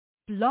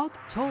Blog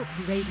Talk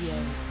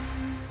Radio.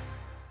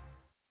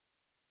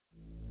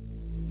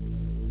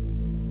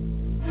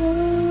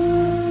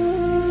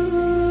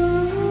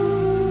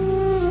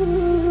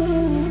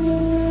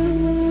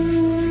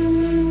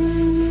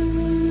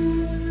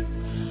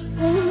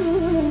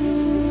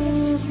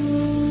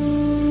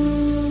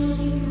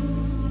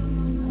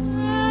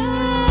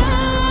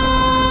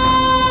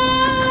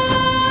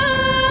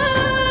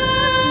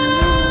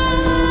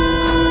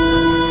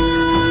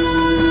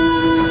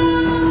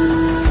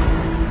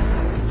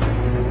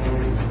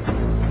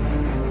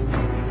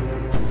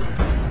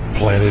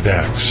 Planet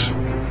X,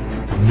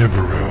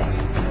 Nibiru,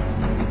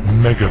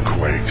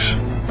 megaquakes,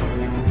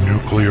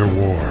 nuclear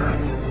war,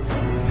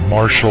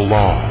 martial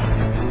law,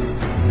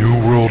 New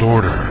World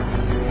Order,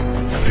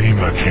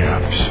 FEMA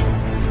camps,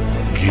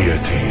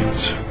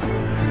 guillotines,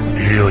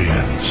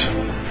 aliens,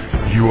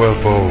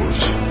 UFOs,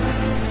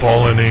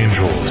 fallen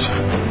angels,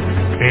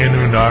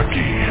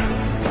 Anunnaki.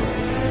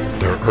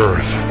 Their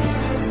Earth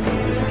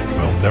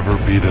will never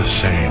be the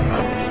same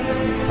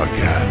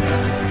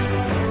again.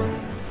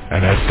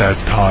 And at that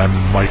time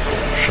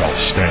Michael shall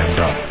stand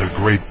up, the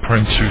great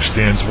prince who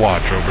stands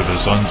watch over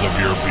the sons of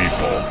your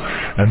people.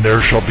 And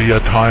there shall be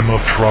a time of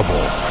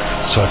trouble,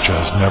 such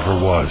as never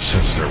was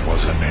since there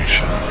was a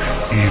nation,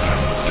 even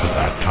to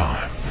that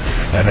time.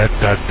 And at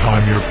that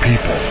time your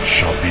people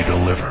shall be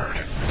delivered,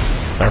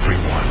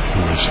 everyone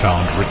who is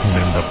found written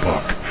in the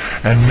book.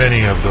 And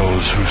many of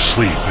those who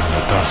sleep in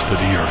the dust of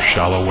the earth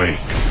shall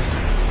awake,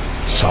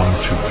 some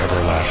to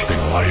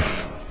everlasting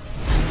life,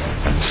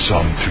 and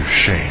some to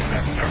shame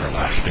and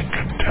everlasting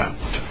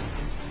contempt.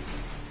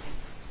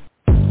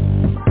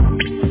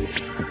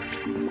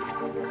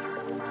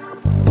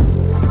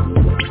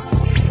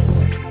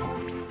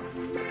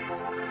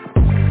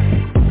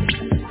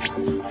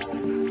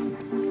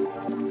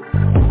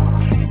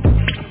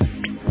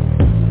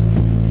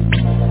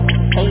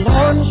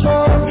 Alarms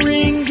are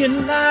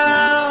ringing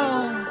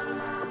now.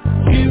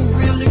 You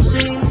really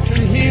seem to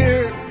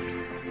hear.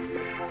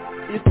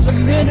 It's a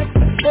minute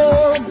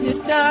before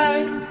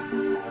midnight.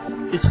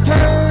 It's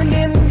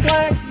turning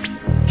black.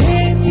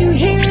 Can you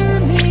hear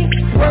me?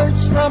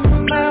 Words from the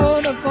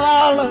Mount of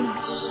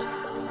Olives.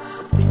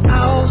 The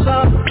owls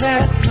of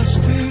Patmos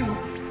too.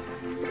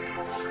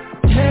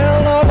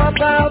 Tell all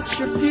about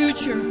your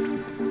future.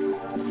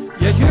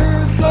 Yeah,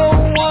 you're the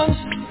ones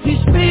he's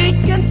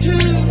speaking to.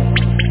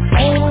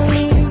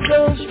 Only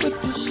those with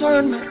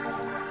discernment,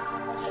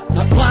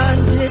 not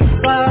blinded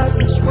by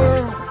this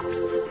world,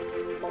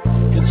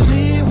 can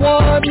see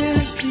what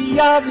is the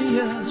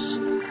obvious.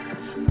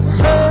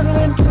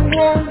 Hurtling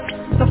toward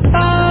the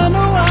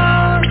final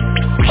hour.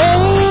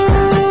 Oh,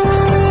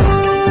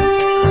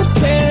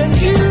 can you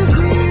hear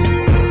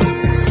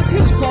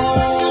his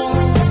call?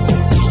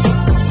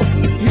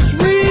 He's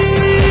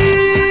reaching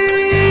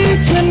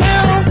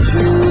out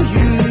to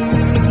you.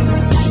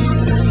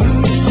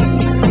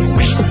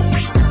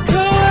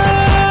 Come,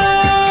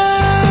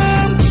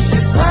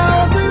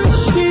 while there's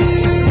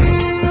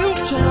still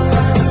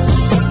time.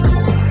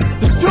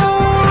 The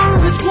door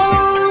is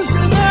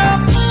closing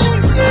up.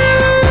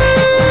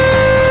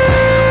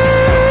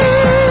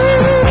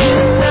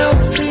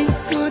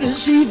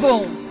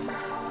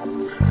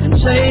 And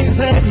say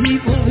that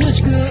evil is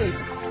good.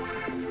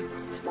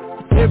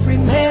 Every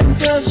man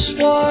does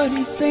what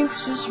he thinks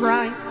is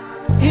right.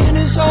 In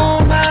his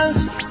own eyes,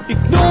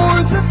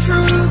 ignore the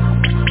truth.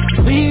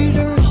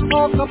 Leaders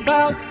talk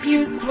about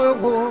nuclear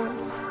war.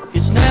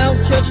 It's now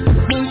just a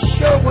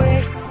push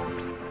away.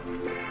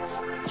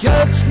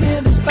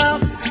 Judgment is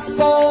about to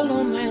fall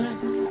on man.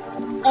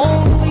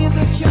 Only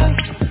the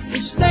just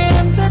will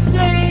stand the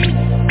day.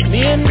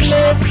 Men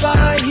led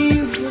by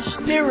evil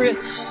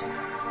spirits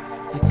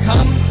that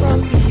come from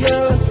the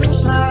other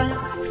side,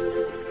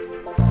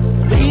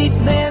 lead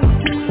men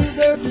to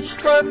their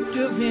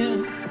destructive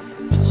end.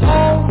 It's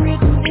all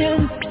written in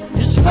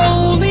His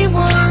holy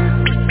word.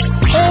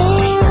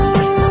 Oh,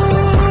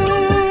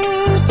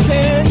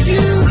 can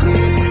you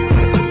hear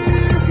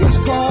His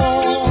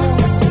call?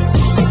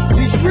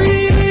 He's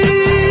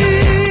reaching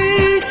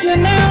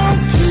out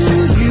to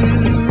you.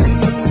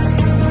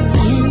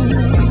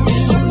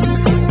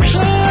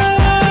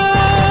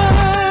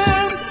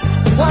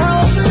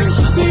 While there's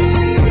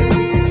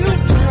still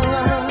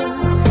time,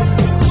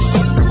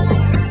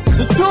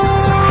 the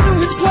door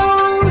is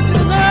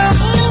closing up.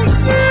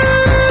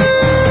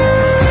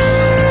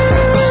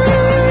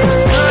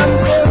 Time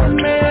for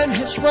man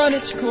has run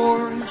its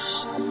course.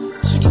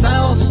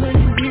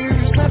 6,000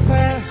 years have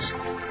passed.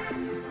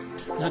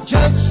 Now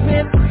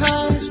judgment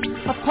comes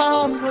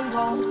upon the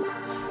lost.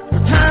 No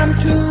time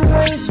to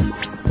waste,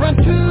 run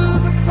to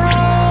the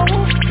cross.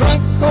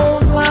 Drunk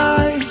on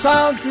lies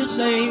of His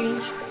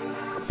age,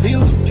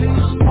 feel too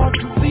smart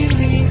to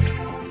believe.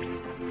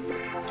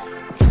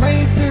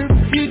 Trade their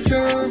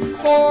future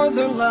for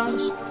their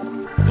lust.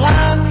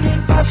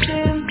 Blinded by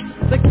sin,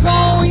 they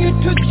call you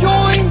to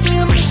join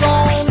them.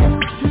 Drawn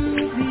into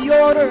the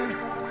order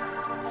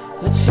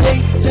that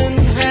Satan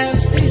has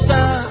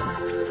designed.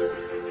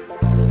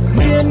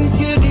 Men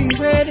getting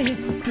ready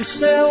to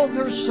sell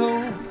their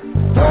soul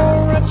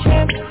for a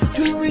chance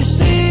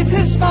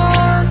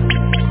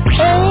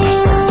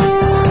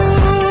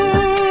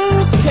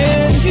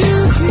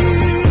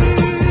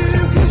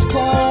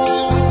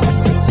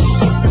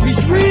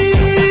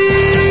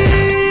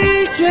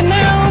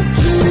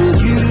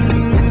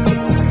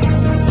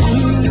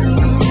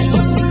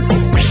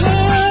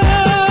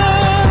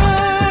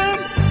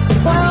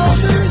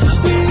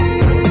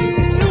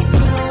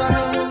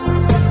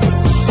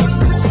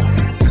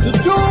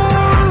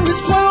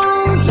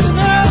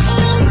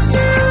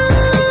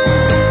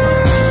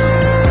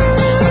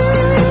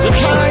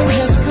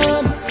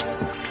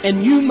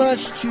and you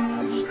must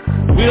choose.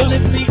 Will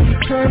it be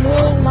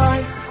eternal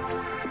life,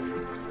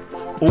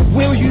 or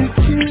will you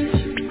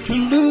choose to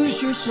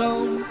lose your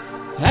soul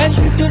as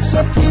you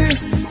disappear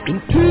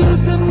into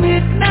the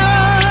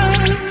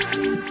midnight?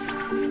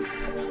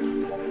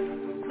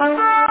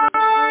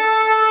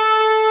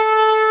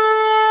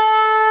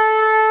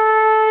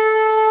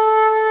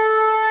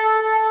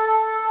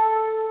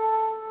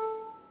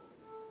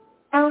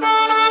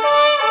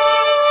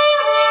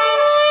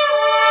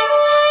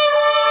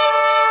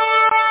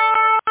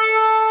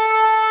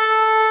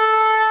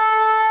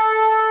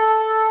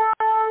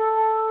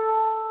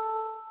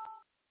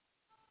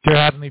 Dear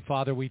Heavenly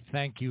Father, we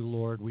thank you,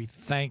 Lord. We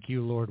thank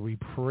you, Lord. We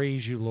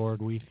praise you,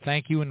 Lord. We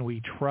thank you and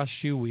we trust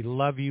you. We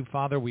love you,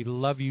 Father. We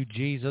love you,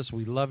 Jesus.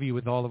 We love you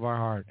with all of our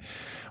heart.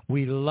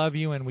 We love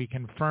you and we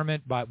confirm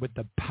it with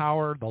the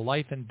power, the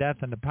life and death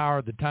and the power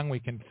of the tongue. We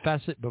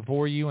confess it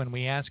before you and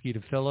we ask you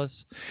to fill us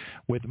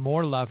with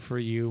more love for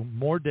you,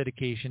 more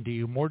dedication to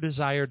you, more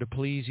desire to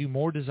please you,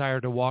 more desire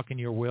to walk in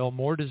your will,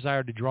 more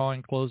desire to draw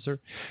in closer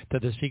to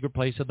the secret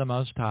place of the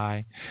Most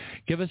High.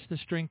 Give us the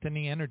strength and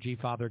the energy,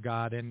 Father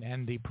God,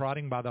 and the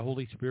prodding by the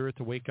Holy Spirit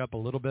to wake up a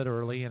little bit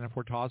early, and if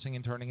we're tossing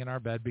and turning in our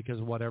bed because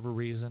of whatever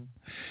reason,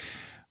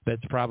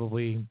 that's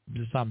probably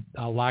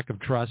a lack of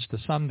trust to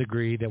some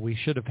degree that we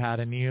should have had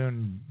in you,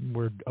 and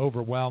we're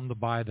overwhelmed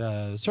by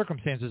the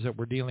circumstances that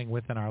we're dealing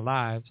with in our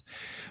lives.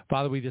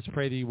 Father, we just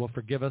pray that you will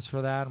forgive us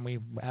for that, and we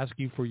ask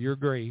you for your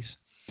grace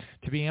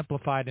to be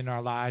amplified in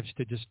our lives,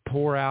 to just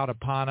pour out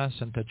upon us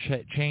and to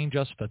change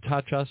us, to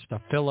touch us,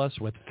 to fill us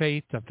with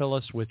faith, to fill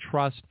us with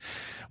trust.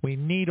 We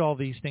need all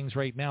these things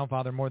right now,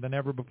 Father, more than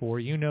ever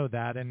before. You know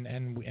that,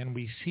 and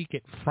we seek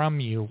it from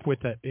you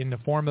in the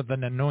form of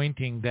an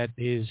anointing that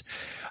is,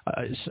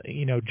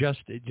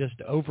 just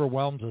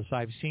overwhelms us.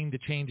 I've seen the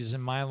changes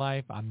in my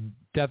life. I'm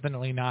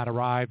definitely not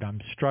arrived.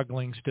 I'm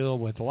struggling still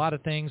with a lot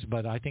of things,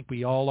 but I think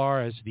we all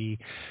are, as the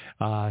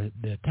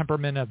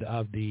temperament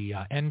of the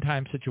end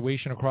time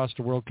situation across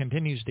the world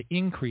continues to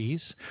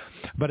increase.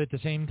 But at the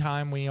same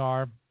time, we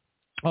are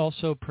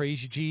also, praise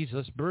you,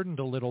 Jesus, burdened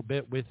a little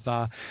bit with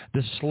the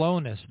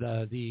slowness,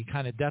 the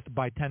kind of death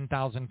by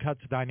 10,000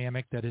 cuts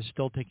dynamic that is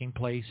still taking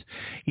place,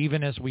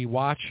 even as we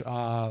watch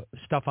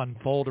stuff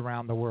unfold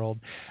around the world.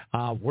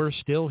 We're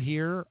still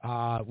here.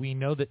 We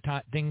know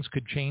that things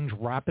could change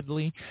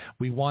rapidly.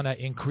 We want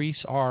to increase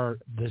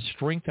the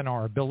strength and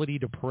our ability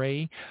to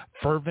pray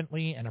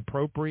fervently and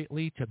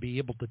appropriately, to be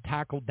able to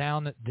tackle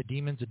down the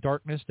demons of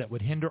darkness that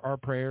would hinder our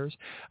prayers,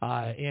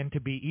 and to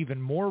be even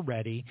more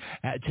ready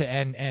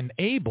and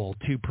able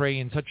to pray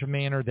in such a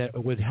manner that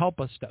would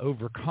help us to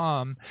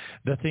overcome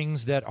the things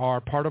that are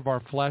part of our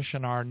flesh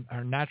and our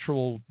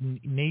natural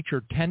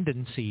nature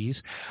tendencies,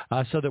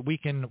 so that we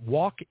can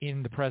walk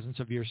in the presence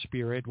of your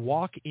Spirit,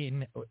 walk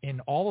in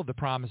all of the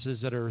promises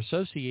that are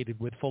associated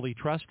with fully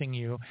trusting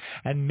you,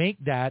 and make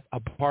that a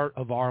part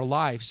of our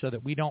life, so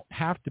that we don't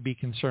have to be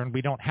concerned,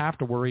 we don't have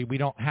to worry, we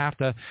don't have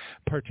to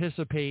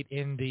participate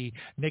in the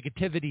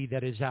negativity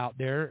that is out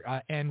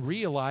there, and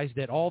realize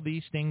that all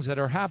these things that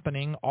are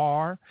happening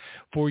are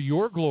for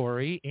your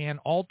glory and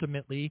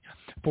ultimately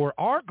for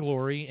our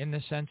glory, in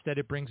the sense that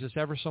it brings us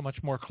ever so much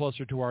more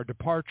closer to our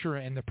departure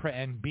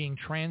and being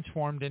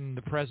transformed in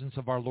the presence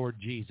of our Lord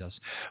Jesus.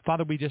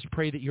 Father, we just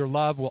pray that your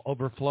love will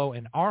overflow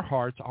in our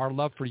hearts. Our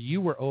love for you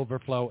will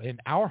overflow in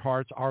our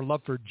hearts. Our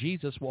love for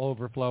Jesus will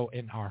overflow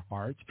in our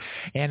hearts.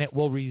 And it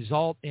will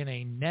result in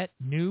a net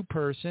new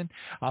person,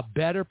 a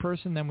better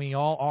person than we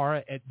all are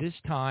at this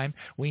time.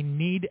 We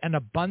need an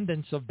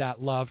abundance of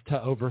that love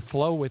to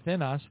overflow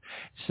within us,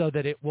 so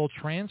that it will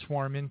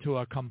transform into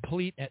a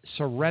complete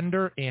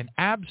surrender and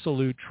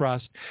absolute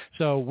trust,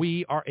 so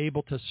we are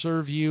able to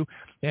serve you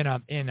in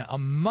a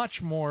much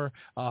more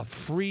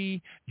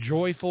free,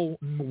 joyful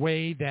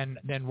way than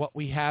what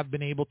we have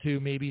been able to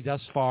maybe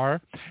thus far.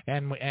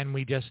 And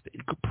we just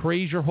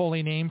praise your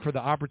holy name for the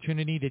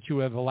opportunity that you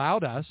have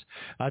allowed us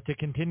to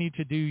continue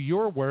to do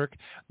your work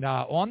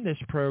on this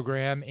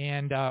program.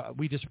 And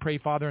we just pray,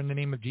 Father, in the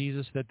name of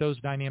Jesus, that those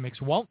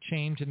dynamics won't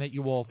change, and that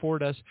you will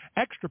afford us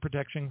extra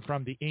protection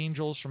from the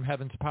angels, from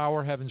heaven's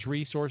power, heaven's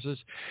resources,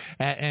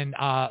 and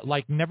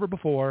like never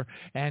before,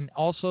 and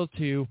also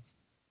to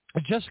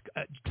just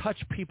touch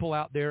people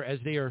out there as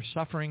they are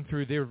suffering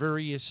through their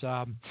various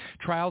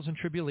trials and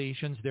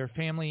tribulations, their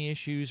family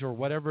issues, or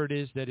whatever it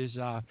is that is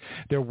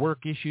their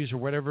work issues, or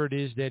whatever it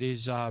is that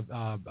is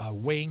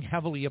weighing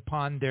heavily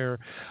upon their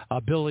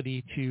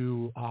ability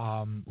to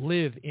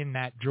live in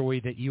that joy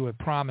that you have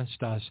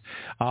promised us,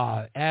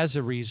 as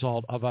a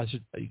result of us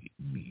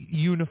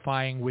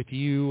unifying with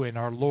you and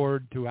our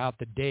Lord throughout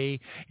the day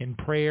in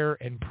prayer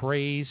and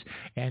praise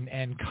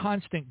and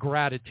constant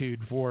gratitude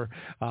for,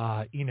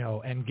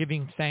 and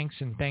giving thanks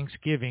and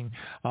thanksgiving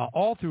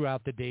all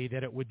throughout the day,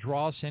 that it would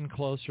draw us in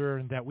closer,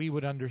 and that we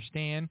would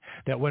understand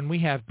that when we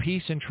have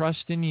peace and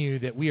trust in you,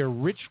 that we are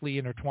richly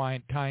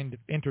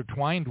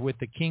intertwined with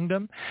the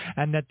kingdom,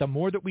 and that the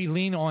more that we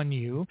lean on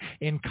you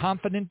in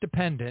confident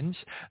dependence,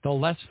 the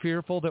less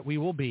fearful that we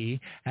will be,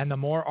 and the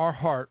more our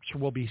hearts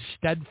will be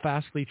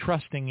steadfastly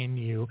trusting in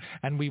you,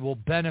 and we will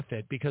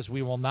benefit because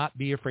we will not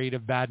be afraid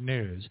of bad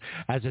news.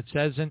 As it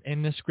says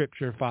in the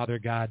scripture, Father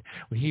God,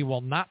 he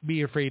will not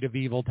be afraid of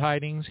evil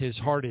tidings. His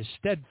heart is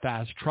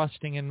steadfast,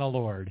 trusting in the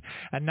Lord.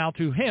 And now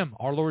to him,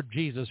 our Lord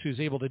Jesus, who's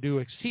able to do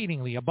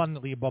exceedingly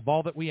abundantly above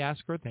all that we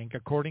ask or think,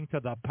 according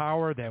to the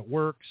power that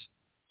works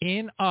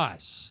in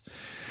us.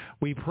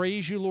 We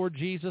praise you, Lord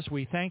Jesus.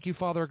 We thank you,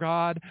 Father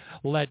God.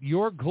 Let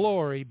your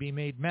glory be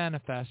made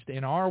manifest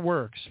in our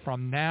works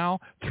from now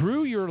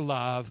through your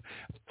love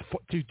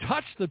to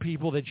touch the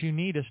people that you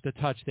need us to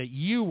touch, that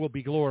you will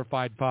be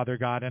glorified, Father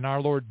God, and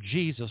our Lord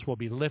Jesus will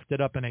be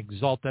lifted up and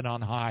exalted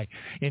on high.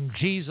 In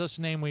Jesus'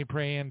 name we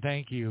pray and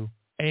thank you.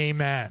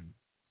 Amen.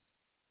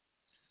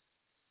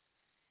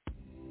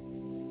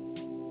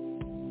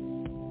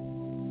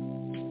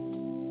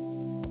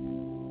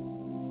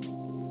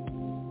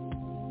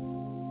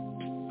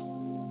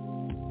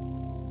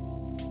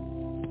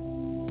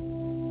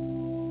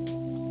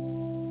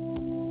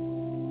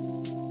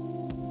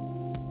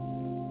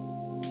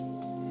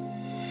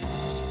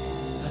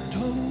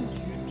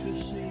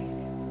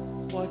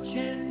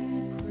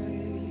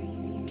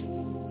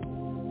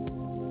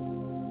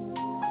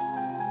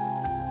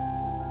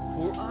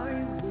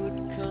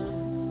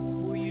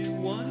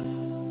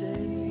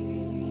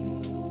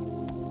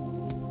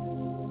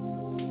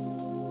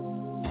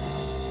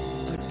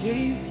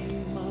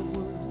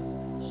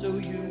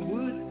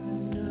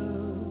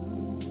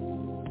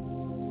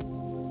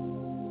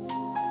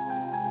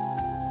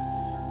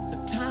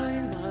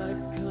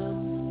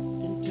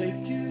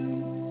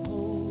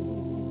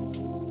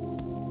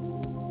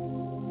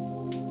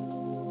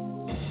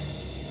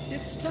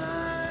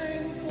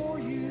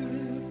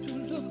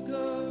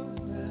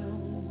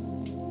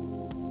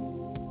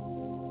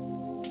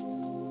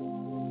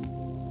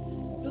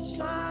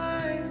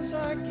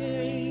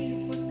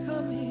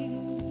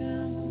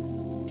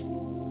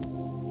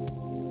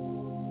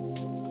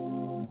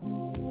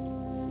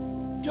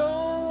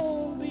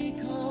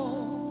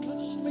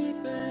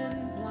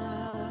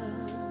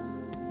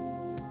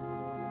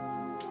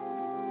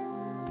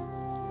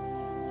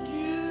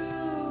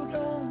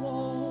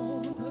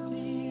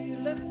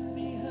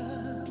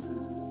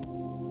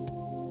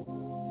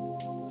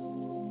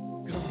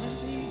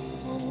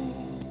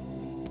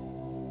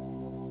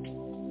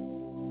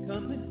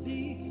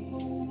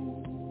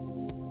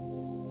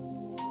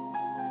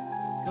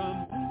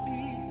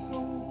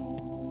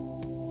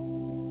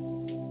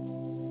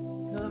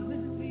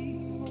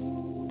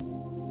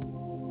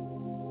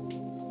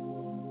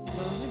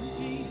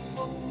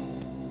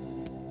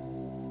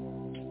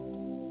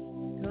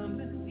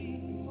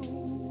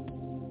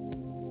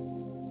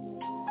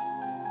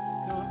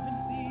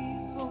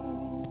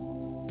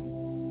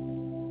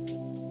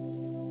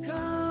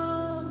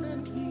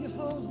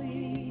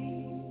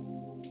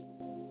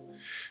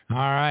 All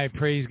right,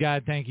 praise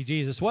God, thank you,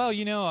 Jesus. Well,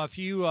 a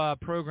few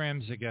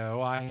programs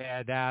ago,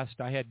 I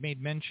had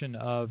made mention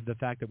of the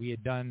fact that we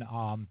had done,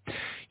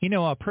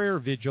 a prayer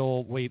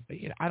vigil.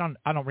 I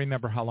don't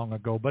remember how long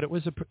ago, but it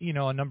was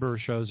a number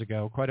of shows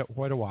ago, quite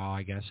a while,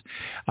 I guess,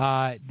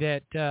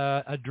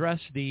 that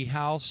addressed the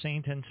how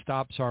Satan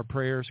stops our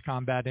prayers,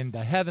 combat in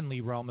the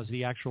heavenly realm is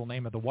the actual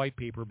name of the white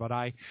paper, but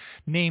I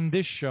named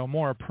this show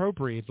more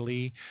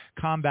appropriately,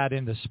 Combat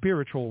in the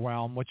Spiritual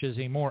Realm, which is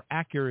a more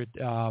accurate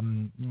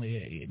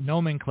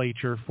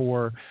nomenclature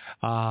for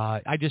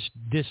I just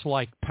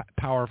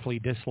powerfully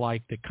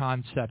dislike the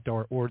concept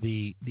or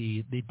the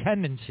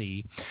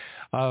tendency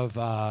of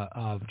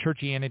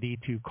churchianity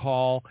to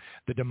call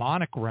the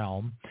demonic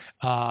realm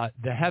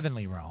the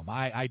heavenly realm.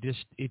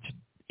 It's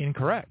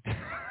incorrect.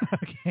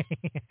 Okay,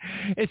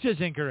 it's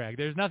just incorrect.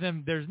 There's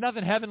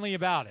nothing heavenly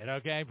about it.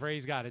 Okay,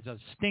 praise God. It's a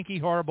stinky,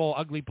 horrible,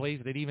 ugly place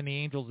that even the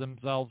angels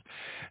themselves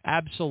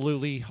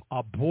absolutely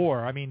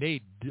abhor. I mean,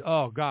 they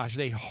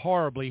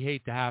horribly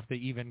hate to have to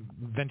even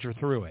venture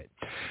through it.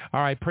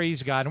 All right,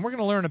 praise God. And we're going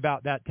to learn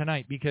about that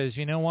tonight because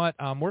you know what?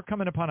 We're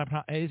coming upon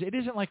it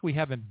isn't like we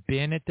haven't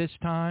been at this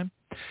time.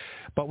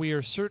 But we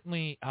are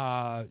certainly,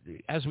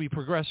 as we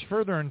progress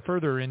further and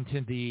further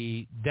into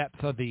the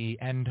depth of the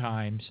end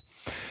times,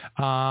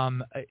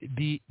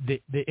 the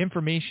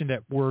information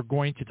that we're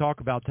going to talk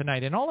about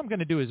tonight, and all I'm going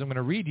to do is I'm going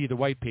to read you the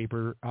white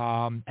paper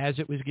as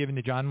it was given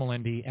to John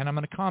Melendi, and I'm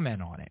going to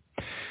comment on it.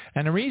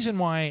 And the reason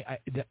why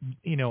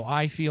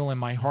I feel in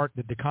my heart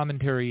that the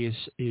commentary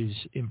is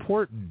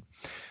important,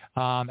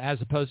 as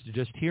opposed to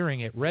just hearing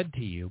it read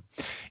to you,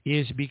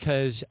 is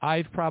because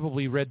I've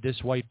probably read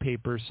this white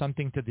paper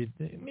something to the,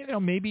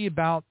 maybe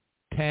about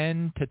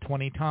 10 to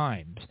 20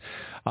 times,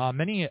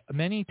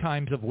 many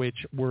times of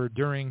which were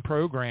during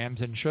programs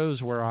and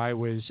shows where I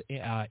was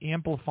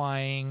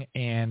amplifying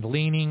and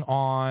leaning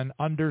on,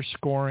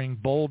 underscoring,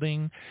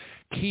 bolding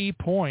key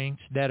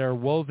points that are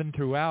woven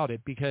throughout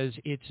it, because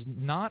it's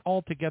not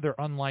altogether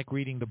unlike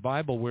reading the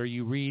Bible, where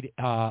you read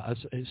a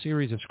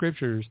series of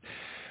scriptures,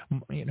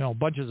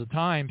 bunches of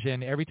times,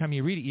 and every time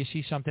you read it, you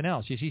see something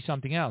else.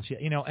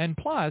 And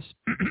plus,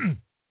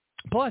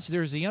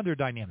 there's the other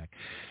dynamic.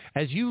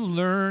 As you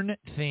learn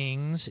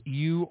things,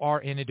 you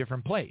are in a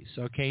different place,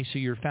 okay? So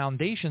your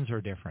foundations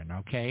are different,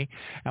 okay?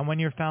 And when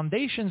your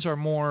foundations are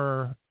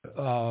more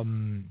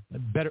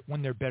better,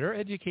 when they're better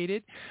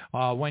educated,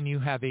 when you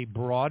have a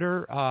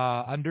broader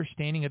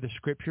understanding of the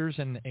scriptures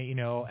and,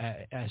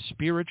 a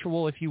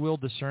spiritual, if you will,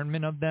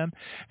 discernment of them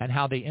and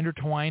how they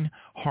intertwine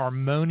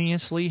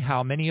harmoniously,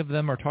 how many of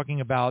them are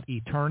talking about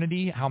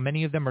eternity, how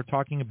many of them are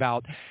talking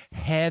about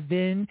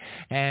heaven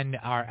and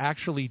are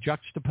actually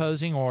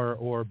juxtaposing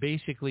or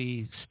basically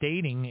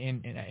stating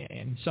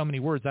in so many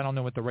words. I don't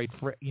know what the right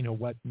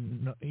what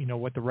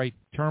the right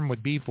term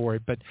would be for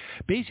it, but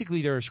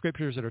basically there are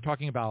scriptures that are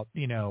talking about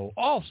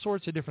all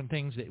sorts of different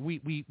things that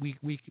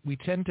we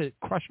tend to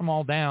crush them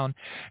all down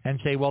and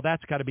say, well,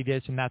 that's got to be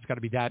this and that's got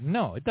to be that.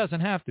 No, it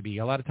doesn't have to be.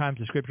 A lot of times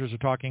the scriptures are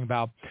talking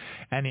about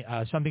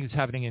something that's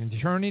happening in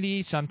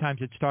eternity. Sometimes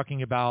it's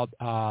talking about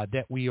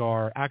that we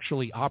are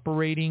actually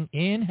operating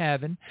in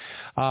heaven,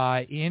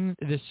 in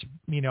this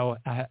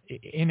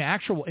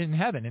in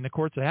heaven, in the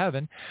courts of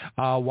heaven,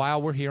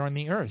 while we're here on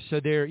the earth. So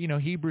there,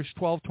 Hebrews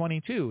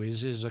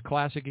 12:22 is a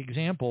classic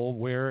example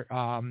where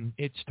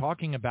it's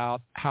talking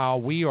about how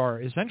we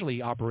are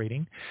essentially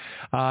operating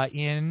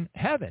in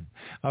heaven,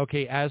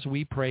 okay, as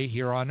we pray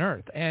here on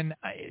earth. And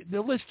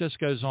the list just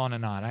goes on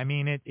and on. I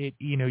mean,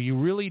 you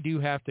really do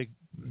have to.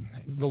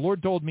 The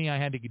Lord told me I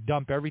had to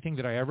dump everything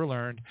that I ever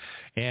learned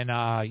in,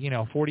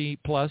 40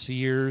 plus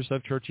years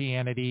of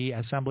churchianity,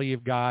 Assembly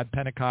of God,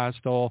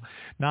 Pentecostal,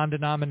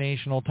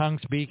 non-denominational,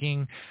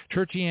 tongue-speaking,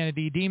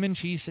 churchianity, demon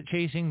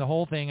chasing, the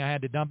whole thing. I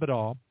had to dump it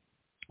all.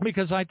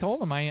 Because I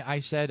told him,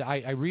 I said,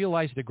 I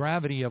realized the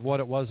gravity of what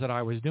it was that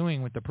I was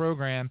doing with the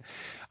program.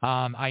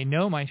 I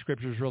know my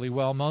scriptures really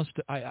well.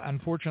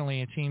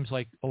 Unfortunately, it seems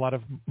like a lot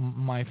of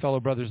my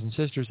fellow brothers and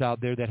sisters out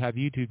there that have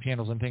YouTube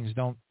channels and things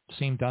don't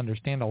seem to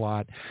understand a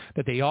lot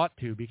that they ought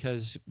to,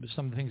 because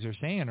some of the things they're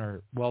saying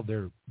are, well,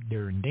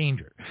 they're in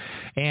danger.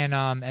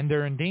 And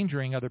they're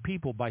endangering other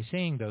people by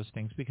saying those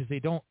things because they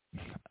don't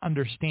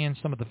understand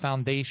some of the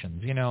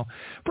foundations.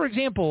 For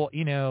example,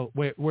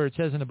 where it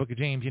says in the book of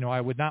James,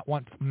 I would not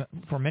want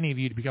for many of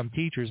you to become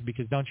teachers,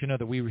 because don't you know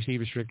that we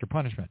receive a stricter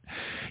punishment?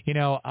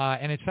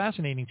 And it's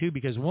fascinating too,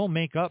 because we'll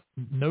make up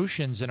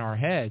notions in our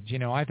heads.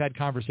 I've had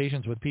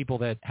conversations with people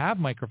that have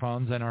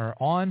microphones and are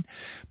on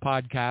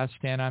podcasts,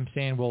 and I'm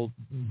saying, well,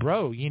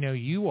 bro,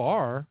 you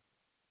are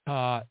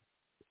a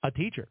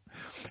teacher.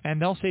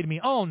 And they'll say to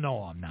me, oh,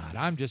 no, I'm not.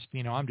 I'm just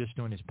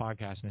doing this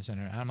podcast and this and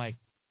that. I'm like,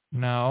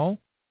 no,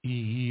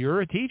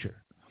 you're a teacher.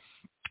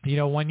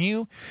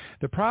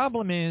 The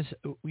problem is,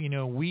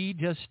 we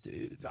just,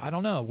 I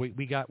don't know,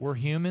 we're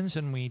humans,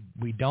 and we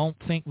don't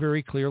think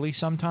very clearly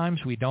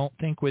sometimes. We don't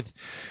think with,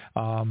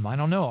 I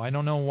don't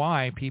know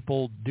why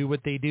people do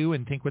what they do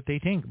and think what they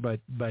think. But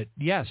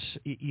yes,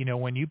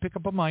 when you pick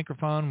up a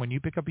microphone, when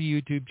you pick up a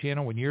YouTube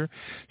channel, when you're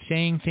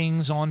saying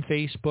things on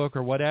Facebook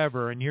or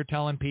whatever, and you're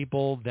telling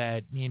people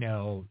that,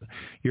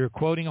 you're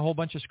quoting a whole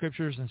bunch of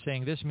scriptures and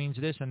saying this means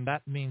this and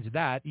that means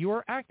that, you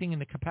are acting in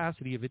the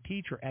capacity of a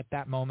teacher at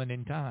that moment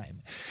in time.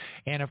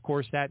 And of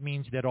course, that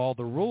means that all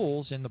the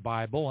rules in the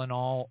Bible and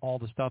all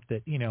the stuff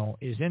that,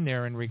 is in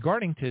there in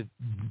regarding to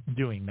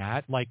doing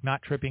that, like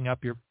not tripping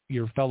up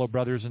your fellow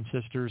brothers and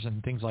sisters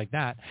and things like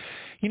that,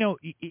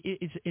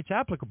 it's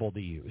applicable to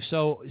you.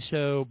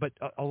 But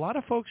a lot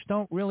of folks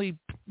don't really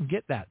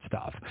get that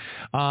stuff.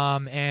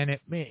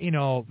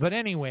 But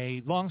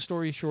anyway, long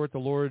story short, the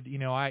Lord,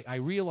 I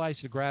realized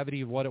the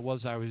gravity of what it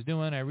was I was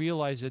doing. I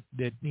realized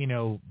that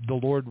the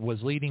Lord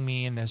was leading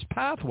me in this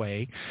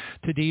pathway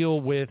to deal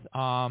with,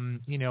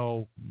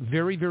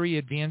 very, very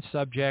advanced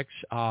subjects,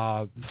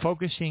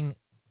 focusing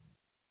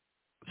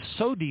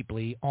so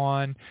deeply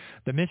on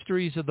the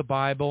mysteries of the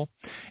Bible.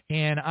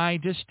 And I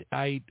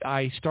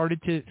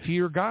started to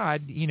fear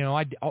God.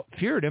 I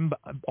feared him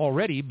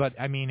already, but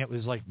I mean, it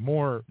was like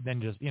more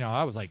than just,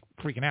 I was like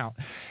freaking out.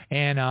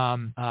 And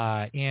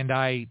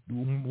I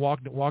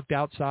walked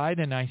outside,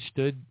 and I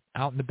stood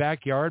out in the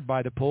backyard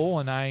by the pool,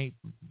 and I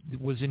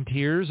was in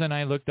tears, and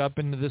I looked up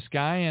into the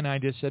sky, and I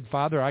just said,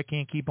 Father, I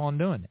can't keep on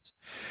doing this.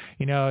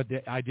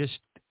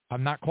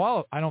 I'm not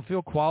I don't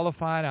feel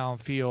qualified. I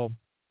don't feel,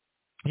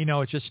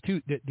 it's just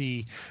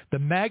the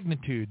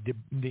magnitude,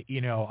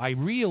 I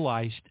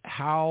realized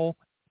how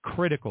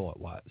critical it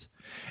was.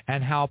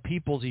 and how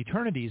people's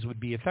eternities would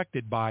be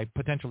affected by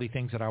potentially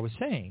things that I was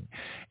saying.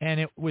 And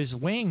it was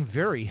weighing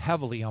very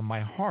heavily on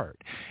my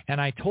heart.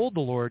 And I told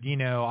the Lord,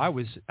 I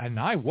was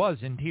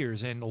in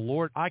tears, and the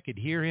Lord, I could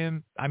hear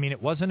him. I mean,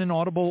 it wasn't an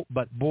audible,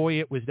 but boy,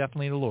 it was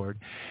definitely the Lord.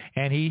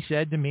 And he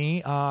said to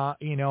me,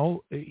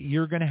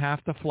 you're going to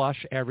have to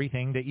flush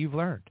everything that you've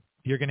learned.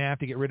 You're going to have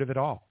to get rid of it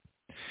all.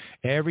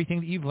 Everything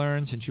that you've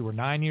learned since you were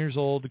 9 years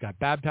old, got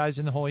baptized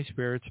in the Holy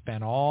Spirit,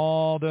 spent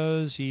all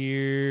those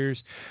years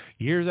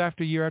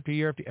after year after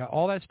year,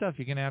 all that stuff,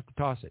 you're going to have to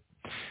toss it.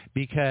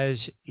 Because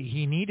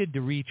he needed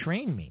to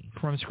retrain me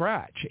from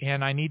scratch,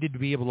 and I needed to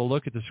be able to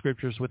look at the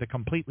scriptures with a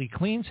completely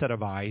clean set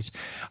of eyes,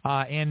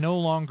 and no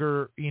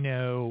longer,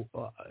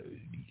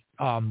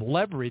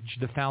 leverage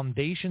the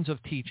foundations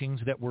of teachings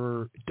that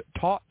were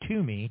taught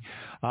to me.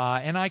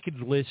 And I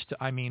could list,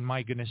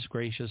 my goodness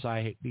gracious,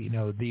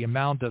 the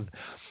amount of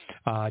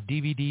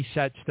DVD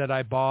sets that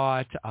I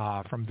bought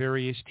from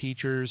various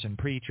teachers and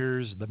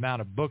preachers, the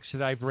amount of books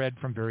that I've read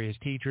from various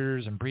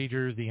teachers and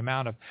preachers, the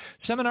amount of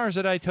seminars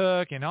that I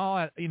took, and all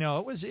that.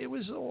 It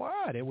was a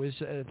lot. It was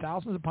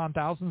thousands upon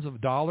thousands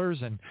of dollars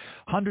and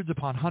hundreds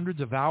upon hundreds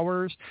of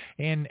hours,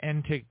 and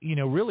to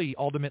really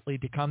ultimately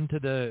to come to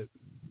the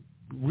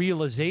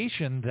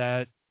realization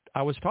that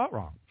I was taught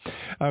wrong.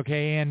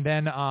 Okay, and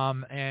then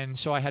and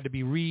so I had to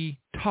be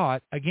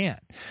re-taught again,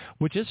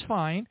 which is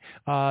fine.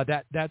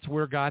 That's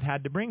where God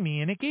had to bring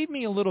me, and it gave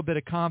me a little bit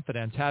of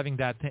confidence having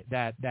that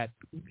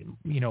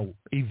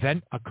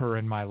event occur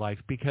in my life,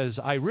 because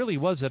I really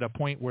was at a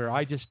point where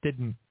I just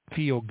didn't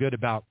feel good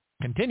about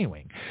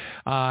continuing,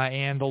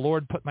 and the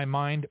Lord put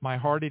my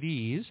heart at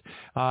ease.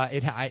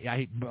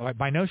 I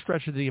by no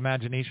stretch of the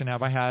imagination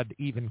have I had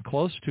even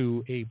close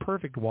to a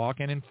perfect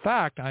walk, and in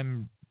fact,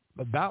 I'm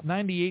about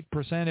 98%,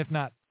 if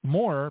not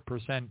more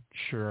percent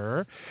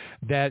sure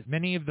that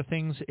many of the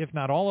things, if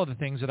not all of the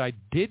things that I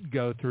did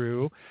go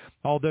through,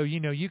 although,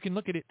 you can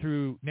look at it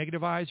through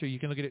negative eyes or you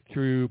can look at it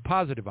through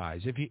positive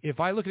eyes. If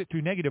I look at it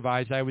through negative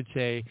eyes, I would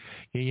say,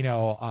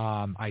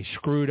 I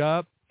screwed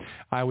up.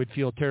 I would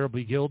feel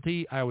terribly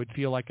guilty. I would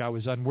feel like I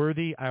was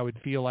unworthy. I would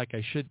feel like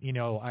I should,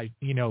 and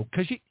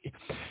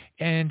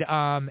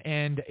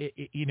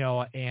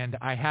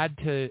I had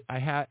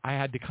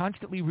to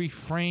constantly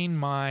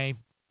refrain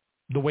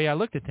the way I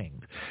looked at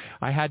things.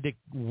 I had to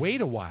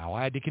wait a while.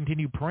 I had to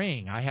continue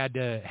praying. I had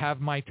to have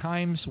my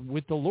times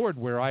with the Lord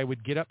where I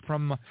would get up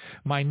from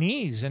my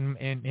knees and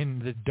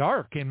in the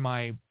dark in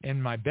my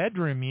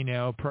bedroom,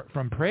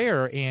 from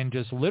prayer, and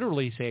just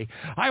literally say,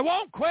 I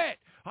won't quit.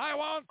 I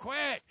won't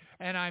quit.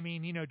 And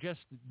it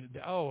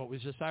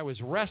was just, I was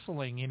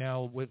wrestling,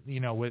 with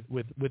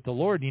the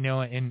Lord,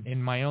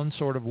 in my own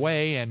sort of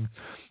way. And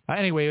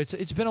anyway,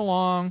 it's been a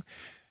long,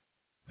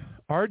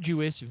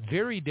 arduous,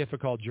 very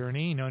difficult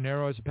journey.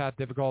 Narrow is the path,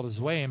 difficult is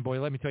the way. And boy,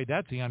 let me tell you,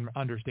 that's the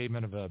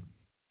understatement of a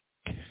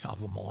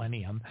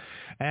millennium.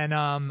 And,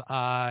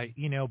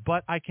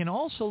 but I can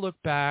also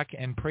look back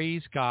and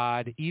praise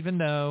God, even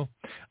though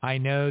I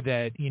know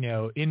that,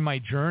 in my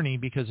journey,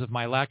 because of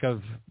my lack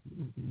of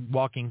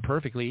walking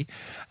perfectly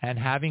and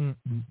having,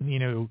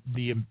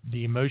 the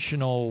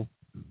emotional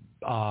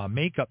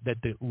makeup that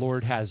the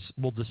Lord has,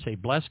 we'll just say,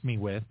 blessed me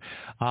with,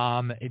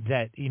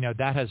 that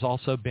has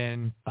also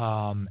been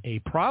a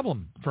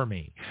problem for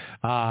me.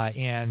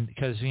 And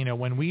because,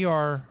 when we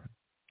are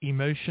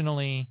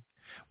emotionally,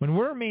 when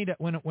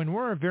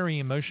we're very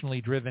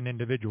emotionally driven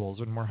individuals,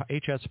 and we're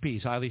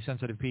HSPs, highly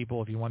sensitive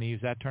people, if you want to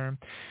use that term,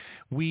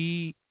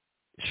 we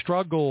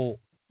struggle,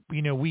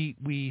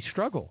 we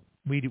struggle.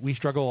 We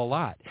struggle a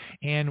lot,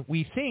 and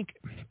we think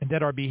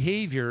that our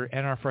behavior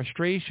and our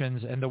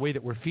frustrations and the way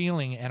that we're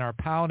feeling and our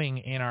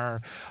pouting and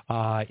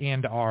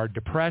our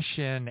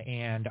depression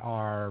and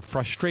our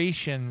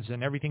frustrations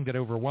and everything that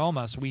overwhelm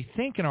us, we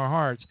think in our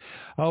hearts,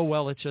 oh,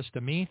 well, it's just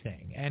a me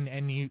thing.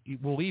 And you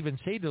will even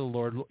say to the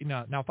Lord,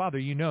 now, Father,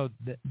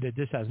 that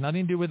this has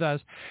nothing to do with us.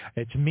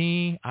 It's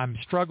me. I'm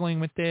struggling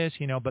with this,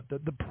 but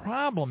the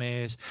problem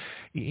is,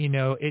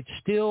 it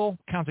still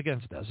counts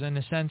against us in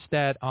the sense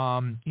that,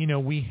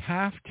 we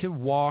have to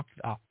walk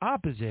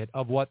opposite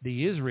of what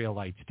the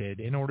Israelites did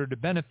in order to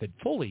benefit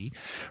fully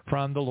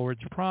from the Lord's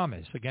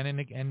promise.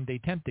 Again and they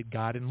tempted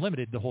God and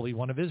limited the Holy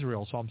One of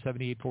Israel, Psalm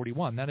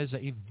 78:41. That is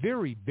a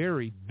very,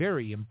 very,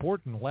 very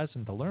important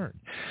lesson to learn.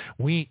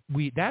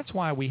 That's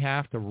why we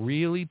have to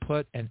really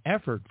put an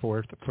effort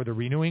for the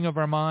renewing of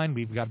our mind.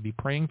 We've got to be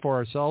praying for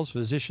ourselves.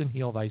 Physician,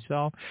 heal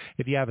thyself.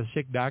 If you have a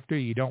sick doctor,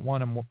 you don't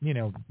want him,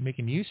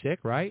 making you sick,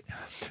 right?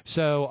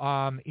 So,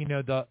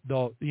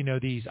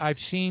 these, I've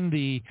seen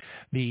the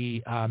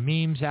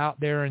memes out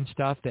there and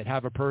stuff that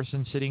have a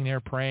person sitting there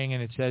praying,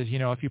 and it says,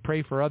 if you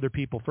pray for other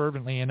people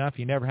fervently enough,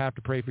 you never have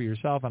to pray for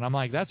yourself. And I'm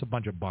like, that's a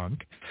bunch of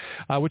bunk,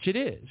 which it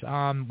is.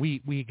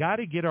 We got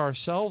to get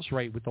ourselves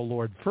right with the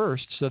Lord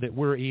first so that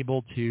we're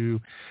able to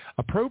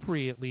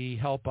appropriately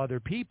help other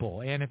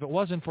people. And if it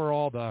wasn't for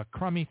all the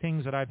crummy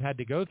things that I've had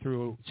to go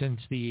through since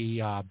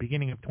the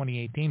beginning of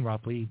 2018,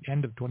 roughly,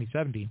 end of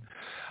 2017,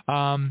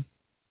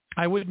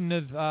 I wouldn't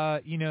have,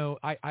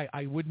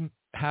 I wouldn't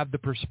have the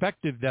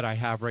perspective that I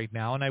have right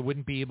now, and I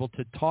wouldn't be able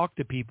to talk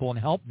to people and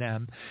help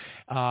them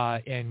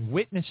and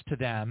witness to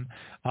them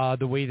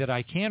the way that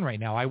I can right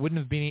now. I wouldn't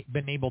have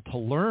been able to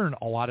learn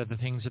a lot of the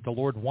things that the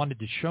Lord wanted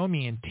to show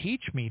me and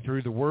teach me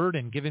through the Word,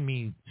 and given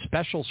me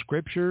special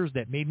scriptures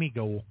that made me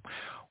go,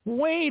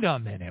 wait a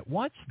minute,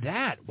 what's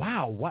that?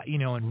 Wow, what,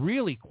 and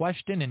really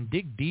question and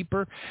dig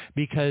deeper,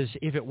 because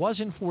if it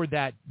wasn't for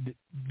that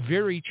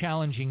very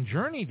challenging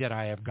journey that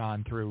I have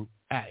gone through,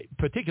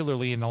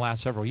 particularly in the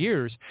last several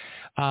years,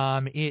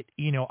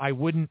 I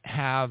wouldn't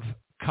have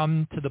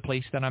come to the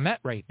place that I'm at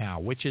right now,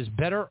 which is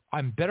better.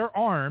 I'm better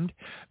armed,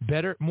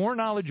 more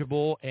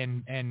knowledgeable,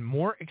 and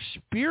more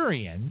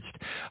experienced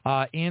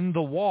in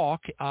the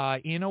walk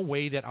in a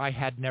way that I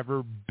had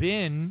never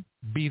been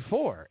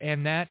before.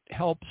 And that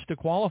helps to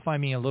qualify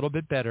me a little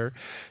bit better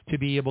to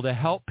be able to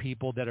help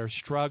people that are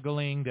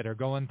struggling, that are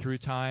going through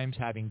times,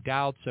 having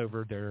doubts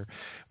over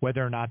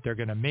whether or not they're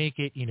going to make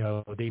it.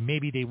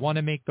 They want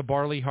to make the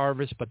barley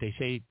harvest, but they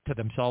say to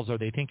themselves, or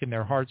they think in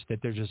their hearts that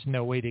there's just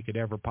no way they could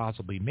ever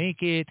possibly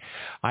make it.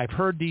 I've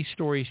heard these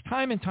stories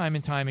time and time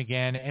and time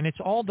again, and it's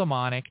all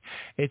demonic.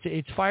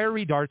 It's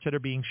fiery darts that are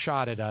being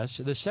shot at us.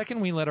 The second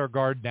we let our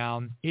guard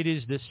down, it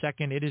is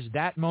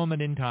that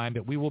moment in time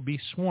that we will be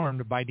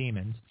swarmed by demons.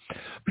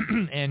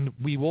 And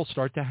we will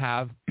start to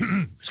have,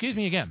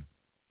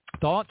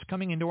 thoughts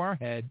coming into our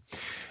head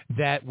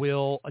that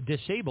will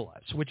disable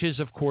us, which is,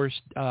 of course,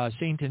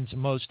 Satan's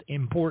most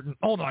important.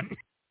 Hold on.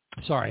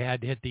 Sorry, I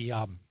had to hit the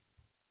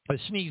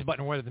sneeze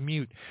button or the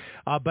mute.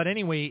 But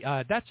anyway,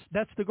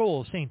 that's the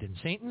goal of Satan.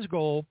 Satan's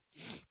goal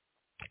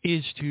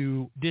is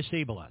to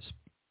disable us,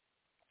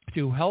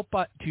 to help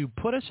to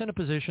put us in a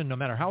position, no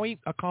matter how he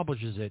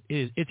accomplishes it,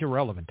 it's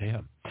irrelevant to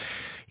him.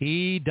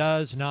 He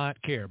does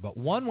not care. But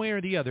one way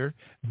or the other,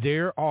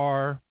 there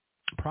are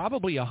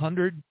probably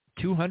 100,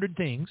 200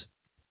 things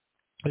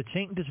that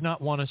Satan does not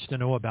want us to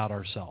know about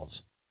ourselves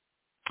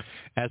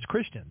as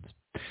Christians.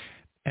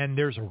 And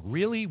there's a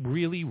really,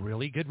 really,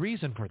 really good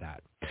reason for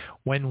that.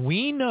 When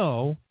we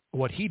know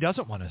what he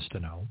doesn't want us to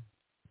know,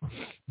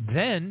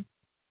 then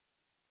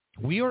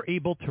we are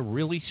able to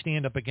really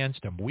stand up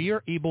against him. We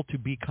are able to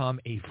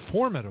become a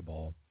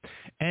formidable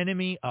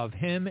enemy of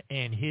him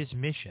and his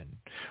mission.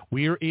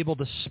 We are able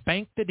to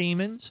spank the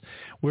demons.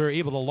 We're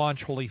able to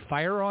launch holy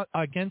fire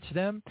against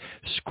them,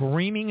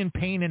 screaming in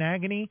pain and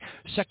agony,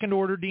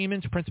 second-order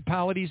demons,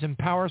 principalities, and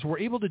powers. We're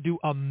able to do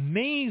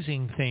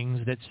amazing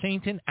things that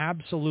Satan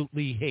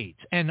absolutely hates.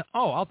 And,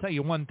 I'll tell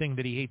you one thing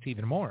that he hates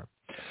even more.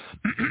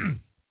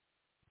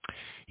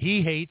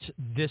 He hates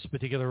this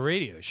particular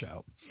radio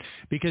show,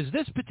 because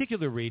this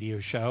particular radio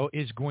show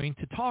is going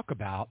to talk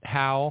about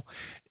how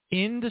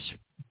in the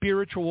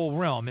spiritual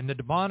realm, in the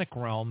demonic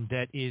realm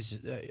that is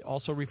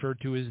also referred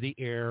to as the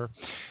air,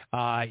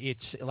 it's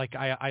like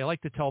I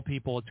like to tell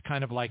people, it's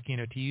kind of like,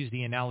 to use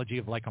the analogy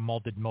of like a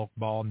malted milk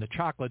ball, and the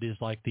chocolate is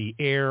like the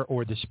air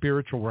or the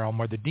spiritual realm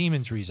where the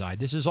demons reside.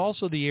 This is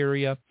also the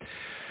area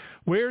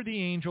where the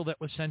angel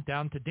that was sent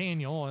down to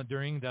Daniel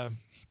during the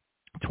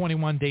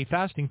 21-day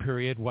fasting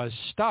period was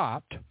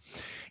stopped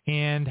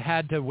and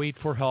had to wait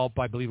for help.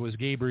 I believe it was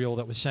Gabriel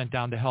that was sent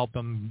down to help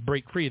him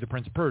break free of the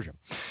Prince of Persia.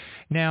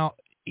 Now,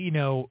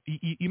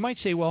 you might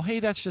say, well, hey,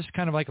 that's just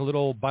kind of like a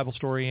little Bible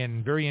story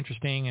and very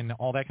interesting and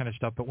all that kind of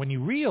stuff. But when you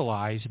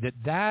realize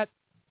that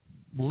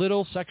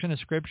little section of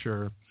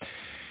Scripture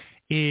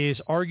is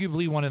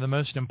arguably one of the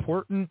most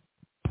important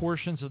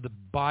portions of the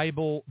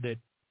Bible that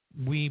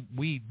we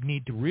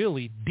need to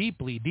really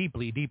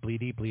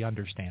deeply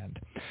understand,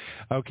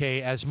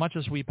 okay, as much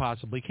as we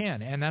possibly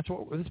can. And that's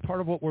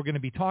part of what we're going to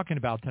be talking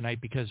about tonight,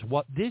 because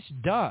what this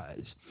does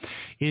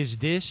is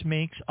this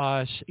makes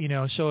us,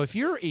 so if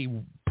you're a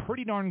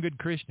pretty darn good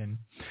Christian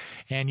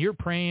and you're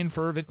praying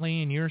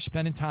fervently and you're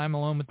spending time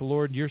alone with the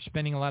Lord, you're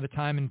spending a lot of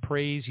time in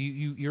praise,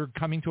 you're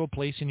coming to a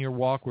place in your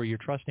walk where you're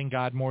trusting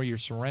God more, you're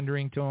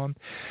surrendering to him,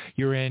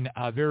 you're in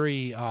a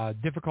very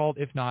difficult,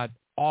 if not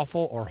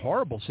awful or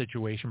horrible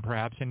situation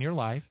perhaps in your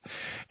life,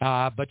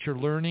 but you're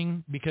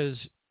learning because,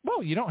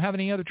 well, you don't have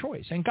any other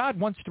choice. And God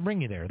wants to bring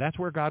you there. That's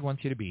where God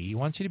wants you to be. He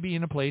wants you to be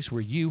in a place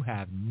where you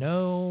have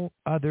no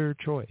other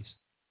choice.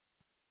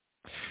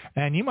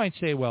 And you might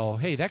say, well,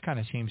 hey, that kind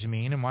of seems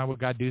mean, and why would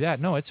God do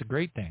that? No, it's a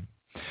great thing.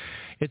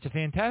 It's a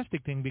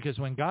fantastic thing, because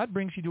when God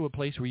brings you to a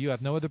place where you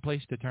have no other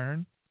place to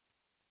turn,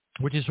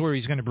 which is where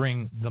he's going to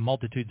bring the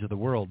multitudes of the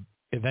world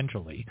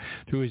eventually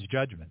through his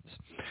judgments.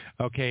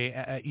 Okay,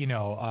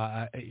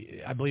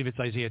 I believe it's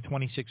Isaiah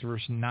 26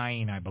 verse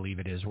 9, I believe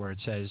it is, where it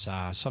says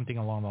something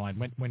along the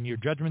line, when your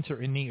judgments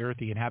are in the earth,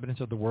 the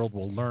inhabitants of the world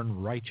will learn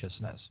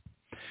righteousness.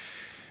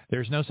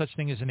 There's no such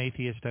thing as an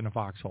atheist in a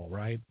foxhole,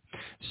 right?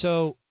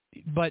 So,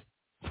 but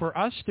for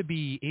us to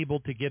be able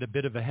to get a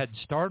bit of a head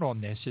start on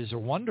this is a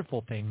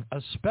wonderful thing,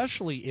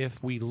 especially if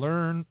we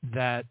learn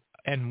that,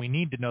 and we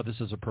need to know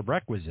this as a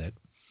prerequisite,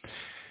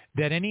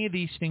 that any of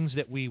these things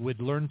that we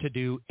would learn to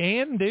do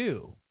and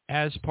do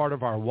as part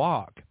of our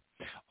walk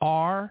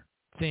are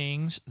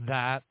things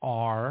that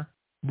are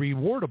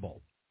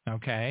rewardable,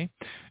 Okay,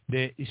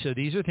 so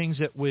these are things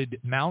that would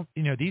mount.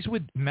 These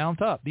would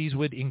mount up. These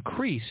would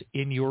increase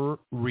in your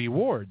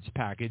rewards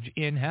package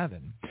in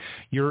heaven,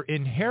 your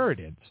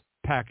inheritance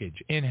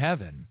package in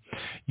heaven,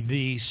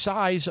 the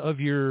size of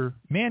your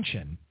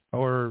mansion,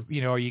 or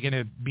are you going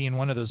to be in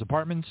one of those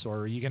apartments,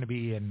 or are you going to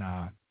be in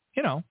a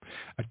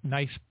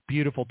nice,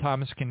 beautiful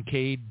Thomas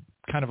Kincaid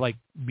kind of like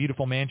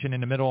beautiful mansion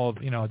in the middle of,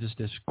 just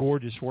this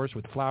gorgeous forest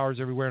with flowers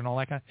everywhere and all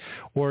that kind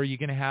of, or are you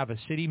going to have a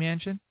city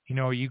mansion?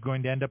 Are you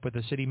going to end up with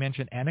a city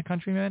mansion and a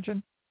country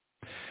mansion?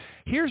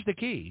 Here's the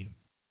key.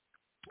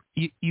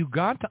 You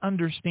got to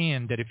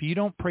understand that if you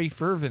don't pray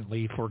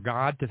fervently for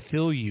God to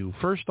fill you,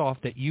 first off,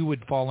 that you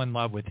would fall in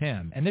love with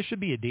him. And this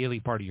should be a daily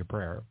part of your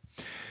prayer.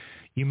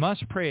 You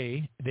must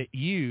pray that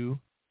you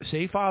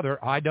say, Father,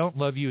 I don't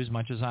love you as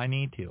much as I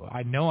need to.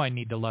 I know I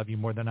need to love you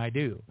more than I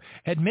do.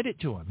 Admit it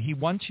to him. He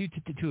wants you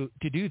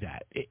to do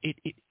that.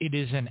 It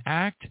is an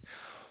act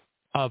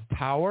of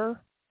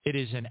power. It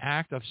is an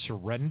act of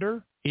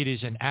surrender. It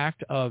is an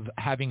act of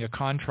having a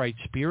contrite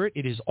spirit.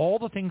 It is all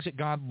the things that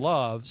God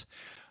loves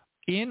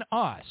in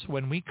us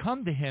when we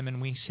come to him and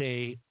we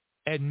say,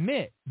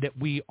 admit that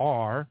we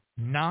are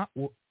not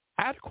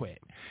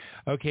adequate.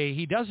 Okay,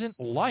 he doesn't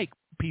like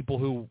people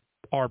who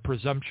are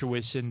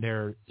presumptuous in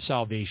their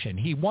salvation.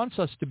 He wants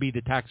us to be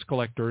the tax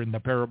collector in the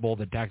parable,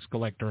 the tax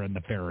collector and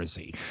the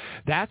Pharisee.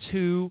 That's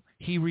who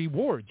he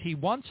rewards. He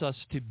wants us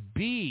to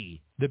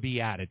be the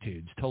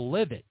Beatitudes, to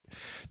live it,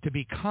 to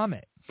become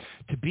it,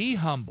 to be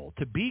humble,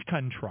 to be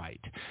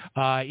contrite,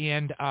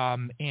 and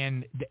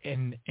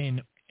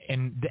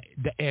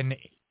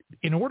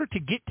in order to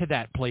get to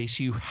that place,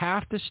 you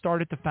have to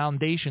start at the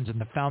foundations,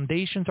 and the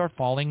foundations are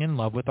falling in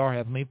love with our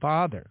Heavenly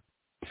Father.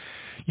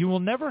 You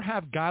will never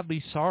have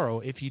godly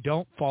sorrow if you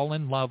don't fall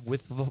in love with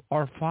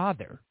our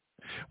Father.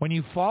 When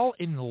you fall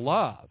in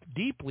love,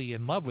 deeply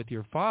in love with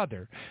your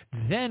Father,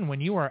 then when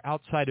you are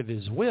outside of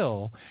his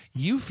will,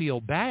 you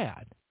feel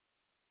bad.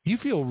 You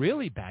feel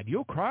really bad.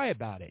 You'll cry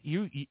about it.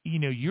 And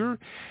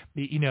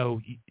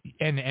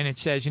it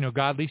says,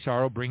 godly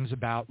sorrow brings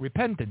about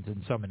repentance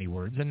in so many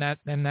words, and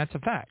that's a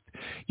fact.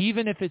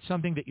 Even if it's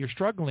something that you're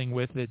struggling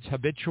with, that's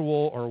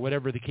habitual or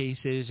whatever the case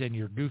is, and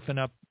you're goofing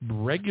up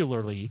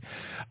regularly,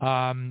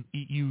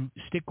 you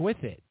stick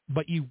with it.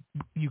 But you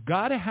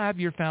got to have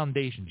your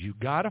foundations. You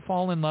got to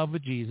fall in love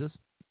with Jesus.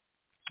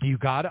 You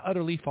got to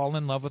utterly fall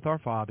in love with our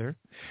Father.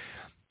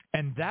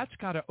 And that's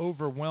got to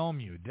overwhelm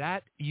you.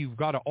 That you've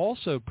got to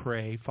also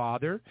pray,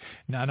 Father,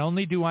 not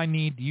only do I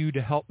need you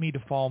to help me to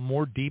fall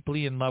more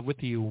deeply in love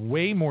with you,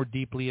 way more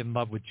deeply in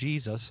love with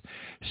Jesus,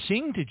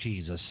 sing to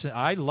Jesus.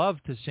 I love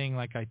to sing,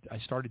 like I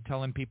started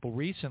telling people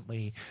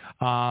recently,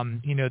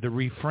 the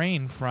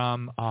refrain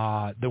from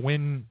The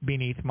Wind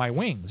Beneath My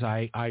Wings.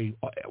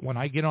 When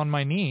I get on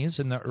my knees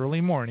in the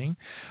early morning,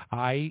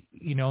 I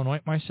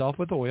anoint myself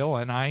with oil,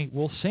 and I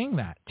will sing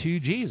that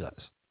to Jesus.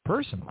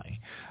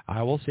 Personally,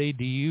 I will say,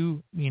 do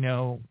you,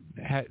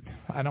 I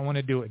don't want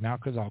to do it now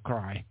because I'll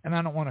cry, and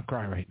I don't want to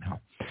cry right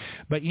now.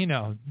 But,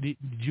 did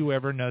you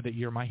ever know that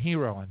you're my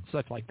hero and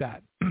stuff like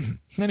that?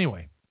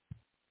 Anyway,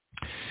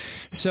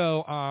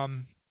 so,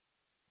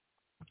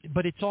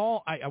 but it's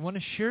all, I want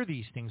to share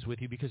these things with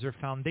you because they're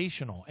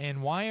foundational.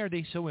 And why are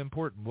they so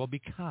important? Well,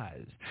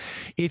 because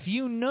if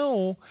you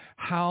know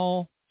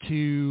how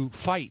to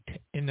fight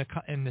in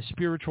the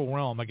spiritual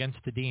realm against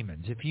the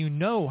demons, if you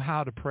know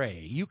how to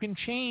pray, you can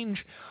change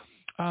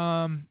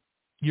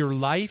your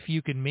life.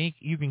 You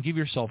can give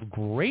yourself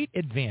great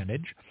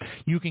advantage.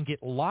 You can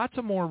get lots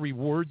of more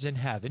rewards in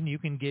heaven. You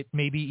can get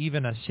maybe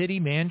even a city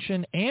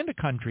mansion and a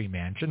country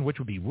mansion, which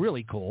would be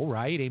really cool,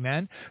 right?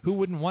 Amen. Who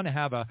wouldn't want to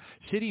have a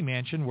city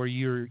mansion where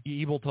you're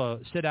able to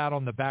sit out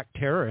on the back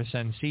terrace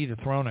and see the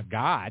throne of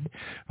God?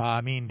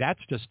 I mean,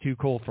 that's just too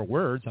cool for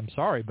words. I'm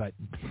sorry, but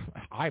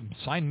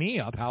sign me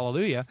up.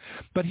 Hallelujah.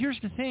 But here's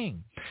the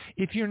thing.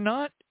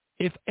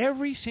 If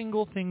every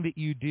single thing that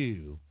you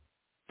do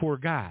for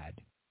God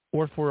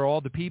or for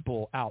all the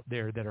people out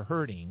there that are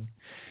hurting,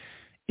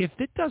 if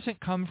it doesn't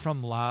come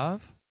from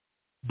love,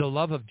 the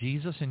love of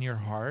Jesus in your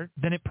heart,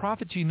 then it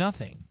profits you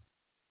nothing,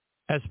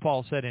 as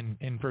Paul said in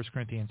 1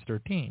 Corinthians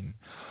 13.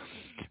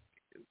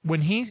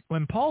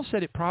 When Paul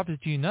said it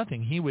profits you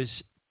nothing, he was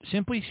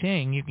simply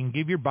saying you can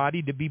give your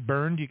body to be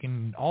burned, you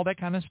can all that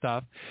kind of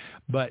stuff,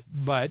 but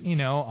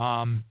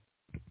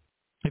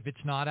if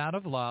it's not out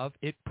of love,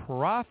 it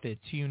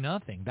profits you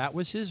nothing. That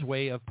was his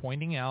way of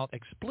pointing out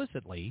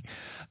explicitly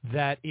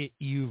that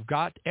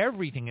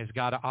everything has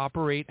got to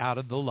operate out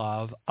of the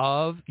love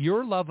of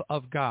your love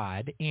of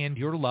God and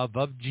your love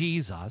of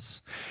Jesus,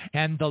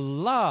 and the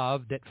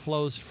love that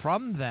flows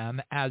from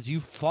them as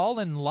you fall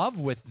in love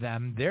with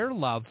them, their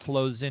love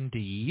flows into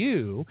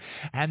you,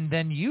 and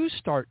then you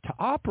start to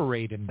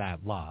operate in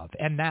that love,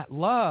 and that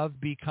love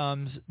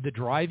becomes the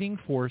driving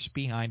force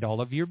behind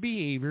all of your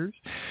behaviors,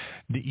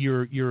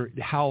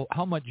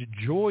 how much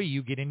joy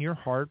you get in your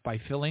heart by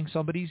filling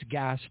somebody's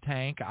gas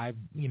tank. I've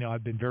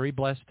been very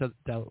blessed to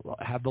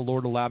have the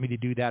Lord allow me to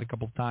do that a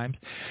couple of times.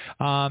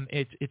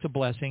 It's a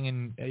blessing,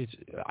 and it's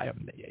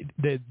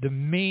the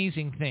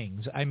amazing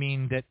things. I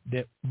mean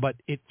but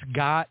it's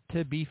got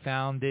to be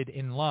founded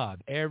in love.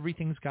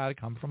 Everything's got to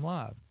come from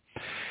love.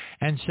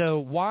 And so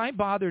why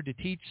bother to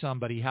teach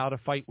somebody how to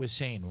fight with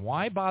Satan?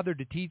 Why bother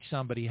to teach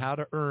somebody how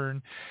to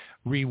earn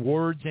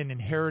rewards and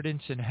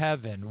inheritance in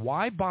heaven?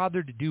 Why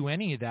bother to do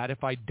any of that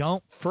if I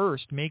don't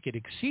first make it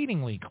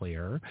exceedingly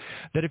clear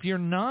that if you're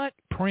not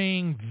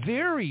praying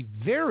very,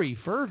 very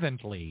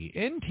fervently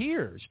in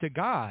tears to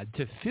God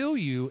to fill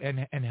you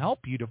and help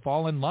you to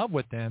fall in love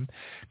with him,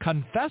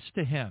 confess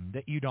to him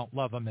that you don't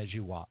love him as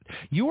you ought.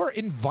 You are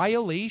in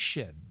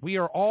violation. We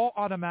are all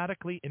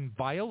automatically in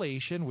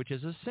violation, which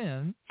is a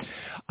sin,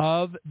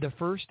 of the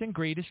first and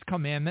greatest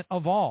commandment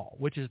of all,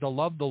 which is to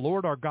love the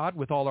Lord our God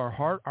with all our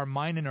heart, our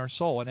mind, and our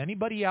soul. And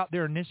anybody out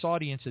there in this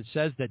audience that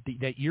says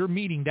that you're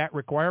meeting that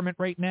requirement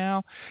right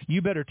now,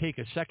 you better take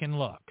a second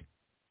look.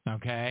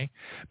 Okay?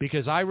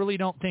 Because I really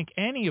don't think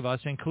any of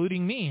us,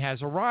 including me,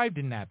 has arrived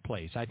in that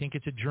place. I think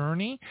it's a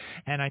journey,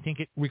 and I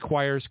think it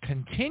requires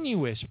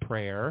continuous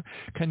prayer,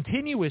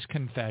 continuous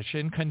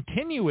confession,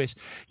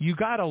 you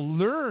got to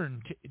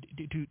learn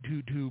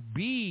to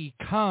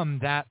become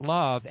that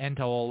love and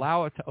to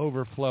allow it to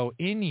overflow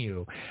in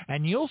you.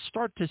 And you'll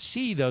start to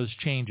see those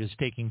changes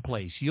taking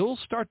place. You'll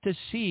start to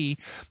see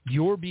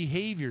your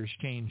behaviors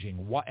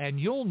changing. And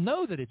you'll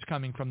know that it's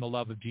coming from the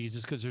love of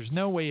Jesus, because there's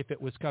no way if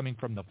it was coming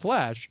from the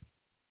flesh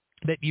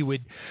that you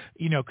would,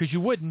 because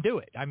you wouldn't do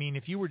it. I mean,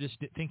 if you were just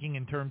thinking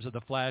in terms of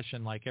the flesh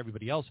and like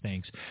everybody else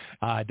thinks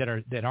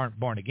that aren't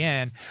born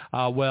again,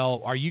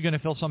 well, are you going to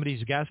fill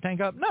somebody's gas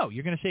tank up? No,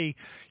 you're going to say,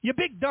 you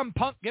big dumb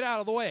punk, get out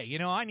of the way.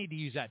 I need to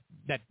use that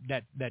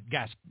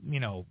gas,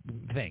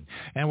 thing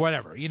and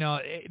whatever.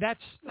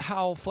 That's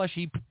how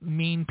fleshy,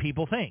 mean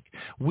people think.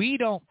 We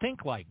don't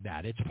think like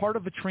that. It's part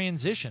of a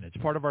transition. It's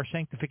part of our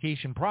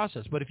sanctification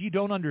process. But if you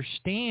don't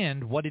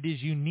understand what it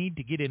is you need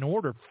to get in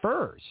order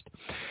first,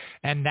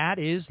 and that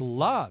is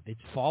love.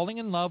 It's falling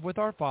in love with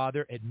our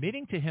Father,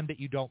 admitting to him that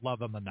you don't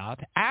love him enough,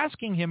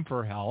 asking him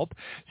for help,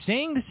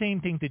 saying the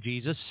same thing to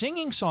Jesus,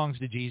 singing songs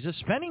to Jesus,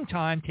 spending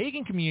time,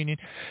 taking communion,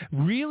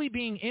 really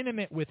being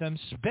intimate with him,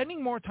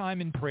 spending more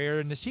time in prayer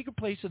in the secret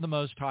place of the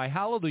Most High.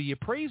 Hallelujah.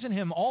 Praising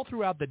him all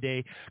throughout the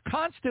day.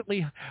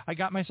 Constantly, I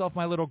got myself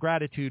my little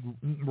gratitude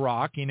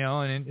rock,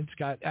 and it's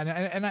got, and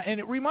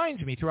it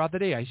reminds me throughout the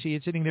day. I see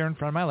it sitting there in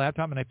front of my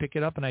laptop, and I pick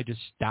it up, and I just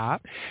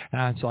stop.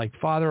 And it's like,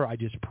 Father, I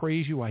just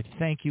praise you. I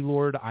thank you,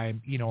 Lord. I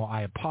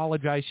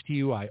apologize to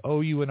you. I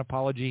owe you an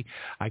apology.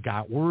 I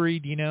got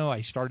worried,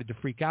 I started to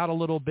freak out a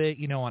little bit,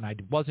 and I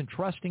wasn't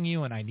trusting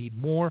you, and I need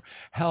more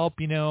help,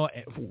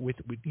 with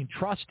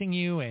trusting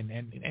you.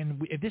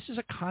 And this is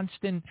a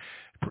constant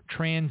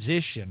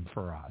transition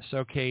for us.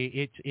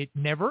 Okay. It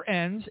never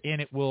ends, and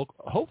it will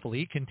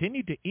hopefully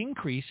continue to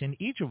increase in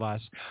each of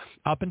us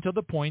up until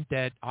the point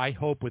that I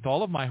hope with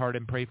all of my heart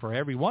and pray for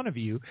every one of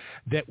you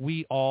that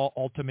we all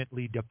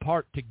ultimately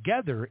depart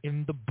together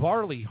in the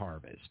barley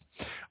harvest.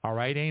 All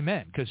right,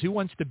 amen. Because who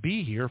wants to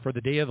be here for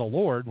the day of the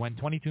Lord when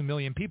 22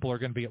 million people are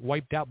going to be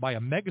wiped out by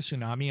a mega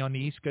tsunami on the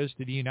east coast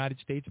of the United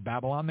States,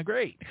 Babylon the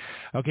Great?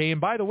 Okay,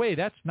 and by the way,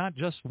 that's not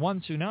just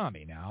one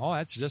tsunami now.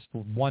 That's just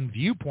one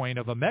viewpoint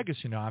of a mega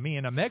tsunami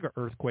and a mega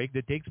earthquake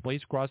that takes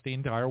place across the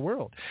entire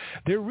world.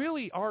 There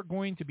really are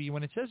going to be,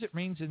 when it says it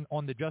rains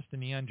on the just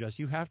and the unjust,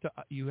 you have to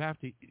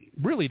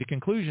really, the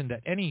conclusion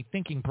that any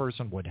thinking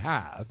person would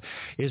have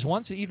is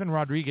once even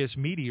Rodriguez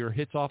meteor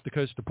hits off the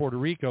coast of Puerto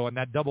Rico and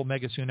that double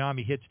mega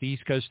tsunami hits the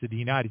east coast of the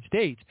United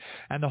States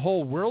and the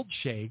whole world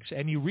shakes,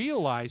 and you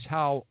realize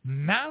how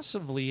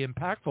massively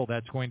impactful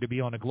that's going to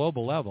be on a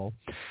global level,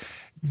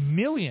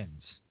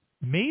 millions,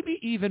 maybe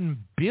even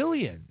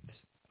billions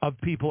of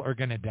people are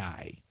going to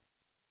die.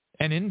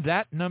 And in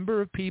that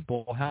number of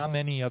people, how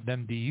many of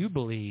them do you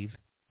believe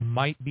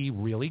might be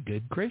really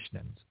good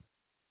Christians?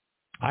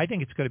 I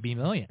think it's going to be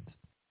millions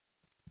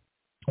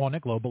on a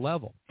global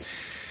level.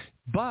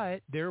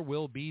 But there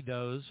will be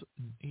those,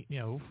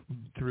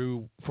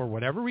 for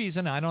whatever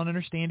reason, I don't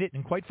understand it.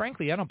 And quite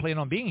frankly, I don't plan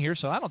on being here,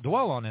 so I don't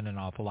dwell on it an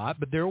awful lot.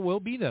 But there will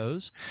be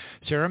those.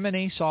 Sarah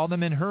Monet saw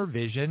them in her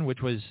vision,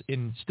 which was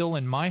still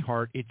in my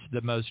heart. It's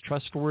the most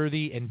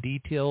trustworthy and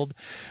detailed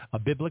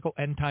biblical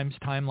end times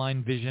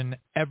timeline vision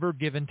ever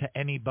given to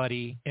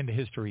anybody in the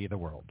history of the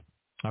world.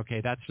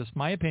 Okay, that's just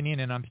my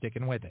opinion, and I'm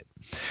sticking with it.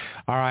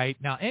 All right.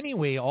 Now,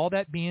 anyway, all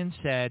that being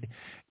said,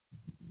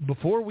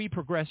 before we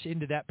progress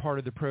into that part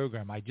of the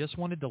program, I just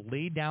wanted to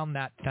lay down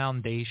that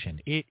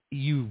foundation.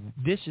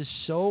 This is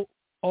so,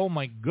 oh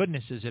my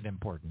goodness, is it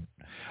important.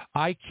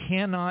 I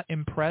cannot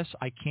impress.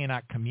 I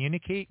cannot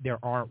communicate. There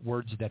aren't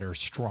words that are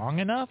strong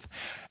enough.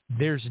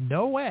 There's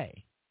no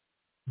way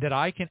that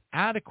I can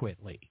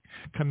adequately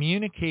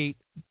communicate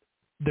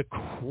the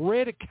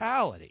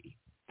criticality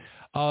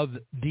of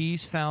these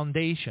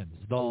foundations,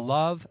 the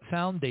love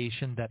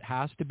foundation that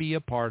has to be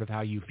a part of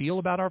how you feel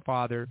about our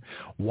Father,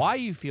 why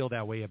you feel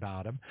that way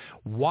about him,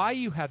 why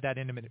you have that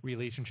intimate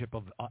relationship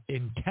of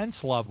intense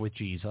love with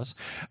Jesus,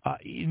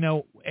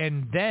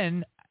 and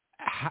then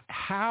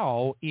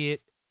how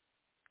it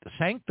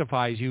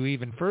sanctifies you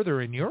even further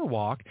in your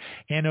walk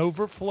and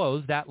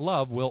overflows. That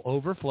love will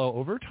overflow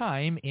over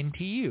time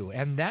into you.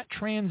 And that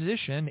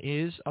transition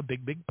is a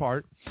big, big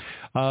part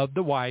of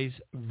the wise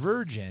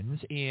virgins,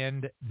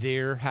 and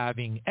they're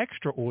having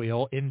extra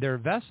oil in their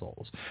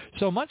vessels.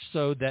 So much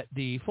so that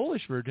the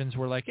foolish virgins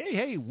were like,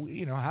 hey,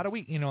 how do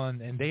we,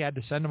 and they had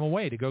to send them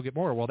away to go get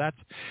more. Well, that's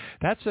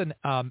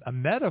a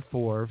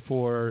metaphor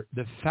for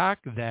the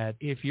fact that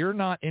if you're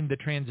not in the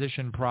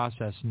transition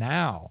process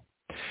now,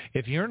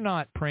 if you're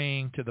not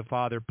praying to the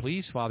Father,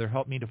 please, Father,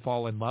 help me to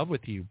fall in love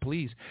with you.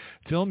 Please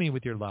fill me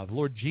with your love.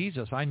 Lord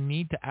Jesus, I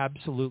need to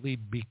absolutely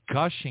be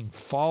gushing,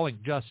 falling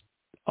just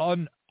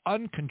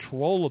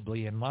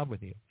uncontrollably in love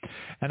with you.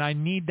 And I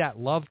need that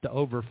love to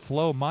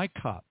overflow my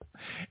cup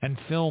and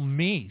fill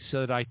me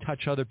so that I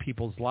touch other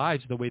people's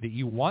lives the way that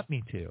you want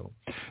me to,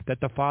 that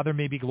the Father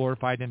may be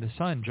glorified in the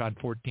Son, John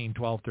 14,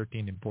 12,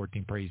 13, and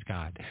 14. Praise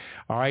God.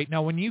 All right.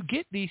 Now, when you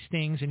get these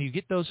things and you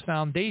get those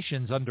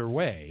foundations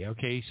underway,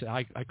 okay, so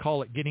I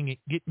call it getting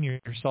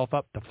yourself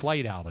up to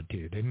flight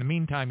altitude. In the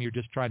meantime, you're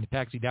just trying to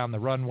taxi down the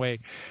runway,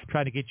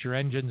 trying to get your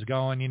engines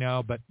going,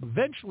 but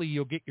eventually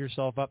you'll get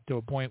yourself up to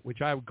a point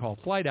which I would call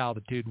flight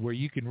altitude, where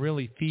you can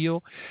really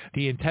feel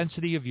the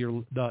intensity of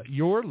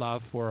your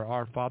love for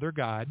our Father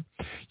God,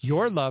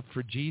 your love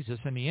for Jesus,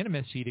 and the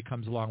intimacy that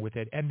comes along with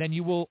it. And then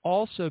you will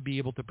also be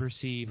able to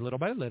perceive little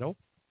by little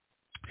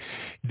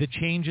the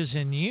changes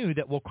in you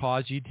that will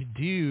cause you to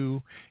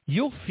do,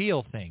 you'll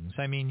feel things.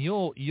 I mean,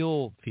 you'll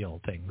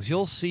feel things.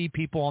 You'll see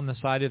people on the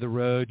side of the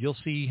road. You'll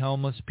see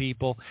homeless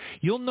people.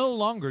 You'll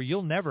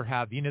never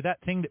have, that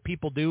thing that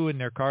people do in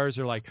their cars.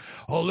 They're like,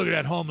 oh, look at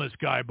that homeless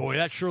guy, boy.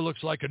 That sure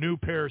looks like a new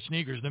pair of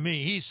sneakers to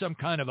me. He's some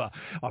kind of a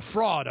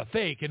fraud, a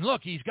fake. And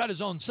look, he's got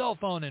his own cell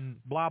phone and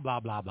blah, blah,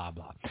 blah, blah,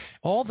 blah.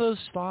 All those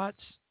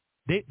thoughts,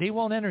 they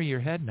won't enter your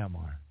head no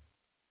more.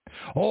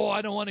 Oh,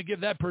 I don't want to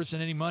give that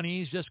person any money.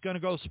 He's just going to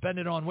go spend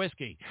it on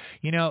whiskey.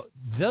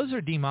 Those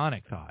are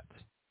demonic thoughts.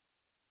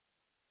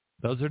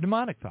 Those are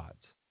demonic thoughts.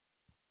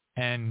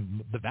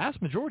 And the vast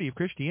majority of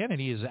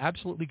Christianity is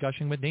absolutely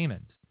gushing with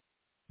demons.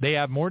 They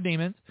have more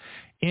demons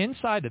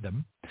inside of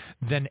them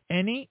than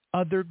any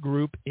other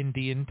group in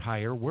the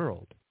entire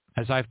world.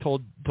 As I've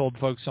told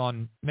folks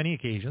on many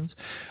occasions,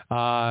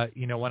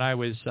 when I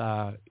was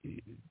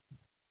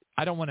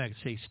I don't want to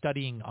say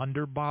studying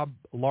under Bob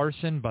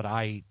Larson, but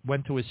I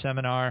went to his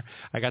seminar.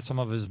 I got some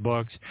of his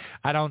books.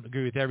 I don't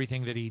agree with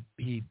everything that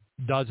he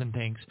does and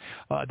thinks.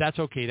 That's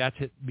okay. That's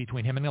it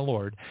between him and the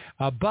Lord.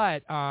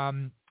 But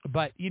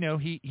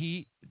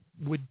he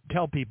would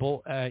tell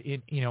people, hey,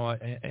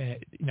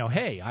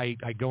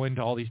 I go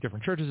into all these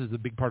different churches. It's a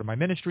big part of my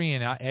ministry,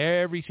 and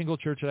every single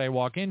church that I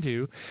walk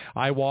into,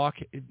 I walk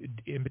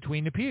in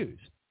between the pews.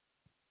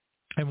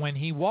 And when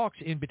he walks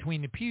in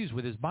between the pews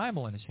with his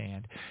Bible in his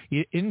hand,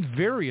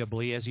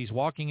 invariably, as he's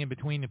walking in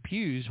between the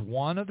pews,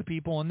 one of the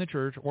people in the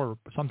church, or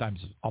sometimes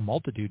a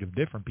multitude of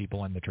different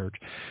people in the church,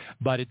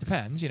 but it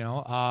depends,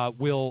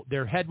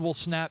 their head will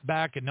snap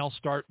back and they'll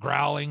start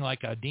growling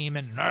like a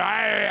demon,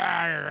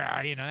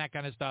 that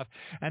kind of stuff.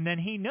 And then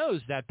he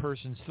knows that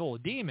person's full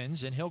of demons,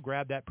 and he'll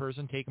grab that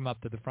person, take him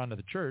up to the front of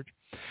the church,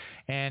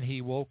 and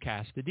he will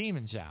cast the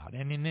demons out.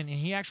 And then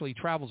he actually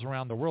travels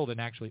around the world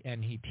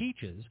and he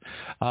teaches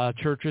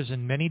churches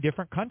in many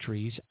different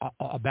countries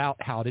about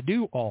how to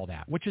do all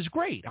that, which is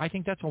great. I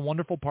think that's a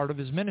wonderful part of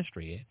his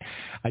ministry.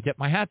 I tip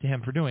my hat to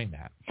him for doing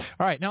that.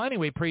 All right. Now,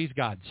 anyway, praise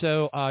God.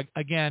 So,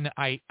 again,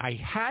 I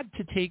had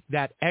to take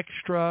that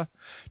extra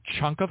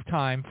chunk of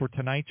time for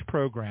tonight's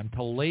program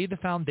to lay the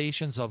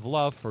foundations of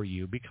love for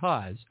you,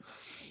 because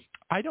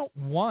I don't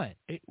want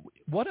it.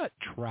 What a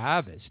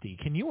travesty.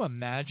 Can you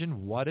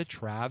imagine what a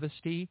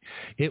travesty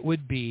it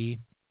would be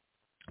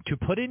to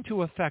put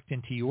into effect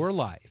into your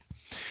life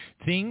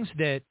things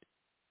that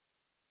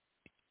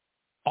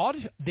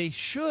they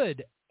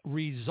should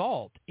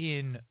result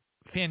in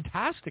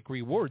fantastic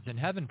rewards in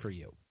heaven for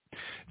you.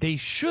 They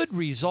should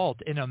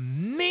result in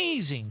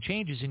amazing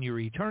changes in your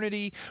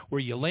eternity, where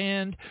you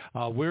land,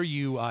 and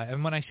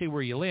when I say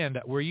where you land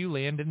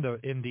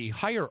in the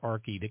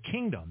hierarchy, the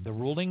kingdom, the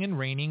ruling and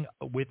reigning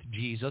with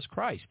Jesus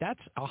Christ.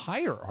 That's a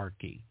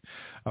hierarchy,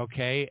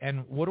 okay?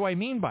 And what do I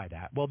mean by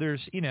that? Well,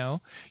 there's,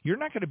 you're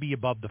not going to be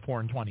above the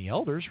 4 and 20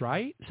 elders,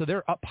 right? So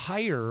they're up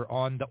higher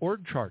on the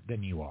org chart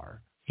than you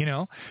are.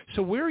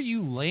 So where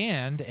you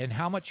land and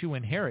how much you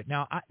inherit.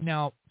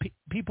 Now,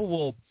 people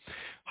will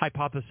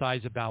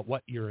hypothesize about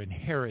what you're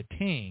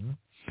inheriting,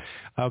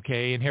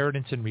 okay,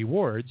 inheritance and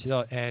rewards.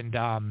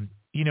 I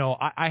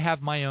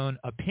have my own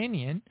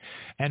opinion,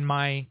 and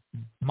my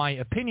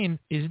opinion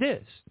is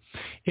this.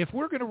 If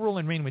we're going to rule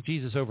and reign with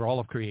Jesus over all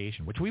of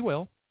creation, which we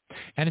will,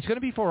 and it's going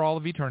to be for all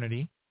of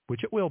eternity,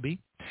 which it will be,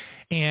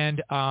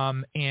 and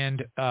all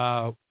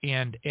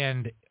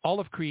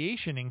of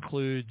creation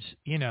includes,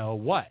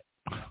 what?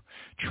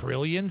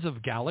 trillions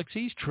of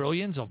galaxies,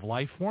 trillions of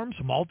life forms,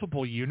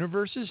 multiple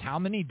universes, how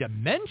many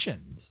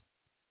dimensions?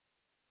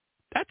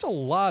 That's a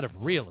lot of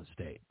real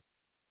estate.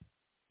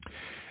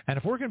 And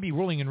if we're going to be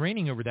ruling and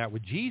reigning over that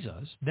with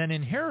Jesus, then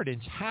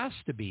inheritance has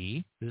to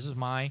be, this is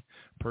my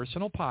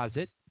personal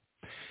posit,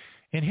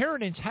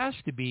 inheritance has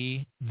to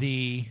be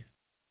the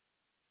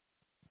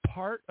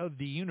part of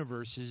the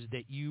universes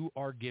that you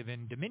are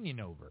given dominion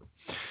over.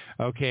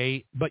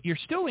 Okay, but you're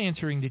still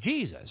answering to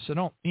Jesus. So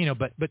don't,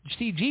 but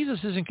see, Jesus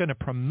isn't going to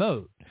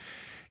promote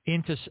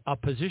into a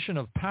position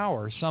of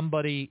power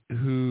somebody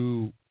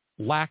who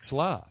lacks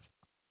love.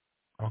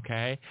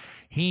 Okay,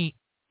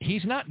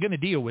 he's not going to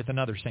deal with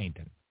another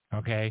Satan.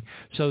 Okay,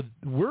 so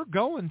we're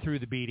going through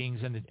the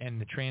beatings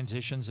and the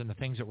transitions and the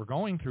things that we're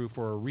going through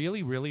for a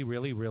really, really,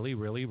 really, really,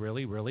 really,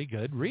 really, really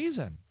good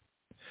reason.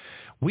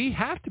 We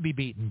have to be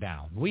beaten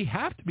down. We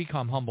have to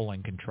become humble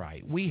and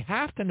contrite. We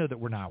have to know that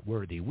we're not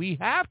worthy. We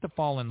have to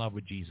fall in love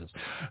with Jesus.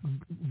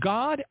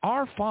 God,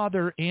 our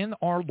Father, and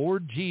our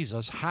Lord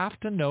Jesus have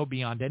to know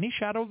beyond any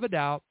shadow of a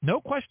doubt, no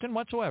question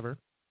whatsoever,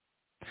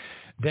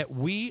 that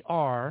we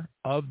are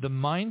of the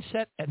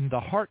mindset and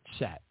the heart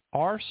set.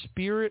 Our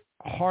spirit,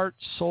 heart,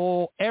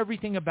 soul,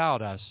 everything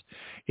about us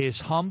is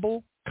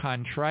humble,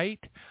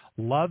 contrite,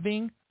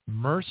 loving,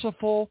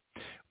 merciful.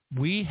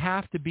 We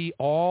have to be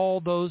all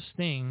those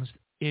things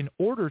in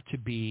order to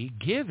be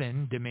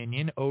given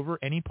dominion over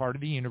any part of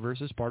the universe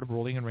as part of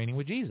ruling and reigning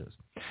with Jesus.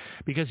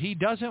 Because he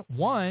doesn't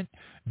want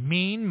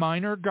mean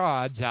minor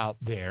gods out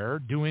there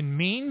doing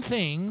mean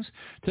things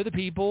to the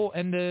people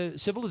and the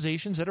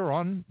civilizations that are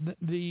on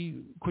the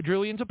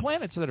quadrillions of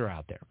planets that are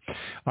out there.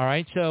 All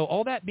right, so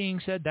all that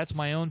being said, that's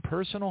my own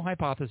personal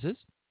hypothesis,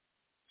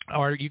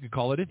 or you could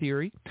call it a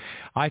theory.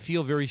 I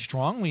feel very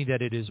strongly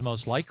that it is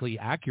most likely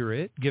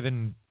accurate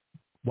given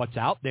what's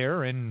out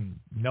there and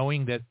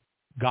knowing that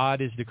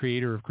God is the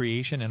creator of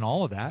creation and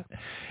all of that.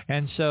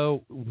 And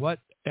so we're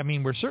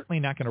certainly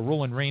not going to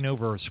rule and reign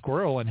over a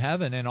squirrel in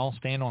heaven and all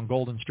stand on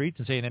golden streets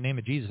and say, in the name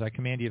of Jesus, I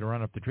command you to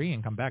run up the tree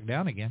and come back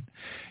down again.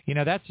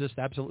 That's just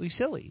absolutely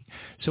silly.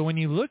 So when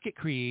you look at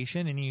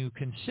creation and you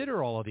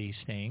consider all of these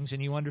things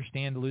and you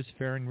understand the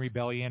Luciferian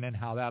rebellion and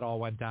how that all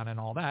went down and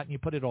all that, and you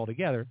put it all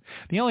together,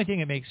 the only thing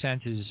that makes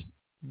sense is,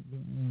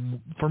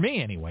 for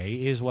me anyway,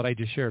 is what I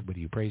just shared with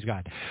you. Praise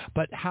God.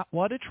 But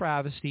what a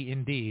travesty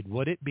indeed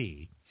would it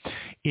be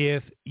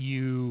if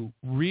you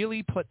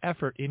really put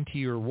effort into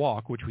your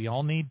walk, which we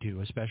all need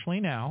to, especially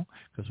now,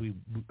 because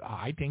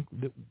I think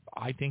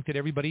that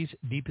everybody's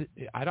deep.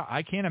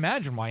 I can't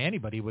imagine why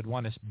anybody would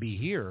want to be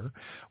here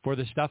for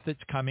the stuff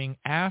that's coming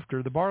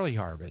after the barley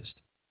harvest.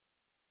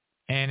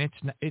 And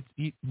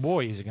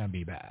boy, is it going to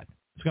be bad.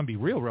 It's going to be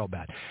real, real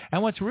bad.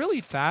 And what's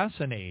really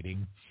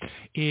fascinating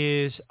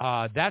is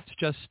that's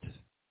just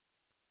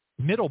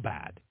middle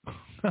bad.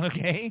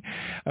 Okay.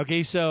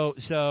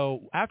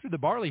 So after the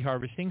barley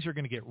harvest, things are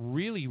going to get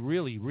really,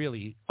 really,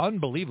 really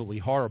unbelievably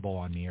horrible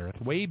on the earth,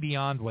 way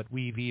beyond what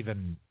we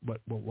can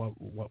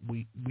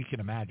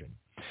imagine.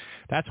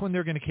 That's when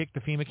they're going to kick the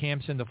FEMA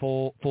camps into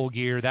full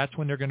gear. That's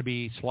when they're going to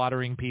be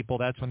slaughtering people.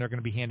 That's when they're going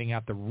to be handing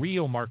out the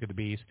real mark of the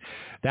beast.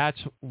 That's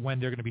when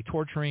they're going to be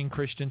torturing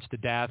Christians to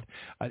death.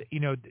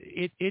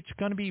 It's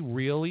going to be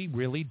really,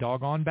 really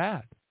doggone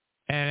bad.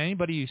 And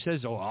anybody who says,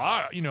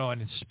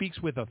 and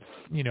speaks with a,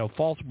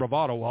 false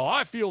bravado, well,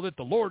 I feel that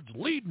the Lord's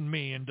leading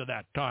me into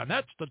that time.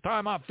 That's the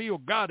time I feel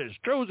God has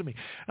chosen me.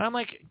 And I'm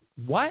like,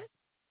 what?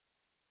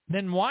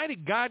 Then why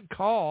did God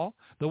call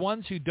the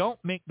ones who don't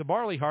make the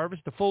barley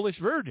harvest the foolish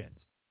virgins?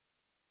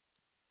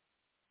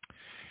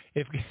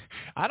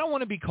 I don't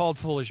want to be called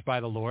foolish by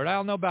the Lord. I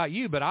don't know about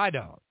you, but I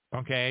don't.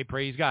 Okay,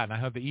 praise God, and I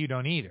hope that you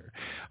don't either.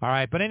 All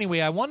right, but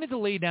anyway, I wanted to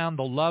lay down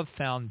the love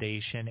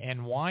foundation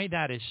and why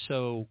that is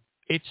so.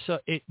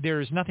 There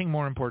is nothing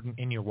more important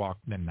in your walk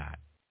than that.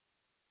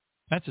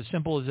 That's as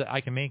simple as I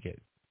can make it.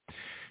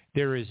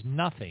 There is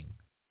nothing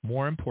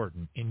more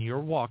important in your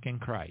walk in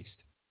Christ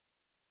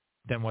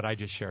than what I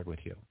just shared with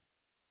you.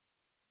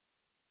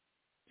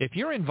 If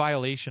you're in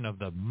violation of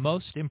the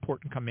most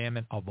important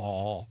commandment of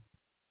all,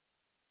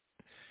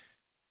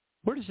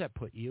 where does that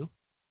put you?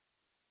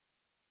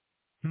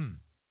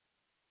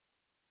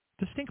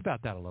 Just think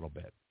about that a little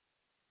bit.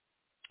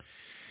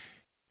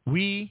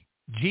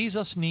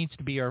 Jesus needs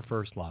to be our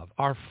first love.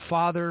 Our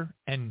Father,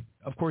 and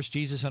of course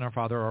Jesus and our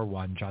Father are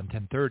one, John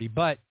 10:30,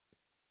 but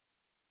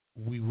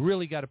we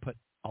really got to put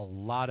a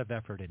lot of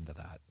effort into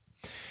that.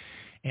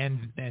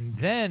 And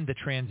then the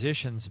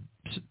transitions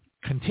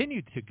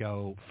continue to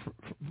go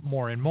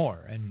more and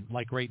more. And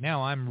like right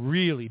now, I'm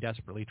really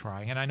desperately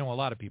trying, and I know a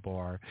lot of people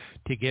are,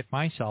 to get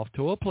myself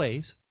to a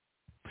place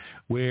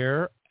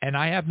where, and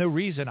I have no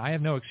reason, I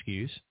have no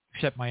excuse,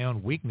 except my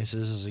own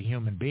weaknesses as a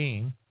human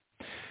being,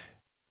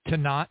 to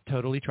not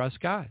totally trust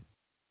God.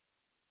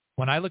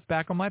 When I look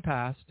back on my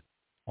past,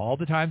 all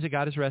the times that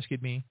God has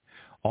rescued me,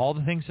 all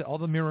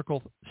the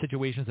miracle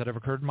situations that have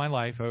occurred in my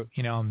life,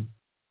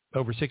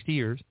 over 60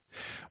 years,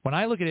 when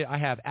I look at it, I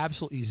have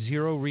absolutely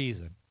zero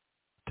reason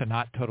to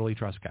not totally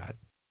trust God.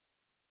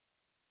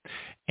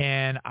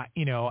 And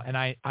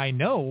I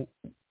know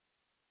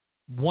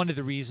one of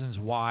the reasons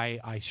why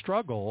I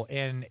struggle,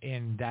 and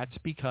that's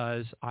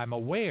because I'm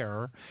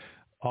aware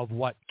of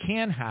what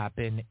can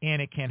happen,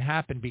 and it can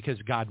happen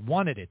because God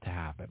wanted it to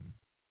happen.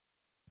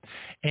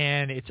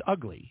 And it's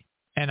ugly,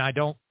 and I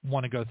don't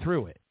want to go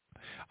through it.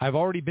 I've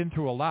already been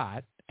through a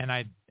lot, and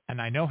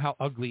I know how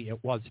ugly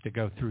it was to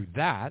go through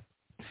that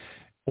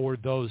or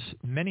those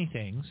many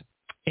things,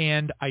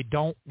 and I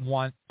don't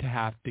want to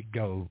have to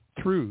go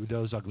through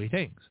those ugly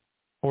things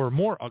or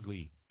more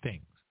ugly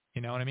things.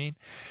 You know what I mean?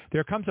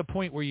 There comes a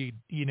point where you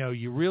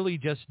really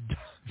just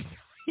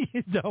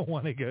you don't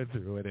want to go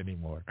through it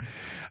anymore.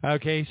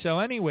 Okay, so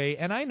anyway,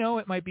 and I know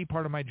it might be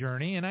part of my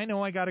journey, and I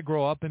know I got to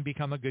grow up and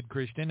become a good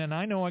Christian, and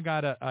I know I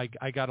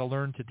gotta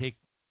learn to take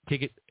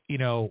it,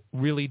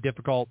 really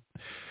difficult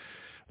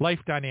life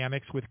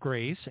dynamics with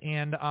grace,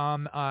 and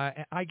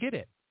I get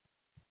it.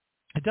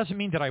 It doesn't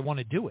mean that I want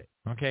to do it.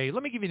 Okay,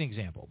 let me give you an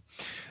example.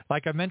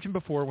 Like I mentioned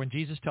before, when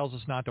Jesus tells us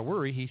not to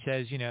worry, he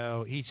says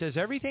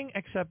everything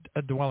except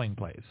a dwelling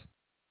place.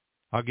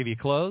 I'll give you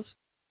clothes.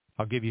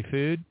 I'll give you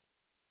food.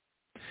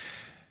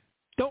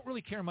 Don't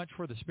really care much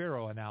for the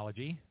sparrow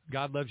analogy.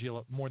 God loves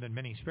you more than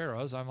many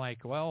sparrows. I'm like,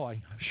 well,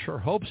 I sure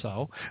hope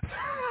so.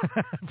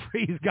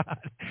 Praise God.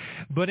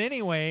 But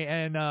anyway,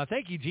 and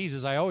thank you,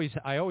 Jesus. I always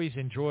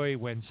enjoy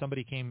when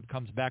somebody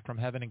comes back from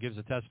heaven and gives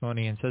a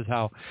testimony and says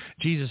how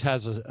Jesus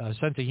has a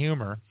sense of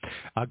humor,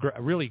 a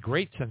really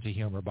great sense of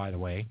humor, by the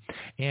way.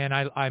 And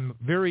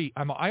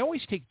I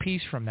always take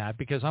peace from that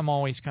because I'm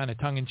always kind of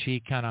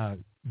tongue-in-cheek, kind of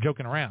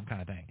joking around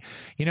kind of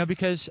thing.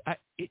 Because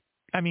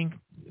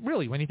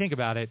really, when you think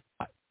about it,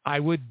 I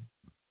would,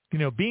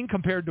 being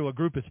compared to a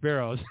group of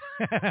sparrows.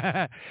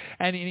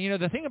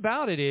 And, the thing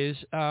about it is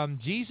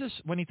Jesus,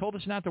 when he told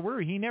us not to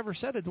worry, he never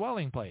said a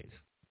dwelling place,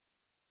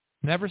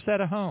 never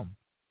said a home.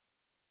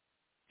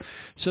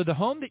 So the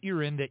home that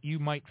you're in that you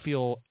might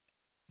feel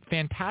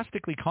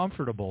fantastically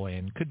comfortable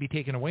in could be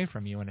taken away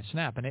from you in a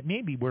snap, and it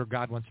may be where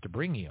God wants to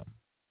bring you.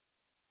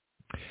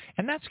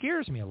 And that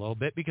scares me a little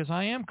bit because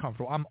I am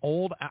comfortable. I'm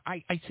old.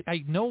 I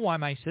know why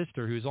my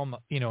sister, who's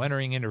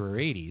entering into her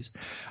 80s,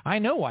 I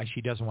know why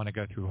she doesn't want to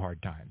go through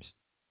hard times.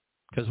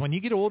 Because when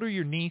you get older,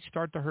 your knees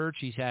start to hurt.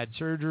 She's had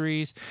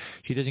surgeries.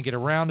 She doesn't get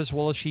around as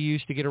well as she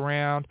used to get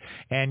around.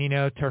 And,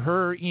 to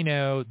her,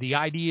 the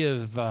idea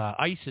of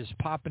ISIS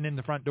popping in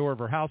the front door of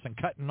her house and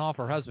cutting off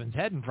her husband's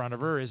head in front of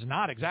her is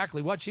not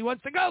exactly what she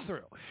wants to go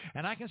through.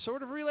 And I can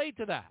sort of relate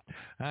to that,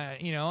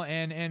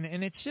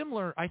 and it's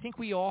similar. I think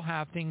we all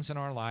have things in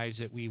our lives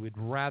that we would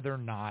rather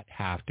not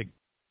have to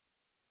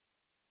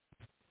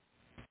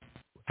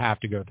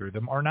go through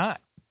them or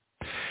not.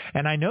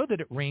 And I know that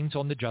it rains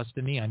on the just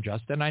and the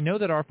unjust, and I know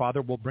that our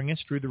Father will bring us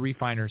through the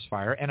refiner's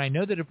fire, and I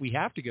know that if we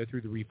have to go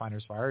through the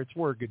refiner's fire, it's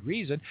for a good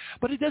reason,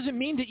 but it doesn't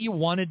mean that you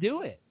want to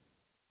do it.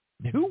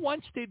 Who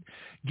wants to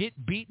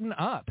get beaten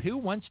up? Who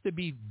wants to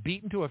be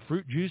beaten to a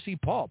fruit juicy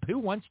pulp? Who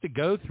wants to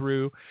go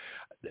through,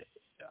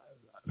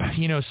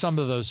 some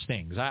of those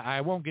things? I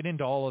won't get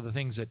into all of the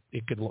things that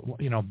it could,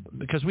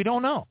 because we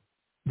don't know.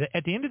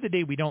 At the end of the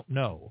day, we don't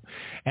know.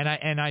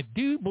 And I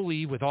do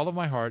believe with all of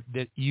my heart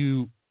that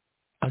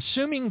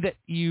assuming that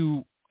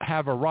you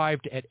have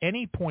arrived at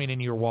any point in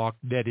your walk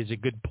that is a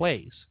good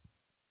place,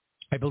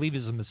 I believe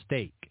is a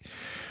mistake.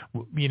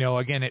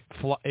 Again,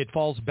 it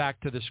falls back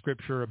to the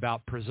scripture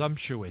about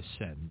presumptuous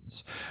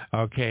sins.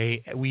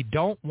 Okay, we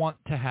don't want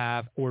to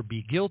have or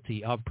be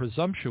guilty of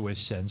presumptuous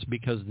sins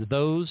because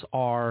those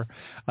are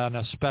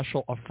a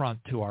special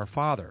affront to our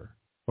Father.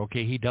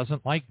 Okay, he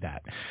doesn't like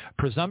that.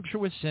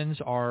 Presumptuous sins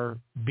are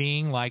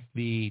being like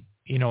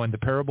in the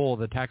parable of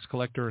the tax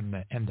collector and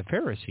the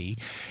Pharisee,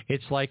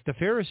 it's like the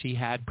Pharisee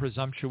had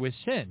presumptuous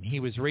sin.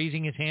 He was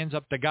raising his hands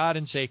up to God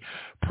and say,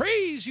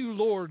 "Praise you,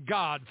 Lord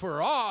God,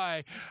 for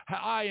I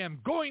am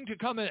going to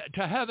come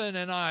to heaven,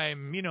 and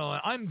I'm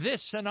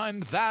this and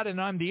I'm that and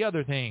I'm the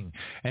other thing."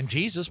 And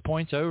Jesus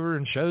points over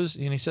and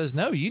he says,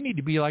 "No, you need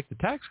to be like the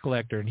tax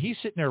collector." And he's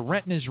sitting there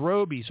renting his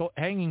robe. He's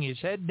hanging his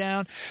head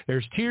down.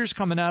 There's tears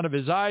coming out of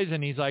his eyes,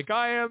 and he's like,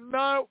 "I am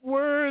not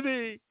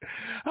worthy.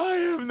 I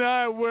am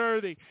not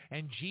worthy."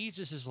 And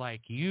Jesus is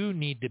like, you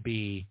need to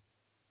be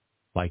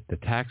like the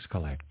tax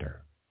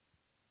collector.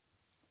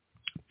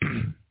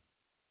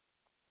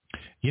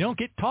 You don't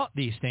get taught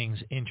these things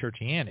in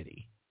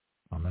churchianity.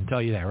 I'm going to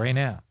tell you that right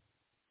now.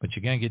 But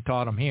you're going to get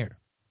taught them here.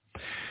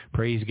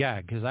 Praise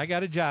God, because I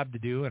got a job to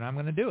do, and I'm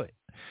going to do it.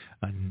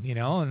 And,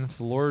 and if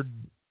the Lord...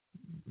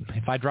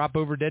 If I drop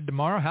over dead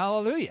tomorrow,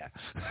 hallelujah.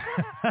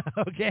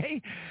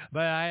 Okay?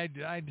 But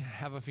I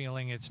have a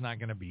feeling it's not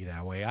going to be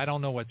that way. I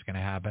don't know what's going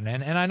to happen,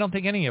 and I don't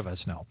think any of us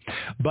know.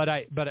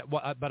 But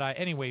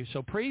anyway,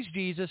 so praise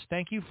Jesus.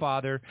 Thank you,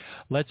 Father.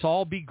 Let's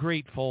all be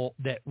grateful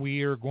that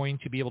we are going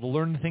to be able to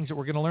learn the things that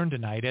we're going to learn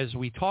tonight. As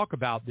we talk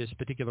about this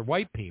particular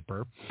white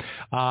paper,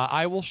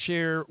 I will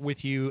share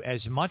with you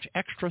as much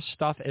extra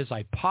stuff as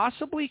I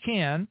possibly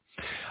can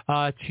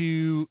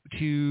to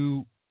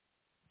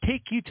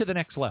take you to the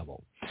next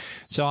level.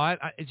 So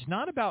it's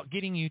not about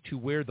getting you to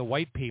where the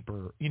white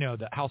paper,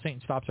 how Satan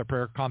stops our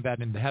prayer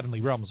combat in the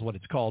heavenly realm is what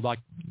it's called.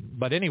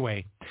 But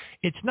anyway,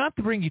 it's not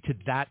to bring you to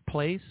that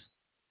place.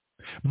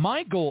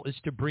 My goal is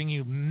to bring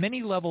you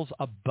many levels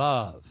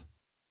above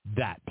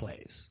that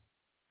place.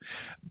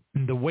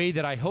 The way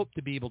that I hope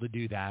to be able to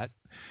do that,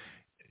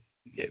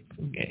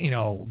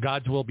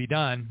 God's will be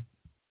done,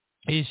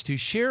 is to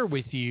share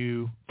with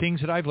you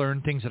things that I've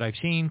learned, things that I've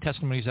seen,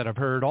 testimonies that I've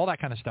heard, all that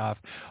kind of stuff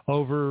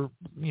over,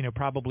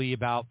 probably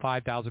about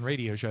 5,000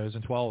 radio shows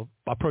and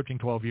approaching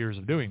 12 years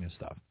of doing this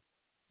stuff.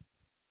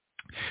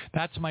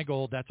 That's my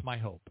goal. That's my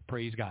hope.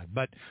 Praise God.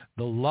 But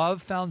the Love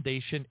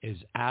Foundation is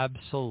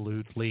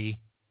absolutely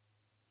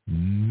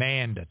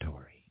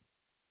mandatory.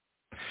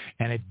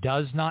 And it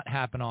does not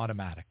happen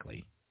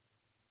automatically.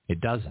 It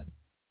doesn't.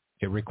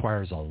 It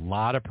requires a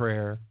lot of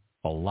prayer,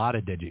 a lot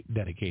of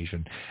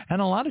dedication,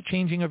 and a lot of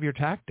changing of your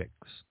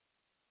tactics,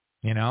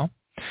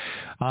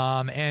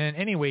 And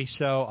anyway,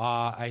 so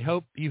I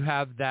hope you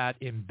have that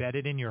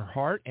embedded in your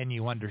heart and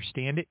you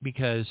understand it,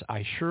 because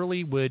I'd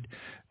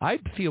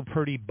feel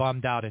pretty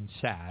bummed out and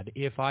sad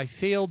if I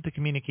failed to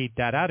communicate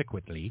that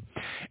adequately,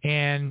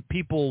 and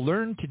people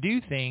learned to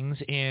do things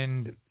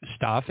and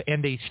stuff,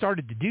 and they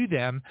started to do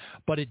them,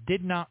 but it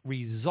did not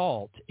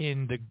result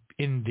in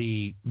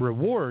the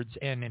rewards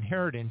and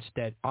inheritance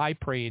that I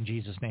pray in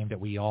Jesus' name that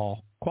we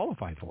all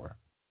qualify for.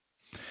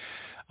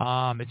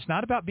 It's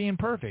not about being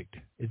perfect.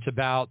 It's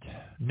about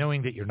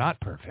knowing that you're not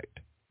perfect.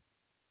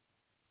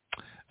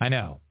 I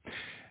know.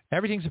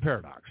 Everything's a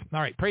paradox. All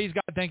right. Praise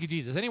God. Thank you,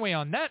 Jesus. Anyway,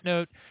 on that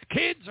note,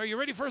 kids, are you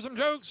ready for some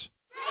jokes?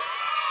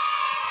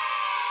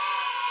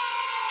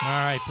 All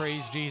right.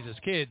 Praise Jesus.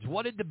 Kids,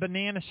 what did the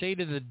banana say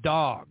to the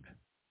dog?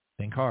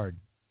 Think hard.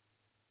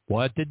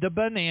 What did the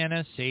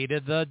banana say to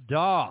the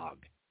dog?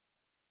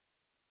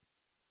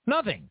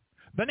 Nothing.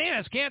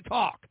 Bananas can't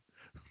talk.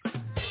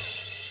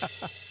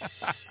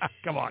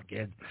 Come on,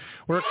 kids.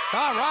 All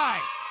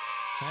right.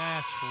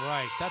 That's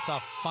right. That's a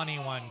funny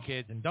one,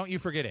 kids, and don't you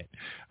forget it.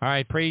 All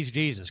right, praise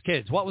Jesus.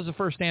 Kids, what was the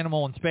first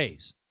animal in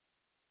space?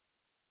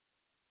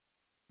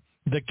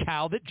 The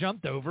cow that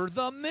jumped over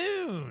the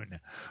moon.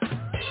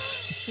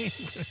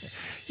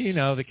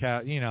 The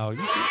cow,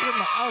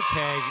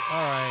 okay,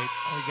 all right.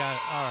 We got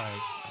it. All right.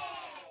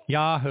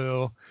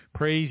 Yahoo.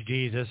 Praise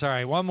Jesus. All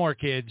right, one more,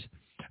 kids.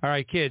 All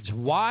right, kids,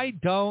 why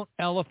don't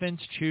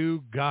elephants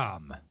chew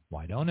gum?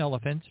 Why don't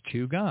elephants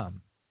chew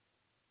gum?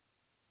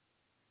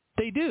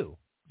 They do,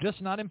 just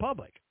not in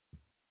public.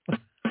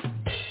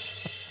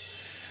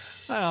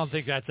 I don't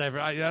think that's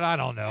ever, I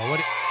don't know.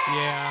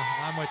 Yeah,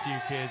 I'm with you,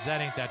 kids. That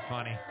ain't that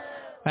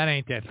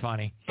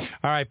funny.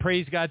 All right,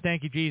 praise God,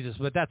 thank you, Jesus.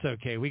 But that's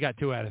okay. We got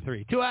 2 out of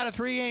 3. 2 out of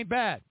 3 ain't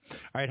bad.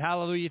 All right,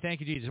 hallelujah,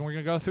 thank you, Jesus. And we're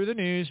going to go through the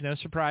news, no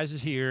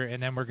surprises here,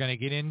 and then we're going to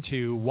get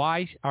into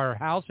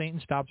how Satan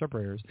stops our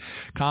prayers,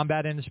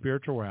 combat in the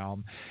spiritual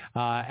realm,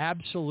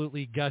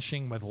 absolutely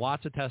gushing with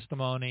lots of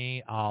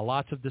testimony,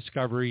 lots of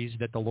discoveries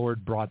that the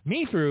Lord brought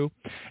me through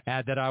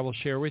that I will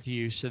share with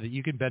you so that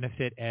you can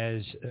benefit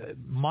as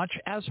much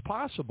as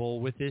possible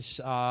with this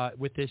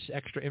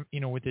extra,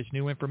 with this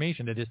new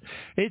information.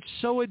 It's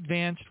so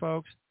advanced,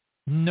 folks.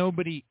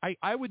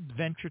 I would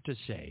venture to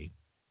say,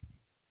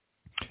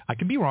 I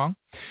could be wrong,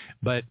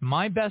 but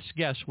my best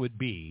guess would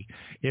be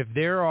if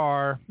there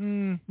are,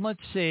 let's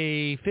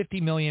say,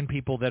 50 million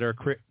people that are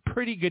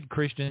pretty good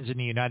Christians in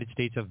the United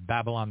States of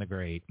Babylon the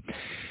Great,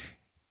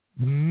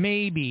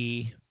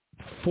 maybe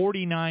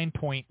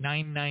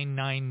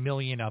 49.999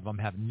 million of them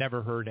have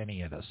never heard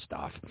any of this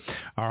stuff.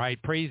 All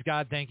right, praise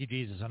God, thank you,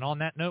 Jesus. And on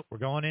that note, we're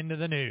going into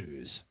the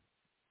news.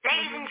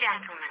 Ladies and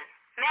gentlemen,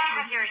 may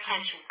I have your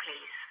attention,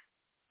 please?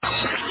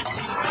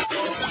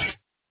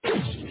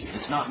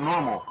 It's not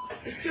normal.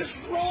 It's just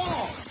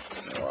wrong.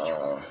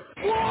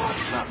 What?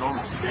 It's not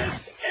normal. This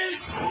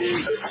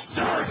is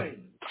disturbing.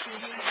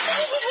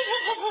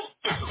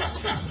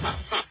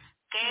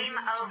 Game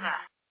over.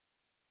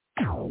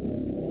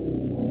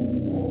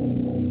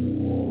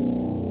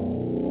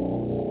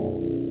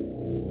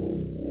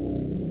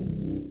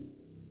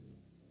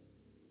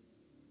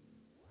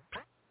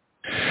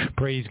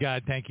 Praise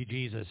God. Thank you,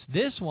 Jesus.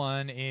 This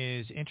one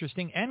is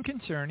interesting and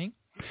concerning.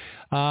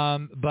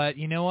 But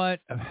you know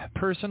what?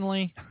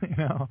 Personally,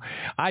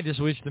 I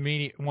just wish the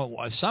media,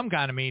 some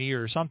kind of media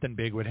or something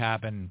big would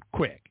happen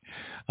quick.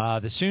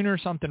 The sooner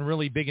something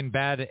really big and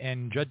bad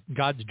and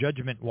God's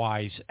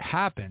judgment-wise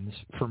happens,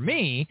 for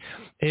me,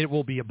 it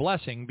will be a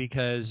blessing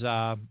because,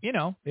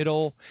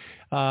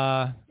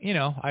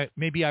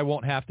 maybe I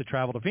won't have to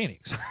travel to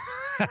Phoenix.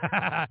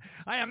 I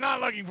am not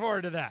looking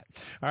forward to that.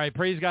 All right,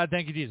 praise God,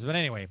 thank you, Jesus. But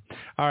anyway,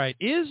 all right,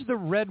 is the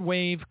red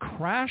wave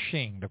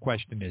crashing? The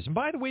question is, and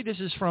by the way,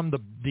 this is from the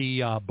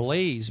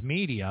Blaze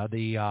Media,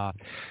 the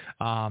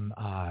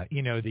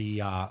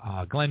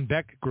Glenn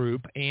Beck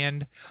group,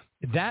 and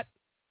that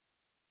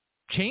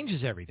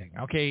changes everything.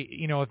 Okay,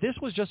 if this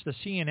was just a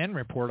CNN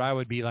report, I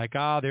would be like,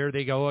 there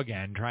they go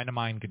again, trying to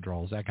mind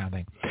controls, that kind of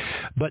thing.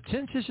 But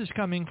since this is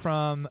coming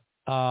from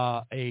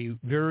a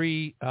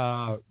very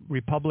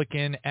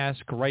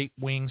Republican-esque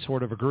right-wing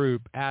sort of a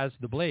group as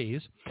the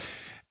Blaze,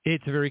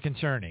 it's very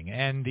concerning.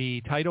 And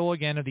the title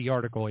again of the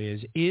article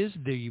is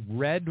the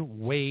red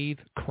wave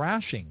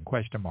crashing?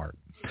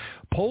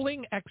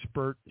 Polling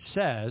expert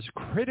says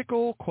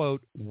critical,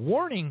 quote,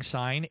 warning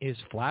sign is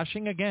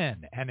flashing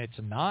again, and it's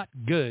not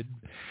good,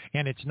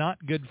 and it's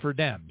not good for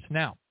Dems.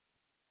 Now,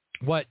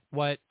 what's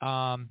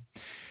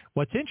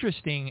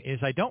interesting is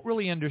I don't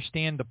really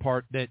understand the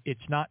part that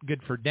it's not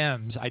good for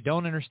Dems. I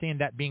don't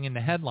understand that being in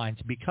the headlines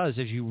because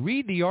as you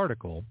read the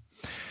article,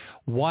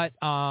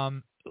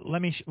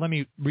 let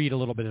me read a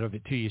little bit of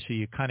it to you so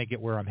you kind of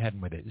get where I'm heading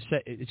with it.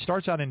 It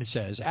starts out and it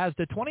says, as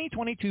the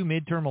 2022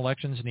 midterm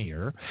elections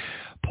near,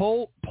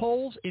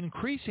 polls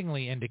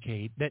increasingly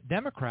indicate that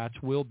Democrats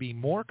will be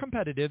more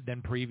competitive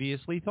than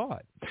previously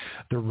thought.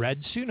 The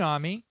red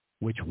tsunami,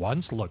 which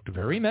once looked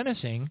very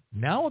menacing,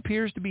 now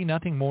appears to be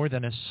nothing more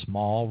than a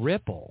small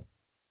ripple.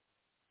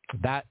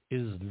 That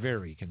is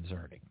very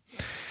concerning.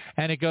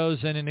 And it goes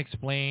in and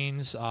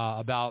explains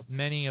about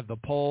many of the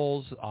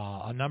polls,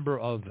 a number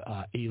of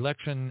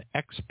election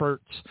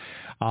experts,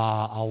 a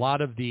lot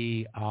of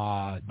the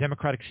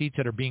Democratic seats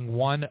that are being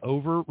won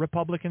over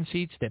Republican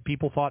seats that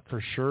people thought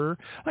for sure.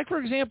 Like, for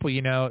example,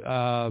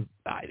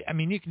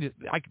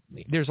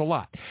 there's a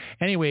lot.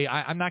 Anyway,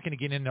 I'm not going to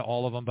get into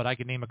all of them, but I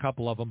can name a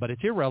couple of them, but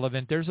it's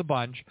irrelevant. There's a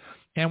bunch.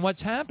 And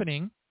what's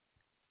happening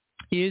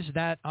is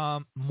that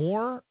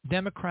more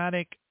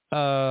Democratic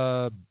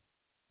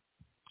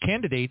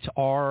candidates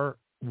are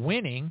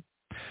winning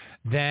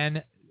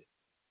than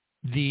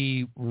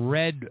the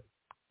red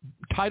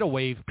tidal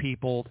wave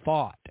people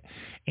thought.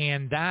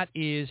 And that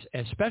is,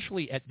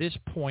 especially at this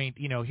point,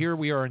 here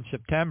we are in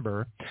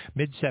September,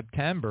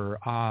 mid-September,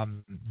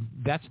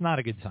 that's not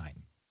a good sign.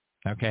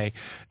 Okay.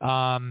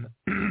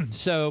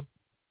 So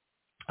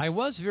I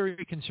was very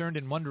concerned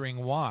and wondering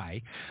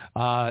why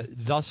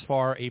thus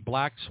far a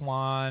black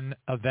swan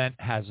event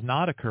has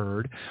not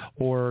occurred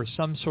or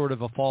some sort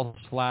of a false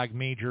flag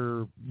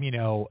major,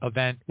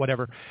 event,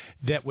 whatever,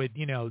 that would,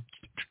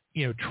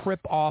 trip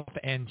off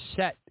and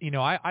set,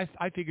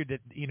 I figured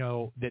that,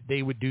 that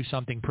they would do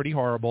something pretty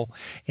horrible.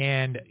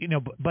 And,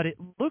 but it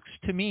looks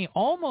to me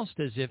almost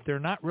as if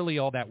they're not really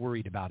all that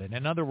worried about it.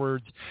 In other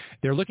words,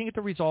 they're looking at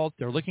the results.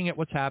 They're looking at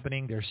what's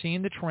happening. They're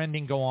seeing the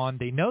trending go on.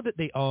 They know that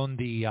they own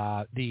the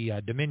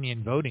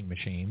Dominion voting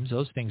machines.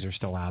 Those things are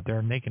still out there,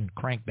 and they can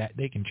crank that.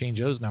 They can change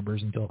those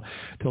numbers until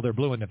they're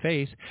blue in the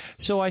face.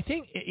 So I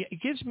think it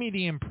gives me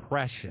the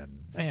impression,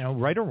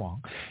 right or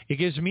wrong, it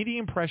gives me the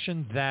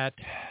impression that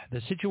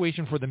the situation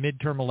for the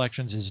midterm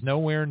elections is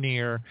nowhere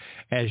near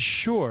as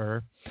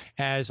sure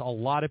as a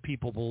lot of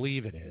people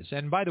believe it is.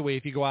 And by the way,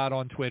 if you go out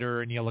on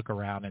Twitter and you look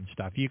around and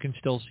stuff, you can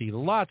still see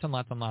lots and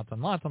lots and lots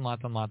and lots and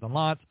lots and lots and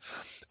lots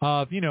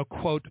of,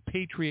 quote,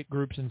 patriot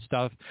groups and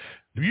stuff.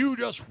 You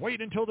just wait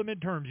until the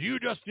midterms.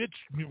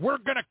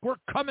 We're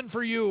coming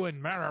for you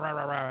and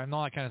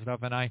all that kind of stuff.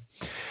 And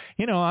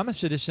I'm a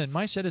citizen.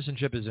 My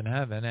citizenship is in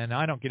heaven, and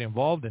I don't get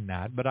involved in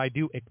that, but I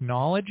do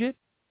acknowledge it.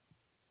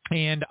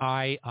 And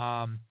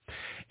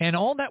and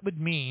all that would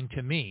mean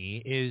to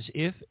me is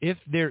if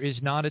there is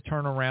not a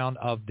turnaround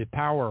of the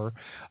power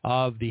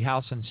of the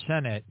House and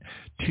Senate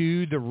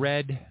to the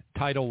red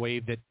tidal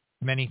wave that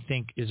many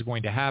think is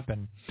going to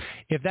happen,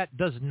 if that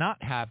does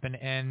not happen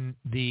and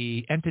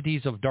the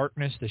entities of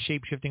darkness, the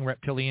shape-shifting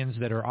reptilians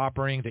that are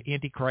operating, the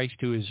Antichrist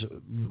who is,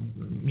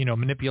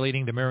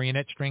 manipulating the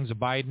marionette strings of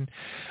Biden,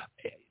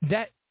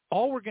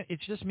 it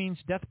just means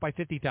death by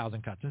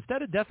 50,000 cuts.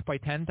 Instead of death by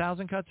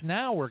 10,000 cuts,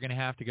 now we're going to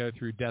have to go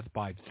through death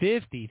by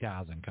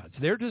 50,000 cuts.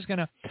 They're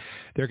going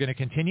to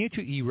continue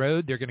to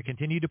erode. They're going to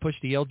continue to push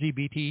the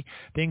LGBT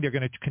thing. They're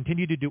going to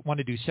continue to want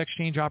to do sex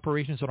change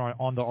operations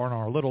on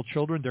our little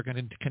children. They're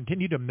going to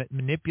continue to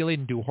manipulate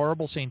and do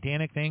horrible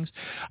satanic things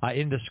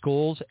in the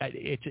schools.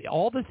 It's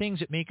all the things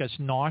that make us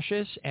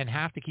nauseous and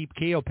have to keep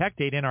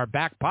kaopectate in our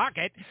back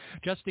pocket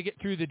just to get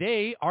through the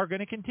day are going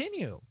to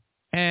continue.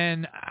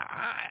 And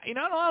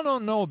I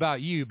don't know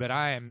about you, but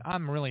I'm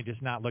really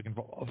just not looking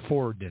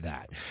forward to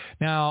that.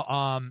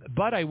 Now,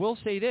 but I will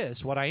say this: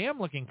 what I am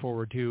looking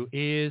forward to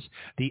is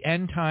the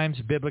end times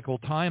biblical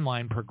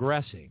timeline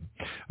progressing.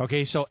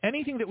 Okay, so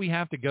anything that we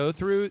have to go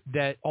through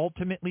that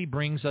ultimately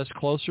brings us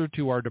closer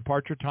to our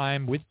departure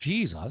time with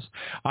Jesus,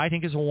 I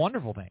think is a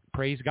wonderful thing.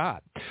 Praise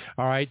God.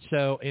 All right,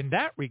 so in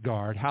that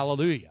regard,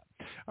 hallelujah.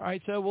 All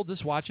right, so we'll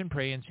just watch and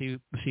pray and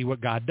see what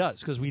God does,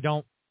 because we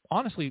don't.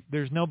 Honestly,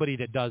 there's nobody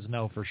that does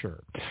know for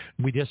sure.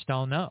 We just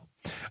don't know.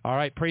 All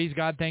right, praise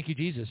God, thank you,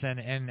 Jesus.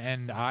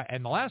 And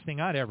the last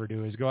thing I'd ever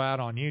do is go out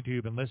on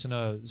YouTube and listen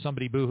to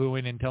somebody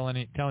boo-hooing and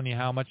telling you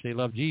how much they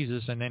love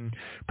Jesus and then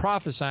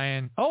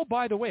prophesying. Oh,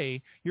 by the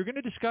way, you're going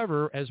to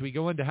discover as we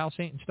go into How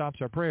Satan Stops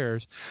Our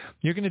Prayers,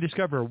 you're going to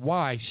discover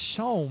why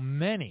so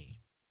many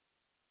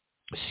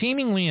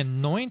seemingly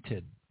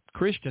anointed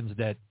Christians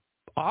that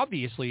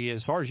obviously,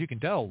 as far as you can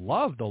tell,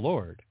 love the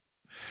Lord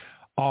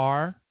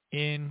are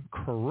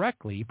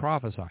incorrectly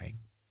prophesying.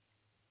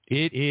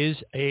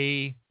 It's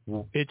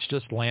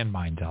just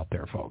landmines out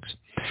there, folks.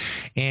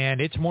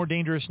 And it's more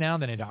dangerous now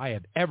than I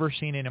have ever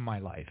seen it in my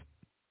life.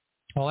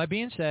 All that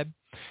being said,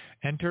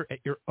 enter at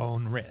your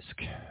own risk.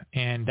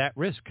 And that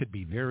risk could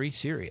be very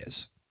serious.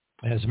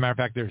 As a matter of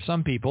fact, there are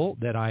some people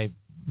that I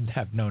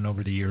have known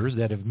over the years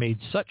that have made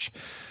such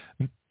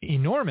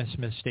enormous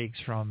mistakes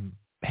from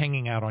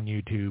hanging out on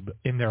YouTube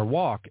in their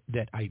walk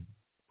that I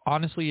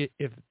honestly,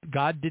 if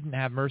God didn't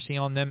have mercy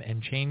on them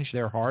and change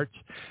their hearts,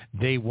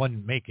 they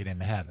wouldn't make it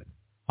into heaven.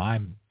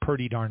 I'm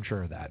pretty darn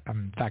sure of that.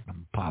 In fact,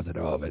 I'm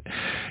positive of it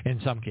in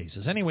some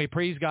cases. Anyway,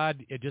 praise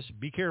God. Just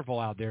be careful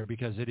out there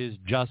because it is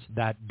just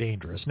that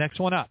dangerous. Next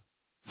one up.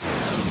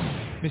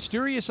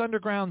 Mysterious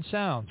underground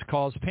sounds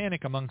cause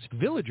panic amongst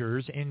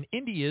villagers in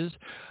India's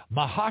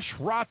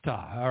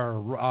Maharashtra.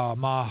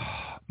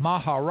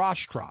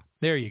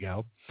 There you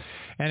go.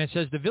 And it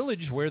says the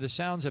village where the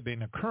sounds have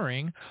been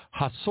occurring,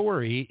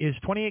 Hasori, is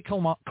 28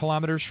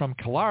 kilometers from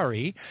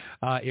Kalari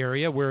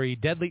area, where a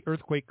deadly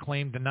earthquake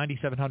claimed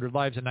 9,700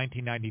 lives in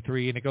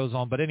 1993, and it goes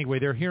on. But anyway,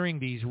 they're hearing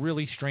these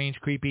really strange,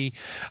 creepy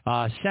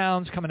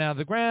sounds coming out of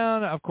the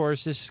ground. Of course,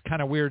 this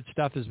kind of weird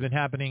stuff has been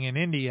happening in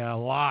India a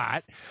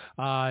lot.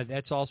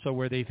 That's also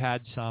where they've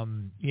had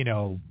some,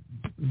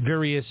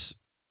 various,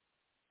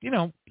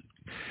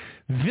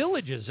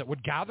 villages that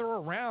would gather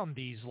around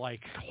these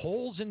like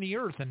holes in the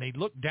earth, and they'd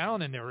look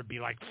down and there would be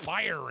like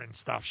fire and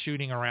stuff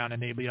shooting around,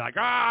 and they'd be like,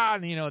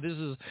 this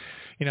is,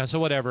 so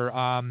whatever.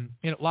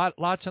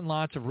 Lots and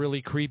lots of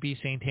really creepy,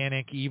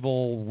 satanic,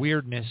 evil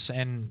weirdness,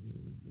 and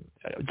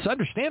it's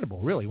understandable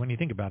really when you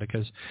think about it,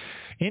 because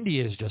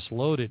India is just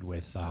loaded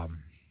with,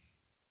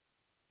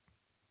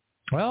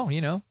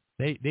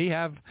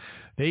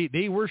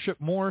 They worship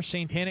more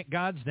satanic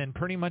gods than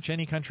pretty much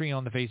any country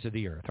on the face of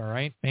the earth, all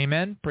right?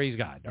 Amen? Praise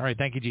God. All right,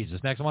 thank you,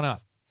 Jesus. Next one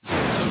up.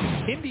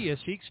 India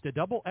seeks to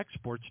double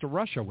exports to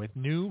Russia with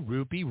new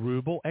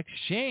rupee-ruble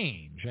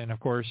exchange. And, of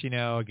course,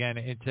 again,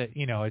 it's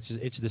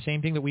the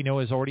same thing that we know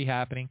is already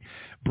happening.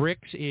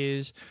 BRICS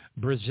is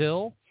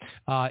Brazil,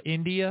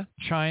 India,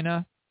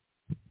 China,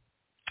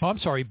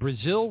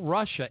 Brazil,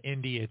 Russia,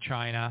 India,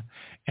 China,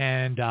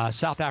 and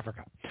South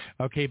Africa.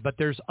 Okay, but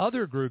there's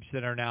other groups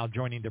that are now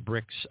joining the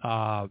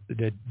BRICS,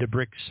 the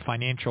BRICS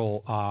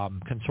financial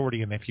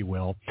consortium, if you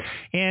will,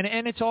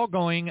 and it's all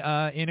going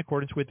in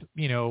accordance with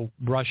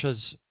Russia's.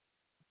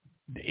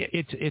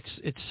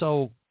 It's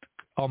so,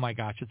 oh my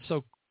gosh, it's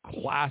so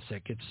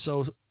classic. It's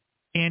so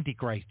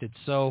Antichrist. It's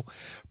so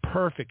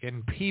perfect.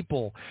 And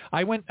people,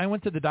 I went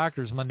to the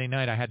doctor's Monday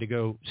night. I had to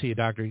go see a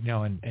doctor,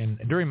 and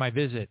during my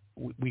visit,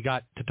 we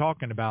got to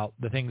talking about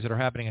the things that are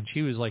happening, and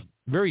she was like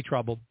very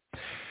troubled,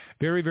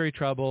 very, very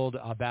troubled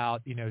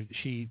about,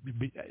 she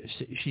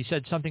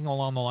said something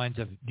along the lines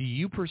of, do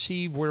you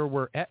perceive where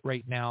we're at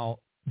right now,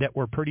 that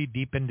we're pretty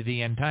deep into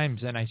the end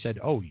times? And I said,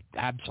 oh,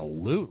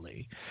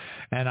 absolutely.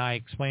 And I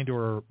explained to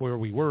her where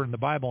we were in the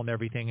Bible and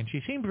everything, and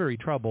she seemed very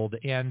troubled,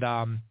 and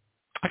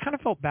I kind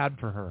of felt bad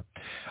for her,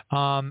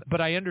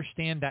 but I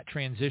understand that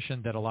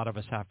transition that a lot of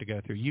us have to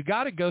go through. You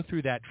got to go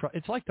through that.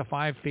 It's like the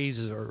 5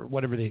 phases or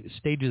whatever the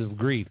stages of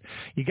grief.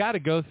 You got to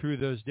go through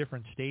those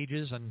different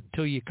stages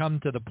until you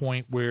come to the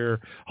point where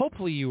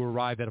hopefully you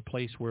arrive at a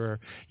place where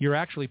you're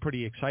actually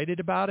pretty excited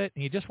about it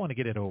and you just want to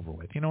get it over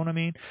with. You know what I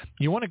mean?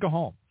 You want to go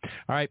home.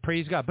 All right,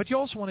 praise God. But you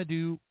also want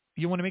to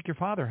make your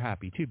Father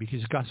happy too,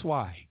 because guess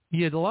why?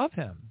 You love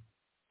Him.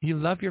 You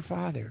love your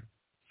Father.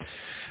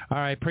 All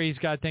right, praise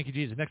God. Thank you,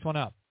 Jesus. Next one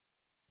up.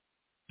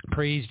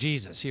 Praise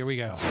Jesus. Here we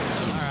go. All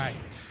right.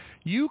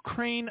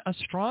 Ukraine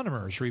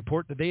astronomers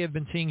report that they have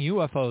been seeing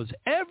UFOs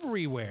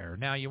everywhere.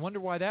 Now, you wonder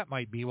why that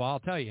might be. Well, I'll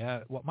tell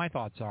you what my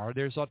thoughts are.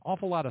 There's an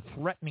awful lot of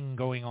threatening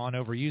going on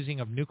over using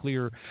of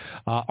nuclear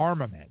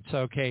armaments.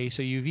 Okay,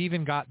 so you've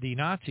even got the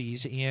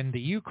Nazis in the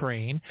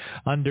Ukraine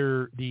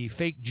under the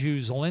fake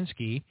Jew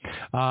Zelensky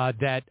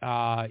that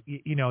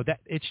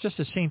it's just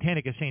as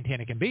satanic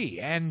can be.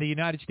 And the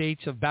United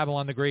States of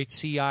Babylon the Great,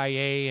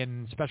 CIA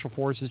and Special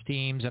Forces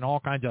teams and all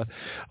kinds of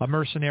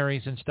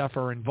mercenaries and stuff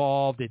are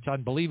involved. It's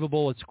unbelievable.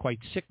 It's quite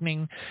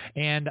sickening,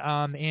 and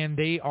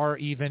they are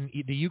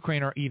the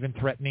Ukraine are even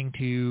threatening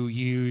to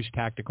use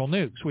tactical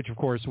nukes, which of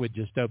course would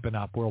just open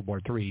up World War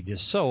III.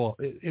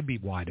 It'd be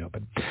wide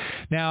open.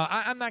 Now,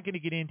 I'm not going to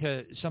get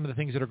into some of the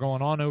things that are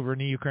going on over in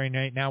the Ukraine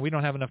right now. We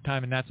don't have enough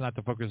time, and that's not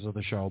the focus of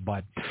the show.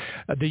 But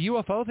the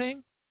UFO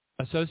thing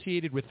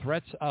associated with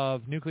threats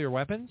of nuclear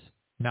weapons.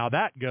 Now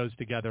that goes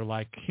together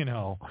like,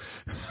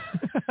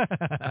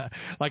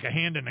 like a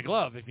hand in a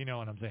glove, if you know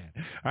what I'm saying.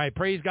 All right,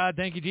 praise God.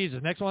 Thank you,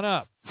 Jesus. Next one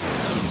up.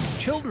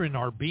 Children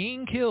are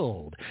being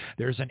killed.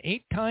 There's an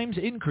 8 times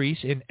increase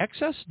in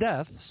excess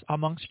deaths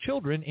amongst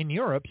children in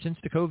Europe since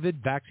the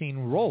COVID vaccine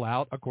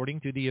rollout, according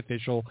to the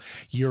official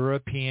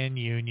European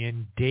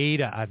Union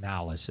data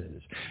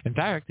analysis. In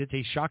fact, it's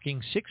a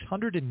shocking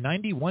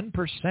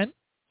 691%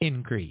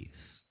 increase.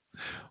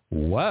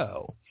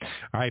 Whoa.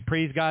 All right,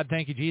 praise God.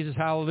 Thank you, Jesus.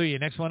 Hallelujah.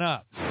 Next one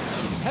up.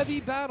 Heavy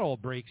battle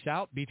breaks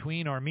out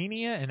between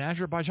Armenia and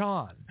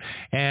Azerbaijan.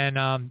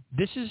 And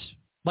this is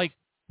like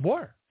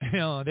war. You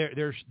know,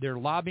 they're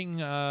lobbing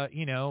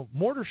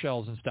mortar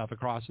shells and stuff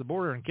across the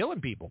border and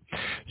killing people.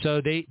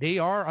 So they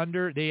are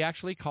under. They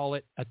actually call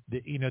it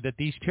that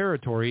these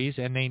territories,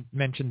 and they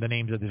mentioned the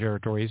names of the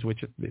territories,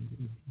 which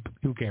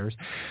who cares?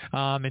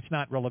 It's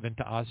not relevant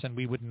to us, and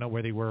we wouldn't know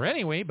where they were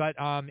anyway. But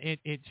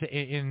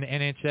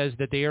it says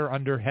that they are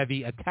under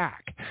heavy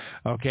attack.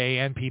 Okay,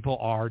 and people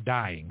are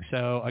dying.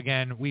 So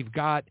again, we've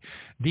got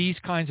these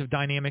kinds of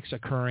dynamics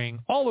occurring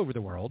all over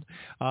the world.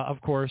 Of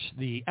course,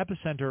 the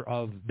epicenter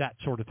of that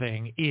sort of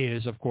thing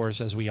is, of course,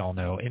 as we all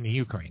know, in the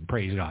Ukraine.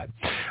 Praise God.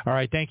 All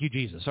right, thank you,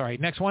 Jesus. All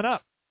right, next one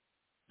up.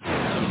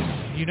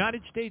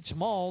 United States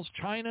malls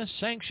China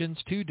sanctions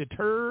to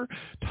deter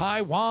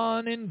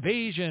Taiwan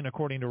invasion,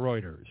 according to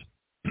Reuters.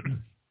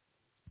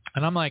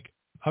 And I'm like,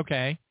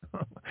 okay,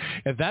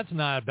 if that's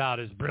not about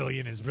as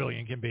brilliant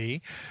can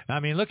be. I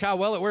mean, look how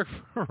well it worked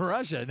for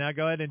Russia. Now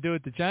go ahead and do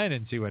it to China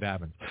and see what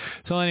happens.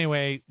 So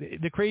anyway,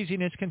 the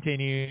craziness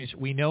continues.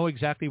 We know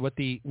exactly what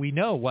the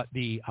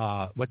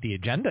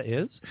agenda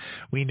is.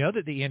 We know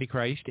that the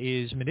Antichrist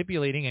is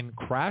manipulating and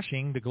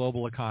crashing the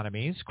global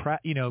economies,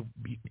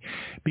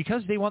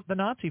 because they want the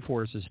Nazi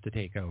forces to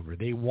take over.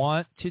 They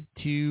want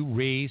to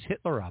raise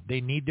Hitler up.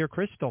 They need their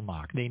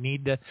Kristallnacht. They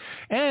need to,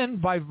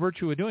 and by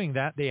virtue of doing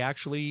that, they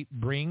actually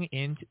bring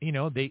in,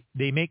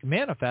 they make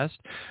manifest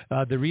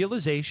the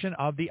realization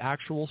of the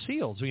actual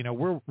seals.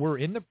 We're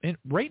in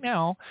right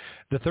now.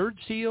 The third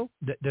seal,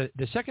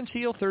 the second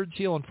seal, third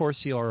seal, and fourth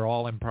seal are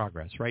all in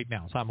progress right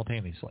now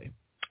simultaneously.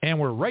 And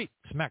we're right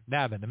smack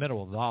dab in the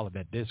middle of the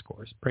Olivet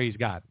Discourse. Praise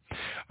God.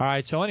 All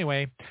right, so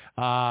anyway,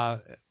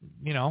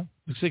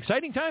 it's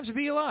exciting times to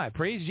be alive.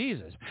 Praise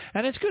Jesus.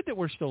 And it's good that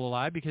we're still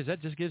alive, because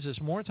that just gives us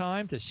more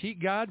time to seek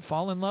God,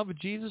 fall in love with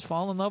Jesus,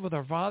 fall in love with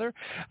our Father,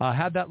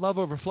 have that love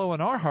overflow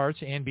in our hearts,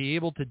 and be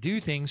able to do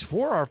things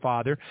for our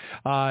Father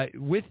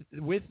with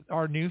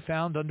our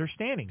newfound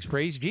understandings.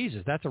 Praise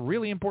Jesus. That's a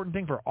really important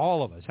thing for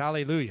all of us.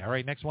 Hallelujah. All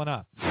right, next one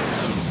up.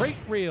 Freight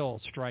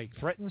rail strike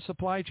threatens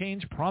supply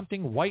chains,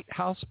 prompting White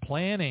House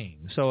planning.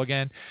 So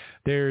again,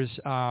 there's,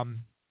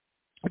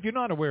 if you're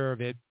not aware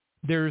of it,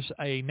 there's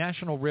a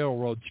national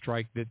railroad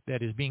strike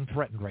that is being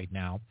threatened right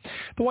now.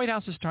 The White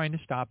House is trying to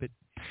stop it.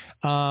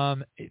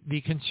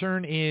 The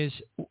concern is,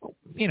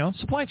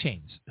 supply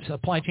chain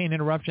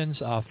interruptions,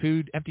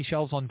 food, empty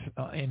shelves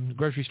in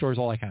grocery stores,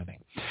 all that kind of thing.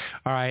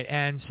 All right,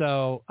 and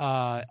so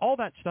all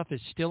that stuff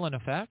is still in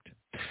effect.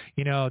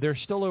 There's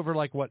still over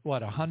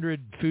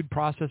 100 food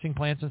processing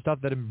plants and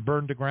stuff that have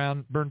burned to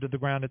the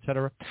ground, et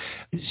cetera.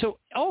 So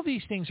all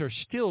these things are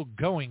still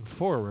going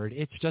forward.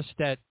 It's just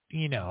that,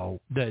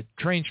 the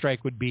train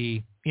strike would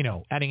be,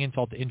 adding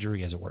insult to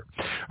injury, as it were.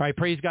 All right,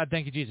 praise God.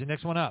 Thank you, Jesus.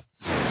 Next one up.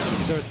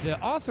 The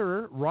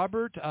author,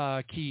 Robert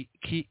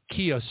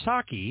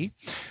Kiyosaki,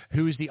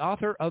 who is the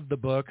author of the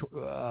book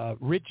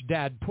Rich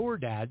Dad, Poor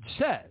Dad,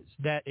 says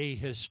that a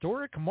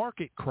historic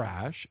market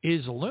crash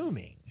is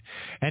looming,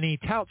 and he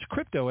touts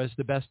crypto as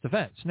the best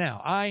defense.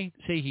 Now, I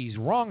say he's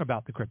wrong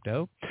about the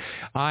crypto.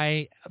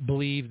 I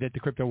believe that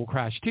the crypto will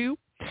crash too.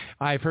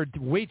 I've heard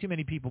way too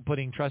many people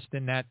putting trust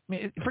in that.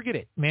 Forget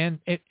it, man.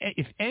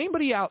 If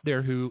anybody out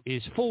there who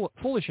is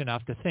foolish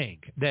enough to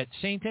think that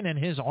Satan and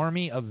his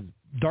army of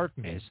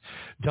darkness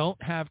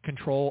don't have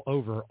control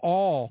over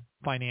all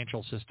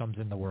financial systems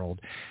in the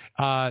world,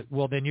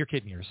 well, then you're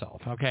kidding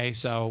yourself, okay?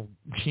 So,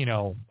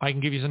 I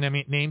can give you some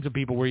names of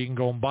people where you can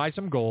go and buy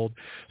some gold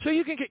so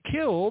you can get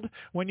killed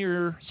when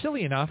you're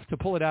silly enough to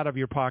pull it out of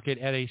your pocket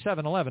at a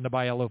 7-Eleven to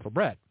buy a loaf of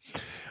bread.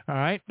 All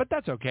right? But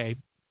that's okay.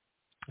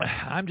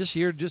 I'm just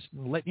here to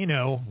let you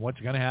know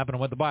what's going to happen and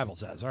what the Bible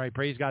says. All right,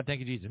 praise God.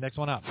 Thank you, Jesus. Next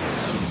one up.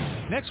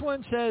 Next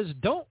one says,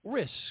 don't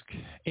risk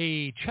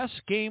a chess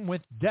game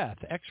with death.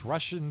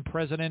 Ex-Russian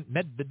President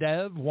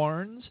Medvedev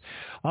warns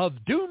of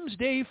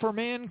doomsday for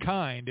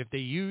mankind if they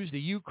use the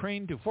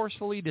Ukraine to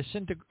forcefully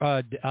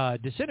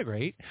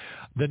disintegrate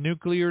the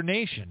nuclear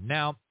nation.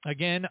 Now,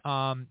 again,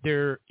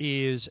 there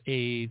is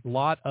a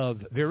lot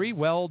of very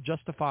well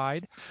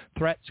justified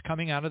threats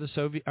coming out of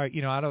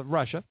out of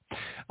Russia,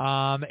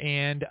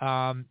 and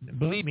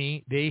believe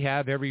me, they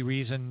have every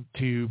reason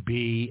to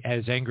be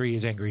as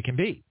angry can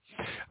be.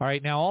 All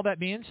right. Now, all that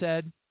being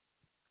said,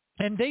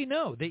 and they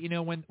know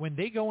that, when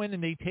they go in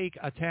and they take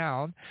a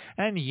town,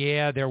 and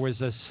there was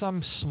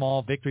some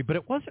small victory, but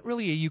it wasn't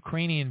really a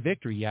Ukrainian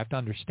victory. You have to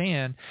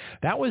understand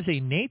that was a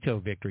NATO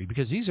victory,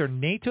 because these are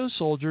NATO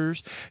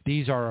soldiers.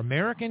 These are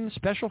American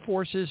Special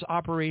Forces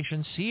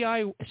operations,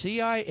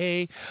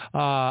 CIA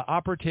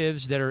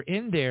operatives that are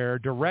in there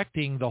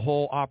directing the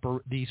whole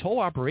these whole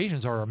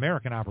operations are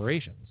American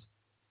operations.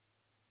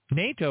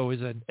 NATO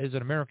is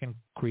an American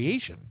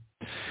creation.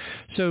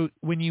 So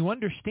when you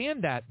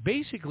understand that,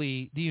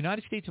 basically the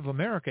United States of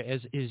America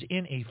is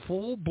in a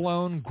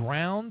full-blown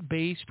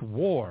ground-based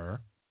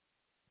war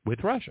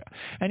with Russia.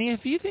 And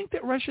if you think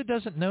that Russia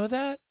doesn't know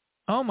that,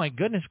 oh my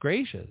goodness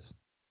gracious,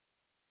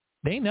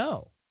 they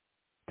know.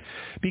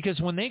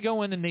 Because when they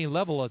go in and they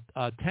level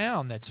a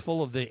town that's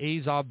full of the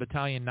Azov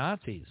battalion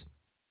Nazis,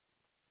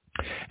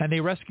 and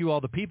they rescue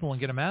all the people and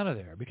get them out of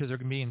there because they're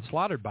being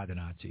slaughtered by the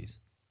Nazis,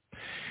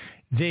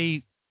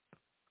 they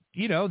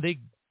they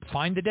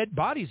find the dead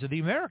bodies of the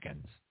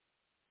Americans.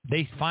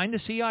 They find the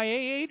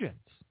CIA agents.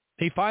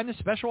 They find the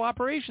special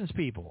operations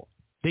people.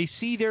 They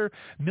see their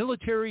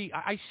military.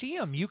 I see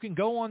them. You can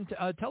go on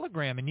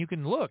Telegram and you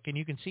can look and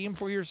you can see them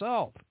for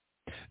yourself.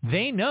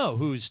 They know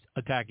who's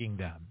attacking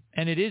them,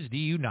 and it is the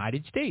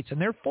United States,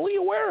 and they're fully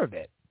aware of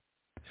it.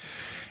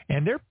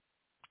 And they're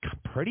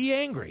pretty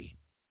angry,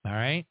 all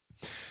right?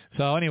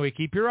 So anyway,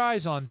 keep your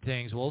eyes on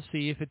things. We'll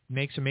see if it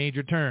makes a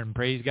major turn.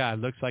 Praise God.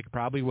 Looks like it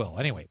probably will.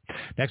 Anyway,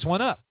 next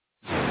one up.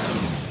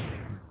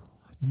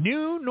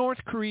 New North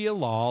Korea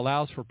law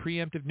allows for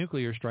preemptive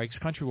nuclear strikes.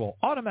 Country will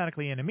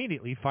automatically and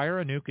immediately fire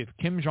a nuke if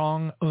Kim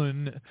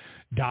Jong-un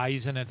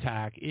dies in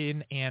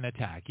an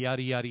attack.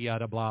 Yada, yada,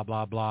 yada, blah,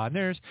 blah, blah. And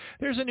there's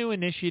a new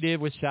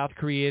initiative with South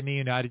Korea and the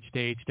United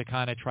States to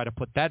kind of try to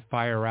put that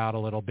fire out a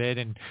little bit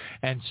and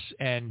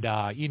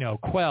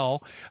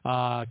quell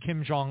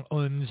Kim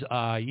Jong-un's,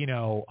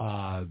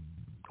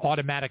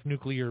 automatic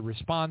nuclear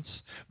response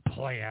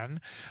plan,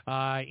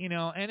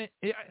 and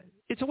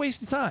it's a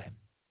waste of time.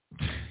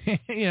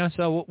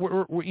 So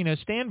we're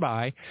stand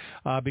by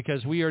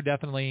because we are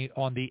definitely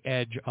on the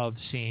edge of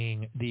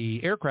seeing the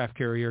aircraft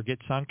carrier get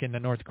sunk in the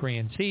North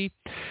Korean Sea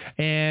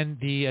and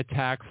the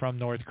attack from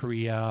North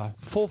Korea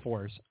full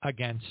force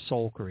against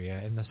Seoul, Korea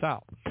in the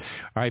south. All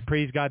right,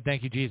 praise God,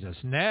 thank you, Jesus.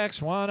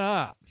 Next one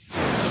up,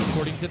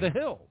 according to The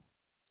Hill,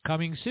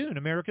 coming soon,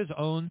 America's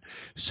own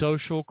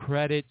social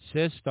credit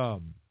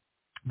system.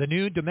 The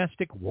new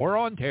domestic war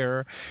on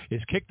terror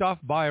is kicked off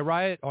by a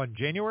riot on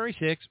January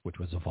 6th, which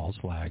was a false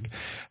flag,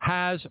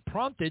 has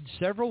prompted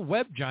several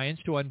web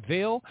giants to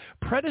unveil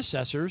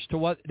predecessors to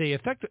what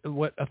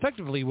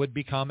effectively would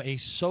become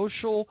a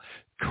social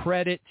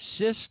credit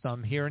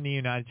system here in the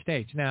United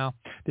States. Now,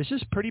 this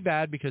is pretty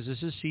bad because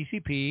this is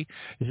CCP.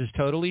 This is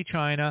totally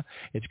China.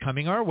 It's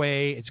coming our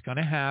way. It's going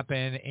to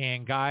happen.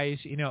 And guys,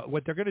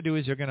 what they're going to do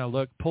is they're going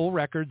to pull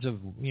records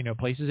of,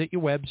 places that you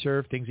web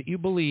surf, things that you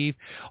believe,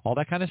 all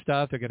that kind of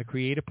stuff. They're going to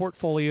create a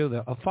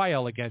portfolio, a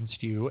file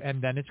against you,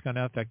 and then it's going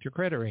to affect your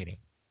credit rating.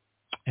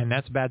 And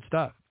that's bad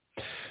stuff.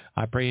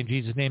 I pray in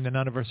Jesus' name that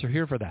none of us are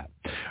here for that.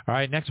 All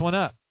right, next one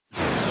up.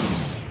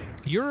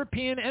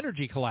 European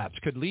energy collapse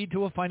could lead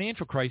to a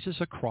financial crisis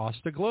across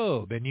the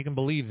globe, and you can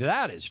believe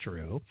that is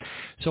true.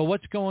 So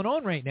what's going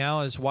on right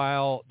now is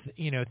while,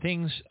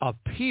 things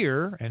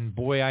appear, and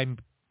boy, I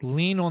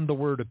lean on the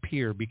word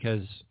appear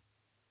because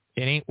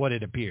it ain't what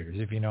it appears,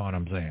 if you know what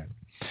I'm saying.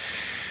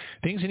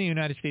 Things in the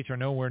United States are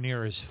nowhere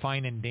near as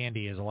fine and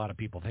dandy as a lot of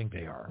people think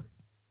they are.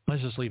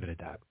 Let's just leave it at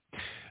that.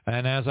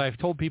 And as I've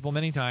told people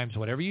many times,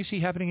 whatever you see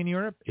happening in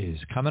Europe is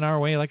coming our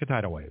way like a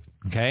tidal wave,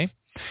 okay?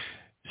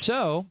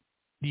 So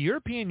the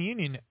European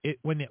Union,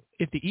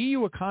 if the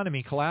EU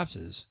economy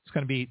collapses, it's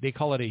going to be, they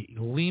call it a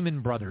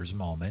Lehman Brothers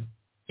moment.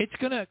 It's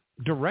going to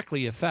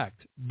directly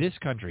affect this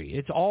country.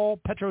 It's all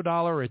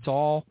petrodollar. It's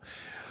all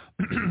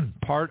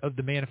part of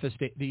the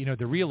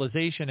the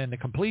realization and the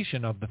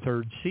completion of the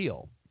third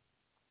seal,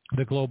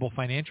 the global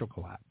financial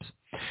collapse.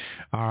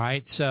 All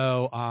right.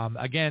 So,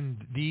 again,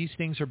 these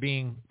things are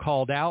being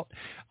called out.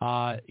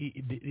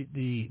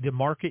 The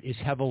market is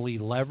heavily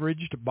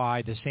leveraged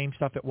by the same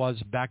stuff it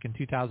was back in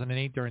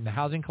 2008 during the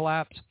housing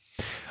collapse.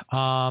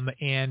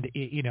 And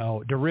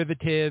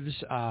derivatives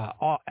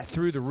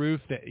through the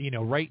roof.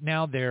 Right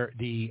now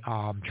the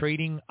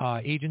trading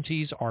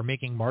agencies are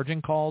making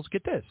margin calls.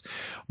 Get this,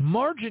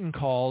 margin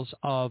calls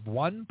of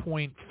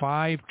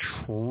 $1.5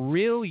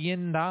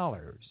 trillion.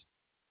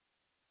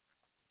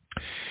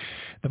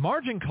 The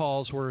margin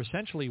calls were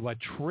essentially what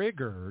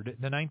triggered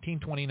the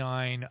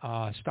 1929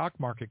 stock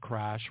market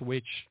crash,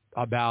 which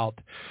about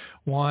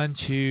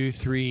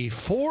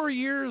 4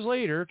 years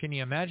later, can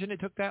you imagine it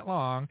took that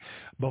long,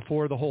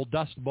 before the whole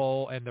Dust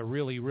Bowl and the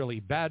really,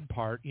 really bad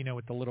part,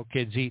 with the little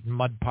kids eating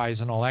mud pies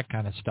and all that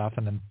kind of stuff,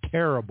 and the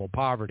terrible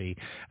poverty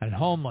and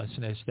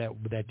homelessness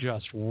that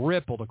just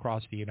rippled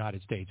across the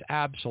United States.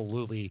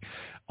 Absolutely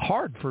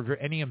hard for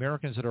any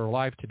Americans that are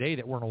alive today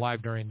that weren't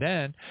alive during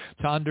then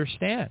to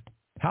understand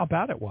how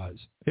bad it was.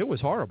 It was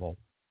horrible.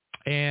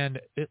 And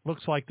it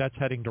looks like that's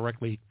heading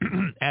directly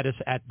at us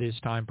at this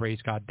time.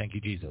 Praise God. Thank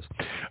you, Jesus.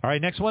 All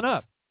right, next one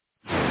up.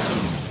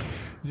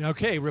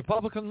 Okay,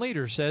 Republican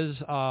leader says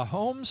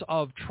homes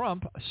of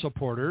Trump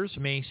supporters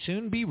may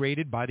soon be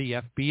raided by the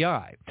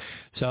FBI.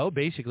 So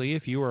basically,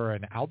 if you are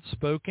an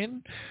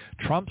outspoken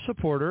Trump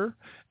supporter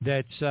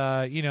that's,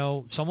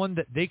 someone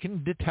that they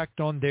can detect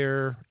on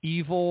their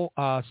evil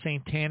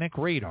satanic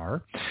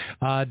radar,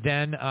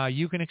 then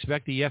you can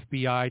expect the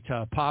FBI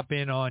to pop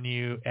in on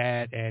you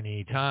at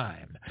any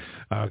time.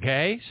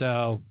 Okay,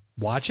 so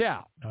watch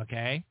out,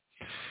 okay?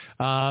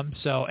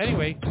 So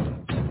anyway...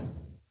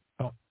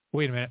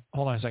 Wait a minute.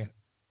 Hold on a second.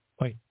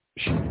 Wait.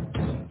 Shh.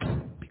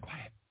 Be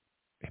quiet.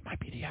 It might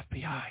be the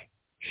FBI.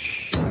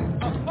 Shh.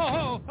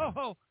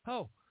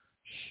 Oh.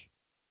 Shh.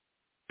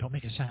 Don't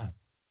make a sound.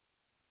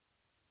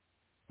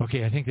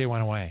 Okay, I think they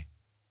went away.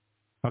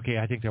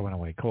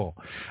 Cool.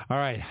 All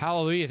right.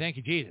 Hallelujah. Thank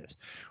you, Jesus.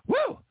 Woo!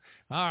 All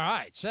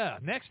right. So,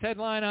 next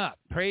headline up.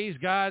 Praise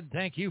God.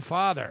 Thank you,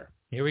 Father.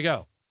 Here we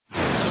go.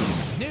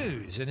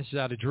 news, and this is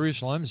out of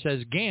Jerusalem. It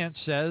says Gantz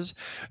says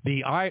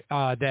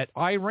that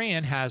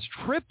Iran has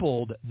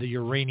tripled the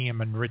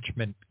uranium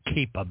enrichment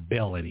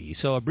capability.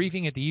 So a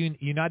briefing at the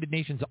United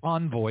Nations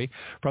envoy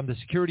from the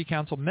Security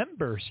Council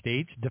member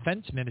states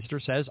defense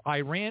minister says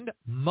Iran's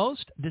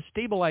most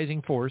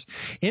destabilizing force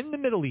in the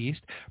Middle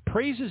East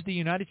praises the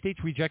United States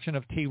rejection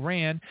of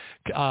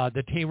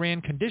the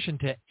Tehran condition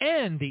to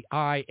end the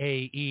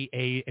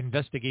IAEA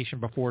investigation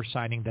before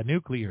signing the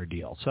nuclear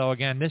deal. So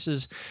again, this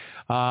is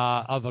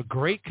of a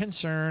great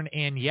concern,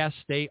 and yes,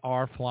 they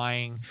are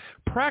flying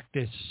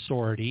practice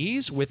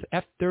sorties with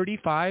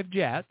F-35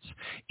 jets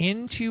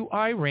into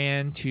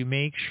Iran to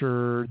make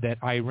sure that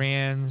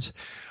Iran's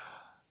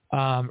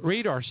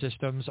radar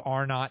systems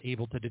are not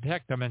able to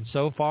detect them, and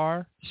so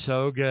far,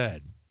 so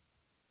good.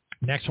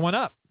 Next one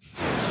up.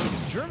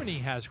 Germany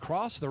has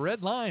crossed the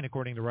red line,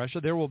 according to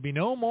Russia. There will be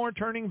no more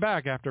turning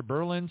back after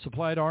Berlin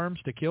supplied arms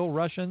to kill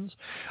Russians,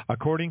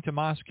 according to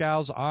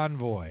Moscow's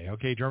envoy.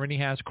 Okay, Germany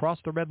has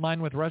crossed the red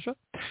line with Russia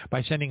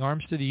by sending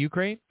arms to the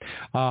Ukraine.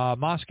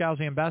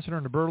 Moscow's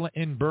ambassador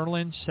in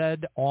Berlin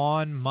said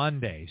on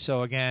Monday.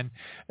 So again,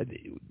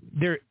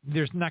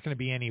 there's not going to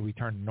be any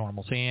return to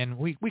normalcy, and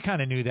we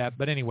kind of knew that.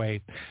 But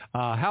anyway,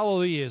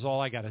 hallelujah is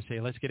all I got to say.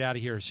 Let's get out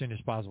of here as soon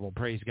as possible.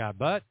 Praise God.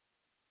 But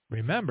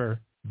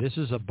remember, this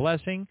is a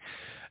blessing.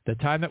 The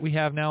time that we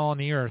have now on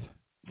the earth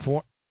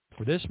for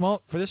this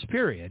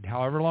period,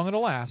 however long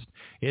it'll last,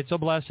 it's a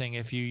blessing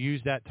if you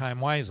use that time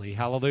wisely.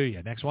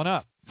 Hallelujah. Next one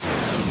up.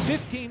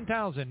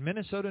 15,000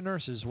 Minnesota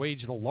nurses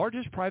waged the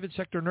largest private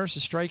sector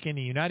nurses strike in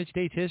the United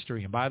States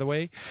history. And by the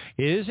way,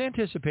 it is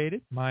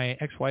anticipated. My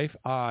ex-wife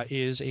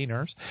is a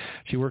nurse.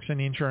 She works in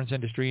the insurance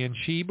industry, and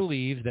she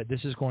believes that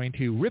this is going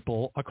to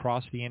ripple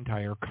across the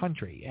entire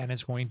country, and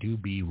it's going to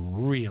be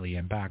really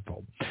impactful.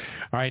 All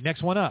right,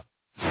 next one up.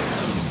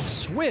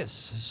 Swiss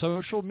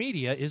social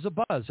media is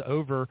abuzz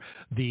over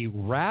the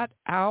rat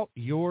out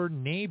your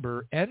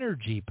neighbor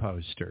energy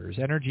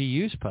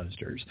use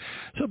posters.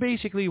 So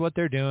basically what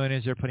they're doing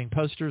is they're putting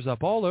posters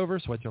up all over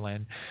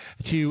Switzerland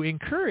to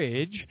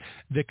encourage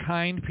the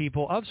kind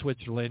people of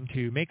Switzerland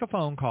to make a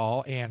phone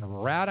call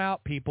and rat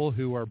out people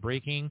who are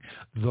breaking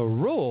the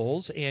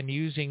rules and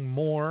using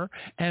more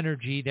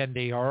energy than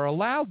they are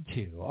allowed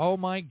to. Oh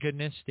my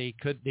goodness, they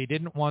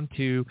didn't want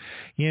to,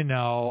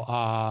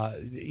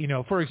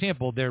 for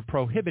example, they're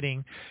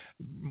prohibiting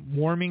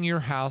warming your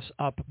house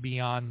up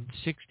beyond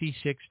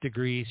 66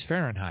 degrees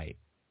Fahrenheit.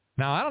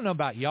 Now, I don't know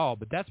about y'all,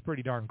 but that's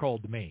pretty darn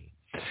cold to me.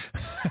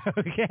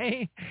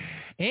 Okay?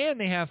 And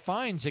they have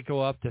fines that go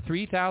up to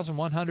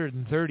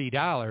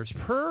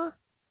 $3,130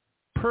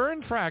 per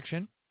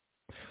infraction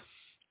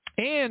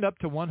and up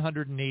to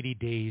 180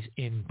 days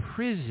in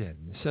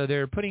prison. So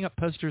they're putting up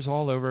posters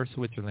all over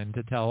Switzerland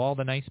to tell all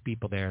the nice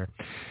people there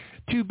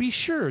to be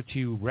sure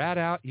to rat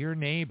out your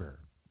neighbor.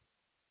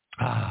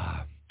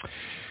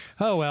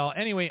 Oh, well,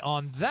 anyway,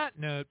 on that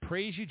note,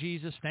 praise you,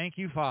 Jesus. Thank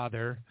you,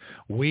 Father.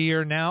 We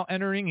are now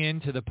entering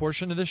into the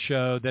portion of the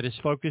show that is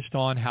focused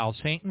on how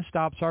Satan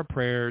stops our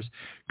prayers,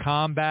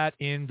 combat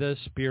in the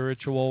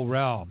spiritual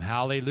realm.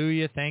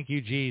 Hallelujah. Thank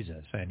you,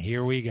 Jesus. And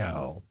here we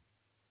go.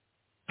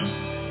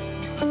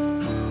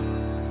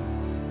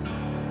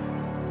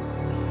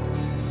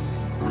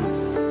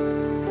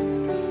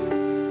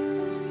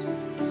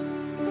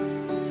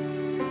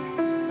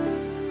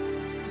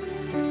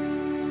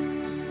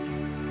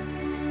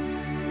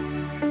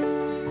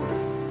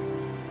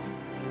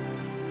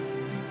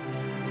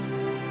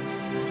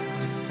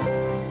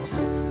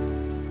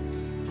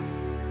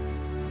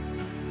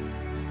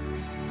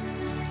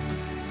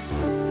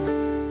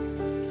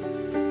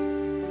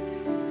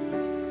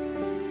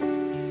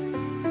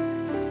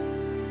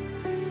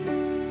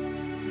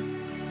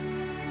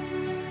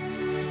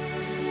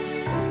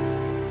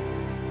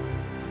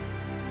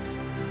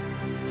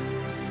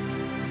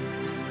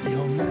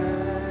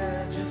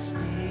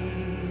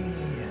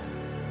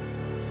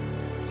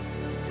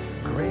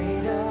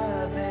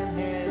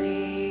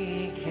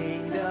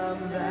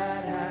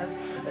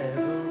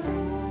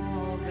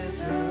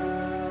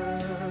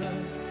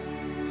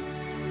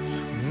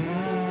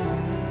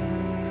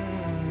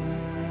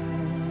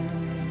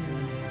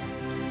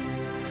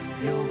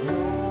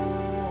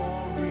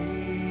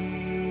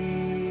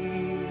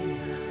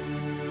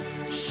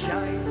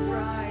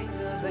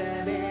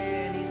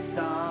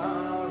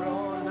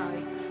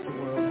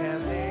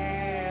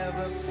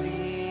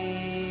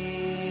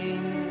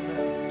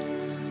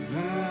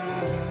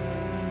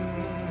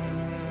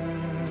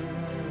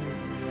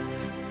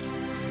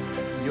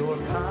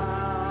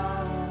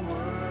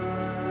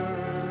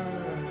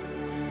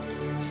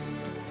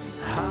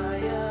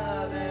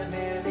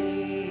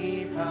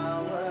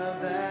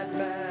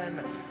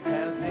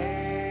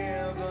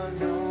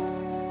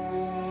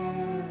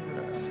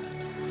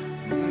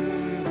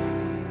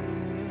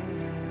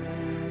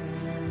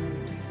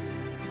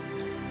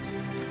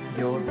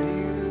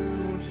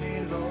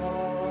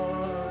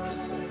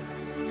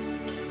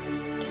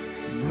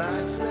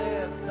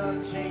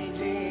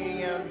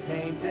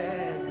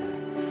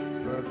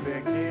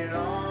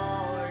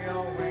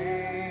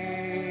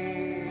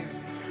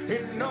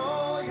 In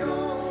all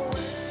your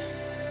ways.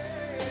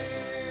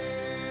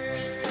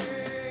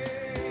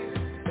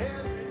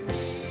 Every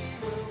knee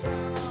will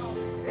bow,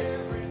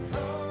 every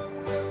tongue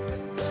will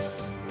confess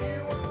you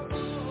are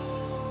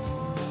Lord.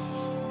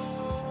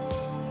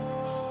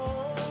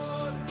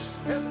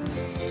 Every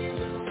knee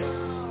will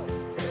bow,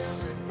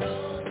 every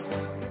tongue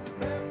will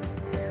confess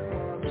you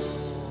are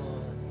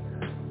Lord.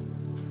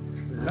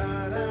 La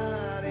la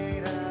di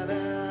da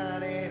da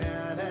di da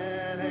da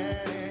da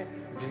di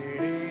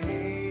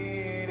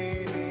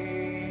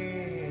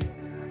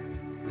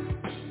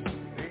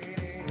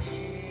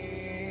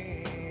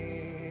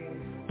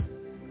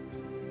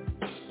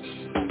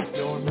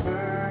Your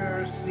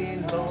mercy,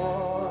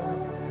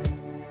 Lord,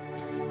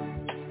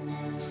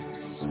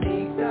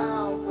 sneaks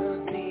out the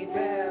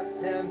deepest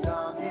and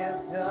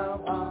darkest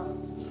of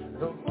hearts,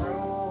 the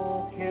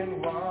broken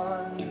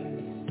one.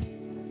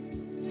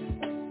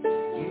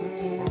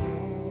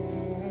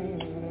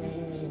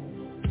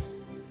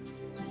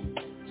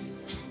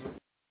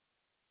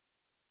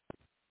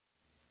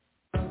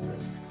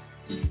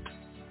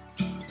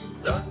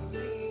 Doesn't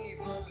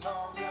even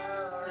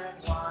longer and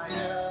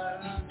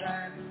wider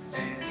than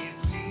any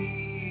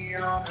sea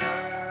on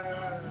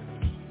earth.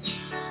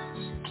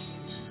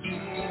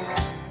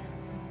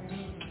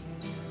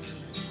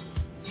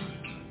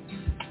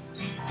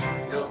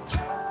 Your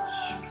touch,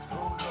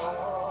 oh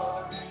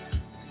Lord,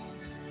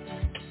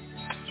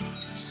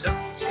 so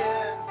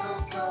gentle,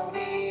 so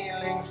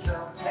healing, so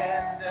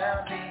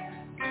tenderly,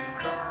 you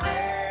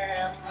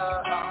caress the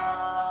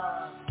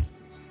heart.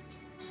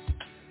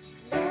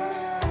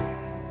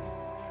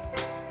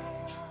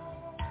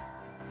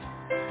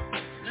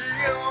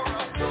 Your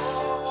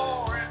authority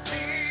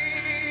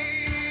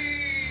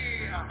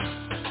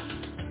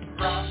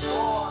brought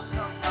forth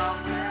the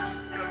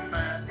mountains,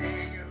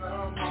 commanding the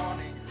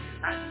morning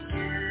and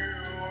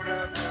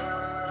universe.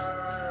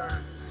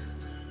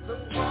 The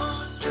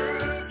one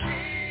true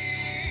King.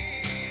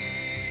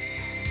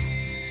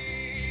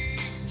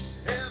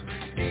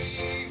 Every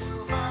knee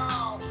will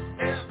bow,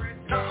 every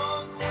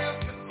tongue will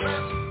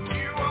confess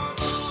you are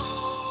Lord.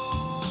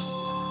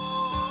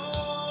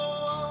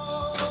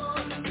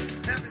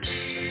 Every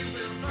knee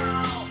will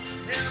bow,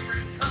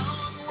 every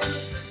tongue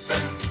will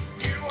confess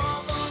you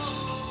are Lord.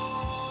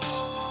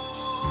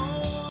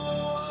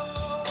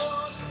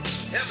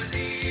 Every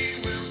knee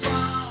will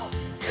bow,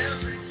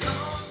 every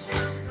tongue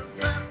will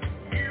confess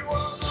you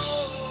are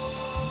Lord.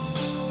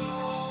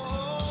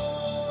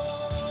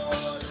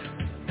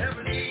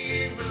 Every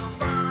knee will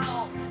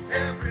bow,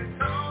 every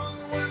tongue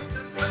will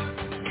confess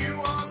you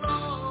are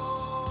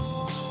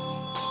Lord.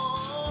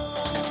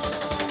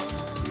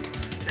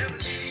 Every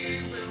knee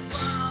will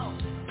bow,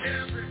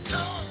 every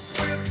tongue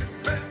will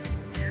confess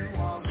you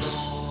are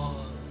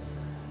Lord.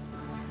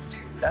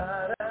 Da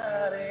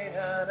da de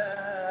da da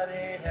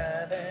de da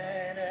da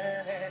da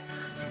da.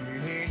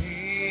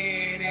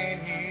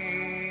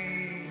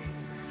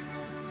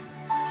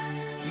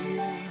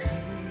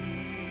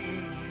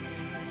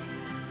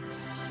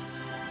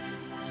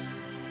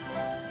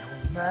 Your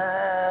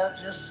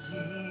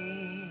majesty,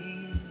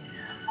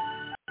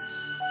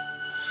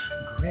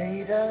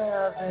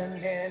 greater than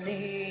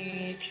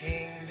any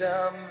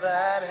kingdom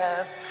that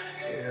has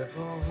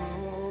ever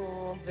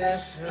ruled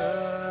this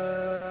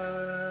earth.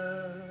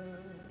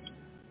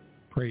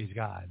 Praise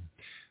God.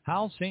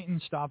 How Satan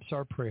stops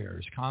our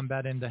prayers,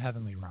 combat in the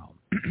heavenly realm.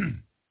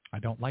 I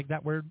don't like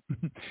that word,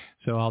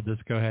 so I'll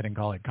just go ahead and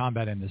call it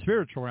combat in the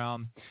spiritual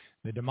realm,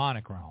 the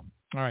demonic realm.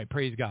 All right,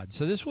 praise God.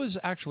 So this was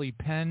actually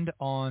penned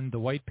on the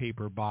white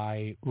paper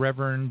by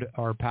Reverend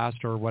or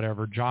Pastor or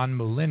whatever, John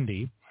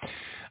Mullindi.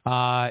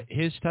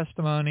 His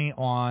testimony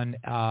on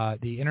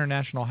the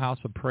International House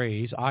of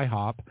Praise,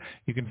 IHOP.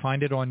 You can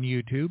find it on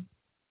YouTube.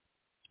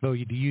 Go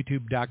to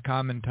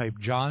youtube.com and type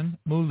John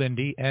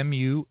Mullindi,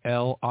 M-U-L-I-N-D-E,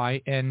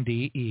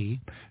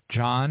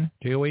 John,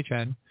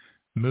 J-O-H-N,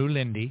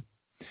 Mullindi,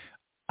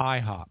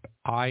 IHOP,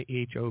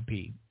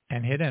 I-H-O-P,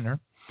 and hit enter.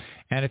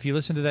 And if you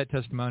listen to that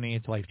testimony,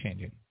 it's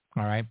life-changing.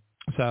 All right?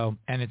 So,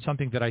 and it's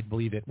something that I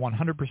believe that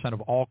 100% of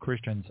all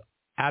Christians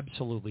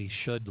absolutely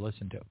should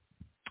listen to.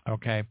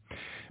 Okay?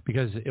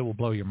 Because it will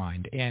blow your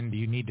mind. And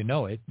you need to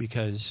know it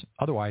because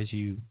otherwise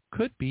you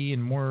could be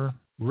in more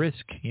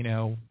risk,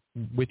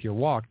 with your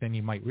walk than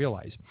you might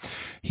realize.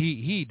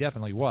 He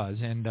definitely was,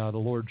 and the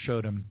Lord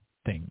showed him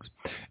things,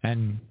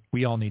 and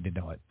we all need to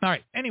know it. All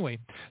right, anyway,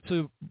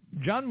 so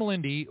John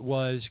Mullindi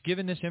was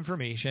given this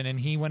information, and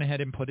he went ahead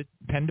and put it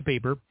pen to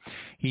paper.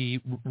 He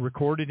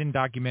recorded and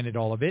documented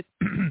all of it,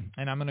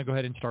 and I'm going to go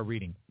ahead and start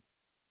reading.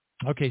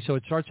 Okay, so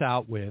it starts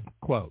out with,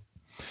 quote,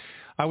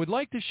 I would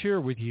like to share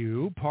with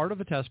you part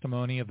of a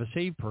testimony of a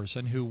saved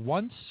person who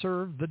once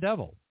served the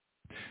devil.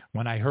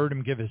 When I heard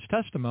him give his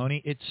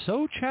testimony, it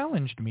so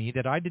challenged me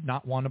that I did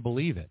not want to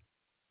believe it.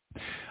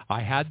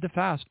 I had to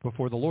fast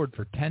before the Lord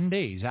for 10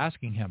 days,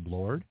 asking him,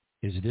 Lord,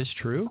 is this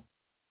true?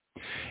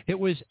 It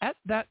was at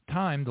that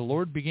time the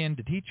Lord began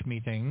to teach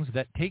me things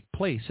that take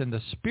place in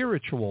the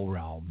spiritual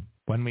realm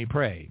when we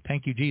pray.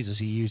 Thank you, Jesus.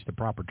 He used the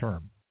proper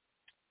term.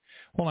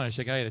 Hold on a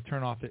second. I got to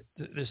turn off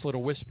this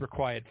little whisper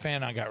quiet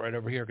fan I got right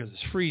over here because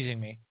it's freezing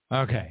me.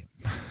 Okay.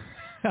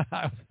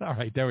 All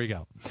right, there we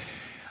go.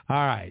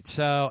 All right.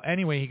 So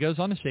anyway, he goes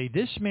on to say,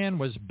 this man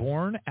was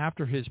born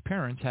after his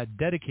parents had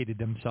dedicated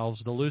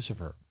themselves to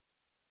Lucifer.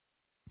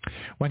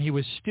 When he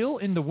was still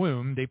in the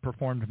womb, they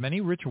performed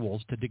many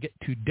rituals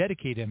to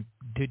dedicate him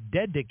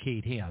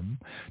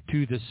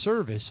to the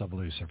service of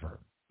Lucifer,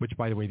 which,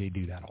 by the way, they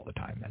do that all the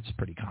time. That's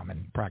pretty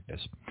common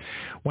practice.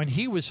 When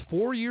he was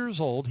 4 years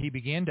old, he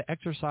began to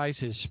exercise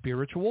his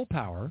spiritual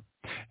power,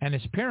 and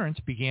his parents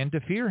began to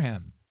fear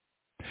him.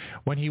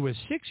 When he was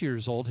 6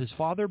 years old, his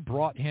father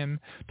brought him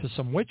to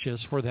some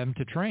witches for them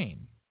to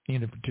train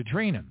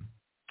him.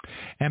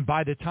 And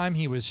by the time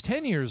he was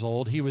 10 years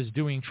old, he was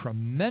doing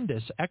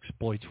tremendous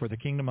exploits for the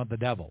kingdom of the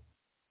devil.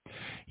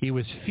 He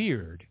was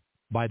feared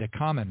by the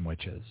common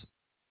witches.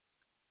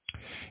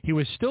 He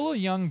was still a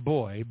young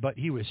boy, but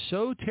he was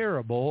so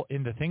terrible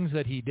in the things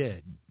that he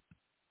did.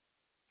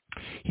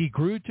 He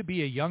grew to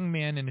be a young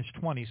man in his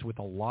 20s with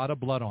a lot of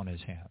blood on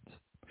his hands.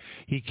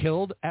 He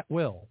killed at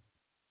will.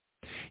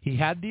 He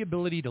had the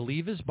ability to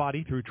leave his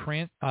body through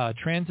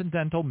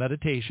transcendental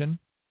meditation,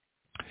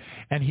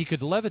 and he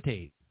could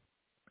levitate.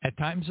 At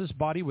times, his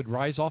body would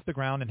rise off the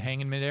ground and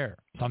hang in midair.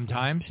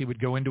 Sometimes he would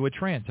go into a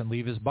trance and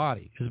leave his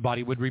body. His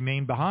body would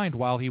remain behind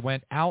while he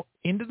went out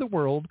into the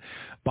world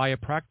by a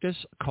practice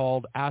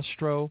called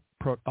astro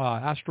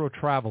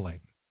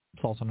traveling.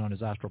 It's also known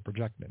as astral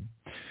projection.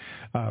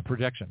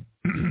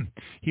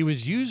 He was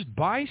used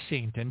by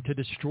Satan to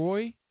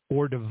destroy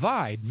or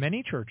divide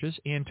many churches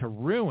and to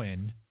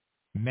ruin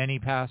many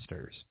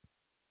pastors.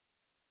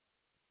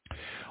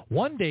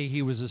 One day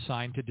he was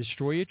assigned to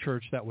destroy a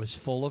church that was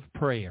full of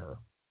prayer.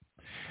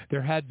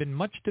 There had been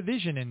much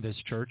division in this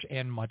church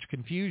and much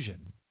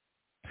confusion.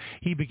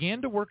 He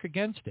began to work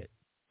against it,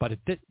 but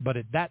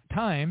at that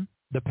time,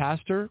 the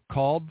pastor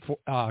called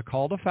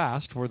a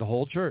fast for the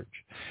whole church.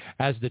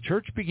 As the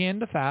church began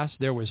to fast,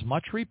 there was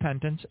much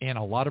repentance and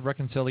a lot of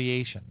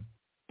reconciliation.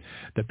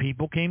 The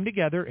people came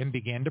together and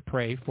began to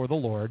pray for the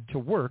Lord to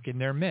work in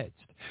their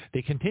midst.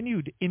 They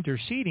continued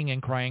interceding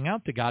and crying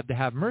out to God to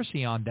have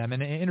mercy on them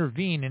and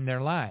intervene in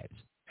their lives.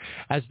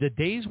 As the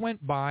days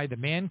went by, the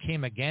man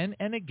came again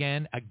and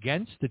again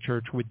against the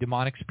church with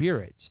demonic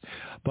spirits.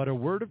 But a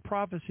word of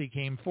prophecy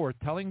came forth,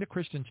 telling the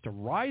Christians to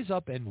rise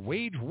up and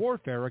wage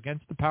warfare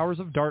against the powers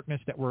of darkness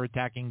that were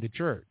attacking the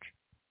church.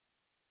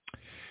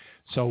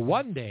 So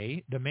one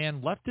day, the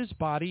man left his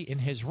body in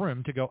his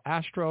room to go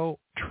astro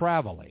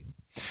traveling.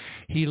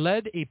 He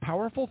led a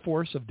powerful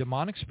force of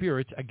demonic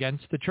spirits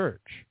against the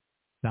church.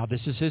 Now,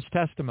 this is his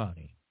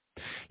testimony.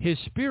 His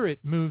spirit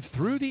moved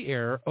through the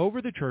air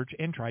over the church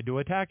and tried to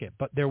attack it,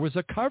 but there was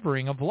a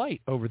covering of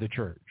light over the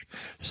church.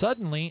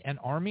 Suddenly, an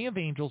army of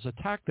angels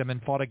attacked them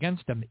and fought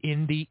against them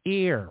in the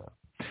air.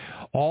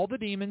 All the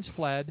demons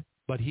fled,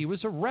 but he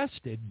was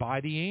arrested by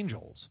the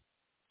angels.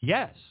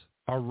 Yes,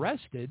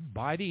 arrested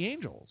by the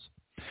angels.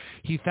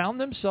 He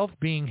found himself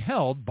being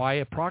held by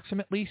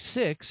approximately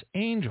 6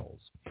 angels.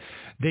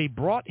 They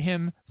brought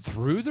him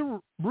through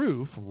the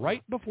roof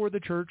right before the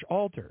church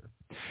altar.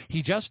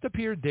 He just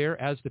appeared there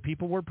as the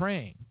people were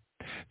praying.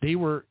 They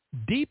were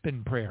deep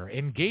in prayer,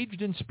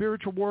 engaged in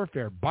spiritual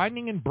warfare,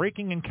 binding and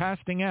breaking and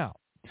casting out.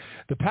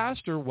 The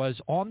pastor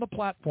was on the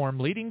platform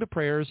leading the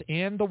prayers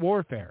and the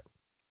warfare.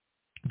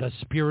 The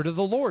Spirit of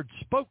the Lord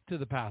spoke to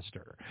the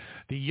pastor.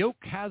 The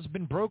yoke has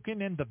been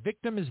broken and the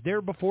victim is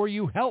there before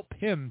you. Help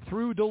him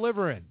through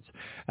deliverance.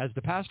 As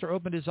the pastor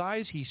opened his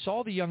eyes, he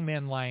saw the young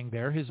man lying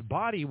there. His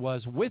body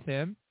was with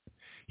him.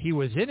 He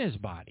was in his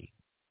body.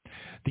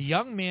 The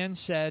young man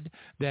said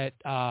that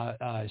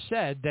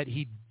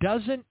he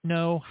doesn't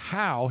know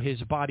how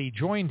his body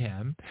joined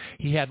him.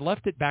 He had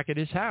left it back at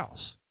his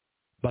house.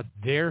 But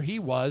there he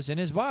was in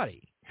his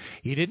body.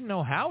 He didn't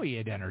know how he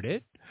had entered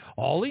it.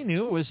 All he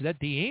knew was that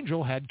the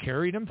angel had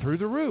carried him through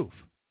the roof.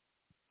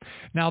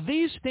 Now,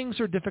 these things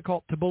are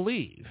difficult to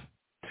believe.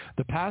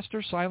 The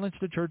pastor silenced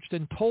the church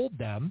and told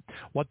them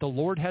what the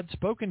Lord had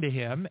spoken to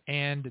him,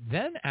 and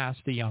then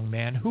asked the young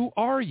man, "Who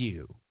are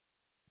you?"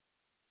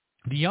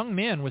 The young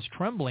man was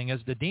trembling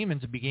as the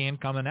demons began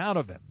coming out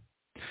of him.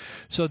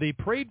 So they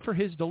prayed for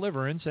his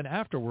deliverance, and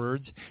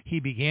afterwards he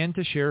began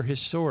to share his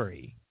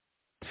story.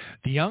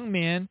 The young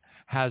man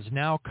has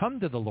now come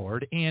to the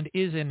Lord and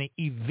is an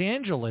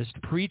evangelist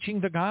preaching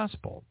the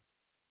gospel.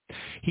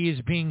 He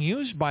is being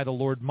used by the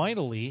Lord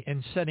mightily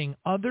in setting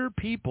other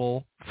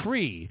people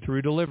free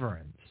through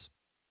deliverance.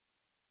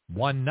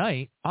 One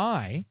night,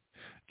 I,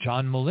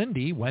 John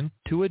Malindi, went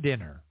to a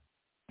dinner.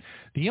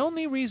 The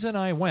only reason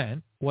I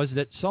went was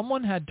that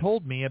someone had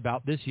told me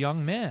about this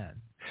young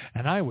man,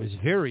 and I was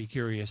very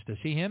curious to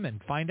see him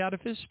and find out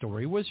if his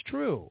story was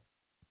true.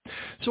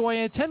 So I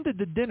attended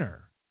the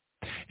dinner,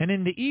 and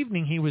in the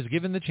evening he was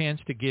given the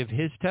chance to give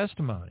his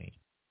testimony.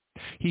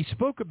 He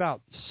spoke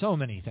about so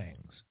many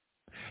things.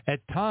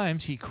 At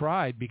times he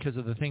cried because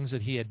of the things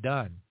that he had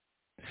done.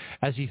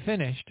 As he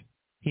finished,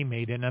 he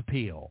made an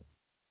appeal.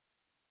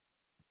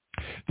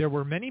 There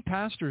were many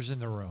pastors in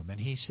the room, and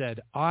he said,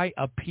 "I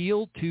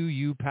appeal to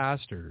you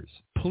pastors.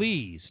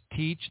 please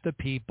teach the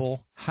people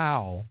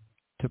how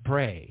to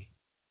pray.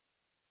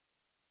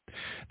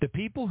 The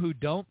people who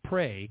don't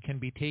pray can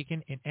be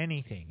taken in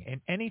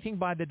anything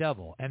by the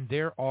devil, and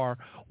there are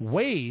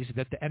ways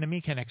that the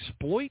enemy can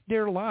exploit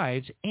their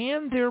lives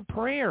and their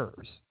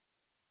prayers.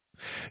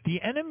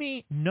 The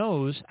enemy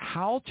knows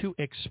how to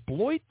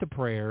exploit the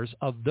prayers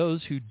of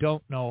those who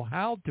don't know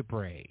how to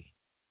pray.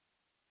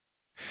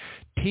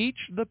 Teach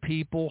the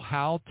people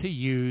how to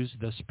use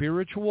the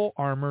spiritual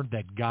armor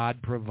that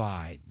God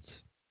provides.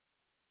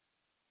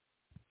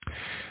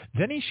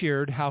 Then he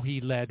shared how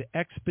he led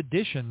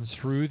expeditions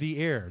through the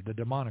air, the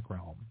demonic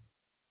realm.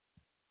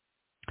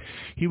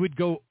 He would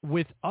go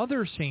with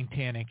other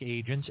satanic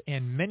agents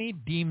and many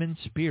demon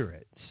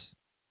spirits.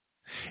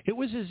 It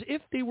was as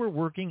if they were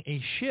working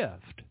a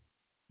shift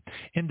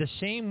in the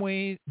same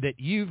way that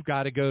you've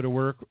got to go to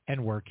work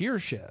and work your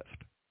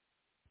shift.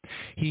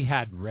 He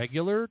had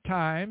regular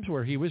times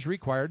where he was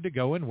required to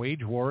go and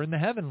wage war in the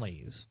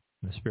heavenlies,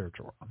 in the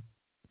spiritual realm.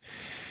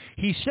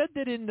 He said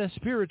that in the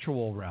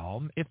spiritual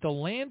realm, if the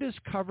land is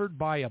covered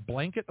by a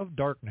blanket of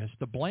darkness,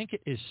 the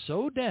blanket is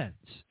so dense,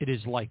 it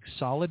is like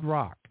solid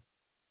rock.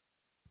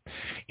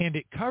 And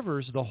it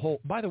covers the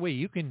whole. By the way,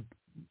 you can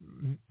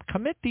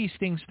commit these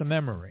things to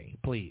memory,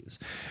 please,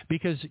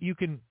 because you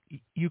can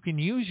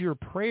use your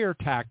prayer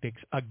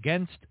tactics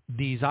against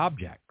these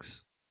objects.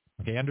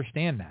 Okay,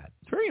 understand that.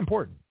 It's very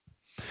important.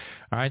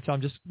 All right, so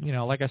I'm just,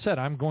 like I said,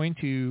 I'm going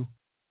to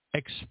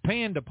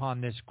expand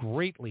upon this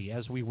greatly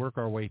as we work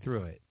our way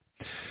through it.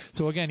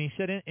 So again, he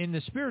said in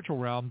the spiritual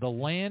realm, the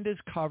land is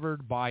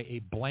covered by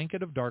a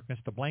blanket of darkness.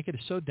 The blanket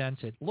is so dense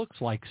it looks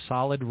like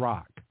solid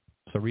rock.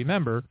 So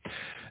remember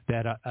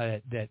that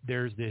that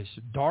there's this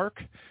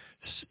dark.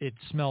 It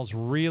smells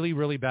really,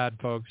 really bad,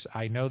 folks.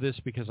 I know this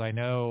because I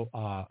know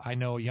a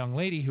young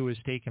lady who was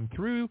taken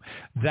through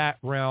that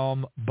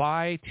realm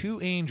by two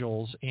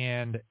angels,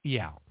 and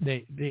yeah,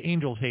 the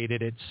angels hate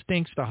it. It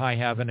stinks to high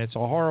heaven. It's a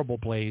horrible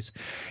place,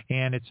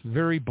 and it's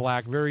very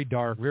black, very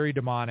dark, very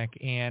demonic.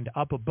 And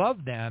up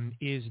above them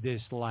is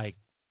this like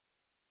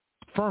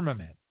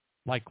firmament,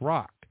 like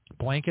rock,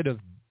 blanket of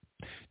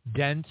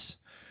dense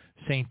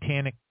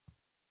satanic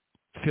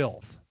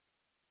filth.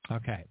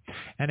 Okay,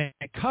 and it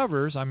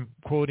covers, I'm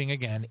quoting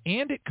again,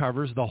 and it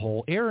covers the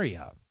whole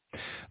area.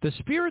 The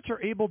spirits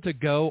are able to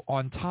go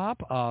on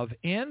top of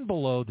and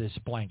below this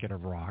blanket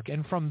of rock,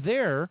 and from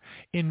there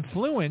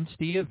influence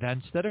the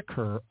events that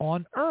occur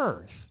on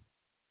earth.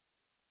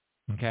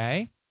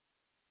 Okay?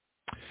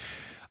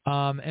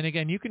 And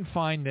again, you can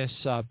find this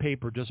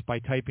paper just by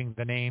typing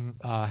the name,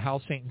 How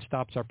Satan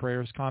Stops Our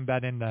Prayers,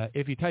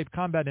 if you type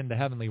Combat in the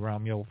Heavenly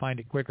Realm, you'll find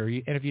it quicker.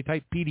 And if you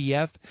type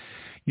PDF,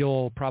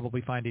 you'll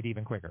probably find it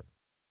even quicker.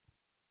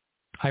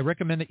 I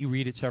recommend that you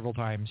read it several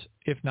times,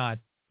 if not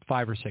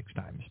 5 or 6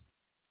 times.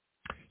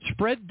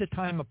 Spread the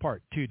time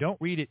apart, too. Don't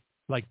read it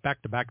like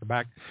back to back to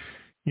back.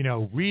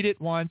 Read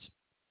it once,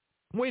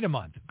 wait a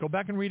month, go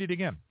back and read it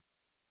again.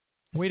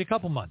 Wait a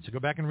couple months to go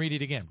back and read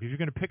it again, because you're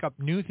going to pick up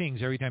new things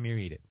every time you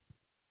read it.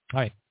 All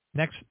right,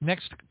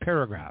 next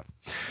paragraph.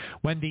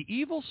 When the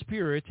evil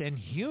spirits and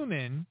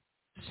human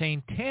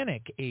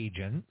satanic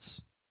agents,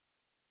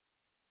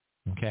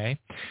 okay,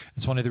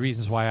 it's one of the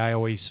reasons why I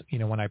always,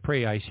 when I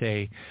pray, I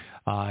say,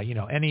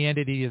 any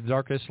entity of the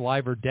darkest,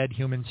 live or dead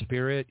human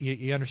spirit.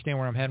 You understand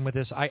where I'm heading with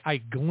this?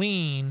 I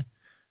glean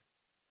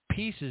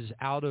pieces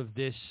out of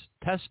this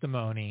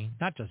testimony,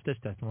 not just this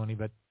testimony,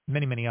 but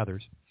many, many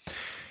others.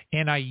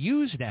 And I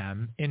use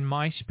them in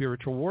my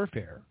spiritual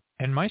warfare.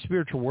 And my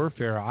spiritual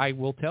warfare, I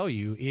will tell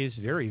you, is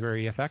very,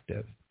 very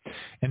effective.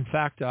 In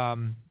fact,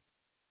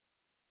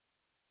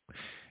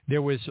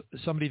 there was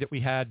somebody that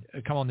we had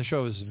come on the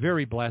show who was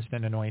very blessed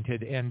and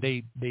anointed, and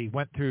they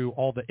went through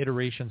all the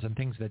iterations and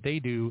things that they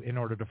do in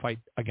order to fight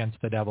against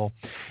the devil.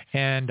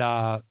 And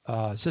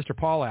Sister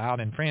Paula out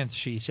in France,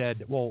 she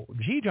said, well,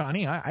 gee,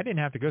 Johnny, I didn't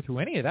have to go through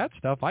any of that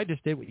stuff. I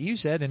just did what you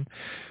said and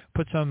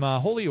put some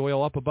holy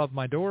oil up above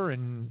my door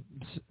and,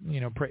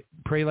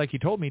 pray like you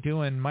told me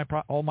to, and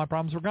all my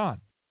problems were gone.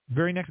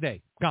 Very next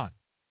day, gone.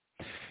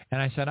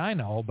 And I said, I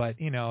know, but,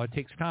 it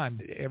takes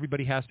time.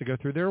 Everybody has to go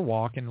through their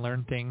walk and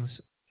learn things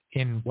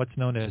in what's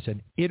known as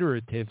an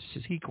iterative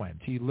sequence.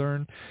 You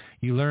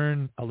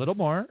learn a little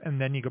more,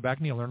 and then you go back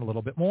and you learn a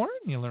little bit more,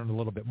 and you learn a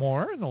little bit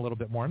more, and a little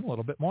bit more, and a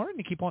little bit more, and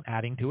you keep on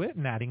adding to it,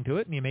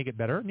 and you make it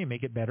better, and you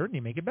make it better, and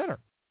you make it better.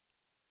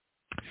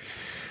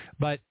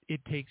 But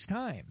it takes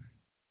time.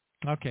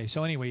 Okay,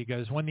 so anyway, he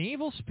goes, when the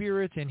evil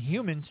spirits and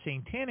human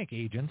satanic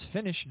agents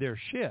finish their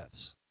shifts,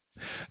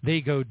 they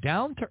go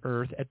down to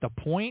earth at the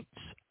points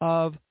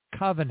of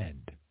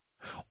covenant,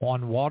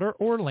 on water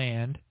or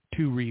land,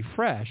 to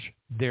refresh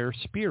their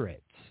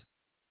spirits.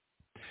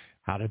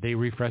 How did they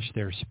refresh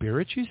their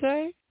spirits, you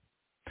say?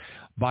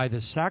 By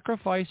the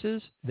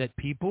sacrifices that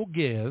people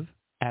give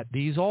at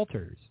these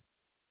altars.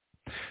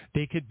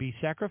 They could be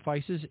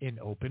sacrifices in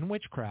open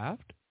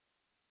witchcraft.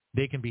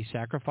 They can be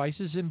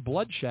sacrifices in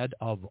bloodshed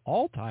of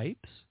all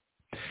types,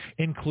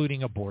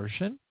 including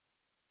abortion,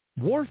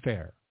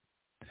 warfare,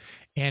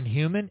 and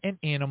human and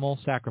animal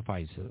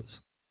sacrifices.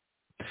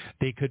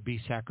 They could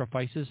be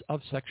sacrifices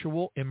of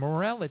sexual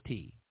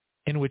immorality,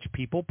 in which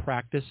people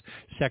practice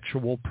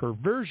sexual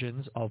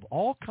perversions of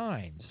all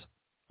kinds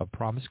of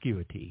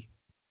promiscuity.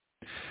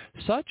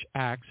 Such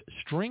acts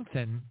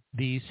strengthen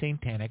these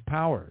satanic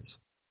powers.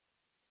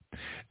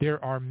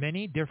 There are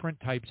many different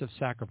types of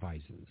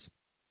sacrifices.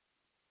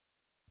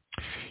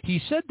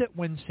 He said that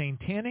when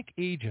satanic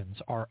agents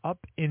are up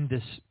in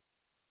this,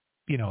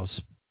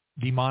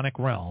 demonic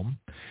realm,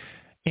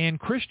 and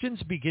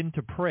Christians begin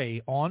to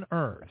pray on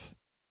earth,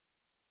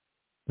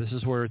 this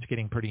is where it's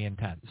getting pretty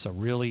intense, so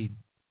really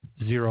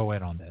zero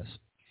in on this.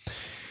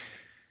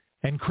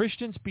 And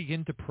Christians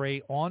begin to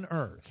pray on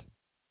earth.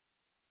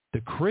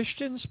 The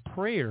Christians'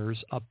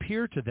 prayers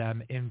appear to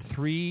them in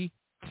three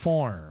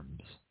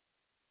forms.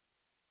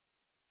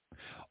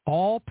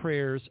 All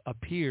prayers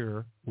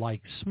appear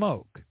like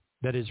smoke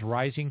that is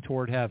rising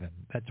toward heaven.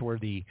 That's where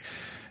the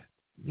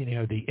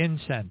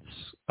incense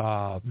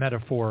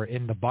metaphor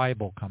in the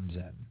Bible comes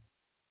in.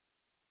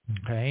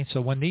 Okay,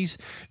 so when these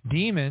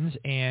demons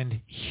and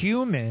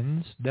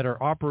humans that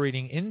are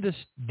operating in this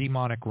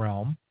demonic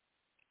realm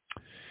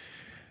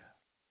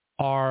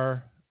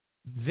are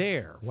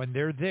there, when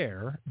they're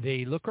there,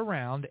 they look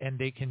around and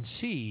they can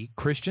see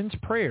Christians'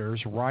 prayers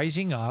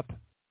rising up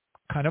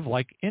kind of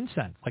like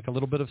incense, like a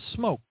little bit of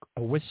smoke,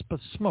 a wisp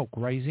of smoke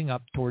rising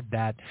up toward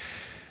that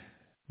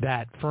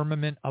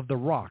firmament of the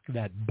rock,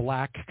 that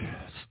black,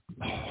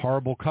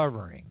 horrible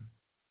covering.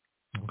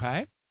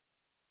 Okay?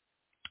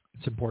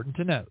 It's important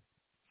to note.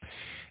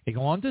 They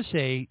go on to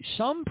say,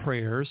 some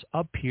prayers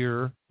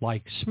appear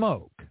like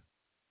smoke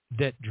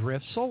that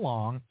drifts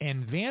along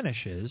and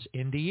vanishes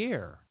in the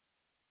air.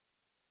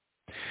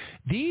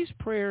 These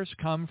prayers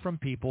come from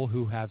people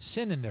who have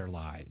sin in their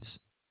lives,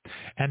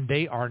 and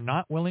they are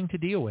not willing to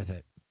deal with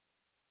it.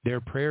 Their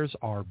prayers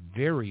are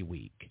very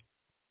weak.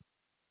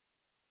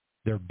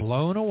 They're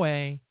blown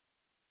away,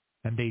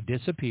 and they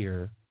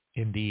disappear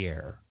in the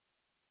air.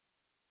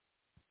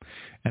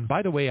 And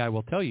by the way, I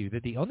will tell you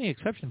that the only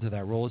exception to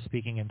that rule is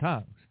speaking in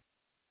tongues.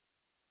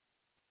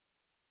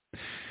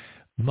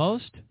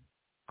 Most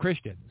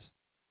Christians,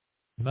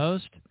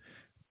 most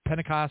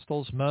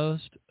Pentecostals,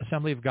 most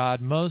Assembly of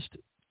God, most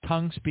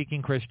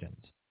tongue-speaking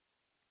Christians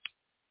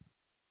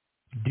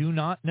do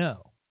not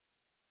know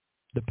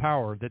the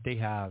power that they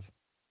have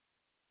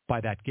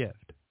by that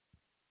gift.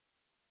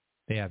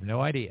 They have no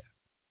idea.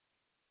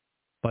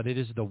 But it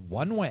is the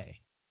one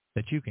way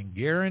that you can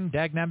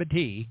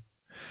guarantee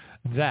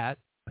that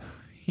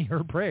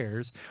your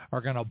prayers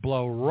are going to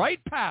blow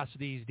right past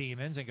these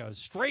demons and go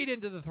straight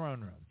into the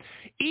throne room,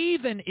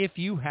 even if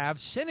you have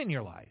sin in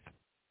your life,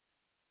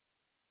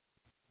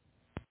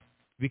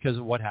 because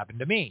of what happened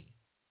to me.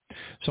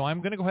 So I'm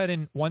going to go ahead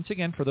and, once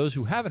again, for those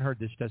who haven't heard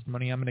this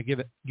testimony, I'm going to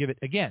give it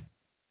again.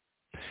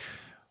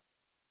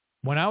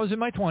 When I was in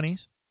my 20s,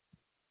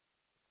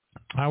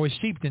 I was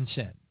steeped in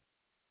sin.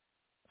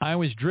 I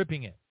was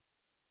dripping it.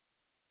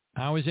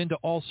 I was into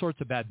all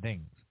sorts of bad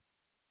things.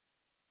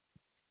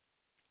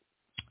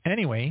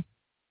 Anyway,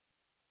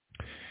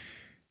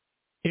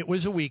 it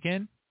was a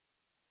weekend.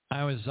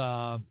 I was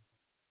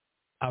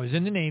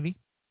in the Navy,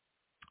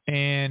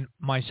 and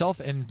myself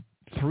and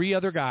 3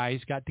 other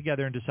guys got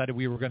together and decided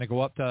we were going to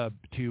go up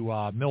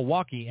to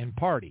Milwaukee and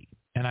party.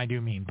 And I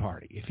do mean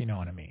party, if you know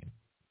what I mean.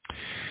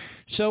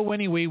 So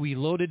anyway, we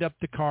loaded up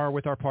the car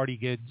with our party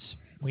goods.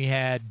 We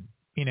had,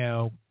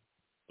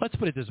 let's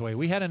put it this way.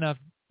 We had enough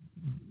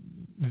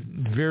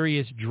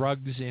various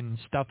drugs and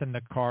stuff in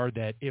the car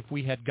that if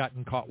we had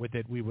gotten caught with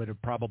it, we would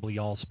have probably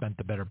all spent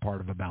the better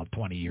part of about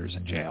 20 years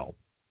in jail.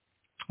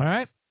 All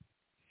right?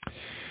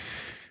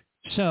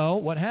 So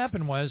what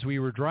happened was we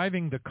were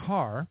driving the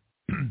car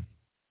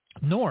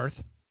north,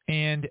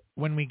 and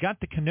when we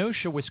got to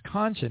Kenosha,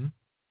 Wisconsin,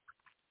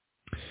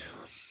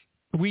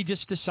 we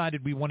just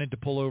decided we wanted to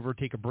pull over,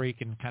 take a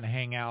break, and kind of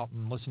hang out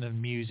and listen to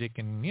music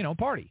and,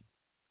 party.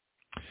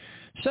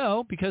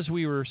 So because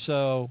we were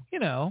so,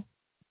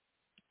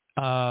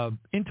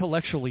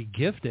 intellectually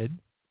gifted,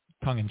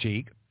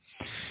 tongue-in-cheek,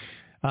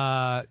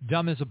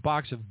 dumb as a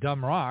box of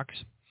dumb rocks,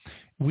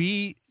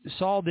 we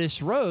saw this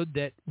road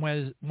that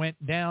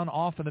went down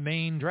off of the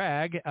main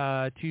drag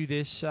to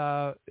this,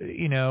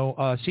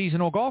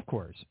 seasonal golf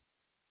course.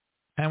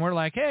 And we're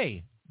like,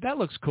 hey, that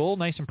looks cool,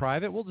 nice and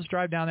private. We'll just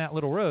drive down that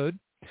little road.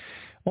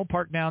 We'll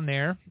park down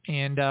there,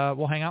 and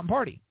we'll hang out and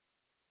party.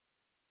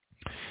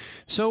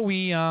 So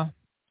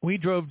we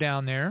drove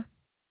down there,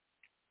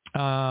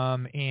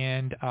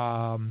 and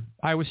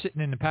I was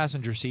sitting in the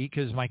passenger seat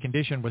because my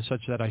condition was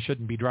such that I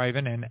shouldn't be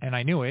driving, and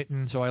I knew it.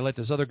 And so I let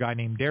this other guy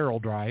named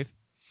Daryl drive.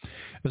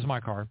 It was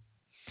my car.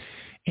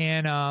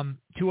 And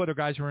 2 other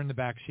guys were in the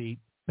back seat.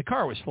 The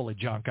car was full of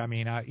junk. I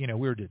mean, we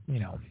were just,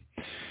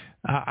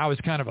 I was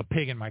kind of a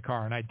pig in my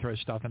car, and I'd throw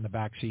stuff in the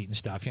back seat and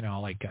stuff,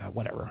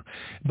 whatever.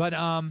 But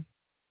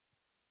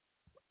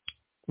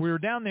we were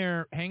down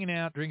there hanging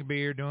out, drinking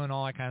beer, doing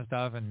all that kind of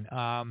stuff,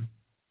 and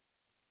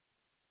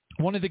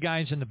one of the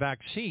guys in the back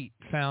seat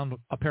found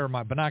a pair of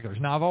my binoculars.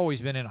 Now, I've always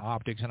been into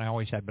optics, and I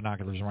always had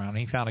binoculars around.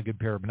 He found a good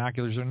pair of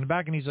binoculars in the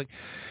back, and he's like,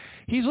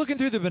 he's looking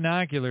through the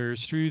binoculars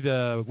through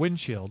the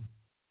windshield,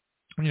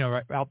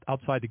 right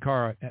outside the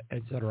car,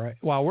 et cetera,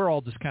 while we're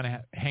all just kind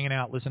of hanging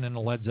out, listening to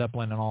Led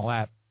Zeppelin and all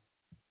that.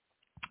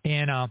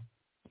 And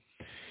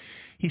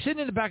he's sitting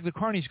in the back of the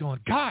car, and he's going,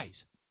 guys,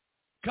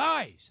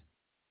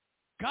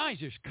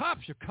 there's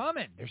cops are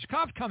coming. There's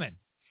cops coming.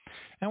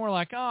 And we're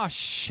like, oh,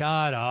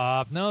 shut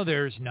up. No,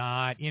 there's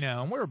not.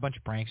 And we're a bunch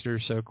of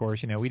pranksters, so, of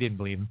course, we didn't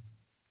believe him.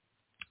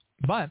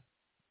 But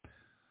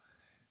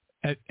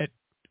at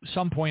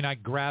some point, I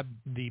grabbed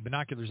the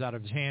binoculars out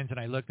of his hands, and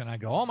I looked, and I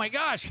go, oh, my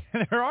gosh,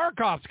 there are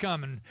cops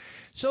coming.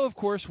 So, of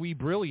course, we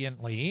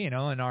brilliantly, in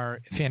our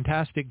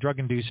fantastic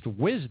drug-induced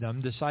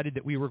wisdom, decided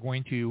that we were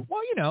going to,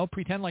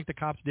 pretend like the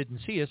cops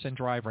didn't see us and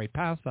drive right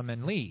past them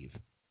and leave.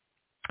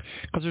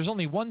 Because there's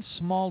only one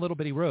small little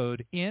bitty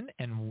road in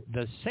and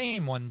the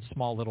same one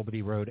small little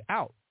bitty road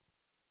out.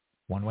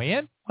 One way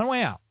in, one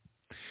way out.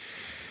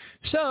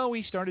 So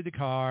we started the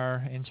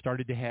car and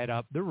started to head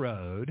up the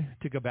road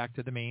to go back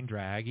to the main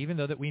drag, even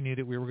though that we knew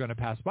that we were going to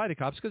pass by the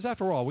cops, because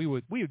after all, we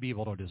would be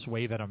able to just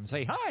wave at them and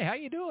say, hi, how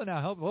you doing?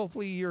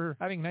 Hopefully you're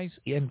having nice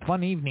and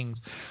fun evenings,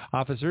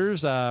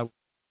 officers.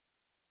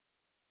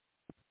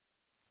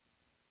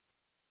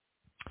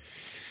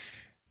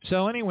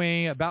 So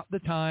anyway, about the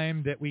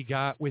time that we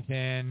got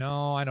within,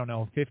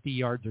 50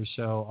 yards or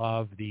so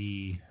of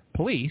the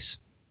police,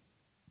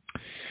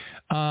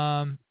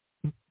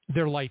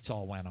 their lights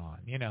all went on,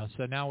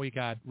 So now we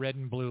got red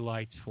and blue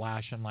lights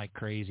flashing like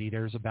crazy.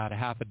 There's about a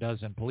half a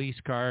dozen police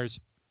cars.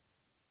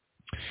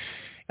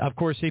 Of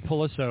course, they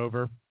pull us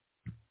over.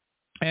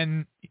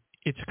 And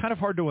it's kind of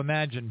hard to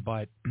imagine,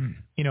 but,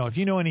 if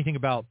you know anything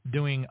about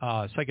doing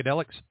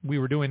psychedelics, we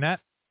were doing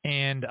that.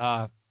 And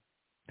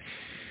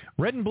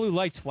red and blue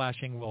lights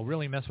flashing will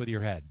really mess with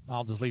your head.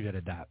 I'll just leave it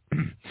at that.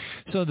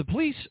 So the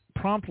police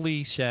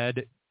promptly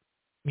said,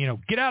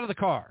 get out of the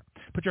car.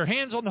 Put your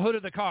hands on the hood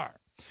of the car.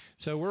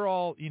 So we're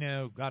all,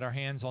 got our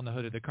hands on the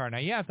hood of the car. Now,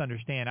 you have to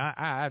understand,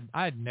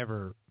 I'd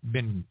never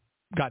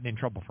gotten in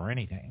trouble for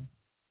anything.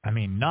 I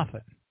mean,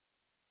 nothing.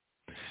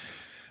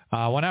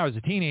 When I was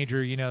a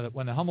teenager, that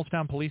when the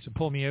Hummelstown police would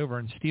pull me over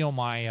and steal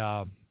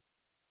my,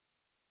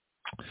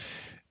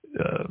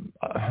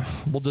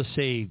 we'll just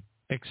say,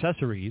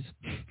 accessories,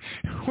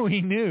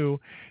 we knew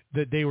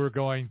that they were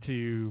going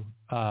to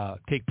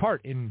take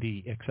part in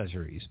the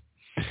accessories.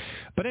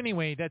 But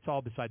anyway, that's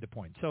all beside the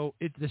point. So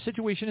the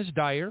situation is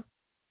dire.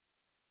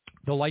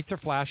 The lights are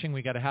flashing.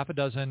 We got a half a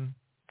dozen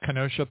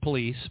Kenosha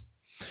police.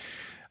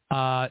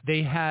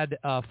 They had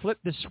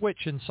flipped the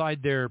switch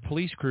inside their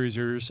police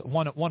cruisers,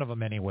 one of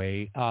them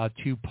anyway,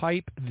 to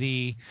pipe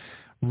the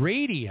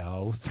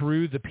radio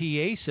through the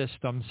PA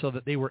system so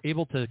that they were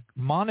able to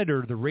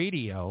monitor the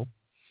radio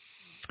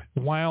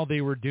while they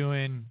were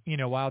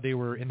while they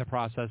were in the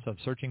process of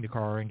searching the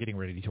car and getting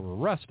ready to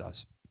arrest us.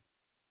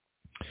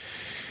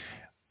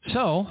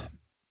 So,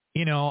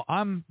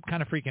 I'm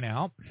kind of freaking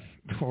out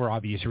for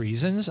obvious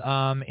reasons,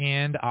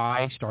 and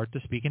I start to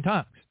speak in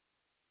tongues.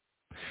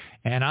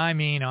 And I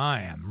mean,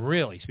 I am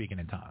really speaking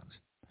in tongues,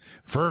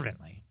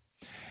 fervently.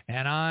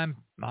 And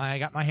I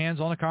got my hands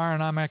on the car,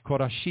 and I'm at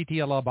Korashiti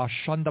alaba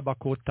shanda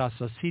bakuta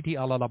sasiti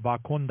alaba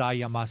kunda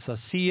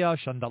yamasasia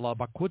shandala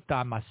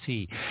bakuta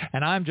masi.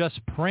 And I'm just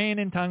praying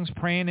in tongues,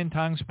 praying in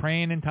tongues,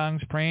 praying in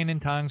tongues, praying in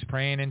tongues,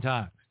 praying in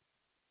tongues.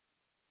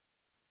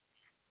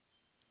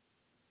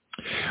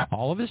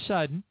 All of a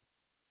sudden,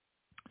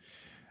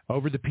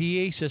 over the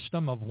PA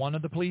system of one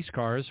of the police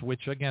cars,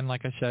 which again,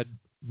 like I said,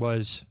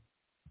 was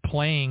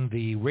playing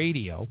the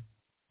radio,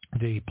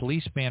 the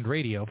police band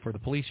radio for the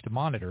police to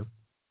monitor,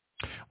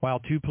 while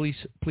two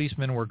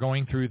policemen were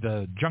going through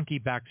the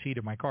junky back seat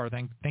of my car.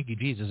 Thank you,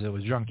 Jesus, it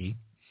was junky.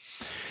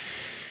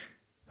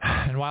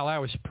 And while I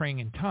was praying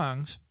in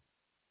tongues,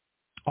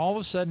 all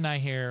of a sudden I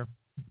hear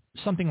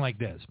something like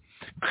this.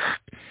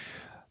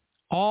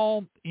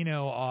 All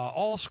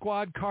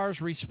squad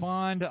cars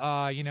respond,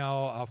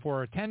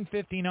 for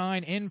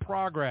 10:59 in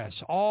progress.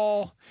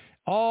 All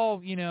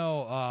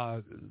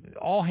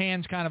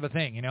hands kind of a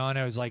thing, and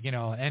I was like,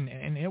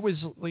 and it was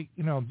like,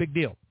 a big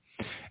deal.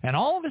 And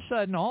all of a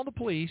sudden, all the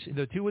police,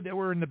 the two that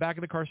were in the back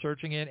of the car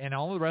searching it, and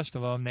all the rest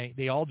of them,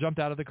 they all jumped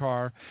out of the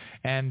car,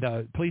 and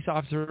the police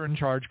officer in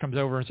charge comes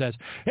over and says,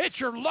 "It's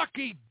your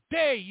lucky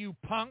day, you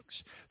punks.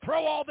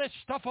 Throw all this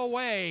stuff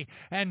away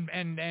and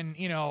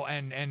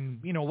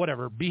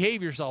whatever,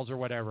 behave yourselves or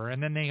whatever."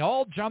 And then they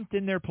all jumped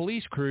in their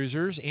police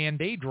cruisers and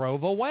they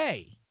drove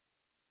away.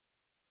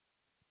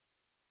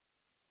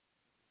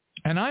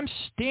 And I'm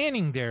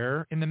standing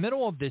there in the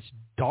middle of this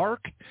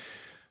dark,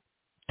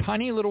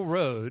 tiny little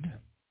road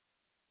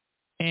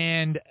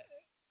and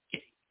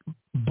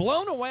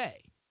blown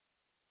away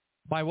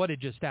by what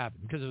had just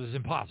happened, because it was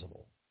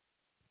impossible.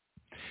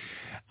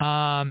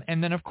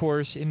 And then, of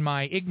course, in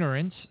my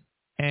ignorance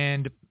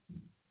and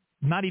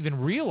not even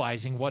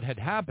realizing what had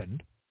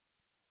happened,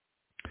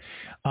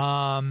 we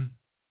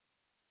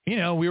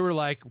were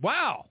like,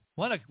 wow,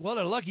 what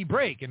a lucky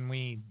break. And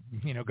we,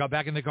 got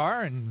back in the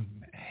car and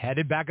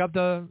headed back up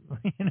to,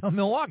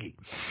 Milwaukee.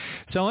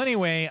 So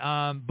anyway,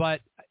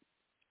 but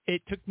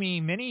it took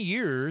me many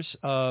years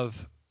of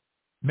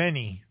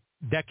many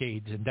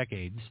decades and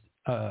decades,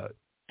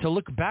 to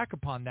look back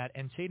upon that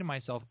and say to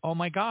myself, oh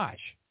my gosh.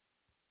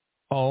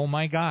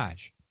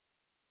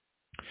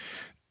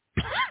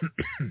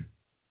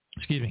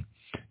 Excuse me.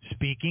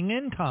 Speaking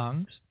in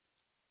tongues,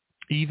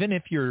 even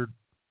if you're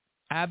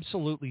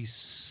absolutely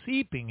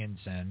seeping in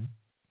sin,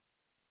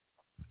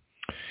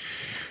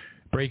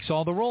 breaks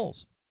all the rules.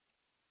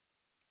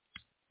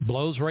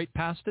 Blows right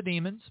past the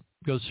demons,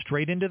 goes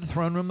straight into the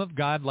throne room of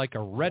God like a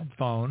red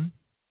phone,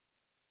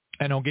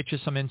 and it'll get you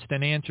some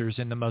instant answers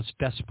in the most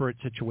desperate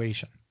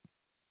situation.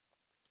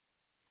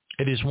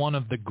 It is one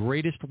of the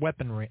greatest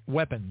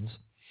weapons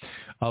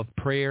of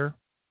prayer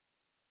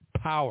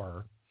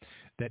power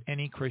that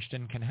any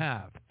Christian can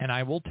have. And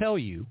I will tell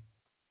you,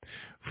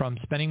 from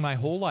spending my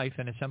whole life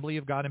in Assembly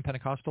of God and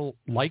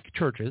Pentecostal-like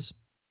churches,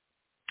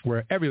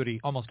 where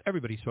almost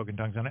everybody spoke in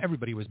tongues and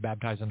everybody was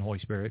baptized in the Holy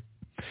Spirit,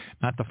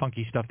 not the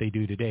funky stuff they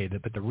do today,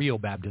 but the real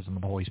baptism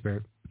of the Holy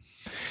Spirit,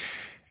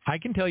 I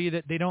can tell you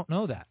that they don't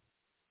know that.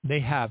 They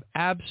have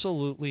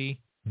absolutely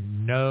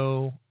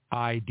no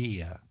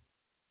idea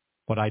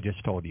what I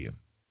just told you.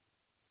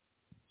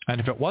 And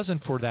if it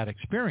wasn't for that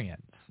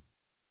experience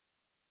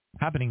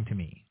happening to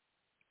me,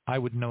 I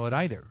wouldn't know it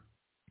either.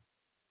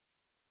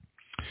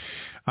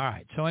 All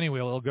right, so anyway,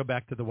 we'll go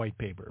back to the white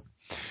paper.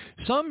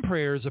 Some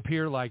prayers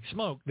appear like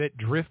smoke that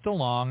drift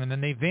along and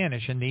then they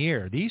vanish in the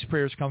air. These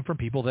prayers come from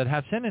people that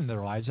have sin in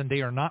their lives and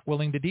they are not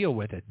willing to deal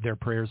with it. Their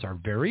prayers are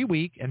very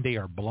weak and they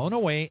are blown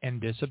away and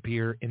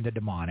disappear in the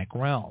demonic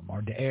realm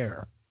or the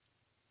air.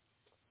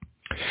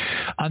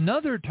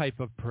 Another type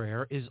of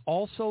prayer is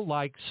also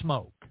like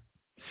smoke.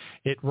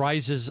 It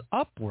rises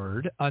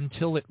upward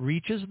until it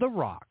reaches the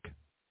rock.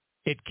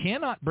 It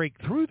cannot break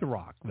through the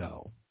rock,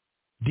 though.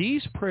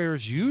 These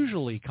prayers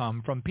usually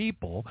come from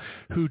people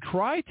who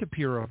try to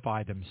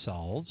purify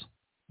themselves,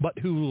 but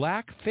who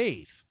lack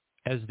faith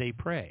as they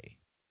pray.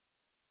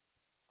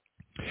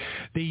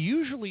 They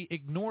usually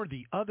ignore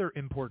the other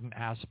important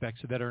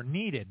aspects that are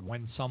needed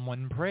when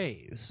someone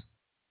prays.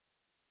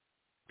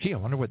 Gee, I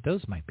wonder what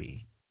those might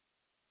be.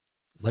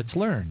 Let's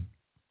learn.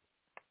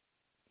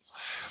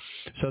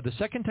 So the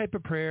second type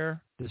of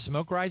prayer, the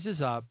smoke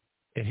rises up,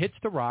 it hits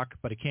the rock,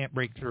 but it can't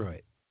break through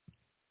it.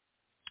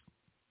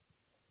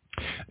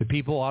 The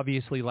people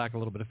obviously lack a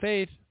little bit of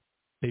faith.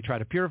 They try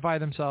to purify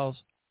themselves.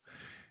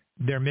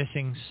 They're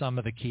missing some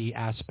of the key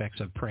aspects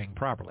of praying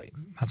properly.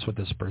 That's what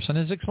this person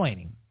is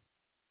explaining.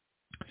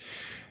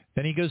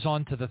 Then he goes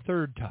on to the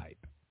third type.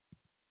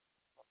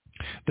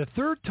 The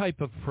third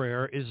type of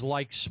prayer is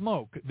like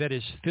smoke that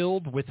is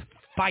filled with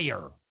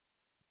fire.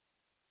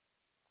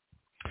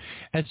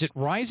 As it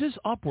rises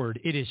upward,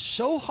 it is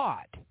so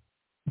hot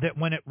that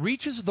when it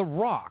reaches the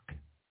rock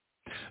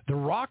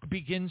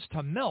begins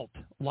to melt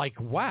like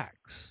wax.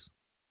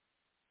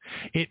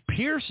 It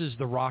pierces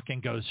the rock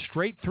and goes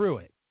straight through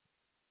it.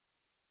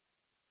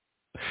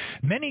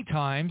 Many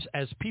times,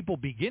 as people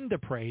begin to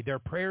pray, their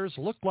prayers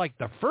look like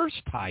the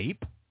first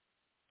type,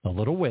 a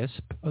little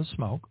wisp of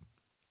smoke.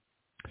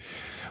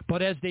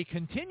 But as they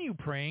continue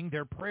praying,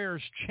 their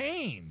prayers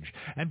change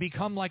and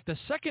become like the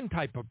second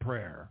type of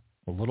prayer,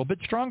 a little bit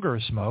stronger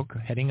of smoke,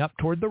 heading up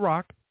toward the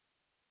rock.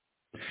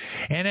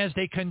 And as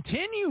they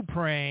continue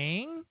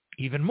praying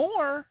even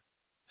more,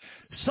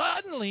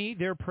 suddenly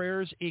their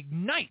prayers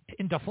ignite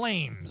into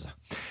flames.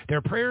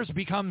 Their prayers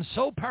become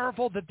so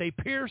powerful that they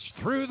pierce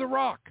through the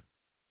rock.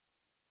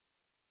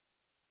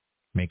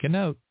 Make a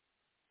note.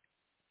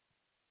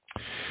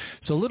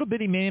 So little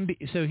bitty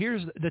so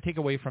here's the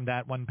takeaway from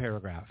that one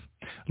paragraph.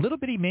 Little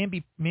bitty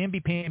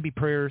mamby-pamby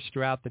prayers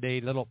throughout the day,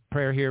 little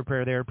prayer here,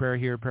 prayer there, prayer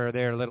here, prayer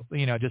there, little,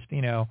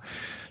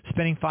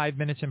 spending 5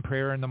 minutes in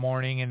prayer in the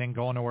morning and then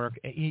going to work.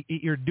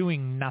 You're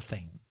doing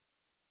nothing.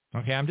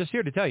 Okay, I'm just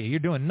here to tell you, you're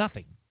doing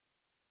nothing.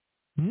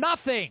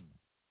 Nothing.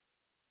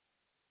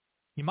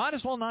 You might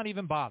as well not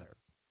even bother,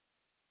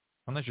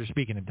 unless you're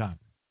speaking in tongues.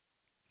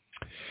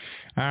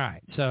 All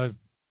right, so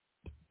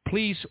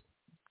please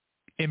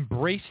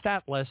embrace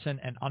that lesson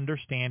and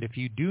understand if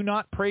you do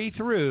not pray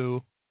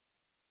through,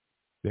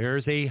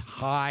 there's a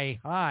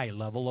high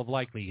level of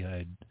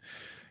likelihood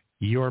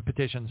your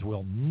petitions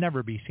will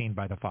never be seen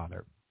by the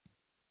Father.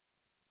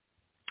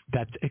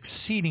 That's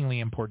exceedingly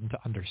important to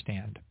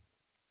understand.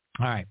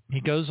 All right,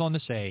 he goes on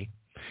to say,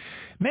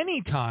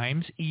 many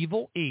times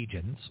evil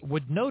agents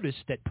would notice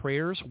that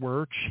prayers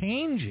were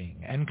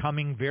changing and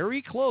coming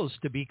very close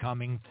to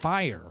becoming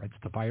fire. It's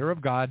the fire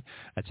of God.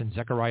 That's in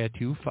Zechariah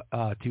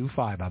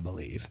 2:5, I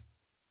believe.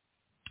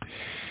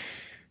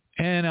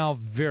 And I'll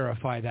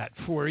verify that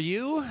for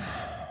you.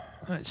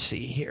 Let's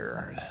see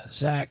here.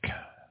 Zech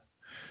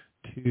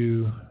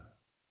 2:5.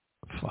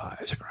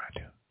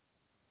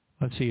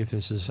 Let's see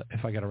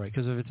if I got it right.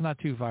 Because if it's not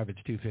 2:5,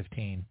 it's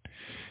 2:15.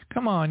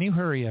 Come on, you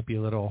hurry up,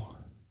 you little...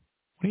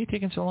 What are you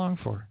taking so long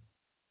for?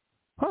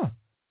 Huh.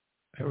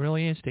 It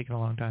really is taking a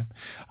long time.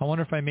 I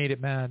wonder if I made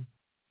it mad.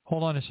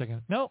 Hold on a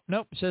second. Nope.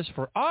 It says,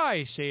 for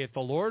I, saith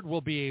the Lord,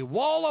 will be a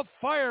wall of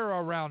fire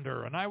around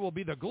her, and I will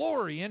be the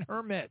glory in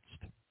her midst.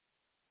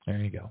 There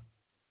you go.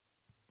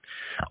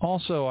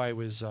 Also, I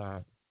was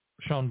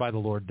shown by the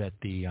Lord that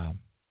the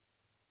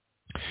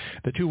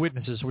The two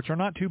witnesses, which are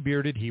not two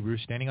bearded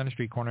Hebrews standing on a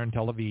street corner in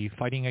Tel Aviv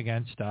fighting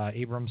against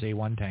Abrams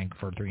A-1 tank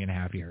for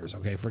 3.5 years.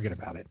 Okay, forget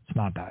about it. It's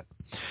not that.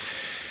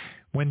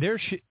 When they're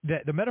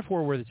the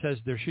metaphor where it says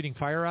they're shooting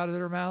fire out of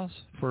their mouths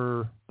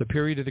for the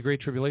period of the Great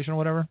Tribulation or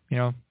whatever,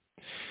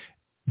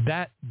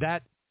 that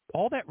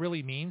all that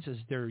really means is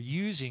they're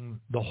using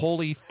the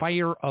holy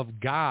fire of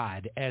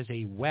God as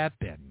a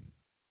weapon.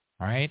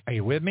 All right? Are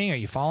you with me? Are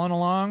you following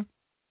along?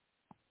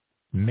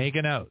 Make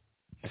a note.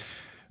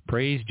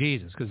 Praise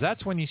Jesus, because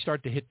that's when you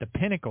start to hit the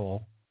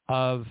pinnacle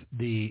of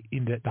the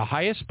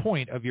highest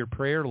point of your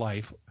prayer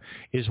life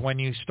is when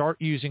you start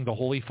using the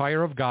holy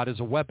fire of God as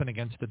a weapon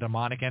against the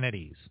demonic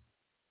entities.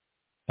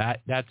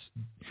 That's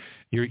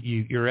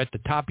you're at the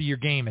top of your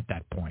game at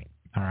that point.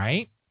 All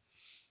right.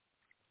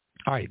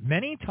 All right.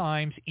 Many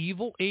times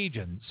evil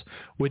agents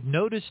would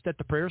notice that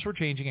the prayers were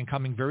changing and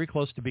coming very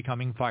close to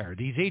becoming fire.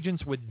 These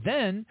agents would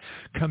then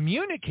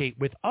communicate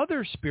with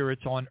other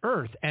spirits on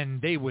earth,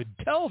 and they would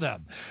tell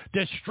them,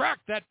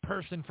 distract that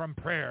person from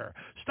prayer,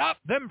 stop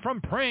them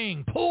from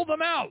praying, pull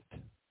them out.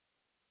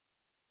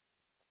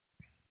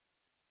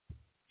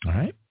 All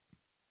right.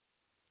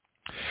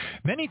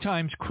 Many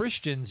times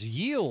Christians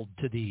yield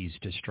to these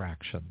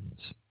distractions.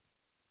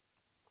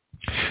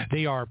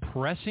 They are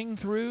pressing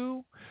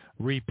through,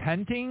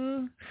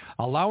 repenting,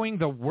 allowing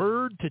the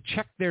word to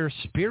check their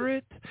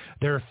spirit.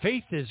 Their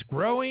faith is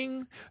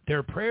growing.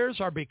 Their prayers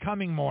are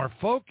becoming more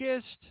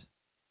focused.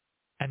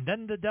 And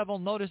then the devil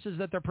notices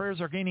that their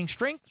prayers are gaining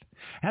strength,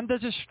 and the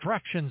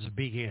distractions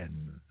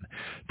begin.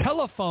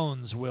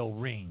 Telephones will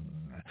ring.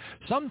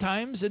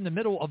 Sometimes in the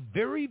middle of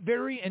very,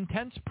 very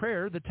intense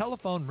prayer, the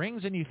telephone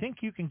rings and you think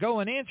you can go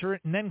and answer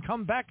it and then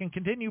come back and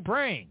continue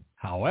praying.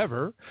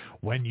 However,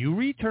 when you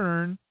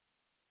return,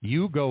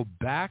 you go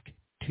back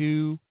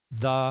to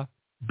the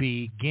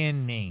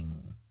beginning.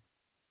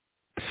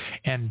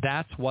 And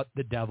that's what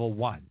the devil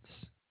wants.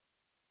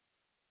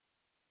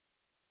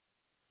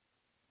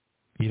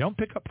 You don't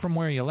pick up from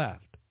where you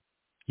left.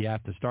 You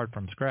have to start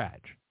from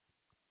scratch.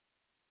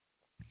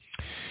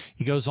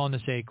 He goes on to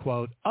say,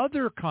 quote,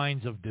 other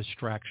kinds of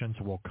distractions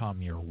will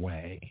come your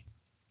way.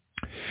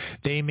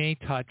 They may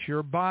touch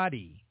your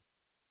body.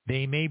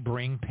 They may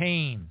bring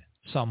pain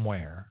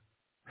somewhere.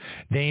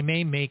 They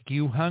may make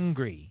you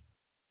hungry,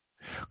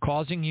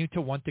 causing you to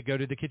want to go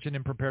to the kitchen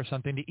and prepare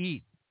something to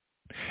eat.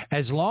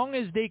 As long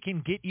as they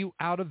can get you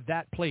out of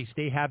that place,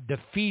 they have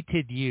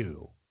defeated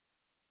you.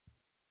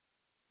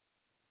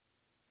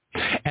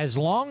 As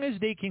long as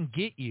they can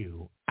get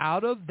you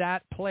out of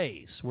that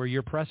place where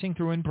you're pressing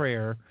through in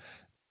prayer,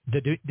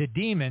 the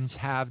demons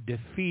have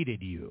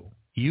defeated you.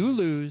 You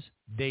lose,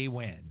 they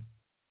win.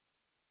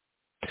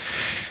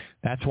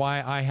 That's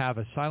why I have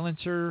a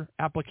silencer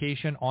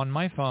application on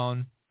my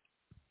phone.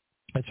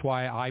 That's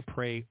why I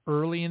pray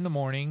early in the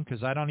morning,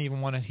 because I don't even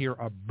want to hear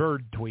a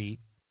bird tweet.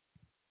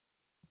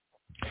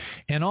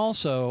 And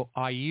also,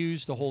 I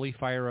use the holy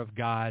fire of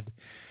God.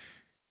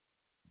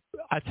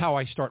 That's how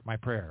I start my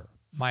prayer.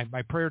 My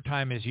prayer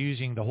time is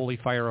using the holy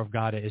fire of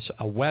God as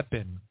a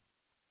weapon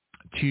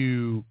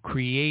to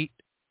create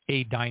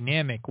a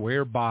dynamic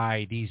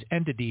whereby these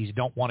entities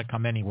don't want to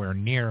come anywhere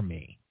near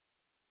me.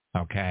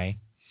 Okay?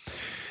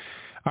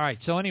 All right,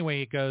 so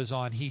anyway, it goes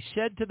on. He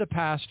said to the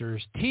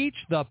pastors, teach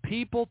the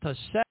people to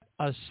set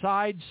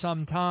aside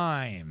some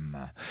time,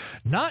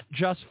 not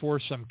just for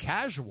some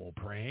casual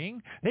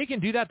praying. They can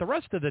do that the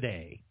rest of the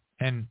day.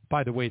 And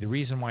by the way, the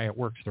reason why it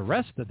works the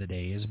rest of the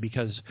day is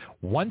because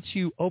once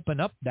you open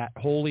up that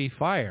holy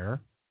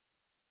fire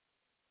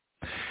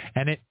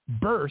and it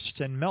bursts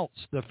and melts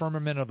the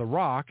firmament of the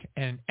rock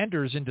and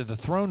enters into the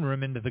throne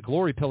room, into the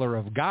glory pillar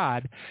of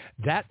God,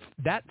 that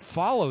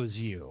follows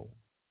you.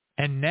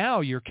 And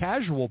now your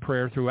casual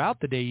prayer throughout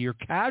the day, your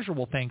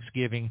casual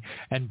thanksgiving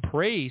and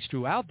praise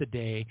throughout the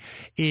day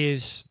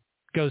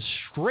goes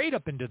straight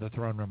up into the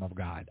throne room of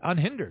God,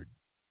 unhindered.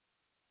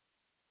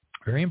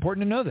 Very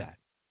important to know that.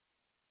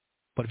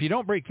 But if you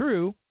don't break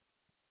through,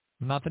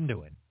 nothing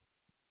doing.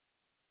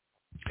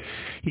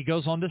 He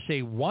goes on to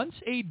say, once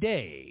a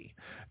day,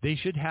 they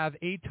should have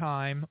a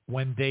time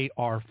when they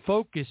are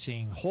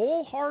focusing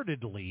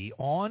wholeheartedly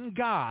on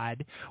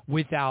God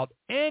without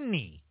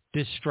any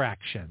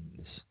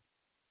distractions.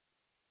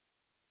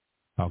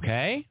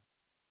 Okay?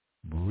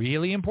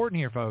 Really important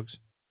here, folks.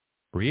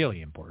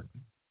 Really important.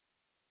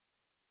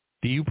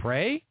 Do you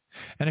pray?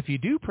 And if you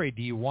do pray,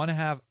 do you want to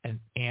have an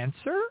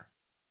answer?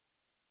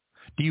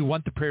 Do you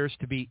want the prayers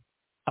to be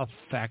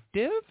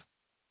effective?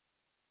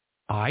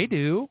 I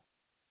do.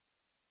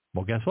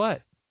 Well, guess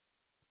what?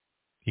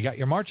 You got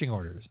your marching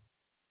orders.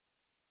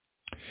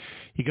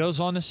 He goes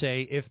on to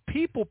say, if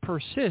people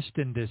persist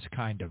in this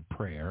kind of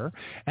prayer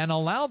and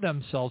allow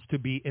themselves to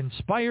be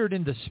inspired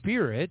in the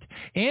Spirit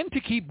and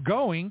to keep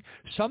going,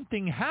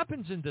 something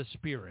happens in the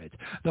Spirit.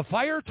 The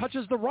fire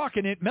touches the rock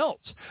and it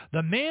melts.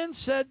 The man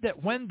said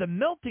that when the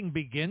melting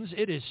begins,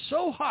 it is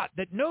so hot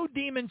that no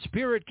demon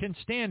spirit can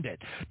stand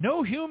it.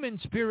 No human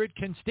spirit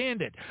can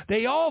stand it.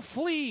 They all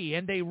flee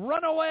and they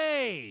run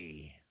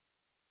away.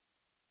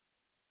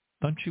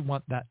 Don't you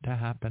want that to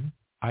happen?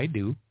 I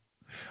do.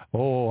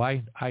 Oh,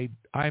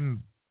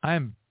 I'm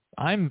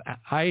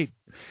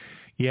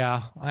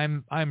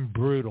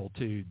brutal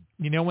too.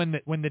 You know,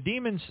 when the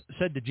demons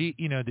said to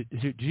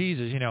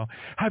Jesus,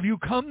 have you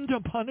come to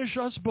punish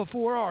us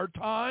before our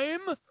time?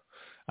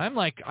 I'm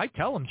like, I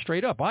tell them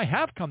straight up, I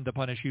have come to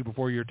punish you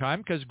before your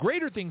time, because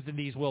greater things than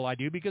these will I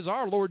do, because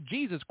our Lord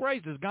Jesus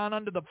Christ has gone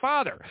unto the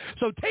Father.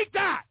 So take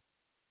that.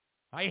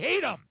 I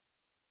hate them.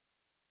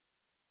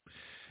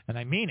 And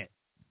I mean it.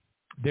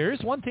 There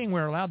is one thing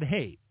we're allowed to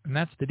hate, and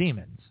that's the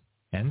demons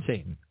and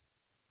Satan.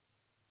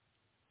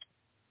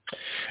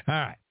 All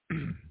right.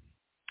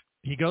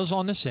 He goes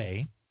on to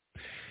say,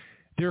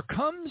 there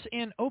comes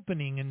an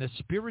opening in the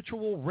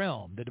spiritual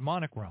realm, the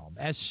demonic realm.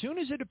 As soon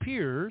as it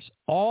appears,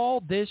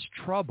 all this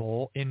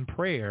trouble in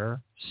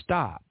prayer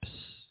stops.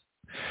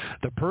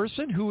 The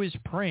person who is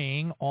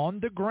praying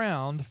on the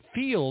ground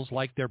feels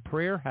like their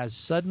prayer has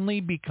suddenly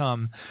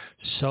become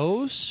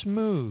so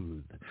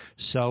smooth,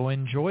 so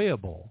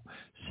enjoyable,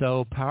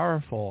 so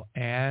powerful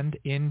and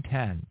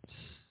intense.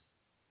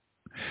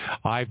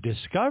 I've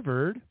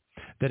discovered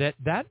that at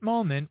that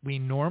moment we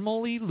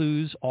normally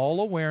lose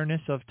all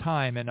awareness of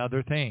time and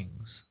other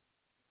things,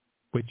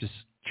 which is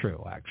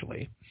true,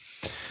 actually.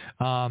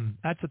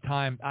 That's a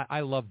time,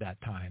 I love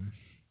that time.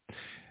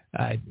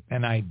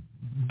 And I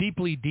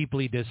deeply,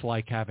 deeply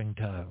dislike having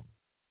to,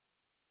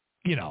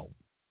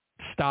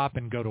 stop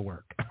and go to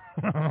work.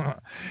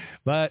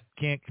 But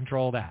can't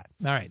control that.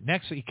 All right.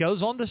 Next, he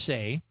goes on to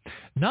say,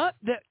 not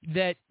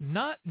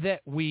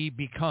that we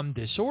become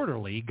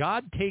disorderly.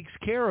 God takes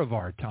care of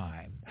our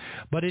time,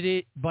 but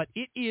it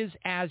is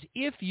as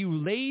if you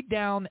lay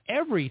down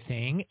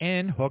everything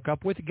and hook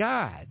up with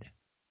God.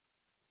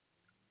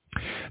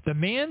 The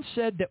man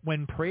said that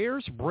when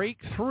prayers break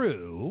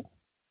through,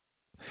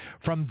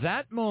 from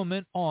that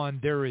moment on,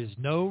 there is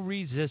no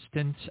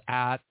resistance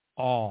at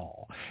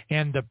all.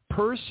 And the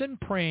person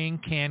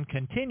praying can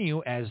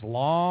continue as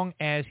long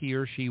as he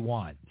or she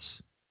wants.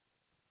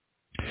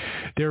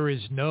 There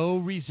is no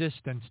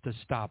resistance to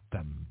stop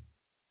them.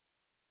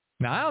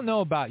 Now, I don't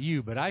know about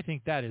you, but I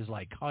think that is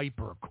like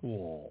hyper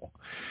cool.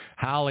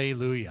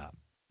 Hallelujah.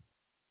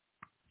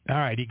 All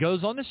right, he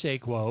goes on to say,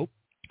 quote,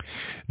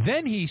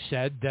 then he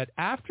said that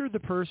after the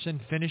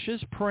person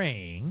finishes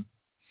praying,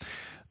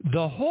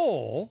 the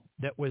hole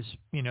that was,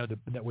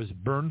 that was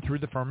burned through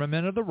the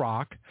firmament of the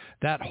rock,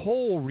 that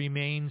hole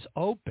remains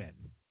open.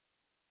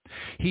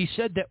 He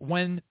said that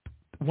when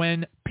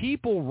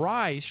people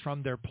rise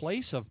from their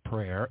place of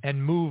prayer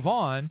and move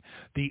on,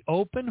 the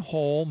open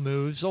hole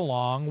moves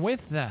along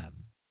with them.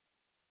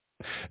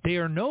 They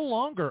are no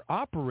longer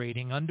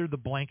operating under the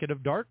blanket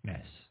of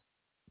darkness.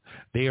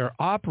 They are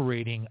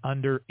operating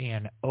under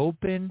an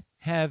open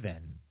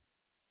heaven.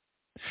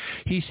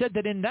 He said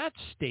that in that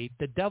state,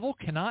 the devil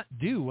cannot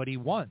do what he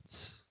wants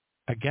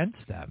against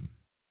them.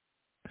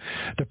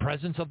 The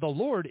presence of the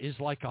Lord is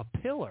like a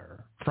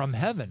pillar from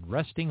heaven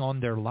resting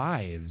on their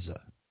lives.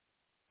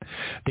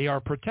 They are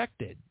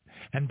protected,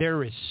 and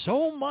there is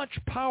so much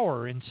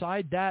power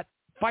inside that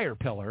fire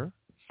pillar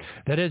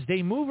that as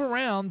they move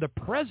around, the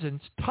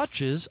presence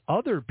touches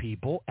other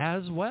people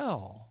as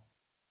well.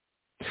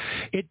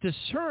 It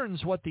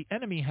discerns what the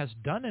enemy has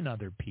done in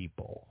other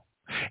people.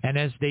 And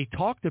as they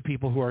talk to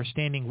people who are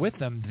standing with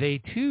them,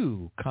 they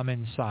too come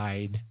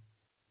inside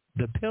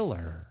the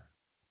pillar.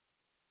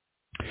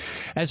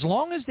 As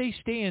long as they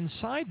stay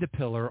inside the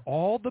pillar,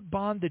 all the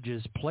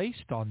bondages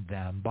placed on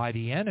them by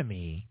the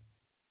enemy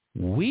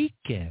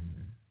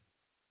weaken.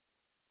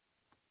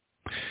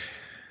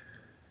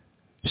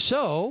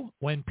 So,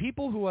 when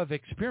people who have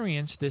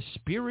experienced this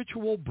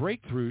spiritual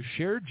breakthrough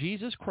share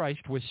Jesus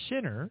Christ with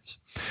sinners,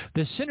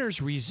 the sinner's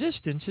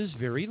resistance is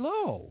very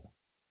low.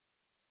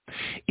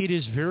 It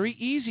is very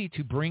easy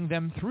to bring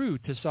them through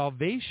to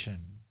salvation.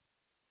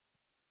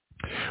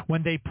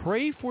 When they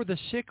pray for the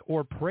sick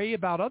or pray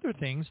about other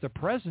things, the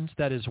presence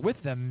that is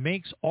with them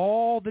makes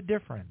all the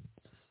difference.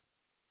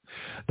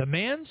 The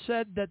man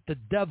said that the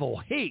devil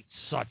hates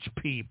such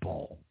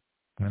people.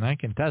 And I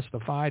can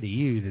testify to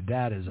you that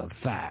that is a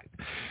fact.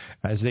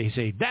 As they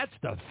say, that's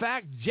the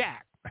fact,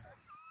 Jack.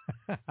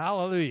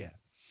 Hallelujah.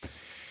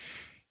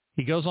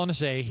 He goes on to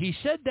say, he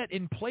said that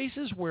in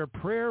places where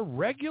prayer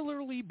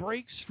regularly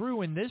breaks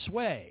through in this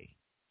way,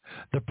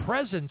 the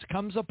presence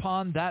comes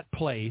upon that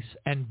place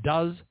and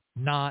does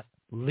not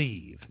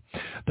leave.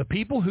 The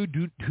people who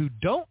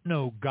don't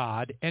know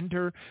God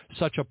enter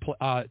such a place,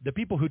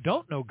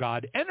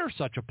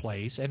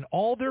 and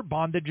all their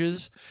bondages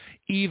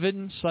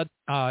even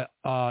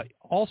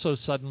also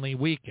suddenly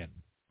weaken.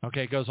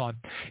 Okay, it goes on.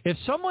 If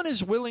someone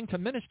is willing to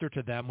minister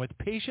to them with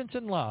patience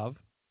and love,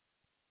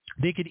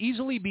 they could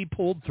easily be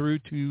pulled through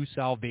to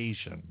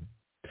salvation.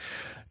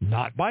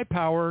 Not by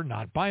power,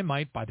 not by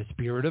might, by the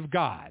Spirit of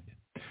God,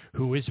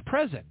 who is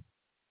present.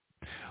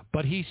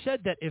 But he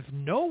said that if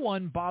no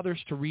one bothers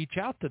to reach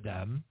out to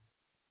them,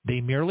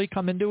 they merely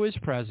come into his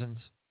presence,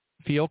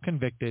 feel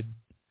convicted,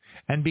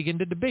 and begin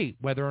to debate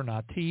whether or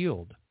not to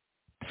yield.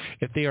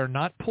 If they are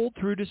not pulled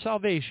through to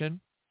salvation,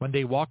 when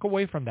they walk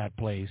away from that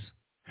place,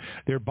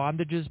 their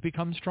bondages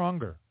become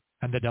stronger,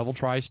 and the devil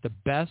tries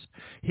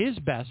his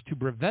best to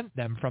prevent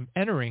them from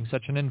entering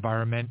such an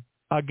environment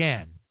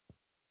again.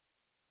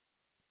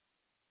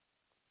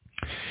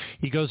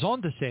 He goes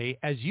on to say,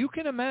 as you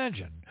can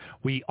imagine,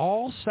 we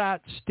all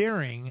sat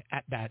staring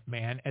at that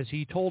man as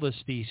he told us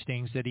these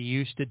things that he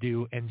used to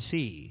do and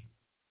see.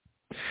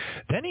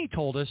 Then he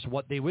told us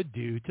what they would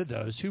do to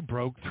those who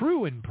broke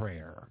through in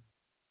prayer.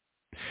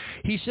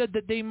 He said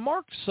that they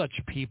marked such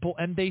people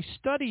and they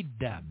studied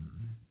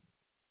them.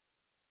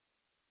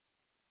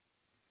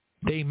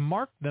 They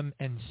marked them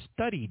and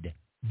studied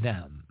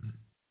them.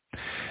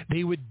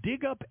 They would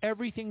dig up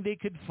everything they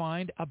could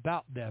find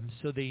about them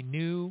so they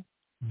knew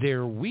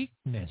their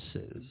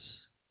weaknesses.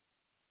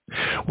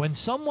 When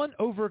someone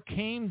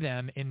overcame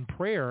them in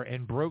prayer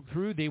and broke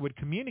through, they would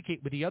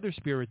communicate with the other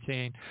spirit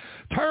saying,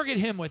 target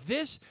him with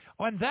this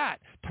and that.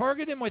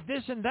 Target him with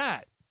this and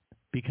that.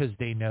 Because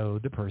they know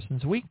the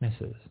person's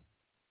weaknesses.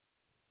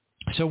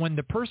 So when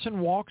the person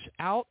walks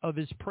out of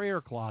his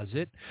prayer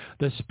closet,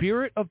 the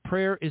spirit of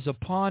prayer is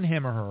upon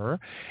him or her,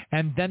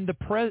 and then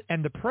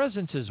the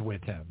presence is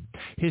with him.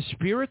 His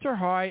spirits are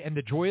high, and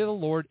the joy of the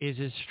Lord is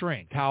his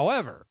strength.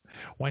 However,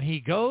 when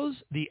he goes,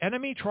 the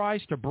enemy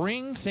tries to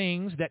bring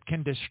things that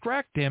can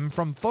distract him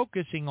from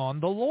focusing on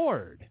the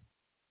Lord.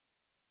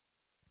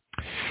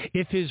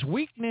 If his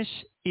weakness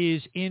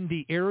is in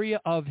the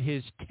area of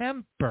his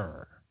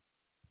temper,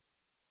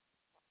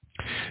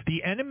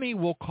 the enemy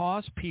will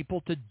cause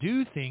people to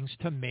do things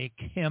to make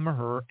him or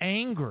her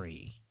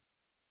angry.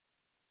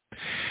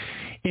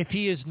 If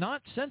he is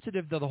not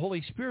sensitive to the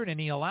Holy Spirit and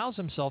he allows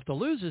himself to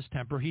lose his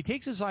temper, he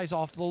takes his eyes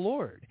off the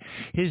Lord.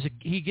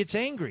 He gets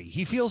angry.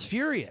 He feels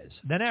furious.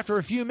 Then after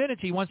a few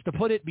minutes, he wants to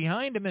put it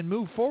behind him and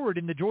move forward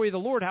in the joy of the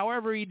Lord.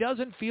 However, he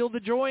doesn't feel the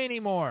joy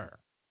anymore.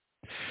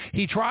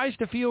 He tries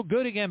to feel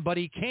good again, but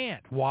he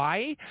can't.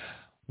 Why?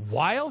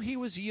 While he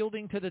was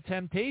yielding to the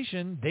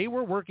temptation, they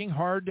were working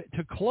hard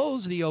to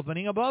close the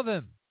opening above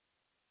him.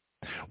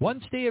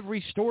 Once they have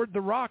restored the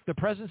rock, the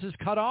presence is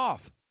cut off.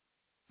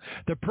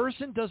 The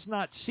person does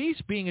not cease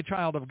being a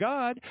child of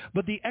God,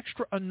 but the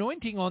extra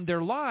anointing on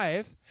their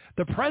life,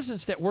 the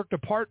presence that worked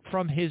apart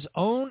from his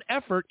own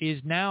effort,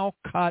 is now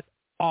cut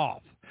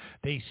off.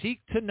 They seek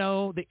to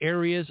know the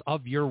areas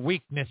of your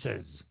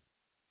weaknesses.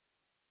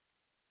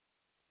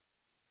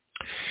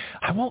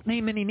 I won't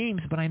name any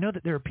names, but I know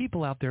that there are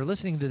people out there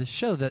listening to this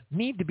show that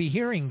need to be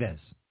hearing this.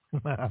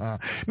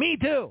 Me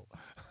too.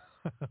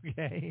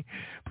 Okay.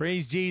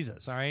 Praise Jesus.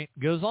 All right.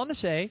 Goes on to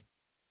say,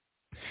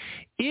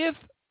 if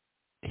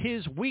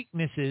his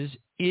weaknesses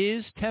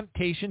is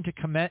temptation to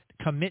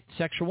commit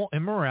sexual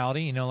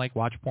immorality, like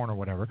watch porn or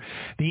whatever,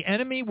 the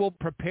enemy will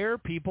prepare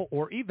people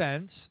or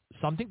events,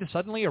 something to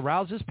suddenly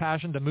arouse his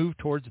passion to move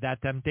towards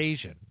that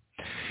temptation.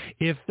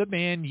 If the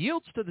man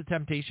yields to the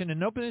temptation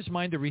and opens his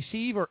mind to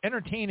receive or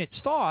entertain its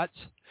thoughts,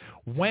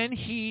 when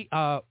he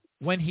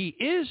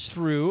is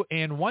through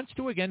and wants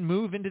to again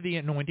move into the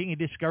anointing, he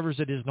discovers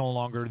it is no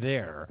longer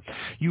there.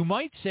 You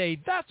might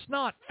say, that's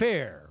not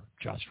fair.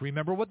 Just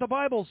remember what the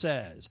Bible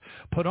says.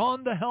 Put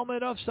on the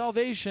helmet of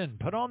salvation.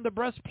 Put on the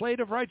breastplate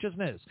of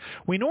righteousness.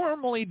 We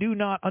normally do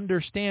not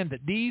understand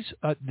that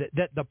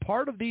that the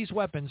part of these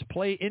weapons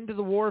play into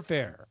the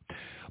warfare.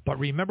 But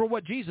remember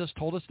what Jesus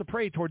told us to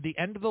pray toward the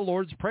end of the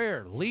Lord's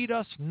Prayer. Lead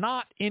us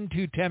not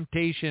into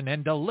temptation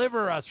and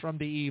deliver us from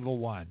the evil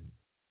one.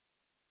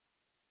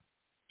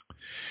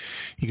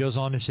 He goes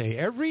on to say,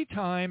 every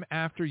time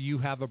after you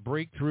have a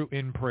breakthrough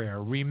in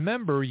prayer,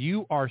 remember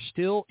you are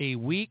still a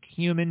weak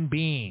human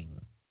being.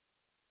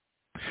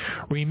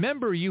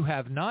 Remember you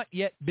have not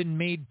yet been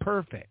made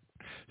perfect.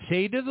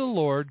 Say to the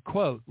Lord,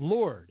 quote,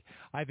 Lord,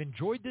 I've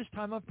enjoyed this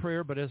time of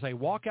prayer, but as I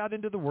walk out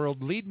into the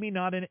world, lead me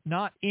not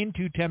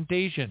into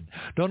temptation.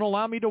 Don't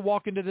allow me to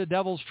walk into the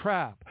devil's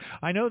trap.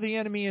 I know the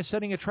enemy is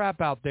setting a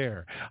trap out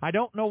there. I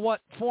don't know what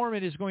form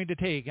it is going to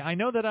take. I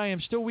know that I am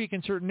still weak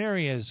in certain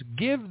areas.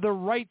 Given the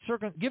right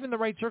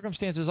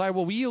circumstances, I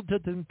will yield to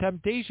the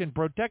temptation.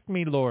 Protect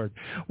me, Lord.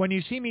 When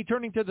you see me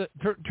turning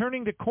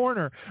the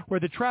corner where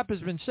the trap has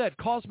been set,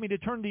 cause me to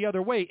turn the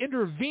other way.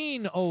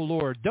 Intervene, O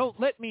Lord. Don't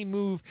let me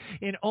move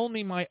in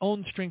only my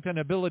own strength and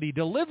ability.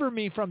 Deliver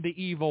me from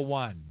the evil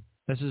one.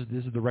 This is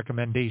the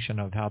recommendation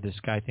of how this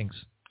guy thinks,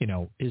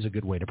 is a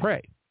good way to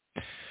pray.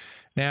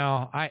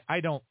 Now,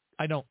 I don't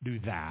do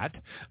that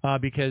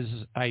because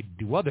I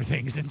do other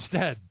things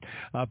instead.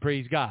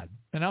 Praise God.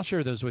 And I'll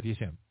share those with you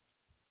soon.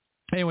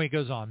 Anyway, it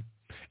goes on.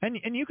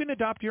 And you can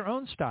adopt your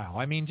own style.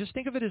 I mean, just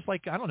think of it as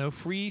like, I don't know,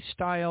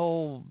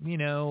 freestyle,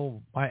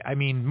 I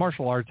mean,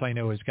 martial arts I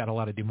know has got a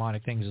lot of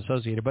demonic things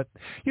associated, but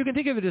you can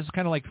think of it as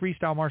kind of like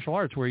freestyle martial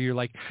arts where you're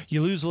like,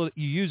 you use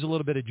a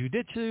little bit of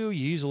jiu-jitsu,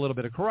 you use a little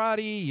bit of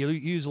karate, you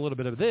use a little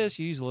bit of this,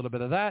 you use a little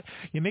bit of that,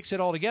 you mix it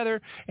all together,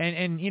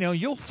 and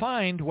you'll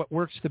find what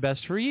works the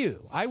best for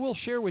you. I will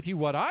share with you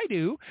what I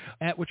do,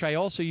 which I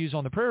also use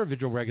on the prayer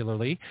vigil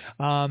regularly,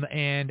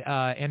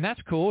 and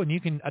that's cool, and you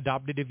can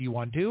adopt it if you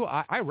want to.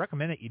 I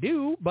recommend that you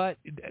do, but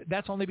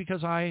that's only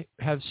because I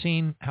have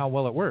seen how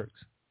well it works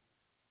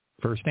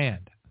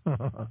firsthand.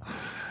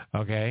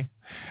 Okay?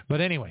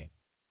 But anyway,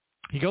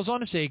 He goes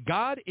on to say,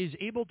 God is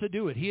able to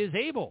do it. He is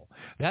able.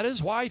 That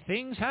is why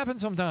things happen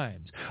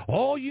sometimes.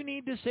 All you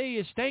need to say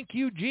is, thank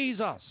you,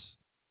 Jesus.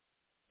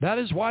 That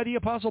is why the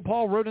Apostle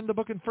Paul wrote in the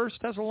book in 1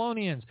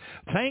 Thessalonians,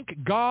 thank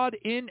God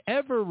in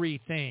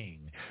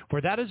everything,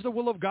 for that is the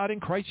will of God in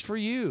Christ for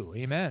you.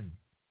 Amen.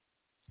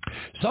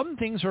 Some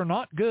things are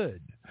not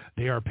good.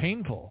 They are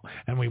painful,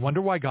 and we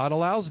wonder why God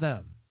allows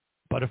them.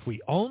 But if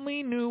we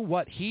only knew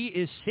what he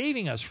is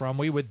saving us from,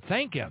 we would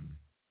thank him.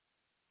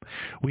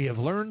 We have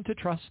learned to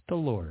trust the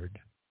Lord.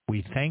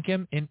 We thank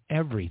him in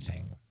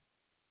everything.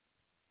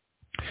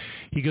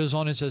 He goes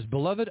on and says,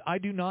 Beloved, I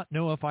do not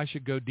know if I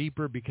should go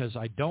deeper because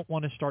I don't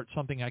want to start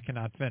something I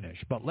cannot finish.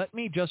 But let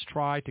me just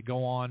try to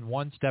go on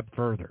one step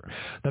further.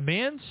 The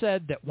man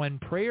said that when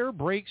prayer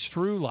breaks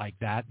through like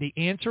that, the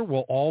answer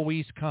will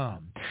always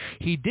come.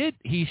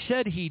 He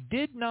said he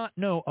did not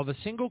know of a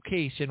single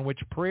case in which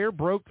prayer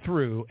broke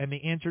through and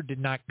the answer did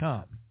not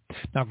come.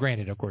 Now,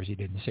 granted, of course, he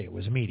didn't say it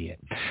was immediate.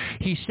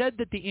 He said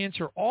that the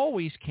answer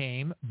always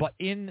came, but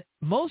in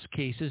most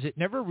cases, it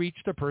never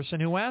reached the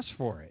person who asked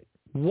for it.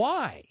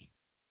 Why?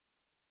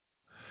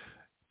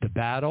 The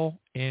battle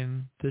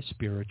in the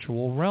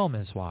spiritual realm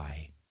is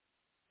why.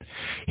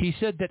 He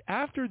said that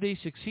after they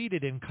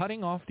succeeded in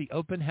cutting off the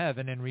open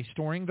heaven and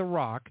restoring the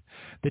rock,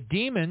 the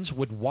demons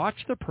would watch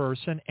the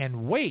person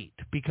and wait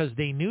because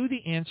they knew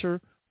the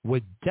answer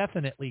would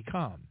definitely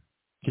come,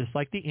 just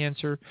like the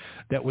answer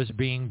that was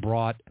being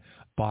brought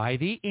by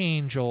the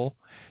angel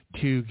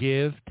to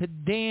give to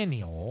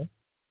Daniel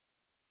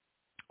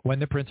when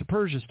the Prince of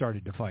Persia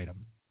started to fight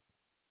him,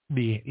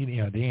 the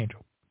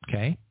angel,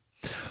 okay?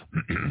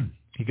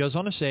 He goes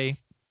on to say,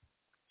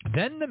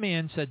 then the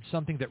man said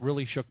something that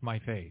really shook my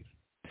faith.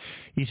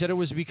 He said, it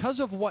was because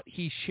of what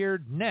he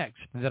shared next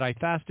that I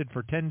fasted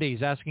for 10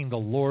 days asking the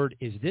Lord,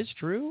 is this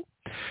true?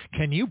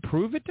 Can you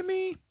prove it to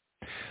me?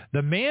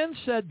 The man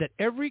said that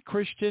every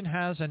Christian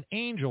has an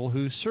angel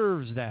who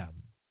serves them.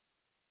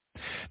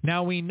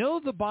 Now we know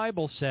the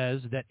Bible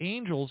says that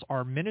angels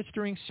are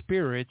ministering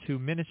spirits who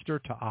minister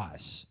to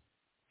us.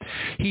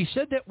 He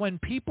said that when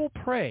people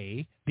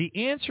pray, the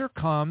answer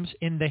comes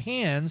in the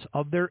hands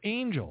of their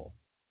angel.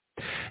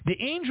 The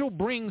angel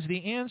brings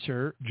the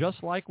answer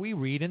just like we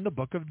read in the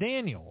book of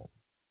Daniel.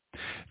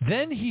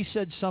 Then he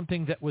said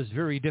something that was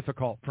very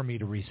difficult for me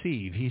to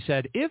receive. He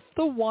said, if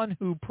the one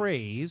who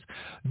prays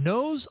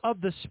knows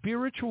of the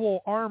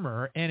spiritual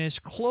armor and is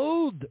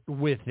clothed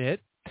with it,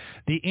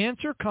 the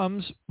answer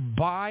comes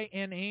by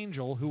an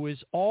angel who is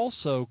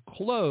also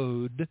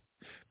clothed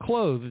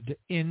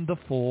in the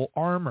full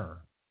armor.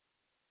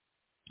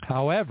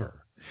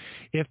 However,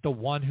 if the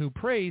one who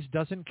prays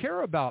doesn't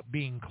care about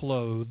being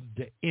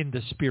clothed in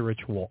the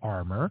spiritual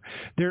armor,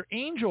 their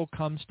angel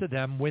comes to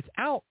them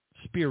without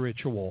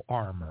spiritual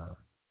armor.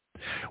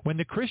 When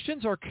the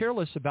Christians are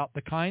careless about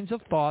the kinds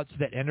of thoughts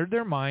that enter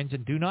their minds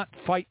and do not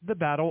fight the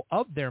battle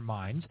of their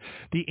minds,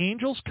 the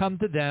angels come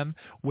to them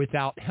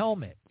without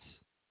helmets.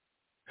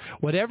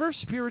 Whatever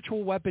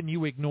spiritual weapon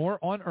you ignore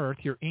on earth,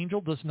 your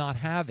angel does not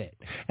have it,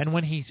 and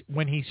when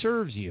he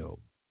serves you.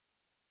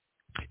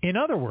 In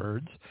other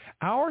words,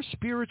 our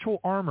spiritual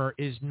armor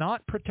is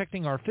not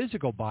protecting our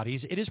physical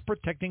bodies. It is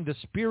protecting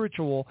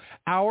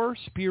our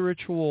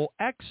spiritual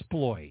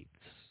exploits.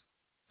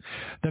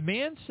 The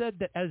man said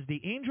that as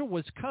the angel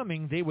was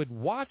coming, they would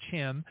watch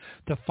him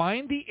to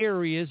find the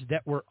areas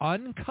that were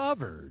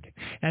uncovered,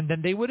 and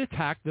then they would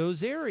attack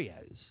those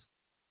areas.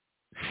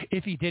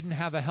 If he didn't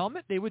have a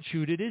helmet, they would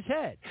shoot at his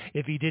head.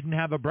 If he didn't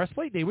have a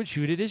breastplate, they would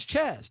shoot at his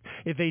chest.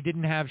 If they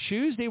didn't have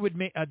shoes, they would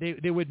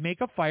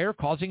make a fire,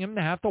 causing him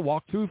to have to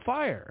walk through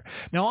fire.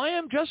 Now, I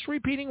am just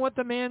repeating what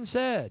the man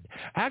said.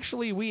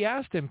 Actually, we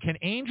asked him, can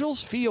angels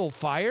feel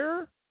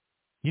fire?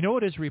 You know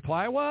what his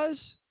reply was?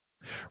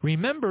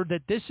 Remember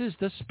that this is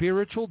the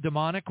spiritual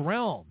demonic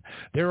realm.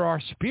 There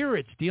are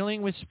spirits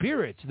dealing with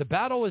spirits. The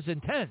battle is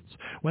intense.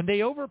 When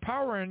they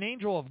overpower an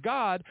angel of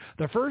God,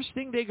 the first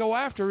thing they go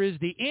after is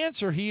the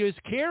answer he is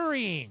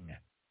carrying.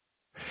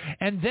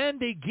 And then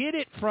they get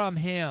it from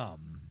him.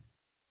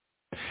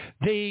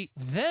 They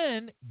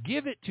then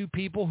give it to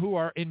people who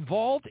are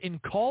involved in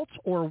cults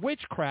or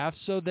witchcraft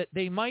so that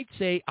they might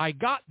say, I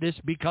got this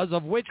because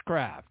of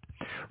witchcraft.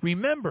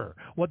 Remember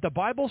what the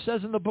Bible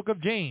says in the book of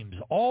James.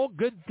 All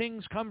good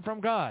things come from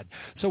God.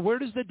 So where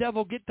does the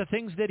devil get the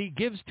things that he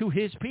gives to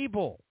his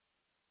people?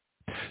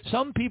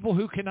 Some people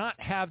who cannot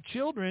have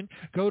children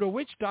go to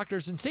witch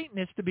doctors and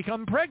Satanists to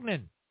become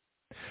pregnant.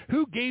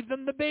 Who gave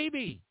them the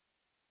baby?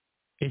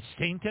 Is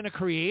Satan a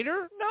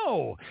creator?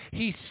 No.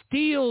 He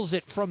steals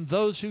it from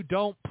those who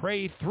don't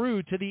pray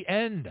through to the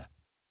end.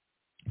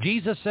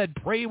 Jesus said,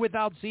 pray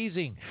without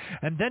ceasing.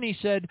 And then he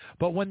said,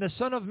 but when the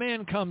Son of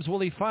Man comes, will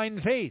he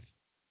find faith?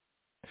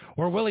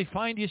 Or will he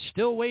find you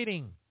still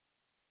waiting?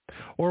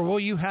 Or will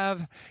you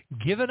have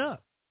given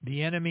up,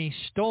 the enemy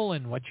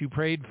stolen what you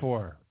prayed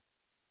for?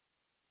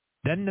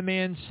 Then the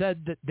man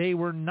said that they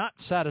were not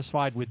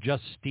satisfied with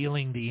just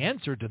stealing the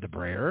answer to the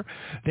prayer.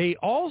 They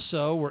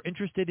also were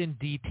interested in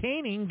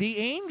detaining the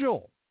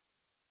angel.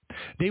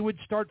 They would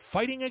start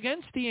fighting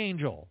against the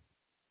angel.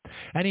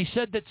 And he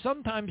said that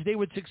sometimes they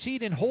would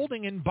succeed in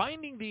holding and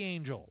binding the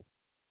angel.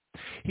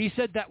 He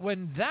said that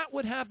when that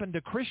would happen,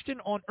 the Christian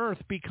on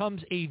earth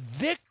becomes a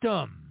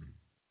victim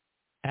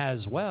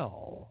as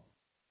well.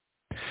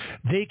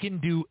 They can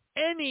do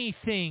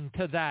anything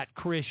to that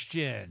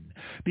Christian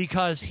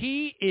because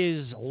he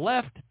is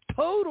left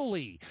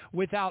totally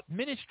without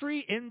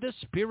ministry in the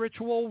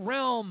spiritual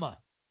realm.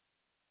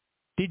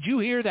 Did you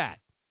hear that?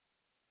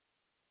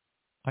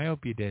 I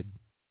hope you did.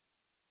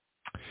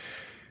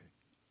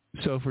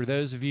 So for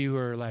those of you who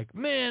are like,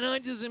 man, I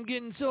just am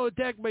getting so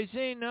attacked by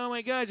Satan. Oh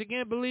my gosh, I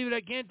can't believe it.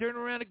 I can't turn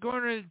around the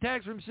corner and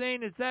attacks from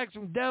Satan. Attacks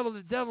from devil.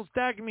 The devil's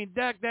attacking me.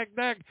 Dack.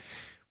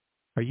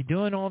 Are you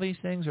doing all these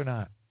things or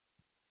not?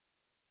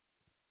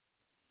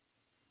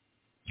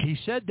 He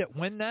said that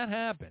when that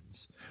happens,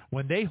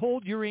 when they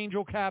hold your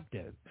angel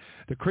captive,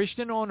 the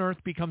Christian on earth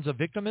becomes a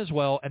victim as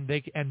well, and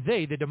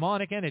they, the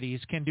demonic entities,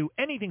 can do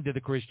anything to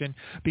the Christian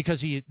because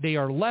they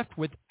are left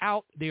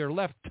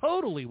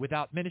totally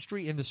without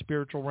ministry in the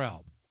spiritual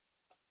realm.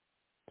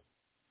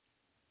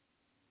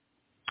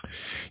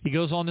 He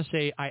goes on to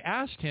say, I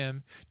asked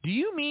him, do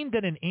you mean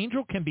that an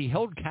angel can be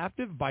held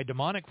captive by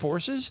demonic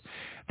forces?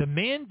 The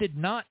man did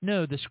not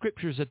know the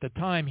scriptures at the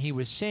time he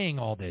was saying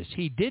all this.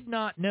 He did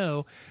not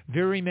know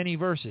very many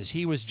verses.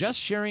 He was just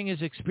sharing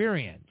his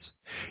experience.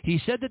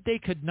 He said that they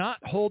could not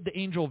hold the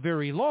angel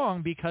very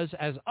long because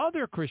as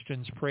other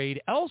Christians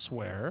prayed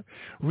elsewhere,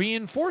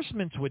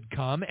 reinforcements would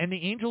come and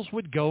the angels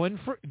would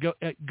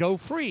go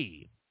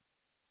free.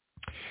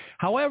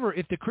 However,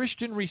 if the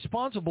Christian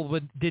responsible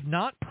did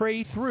not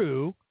pray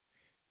through,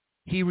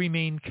 he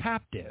remained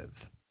captive.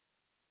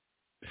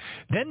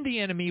 Then the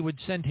enemy would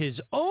send his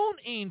own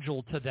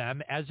angel to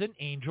them as an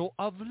angel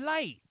of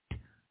light.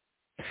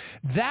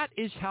 That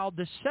is how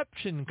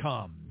deception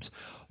comes.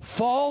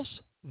 False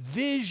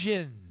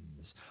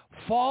visions,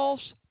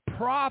 false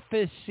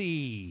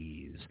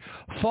prophecies,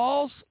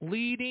 false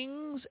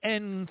leadings,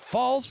 and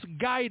false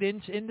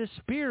guidance in the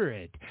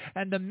spirit,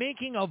 and the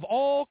making of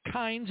all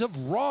kinds of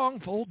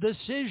wrongful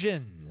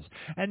decisions.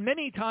 And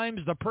many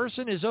times the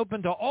person is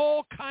open to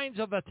all kinds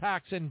of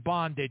attacks and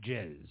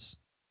bondages.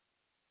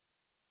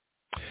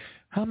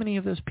 How many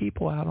of those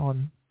people out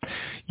on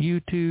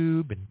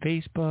YouTube and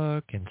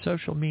Facebook and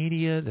social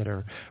media that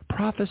are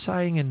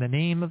prophesying in the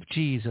name of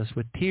Jesus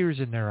with tears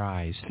in their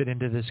eyes fit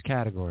into this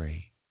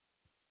category?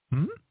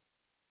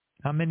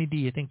 How many do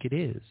you think it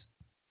is?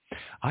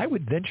 I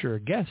would venture a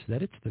guess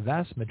that it's the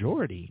vast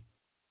majority.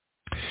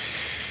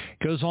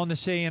 Goes on to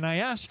say, and I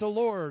asked the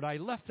Lord, I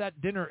left that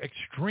dinner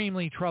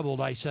extremely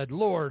troubled. I said,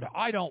 Lord,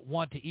 I don't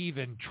want to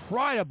even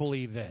try to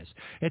believe this.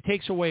 It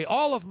takes away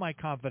all of my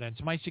confidence,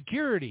 my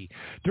security.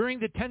 During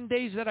the 10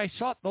 days that I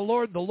sought the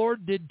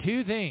Lord did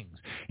two things.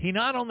 He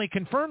not only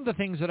confirmed the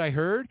things that I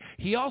heard,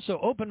 he also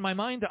opened my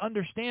mind to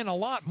understand a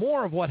lot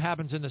more of what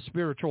happens in the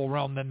spiritual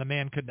realm than the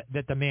man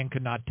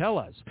could not tell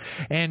us.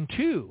 And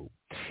two,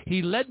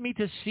 he led me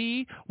to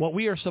see what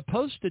we are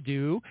supposed to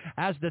do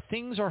as the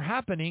things are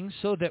happening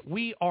so that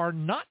we are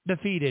not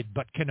defeated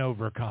but can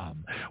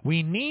overcome.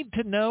 We need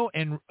to know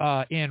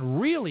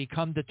and really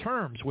come to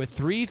terms with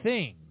three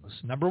things.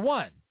 Number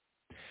one,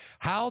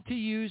 how to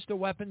use the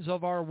weapons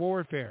of our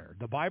warfare.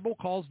 The Bible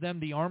calls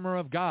them the armor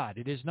of God.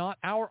 It is not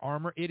our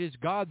armor, it is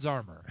God's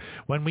armor.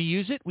 When we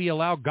use it, we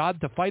allow God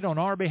to fight on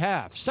our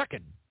behalf.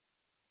 Second,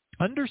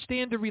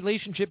 understand the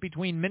relationship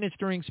between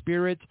ministering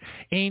spirits,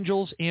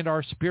 angels, and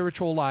our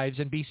spiritual lives,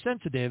 and be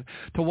sensitive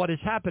to what is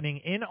happening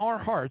in our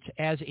hearts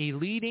as a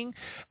leading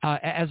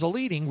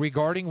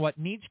regarding what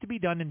needs to be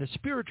done in the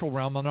spiritual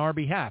realm on our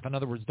behalf. In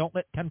other words, don't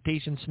let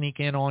temptation sneak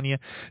in on you.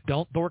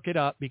 Don't dork it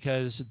up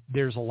because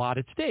there's a lot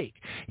at stake.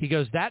 He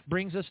goes, that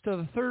brings us to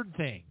the third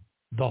thing,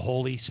 the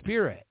Holy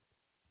Spirit.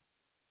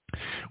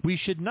 We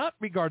should not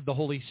regard the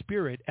Holy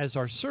Spirit as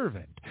our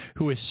servant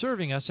who is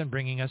serving us and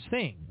bringing us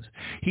things.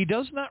 He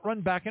does not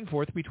run back and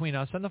forth between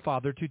us and the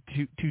Father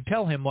to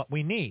tell him what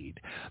we need.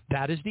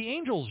 That is the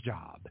angel's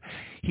job.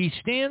 He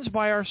stands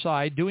by our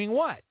side doing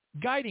what?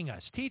 Guiding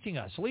us, teaching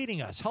us,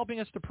 leading us, helping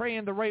us to pray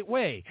in the right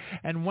way.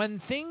 And when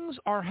things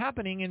are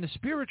happening in the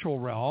spiritual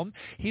realm,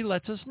 he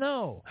lets us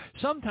know.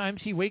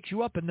 Sometimes he wakes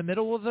you up in the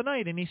middle of the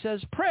night and he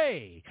says,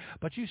 pray.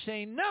 But you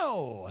say,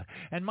 no,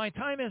 and my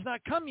time has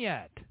not come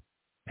yet.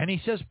 And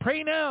he says,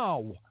 pray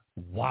now.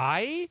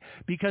 Why?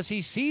 Because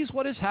he sees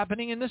what is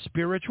happening in the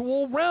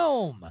spiritual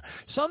realm.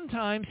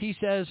 Sometimes he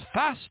says,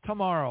 fast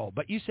tomorrow.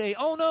 But you say,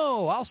 oh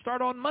no, I'll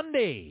start on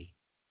Monday.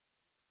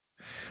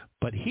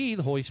 But he,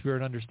 the Holy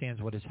Spirit,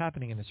 understands what is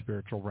happening in the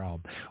spiritual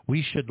realm.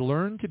 We should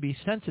learn to be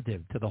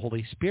sensitive to the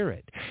Holy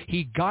Spirit.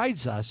 He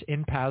guides us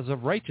in paths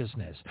of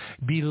righteousness.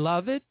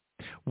 Beloved,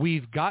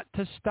 we've got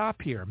to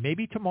stop here.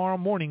 Maybe tomorrow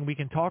morning we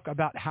can talk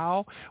about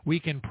how we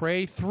can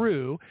pray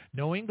through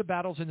knowing the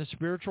battles in the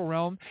spiritual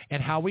realm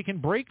and how we can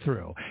break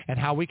through and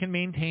how we can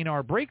maintain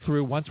our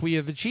breakthrough once we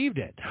have achieved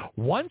it.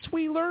 Once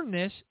we learn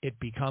this, it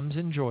becomes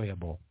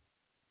enjoyable.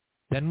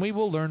 Then we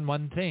will learn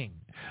one thing.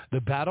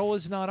 The battle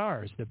is not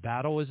ours. The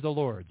battle is the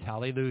Lord's.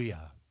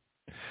 Hallelujah.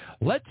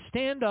 Let's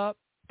stand up,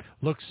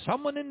 look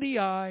someone in the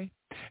eye,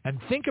 and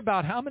think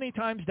about how many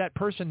times that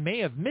person may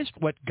have missed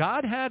what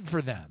God had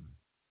for them.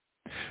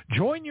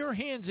 Join your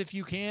hands, if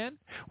you can,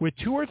 with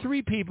 2 or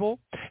 3 people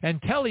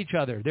and tell each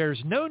other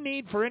there's no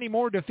need for any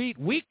more defeat.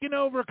 We can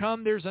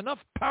overcome. There's enough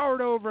power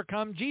to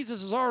overcome. Jesus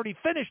has already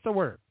finished the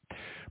work.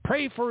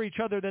 Pray for each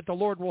other that the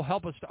Lord will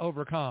help us to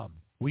overcome.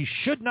 We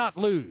should not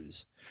lose.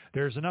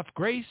 There's enough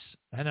grace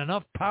and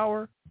enough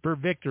power for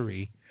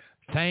victory.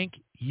 Thank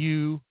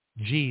you,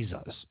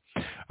 Jesus.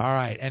 All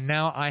right, and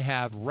now I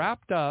have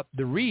wrapped up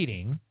the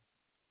reading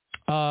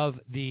of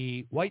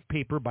the white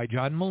paper by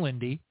John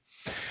Melindy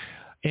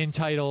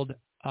entitled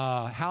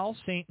How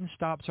Satan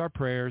Stops Our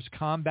Prayers,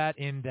 Combat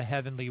in the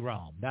Heavenly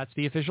Realm. That's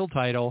the official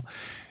title.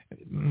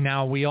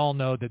 Now, we all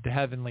know that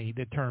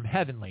the term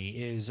heavenly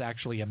is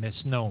actually a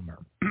misnomer.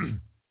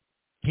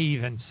 He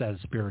even says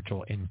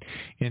spiritual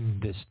in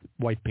this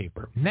white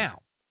paper.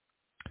 Now,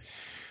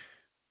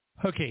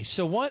 okay,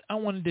 so what I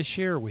wanted to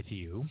share with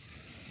you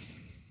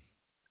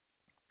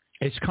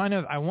is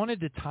I wanted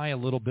to tie a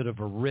little bit of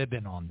a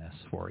ribbon on this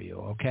for you,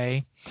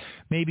 okay?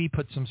 Maybe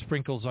put some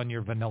sprinkles on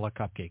your vanilla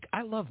cupcake.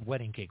 I love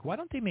wedding cake. Why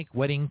don't they make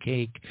wedding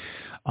cake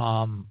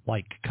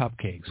like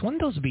cupcakes?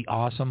 Wouldn't those be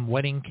awesome,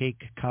 wedding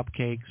cake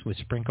cupcakes with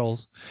sprinkles?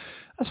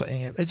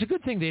 It's a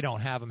good thing they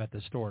don't have them at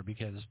the store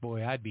because,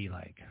 boy, I'd be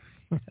like,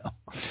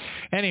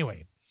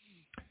 Anyway,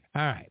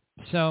 all right.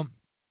 So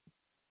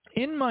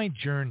in my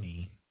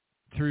journey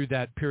through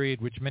that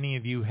period, which many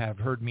of you have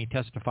heard me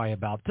testify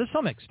about to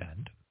some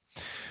extent,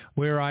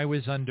 where I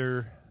was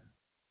under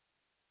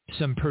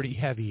some pretty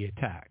heavy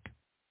attack.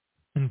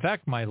 In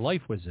fact, my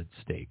life was at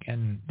stake,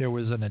 and there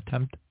was an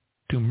attempt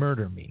to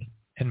murder me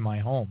in my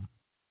home.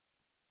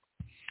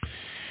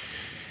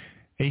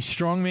 A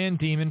strongman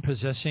demon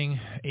possessing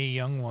a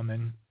young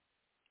woman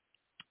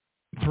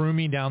threw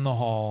me down the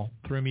hall,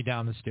 threw me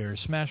down the stairs,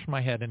 smashed my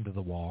head into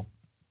the wall,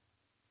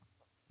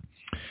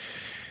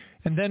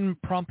 and then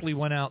promptly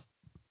went out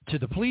to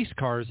the police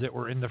cars that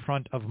were in the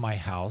front of my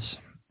house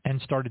and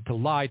started to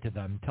lie to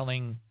them,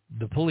 telling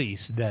the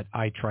police that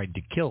I tried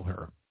to kill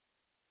her.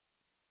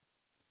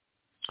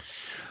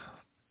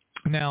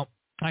 Now,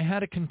 I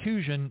had a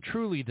contusion,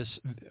 truly,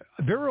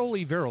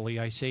 verily, verily,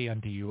 I say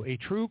unto you, a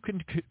true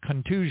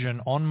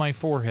contusion on my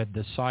forehead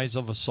the size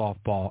of a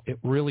softball. It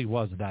really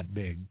was that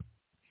big.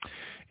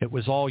 It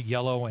was all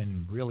yellow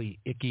and really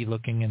icky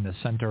looking in the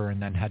center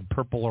and then had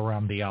purple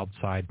around the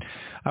outside.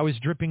 I was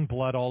dripping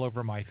blood all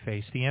over my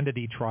face. The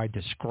entity tried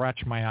to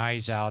scratch my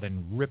eyes out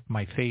and rip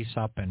my face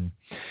up, and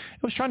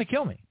it was trying to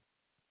kill me.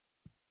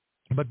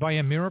 But by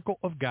a miracle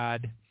of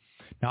God,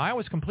 now I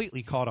was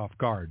completely caught off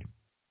guard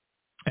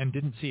and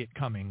didn't see it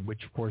coming,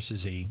 which of course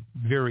is a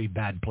very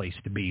bad place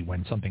to be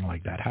when something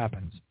like that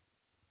happens.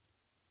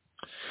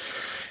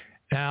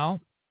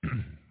 Now,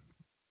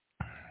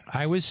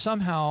 I was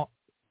somehow...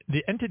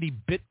 The entity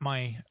bit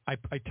I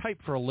type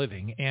for a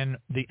living, and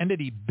the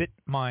entity bit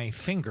my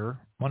finger,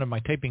 one of my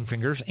typing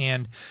fingers,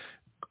 and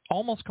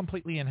almost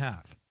completely in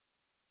half.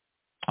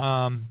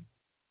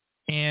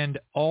 And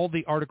all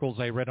the articles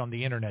I read on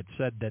the internet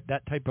said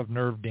that type of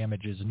nerve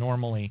damage is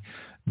normally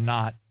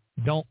they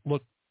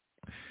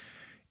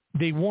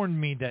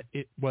warned me that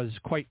it was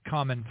quite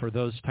common for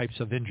those types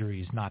of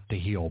injuries not to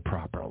heal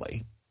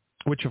properly,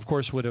 which of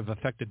course would have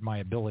affected my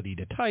ability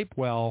to type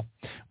well,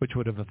 which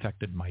would have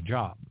affected my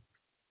job.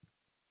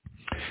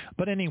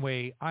 But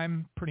anyway,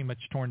 I'm pretty much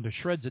torn to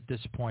shreds at this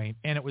point,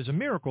 and it was a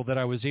miracle that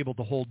I was able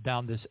to hold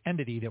down this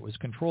entity that was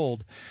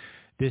controlled.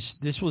 This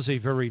was a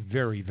very,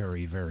 very,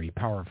 very, very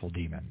powerful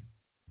demon.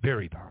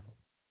 Very powerful.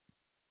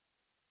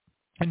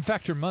 In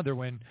fact,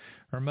 when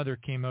her mother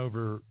came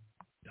over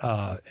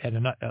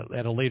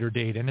at a later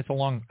date, and it's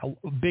a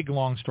big,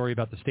 long story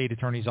about the state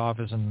attorney's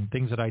office and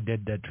things that I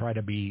did to try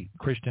to be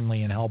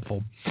Christianly and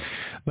helpful.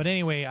 But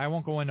anyway, I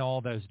won't go into all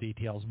those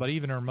details, but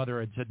even her mother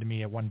had said to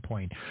me at one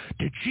point,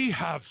 "Did she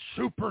have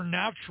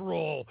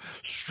supernatural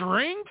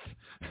strength?"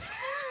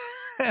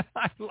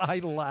 I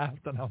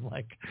laughed, and I'm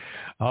like,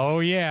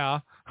 "Oh, yeah."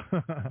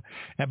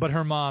 But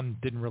her mom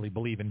didn't really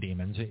believe in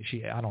demons.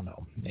 I don't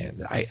know.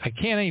 I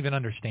can't even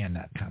understand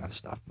that kind of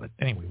stuff. But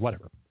anyway,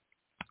 whatever.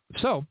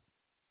 So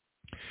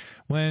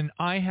when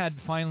I had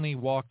finally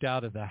walked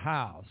out of the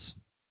house,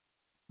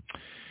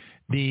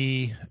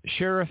 the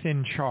sheriff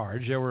in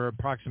charge, there were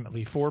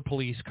approximately 4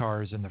 police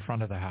cars in the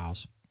front of the house.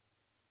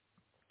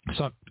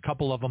 So a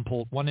couple of them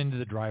pulled, one into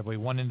the driveway,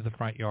 one into the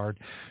front yard,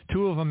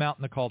 2 of them out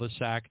in the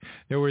cul-de-sac.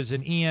 There was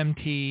an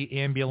EMT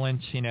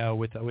ambulance,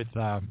 with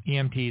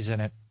EMTs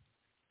in it.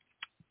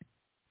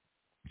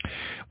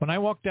 When I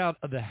walked out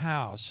of the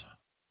house,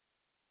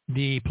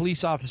 the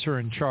police officer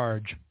in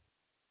charge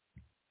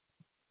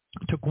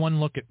took one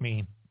look at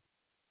me,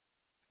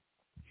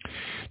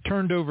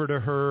 turned over to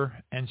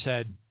her and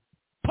said,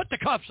 "Put the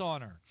cuffs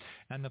on her."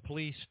 And the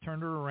police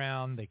turned her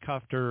around, they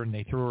cuffed her, and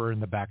they threw her in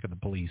the back of the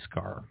police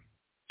car.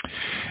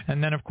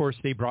 And then, of course,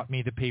 they brought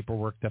me the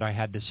paperwork that I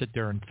had to sit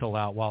there and fill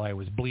out while I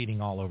was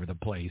bleeding all over the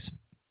place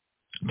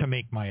to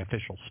make my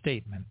official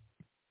statement,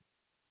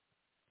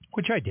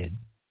 which I did.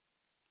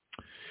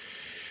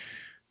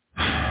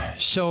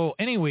 So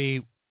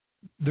anyway,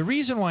 the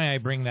reason why I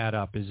bring that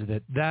up is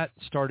that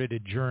started a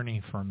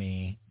journey for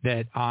me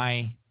that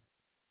I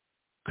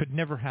could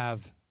never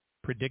have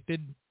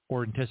predicted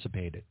or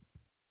anticipated.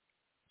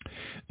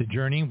 The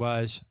journey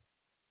was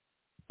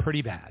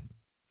pretty bad.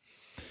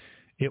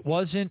 It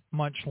wasn't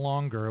much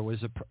longer. It was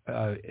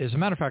as a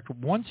matter of fact,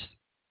 once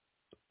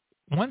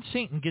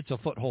Satan gets a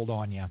foothold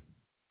on you,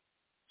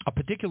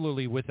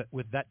 particularly with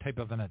that type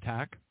of an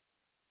attack,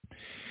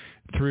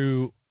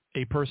 through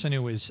a person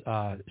who was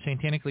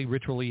satanically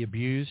ritually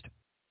abused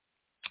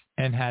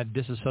and had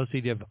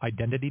dissociative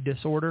identity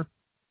disorder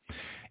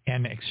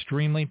and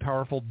extremely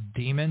powerful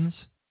demons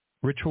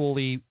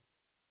ritually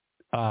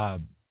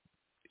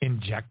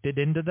injected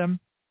into them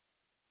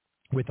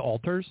with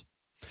altars,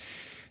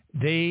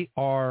 they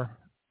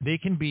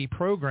can be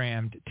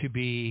programmed to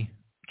be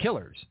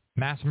killers,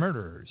 mass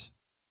murderers,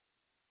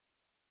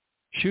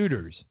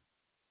 shooters,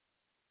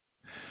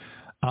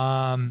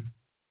 mind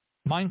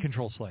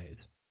control slaves.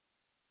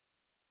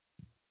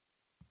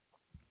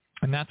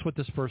 And that's what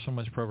this person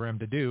was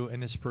programmed to do,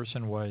 and this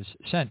person was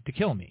sent to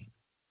kill me.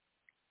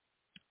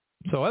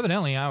 So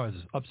evidently I was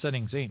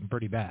upsetting Satan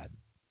pretty bad.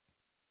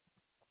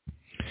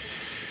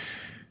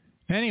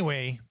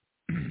 Anyway,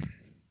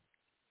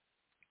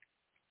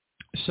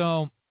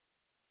 so,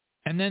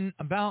 and then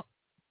about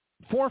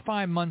 4 or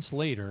 5 months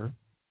later,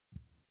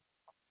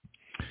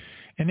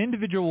 an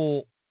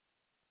individual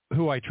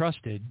who I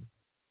trusted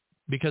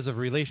because of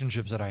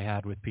relationships that I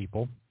had with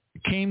people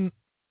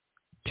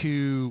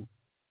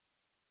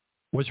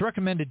was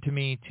recommended to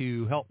me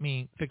to help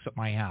me fix up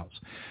my house.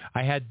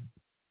 I had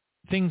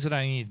things that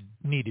I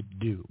needed to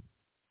do.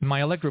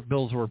 My electric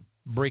bills were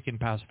breaking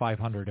past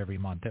 $500 every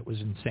month. It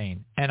was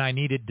insane. And I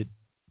needed to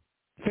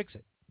fix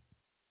it.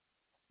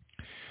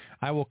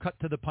 I will cut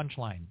to the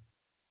punchline.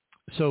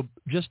 So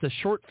just a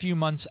short few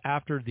months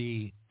after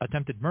the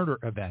attempted murder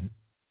event,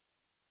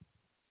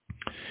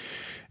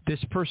 this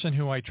person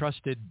who I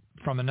trusted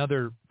from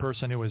another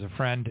person who was a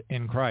friend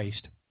in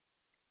Christ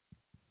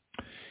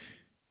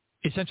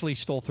essentially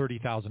stole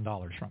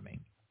 $30,000 from me.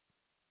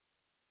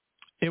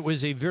 It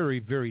was a very,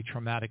 very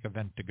traumatic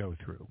event to go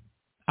through.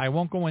 I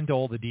won't go into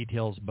all the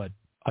details, but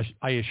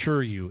I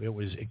assure you it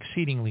was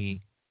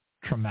exceedingly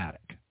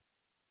traumatic.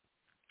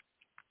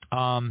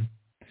 I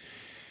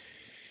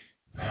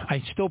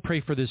still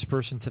pray for this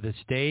person to this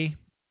day.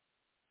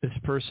 This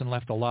person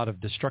left a lot of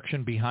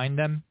destruction behind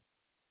them,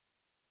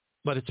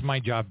 but it's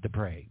my job to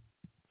pray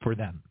for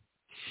them.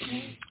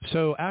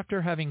 So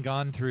after having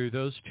gone through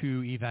those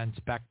two events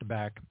back to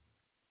back,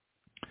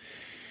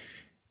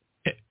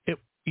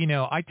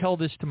 I tell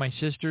this to my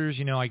sisters,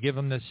 I give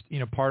them this,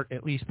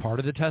 at least part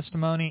of the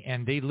testimony,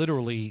 and they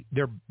literally,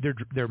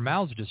 their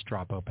mouths just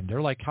drop open.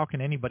 They're like, how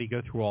can anybody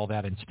go through all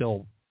that and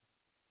still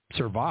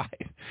survive?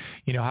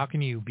 How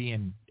can you be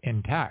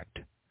intact?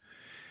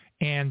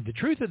 And the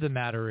truth of the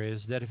matter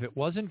is that if it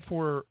wasn't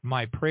for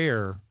my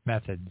prayer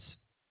methods,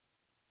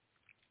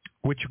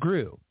 which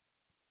grew,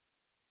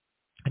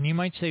 and you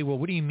might say, well,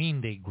 what do you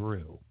mean they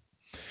grew?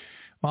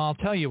 Well, I'll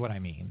tell you what I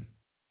mean.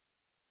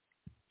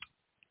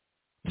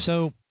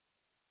 So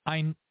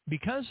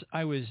because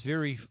I was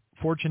very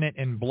fortunate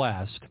and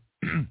blessed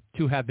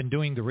to have been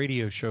doing the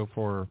radio show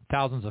for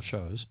thousands of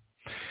shows,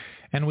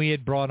 and we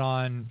had brought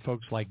on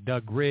folks like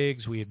Doug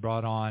Riggs, we had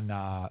brought on,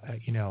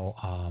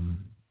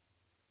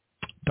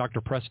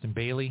 Dr. Preston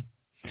Bailey,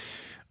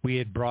 we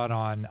had brought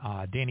on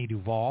Danny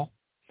Duval,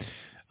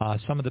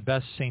 some of the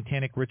best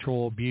satanic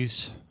ritual abuse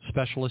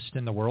specialists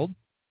in the world,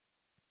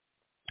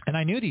 and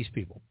I knew these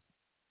people.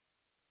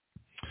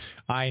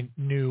 I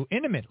knew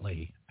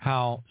intimately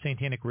how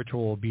satanic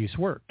ritual abuse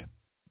worked.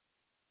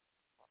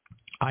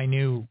 I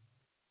knew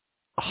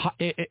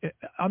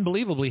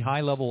unbelievably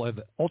high level of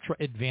ultra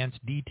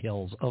advanced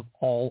details of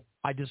all.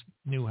 I just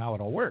knew how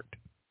it all worked.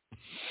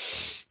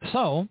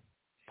 So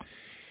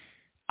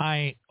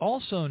I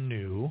also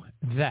knew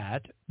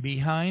that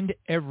behind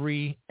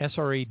every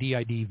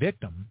SRADID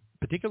victim,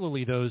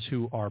 particularly those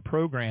who are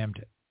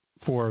programmed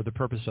for the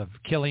purpose of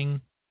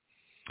killing,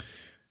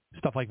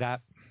 stuff like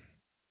that,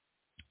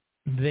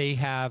 they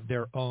have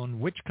their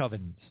own witch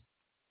covens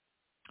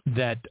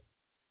that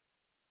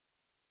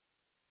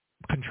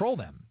control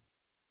them.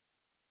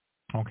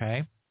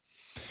 Okay?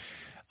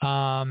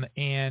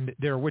 And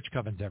there are witch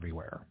covens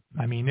everywhere.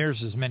 I mean,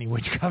 there's as many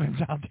witch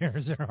covens out there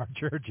as there are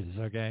churches,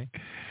 okay?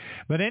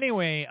 But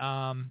anyway,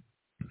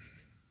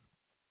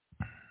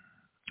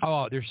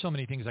 there's so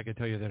many things I could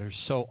tell you that are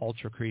so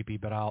ultra creepy,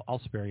 but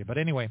I'll spare you. But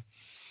anyway,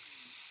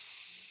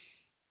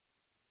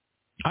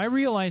 I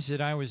realized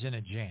that I was in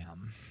a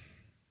jam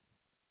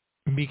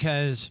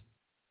because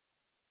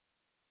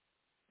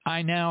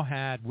I now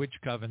had witch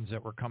covens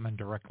that were coming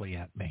directly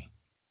at me.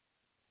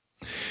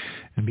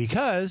 And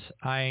because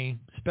I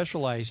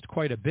specialized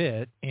quite a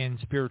bit in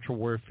spiritual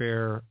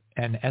warfare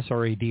and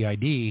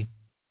SRADID,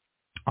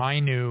 I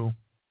knew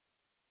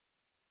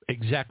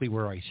exactly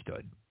where I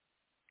stood.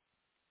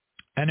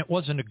 And it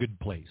wasn't a good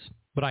place,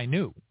 but I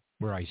knew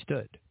where I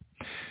stood.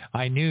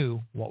 I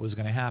knew what was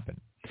going to happen.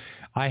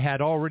 I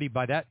had already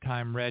by that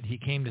time read He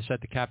Came to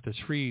Set the Captives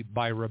Free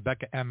by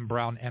Rebecca M.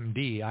 Brown,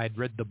 M.D. I had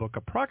read the book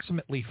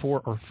approximately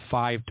 4 or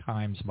 5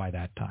 times by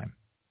that time.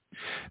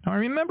 Now, I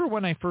remember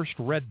when I first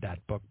read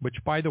that book, which,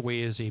 by the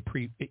way, is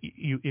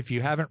if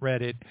you haven't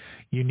read it,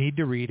 you need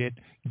to read it.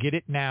 Get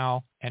it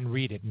now and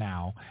read it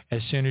now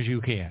as soon as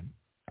you can.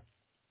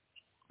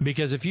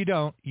 Because if you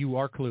don't, you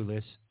are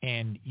clueless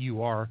and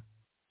you are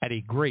at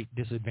a great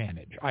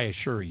disadvantage, I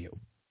assure you.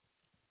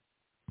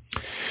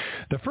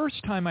 The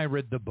first time I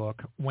read the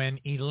book, when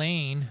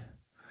Elaine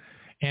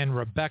and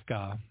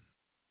Rebecca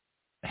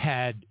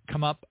had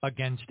come up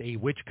against a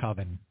witch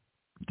coven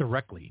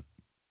directly,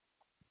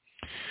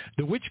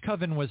 the witch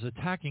coven was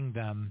attacking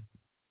them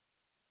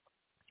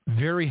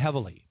very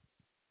heavily.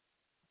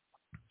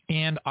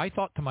 And I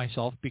thought to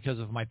myself, because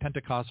of my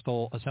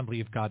Pentecostal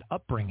Assembly of God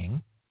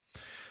upbringing,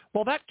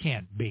 well, that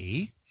can't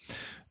be.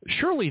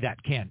 Surely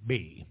that can't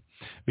be.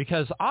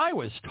 Because I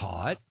was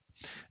taught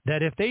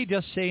that if they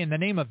just say, in the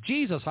name of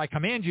Jesus, I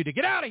command you to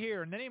get out of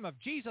here, in the name of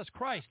Jesus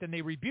Christ, and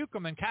they rebuke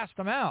them and cast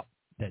them out,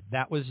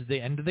 that was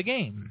the end of the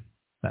game.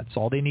 That's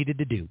all they needed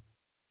to do.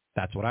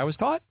 That's what I was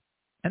taught,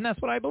 and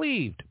that's what I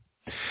believed.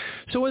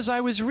 So as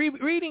I was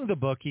reading the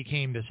book, He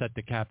Came to Set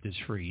the Captives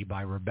Free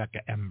by Rebecca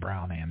M.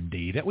 Brown,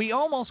 M.D., that we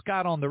almost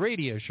got on the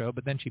radio show,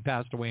 but then she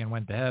passed away and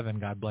went to heaven.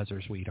 God bless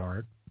her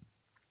sweetheart.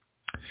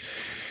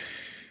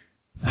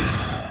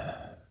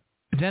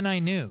 Then I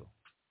knew,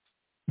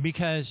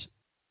 because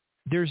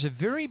there's a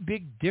very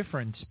big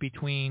difference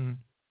between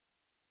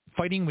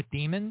fighting with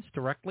demons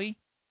directly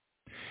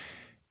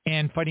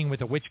and fighting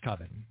with a witch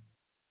coven.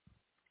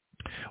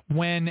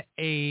 When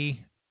a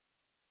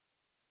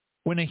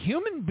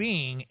human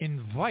being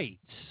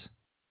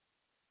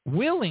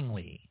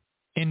willingly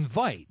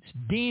invites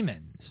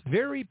demons,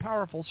 very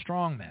powerful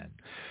strongmen,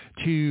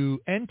 to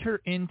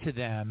enter into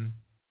them,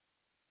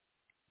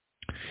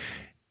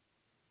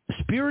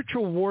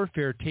 spiritual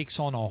warfare takes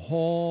on a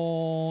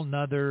whole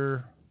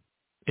nother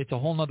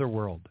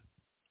world.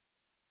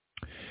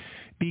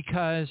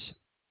 Because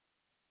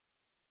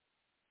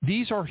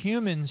these are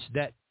humans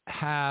that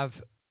have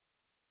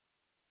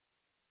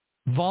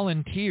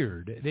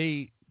volunteered.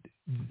 They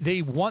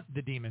want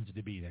the demons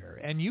to be there.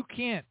 And you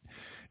can't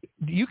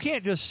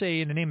just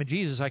say, in the name of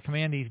Jesus, I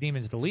command these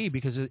demons to leave,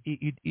 because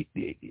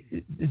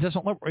it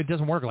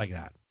doesn't work like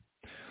that.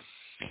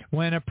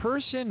 When a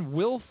person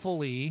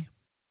willfully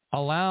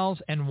allows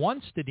and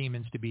wants the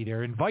demons to be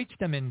there, invites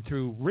them in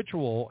through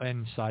ritual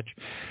and such,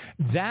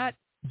 that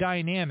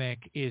dynamic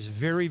is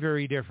very,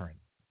 very different.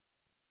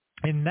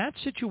 In that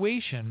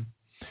situation,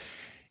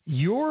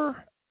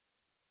 your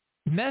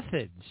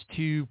methods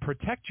to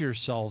protect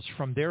yourselves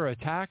from their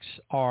attacks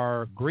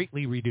are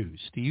greatly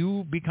reduced.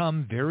 You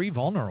become very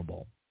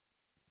vulnerable,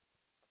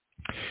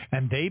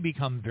 and they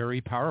become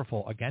very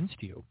powerful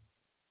against you.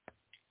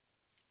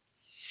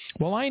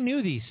 Well, I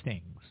knew these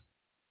things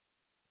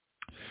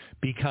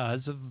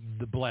because of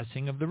the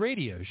blessing of the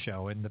radio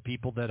show and the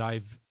people that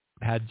I've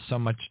had so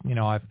much,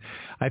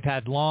 I've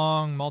had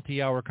long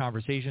multi-hour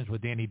conversations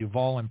with Danny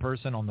Duvall in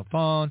person, on the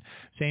phone.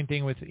 Same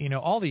thing with,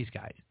 all these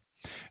guys.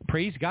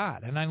 Praise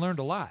God. And I learned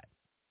a lot.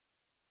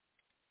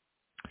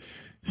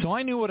 So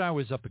I knew what I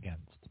was up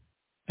against,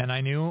 and I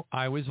knew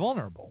I was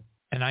vulnerable,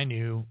 and I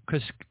knew,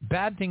 because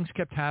bad things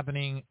kept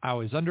happening. I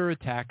was under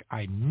attack.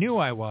 I knew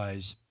I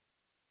was,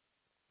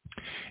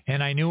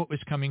 and I knew it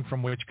was coming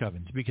from witch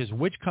covens, because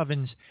witch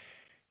covens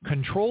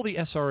control the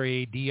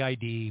SRA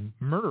DID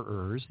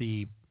murderers,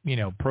 the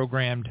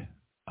programmed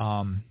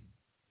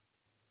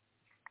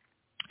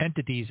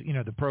entities,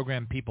 the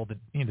programmed people that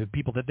the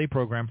people that they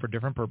program for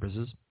different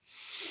purposes,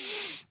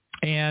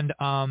 and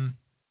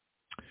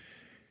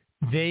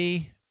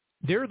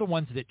they're the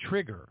ones that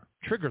trigger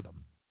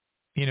them.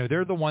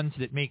 They're the ones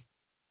that make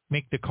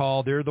the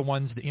call. They're the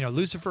ones that,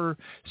 Lucifer,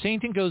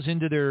 Satan goes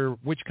into their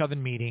witch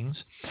coven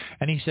meetings,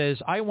 and he says,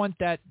 I want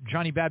that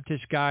Johnny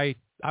Baptist guy,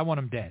 I want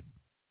him dead.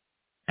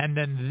 And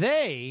then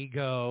they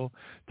go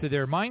to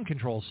their mind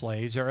control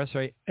slaves, their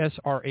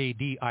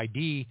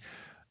SRADID,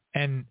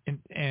 and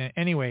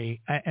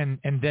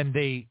then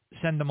they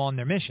send them on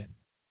their mission.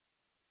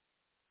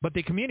 But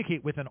they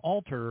communicate with an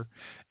altar,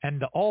 and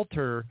the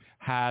altar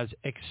has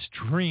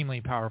extremely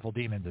powerful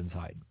demons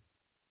inside.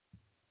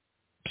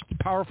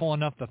 Powerful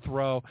enough to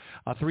throw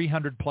a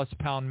 300-plus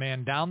pound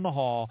man down the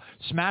hall,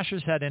 smash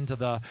his head into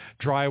the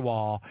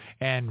drywall,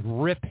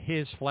 and rip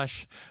his flesh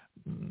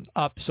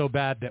up so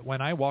bad that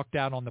when I walked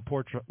out on the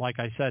porch, like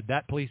I said,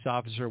 that police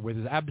officer, with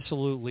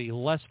absolutely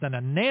less than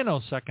a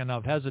nanosecond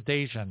of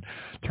hesitation,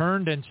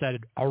 turned and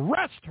said,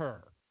 "Arrest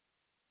her."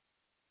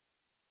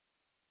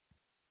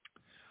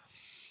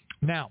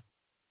 Now,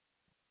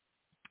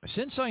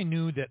 since I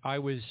knew that I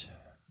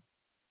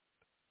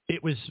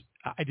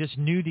just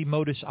knew the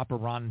modus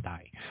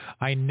operandi.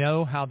 I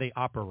know how they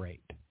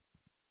operate.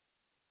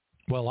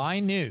 Well,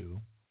 I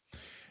knew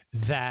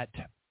that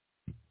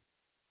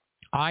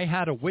I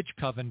had a witch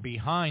coven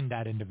behind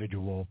that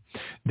individual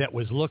that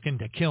was looking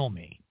to kill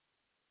me.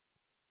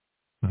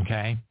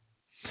 Okay?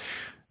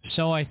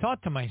 So I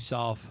thought to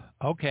myself,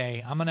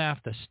 okay, I'm going to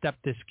have to step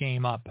this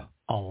game up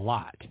a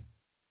lot.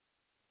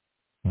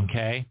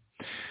 Okay?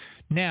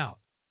 Now,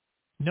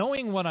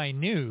 knowing what I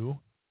knew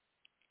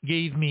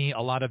gave me a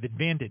lot of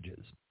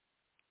advantages.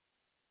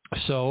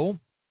 So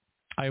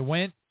I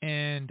went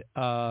and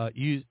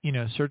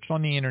searched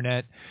on the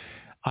internet.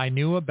 I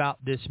knew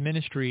about this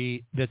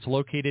ministry that's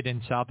located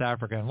in South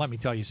Africa. And let me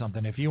tell you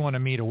something. If you want to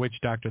meet a witch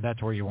doctor, that's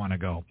where you want to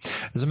go.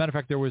 As a matter of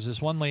fact, there was this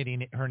one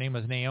lady, her name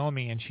was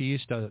Naomi, and she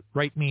used to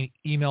write me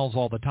emails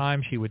all the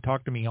time. She would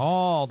talk to me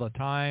all the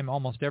time,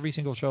 almost every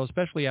single show,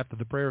 especially after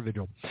the prayer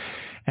vigil.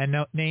 And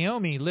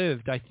Naomi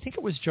lived, I think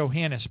it was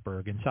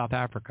Johannesburg in South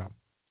Africa.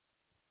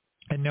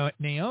 And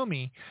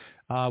Naomi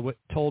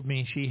told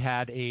me she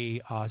had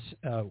a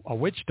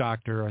witch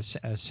doctor,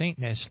 a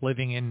Satanist,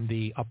 living in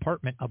the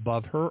apartment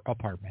above her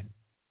apartment.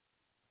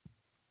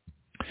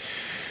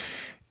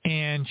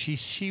 And she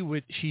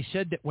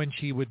said that when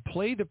she would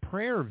play the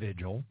prayer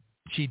vigil,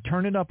 she'd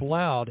turn it up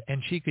loud,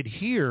 and she could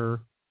hear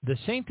the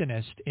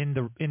Satanist in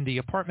the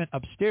apartment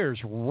upstairs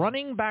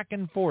running back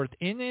and forth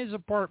in his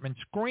apartment,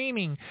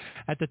 screaming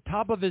at the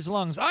top of his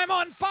lungs, "I'm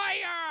on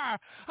fire!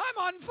 I'm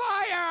on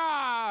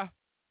fire!"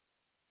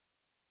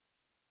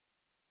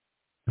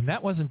 And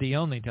that wasn't the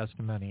only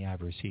testimony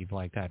I've received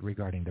like that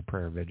regarding the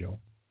prayer vigil.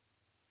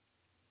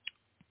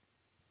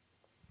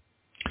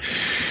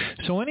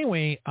 So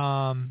anyway,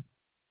 I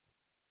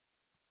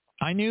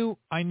knew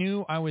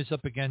I was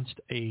up against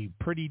a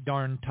pretty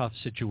darn tough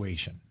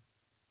situation.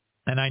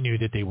 And I knew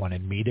that they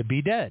wanted me to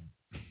be dead.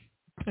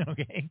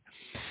 Okay?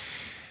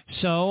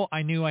 So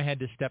I knew I had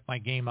to step my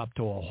game up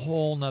to a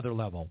whole nother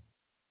level.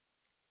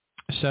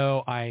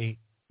 So I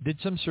did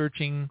some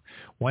searching,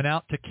 went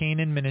out to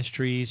Canaan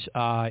Ministries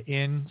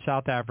in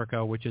South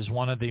Africa, which is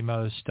one of the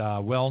most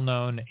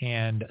well-known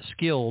and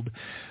skilled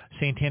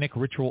satanic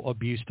ritual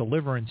abuse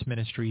deliverance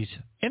ministries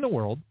in the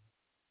world,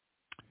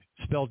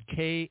 spelled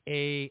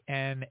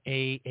Kanaan,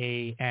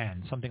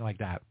 something like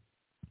that.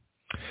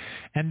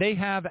 And they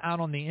have out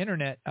on the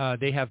internet,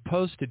 they have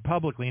posted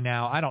publicly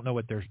now. I don't know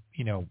what they're,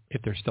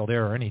 if they're still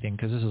there or anything,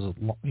 because this is,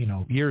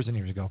 years and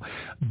years ago.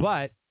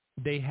 But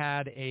they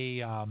had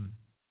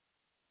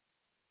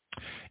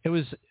it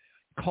was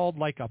called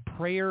like a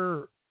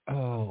prayer.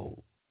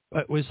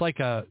 It was like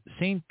a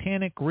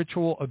satanic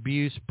ritual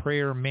abuse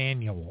prayer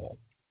manual.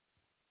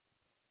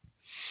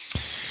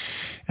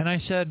 And I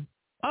said,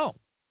 I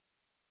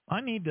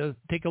need to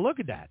take a look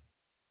at that.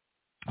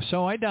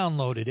 So I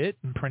downloaded it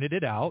and printed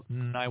it out,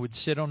 and I would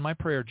sit on my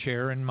prayer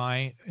chair in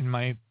my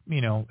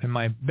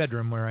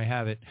bedroom where I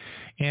have it,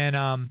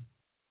 and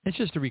it's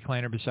just a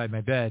recliner beside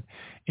my bed,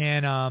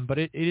 and but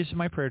it is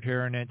my prayer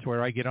chair, and it's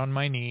where I get on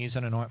my knees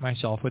and anoint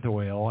myself with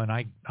oil, and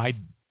I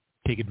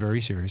take it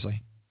very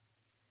seriously.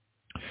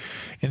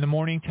 In the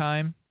morning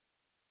time,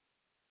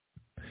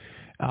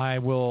 I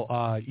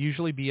will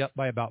usually be up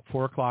by about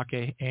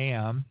 4:00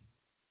 a.m.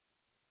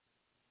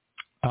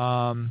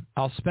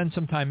 I'll spend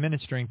some time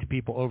ministering to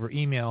people over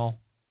email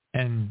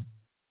and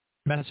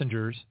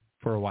messengers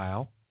for a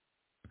while.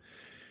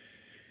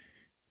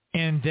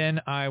 And then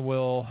I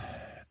will,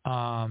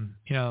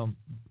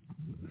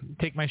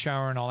 take my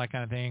shower and all that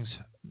kind of things,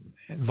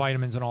 and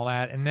vitamins and all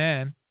that. And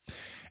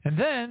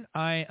then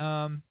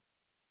I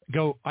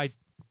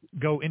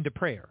go into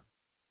prayer.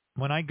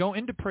 When I go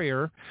into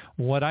prayer,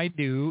 what I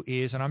do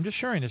is, and I'm just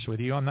sharing this with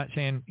you. I'm not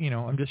saying,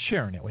 I'm just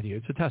sharing it with you.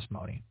 It's a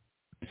testimony.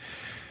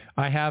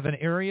 I have an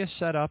area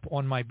set up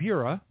on my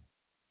bureau.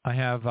 I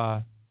have,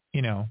 I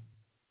don't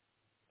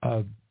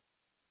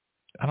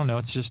know,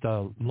 it's just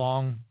a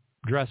long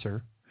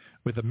dresser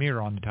with a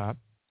mirror on the top.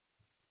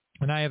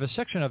 And I have a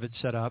section of it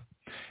set up,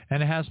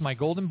 and it has my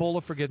golden bowl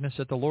of forgiveness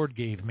that the Lord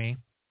gave me.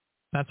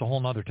 That's a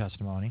whole nother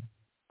testimony.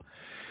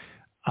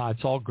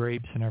 It's all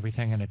grapes and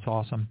everything, and it's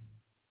awesome.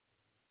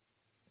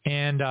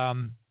 And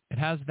it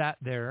has that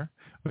there,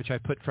 which I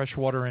put fresh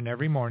water in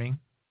every morning.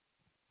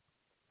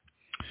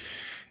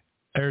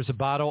 There's a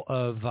bottle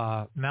of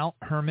Mount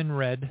Hermon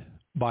Red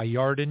by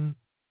Yarden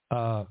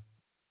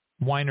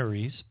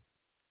Wineries,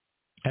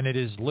 and it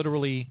is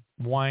literally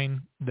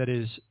wine that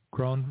is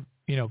grown,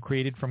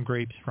 created from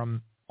grapes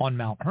on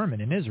Mount Hermon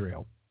in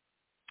Israel.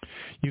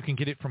 You can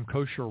get it from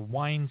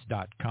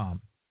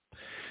kosherwines.com.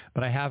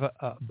 But I have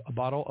a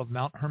bottle of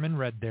Mount Hermon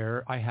Red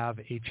there. I have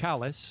a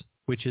chalice,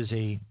 which is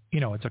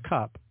it's a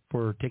cup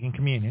for taking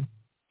communion.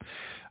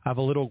 I have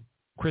a little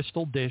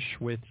crystal dish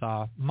with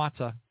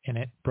matzah in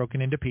it,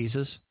 broken into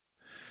pieces,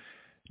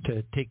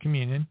 to take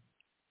communion.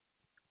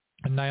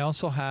 And I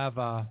also have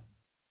a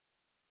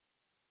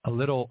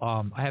little.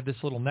 I have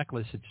this little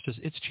necklace.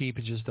 It's cheap.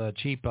 It's just a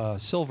cheap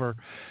silver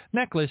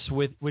necklace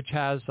which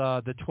has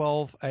the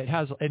 12. It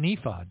has an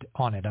ephod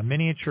on it, a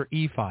miniature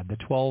ephod, the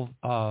 12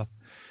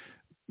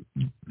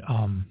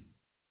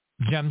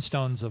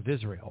 gemstones of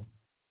Israel,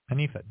 an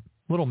ephod,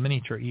 little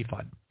miniature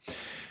ephod,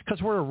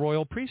 because we're a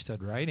royal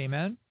priesthood, right?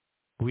 Amen.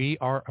 We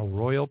are a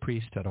royal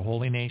priesthood, a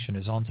holy nation,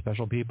 his own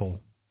special people.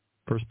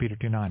 1 Peter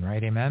 2:9,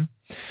 right? Amen?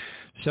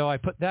 So I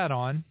put that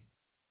on.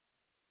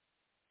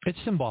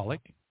 It's symbolic.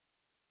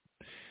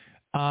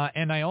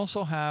 And I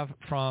also have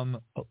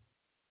from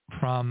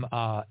from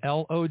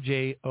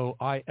LOJOIL.com.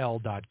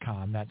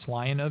 That's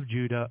Lion of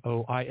Judah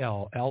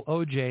OIL,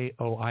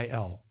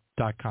 LOJOIL.com,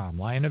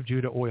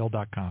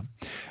 lionofjudahoil.com.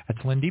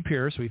 That's Lindy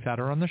Pierce. We've had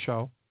her on the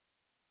show.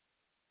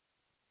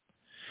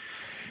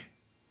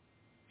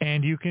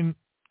 And you can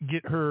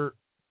get her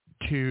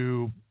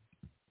to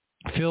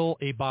fill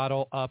a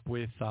bottle up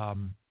with,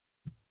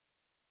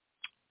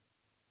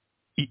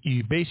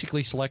 you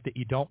basically select that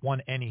you don't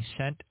want any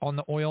scent on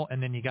the oil,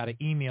 and then you got to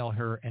email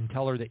her and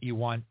tell her that you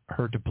want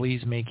her to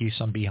please make you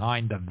some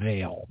Behind the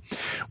Veil,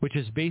 which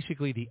is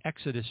basically the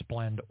Exodus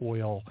blend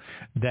oil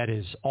that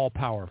is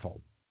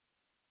all-powerful.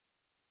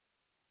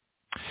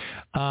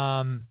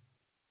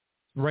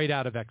 Right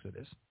out of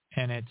Exodus.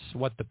 And it's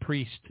what the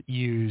priest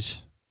used,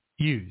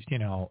 you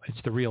know,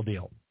 it's the real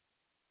deal.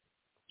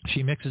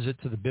 She mixes it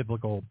to the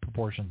biblical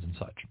proportions and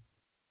such.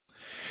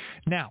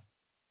 Now,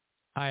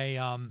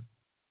 I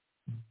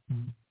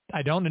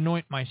don't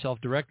anoint myself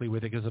directly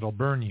with it because it'll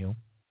burn you.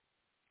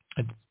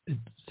 It's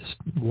just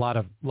a lot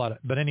of,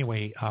 but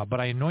anyway, but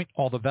I anoint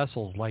all the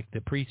vessels like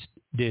the priest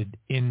did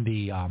in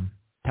the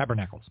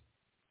tabernacles,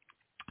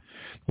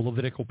 the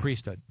Levitical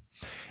priesthood.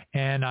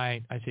 And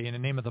I say, in the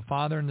name of the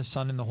Father and the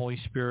Son and the Holy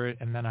Spirit,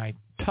 and then I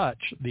touch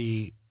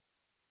the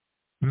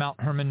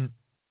Mount Hermon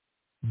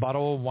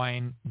bottle of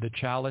wine, the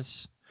chalice.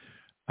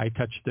 I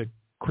touch the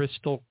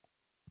crystal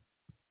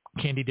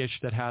candy dish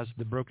that has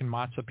the broken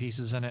matzah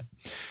pieces in it.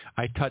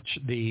 I touch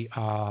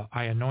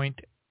I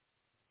anoint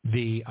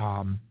the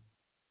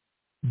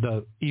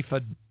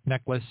ephod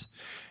necklace,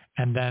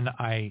 and then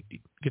I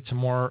get some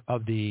more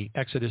of the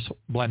Exodus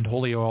blend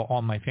holy oil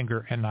on my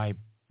finger, and I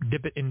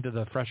dip it into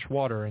the fresh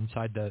water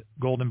inside the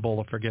golden bowl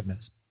of forgiveness.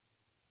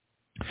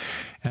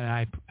 And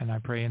I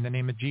pray in the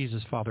name of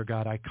Jesus, Father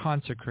God, I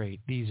consecrate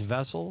these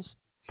vessels,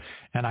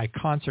 and I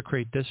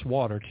consecrate this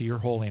water to your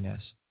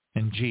holiness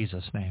in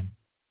Jesus' name.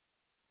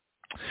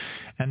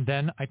 And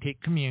then I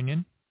take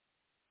communion,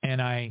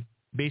 and I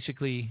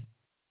basically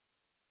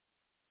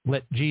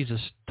let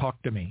Jesus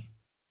talk to me.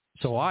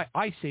 So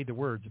I say the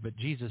words, but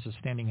Jesus is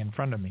standing in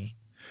front of me,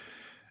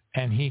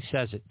 and he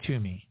says it to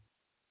me.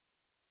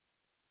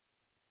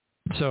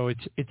 So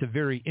it's a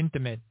very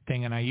intimate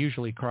thing, and I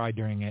usually cry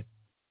during it.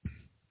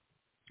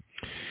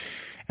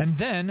 And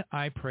then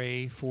I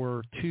pray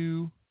for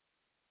 2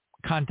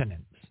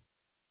 continents.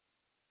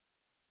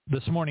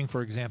 This morning,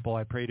 for example,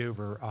 I prayed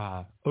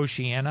over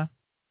Oceania,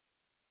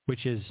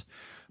 which is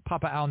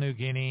Papua New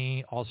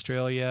Guinea,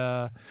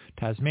 Australia,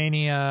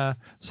 Tasmania,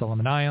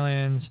 Solomon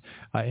Islands,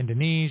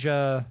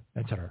 Indonesia,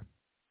 etc.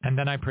 And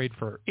then I prayed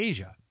for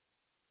Asia.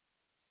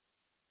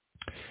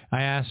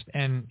 I asked,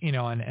 and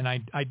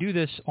I do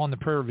this on the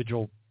prayer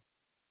vigil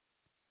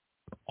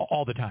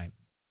all the time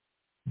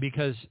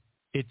because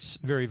it's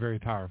very, very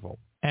powerful.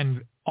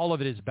 And all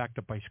of it is backed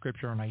up by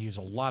Scripture, and I use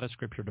a lot of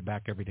Scripture to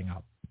back everything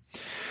up.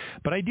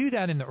 But I do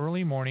that in the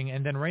early morning,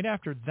 and then right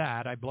after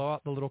that, I blow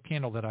out the little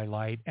candle that I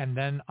light, and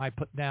then I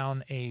put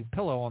down a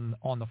pillow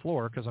on the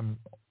floor because I'm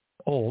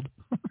old,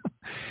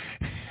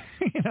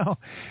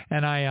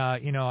 and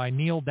I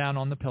kneel down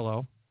on the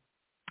pillow,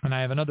 and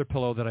I have another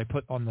pillow that I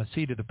put on the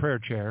seat of the prayer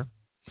chair,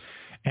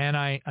 and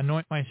I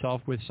anoint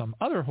myself with some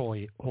other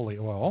holy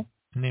oil,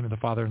 in the name of the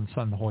Father and the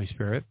Son and the Holy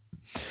Spirit,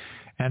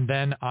 and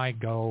then I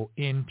go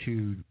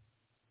into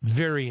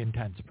very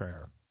intense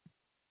prayer.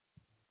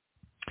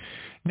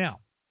 Now,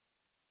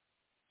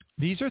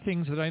 these are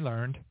things that I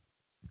learned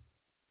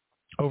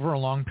over a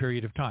long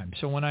period of time.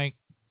 So when I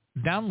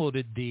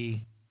downloaded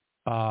the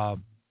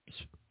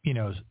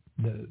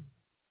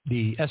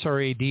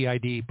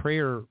SRADID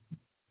prayer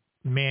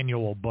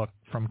manual book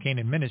from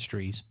Canaan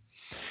Ministries,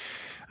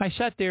 I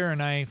sat there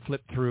and I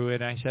flipped through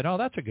it. I said, oh,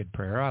 that's a good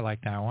prayer. I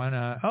like that one.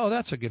 Oh,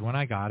 that's a good one.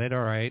 I got it.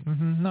 All right.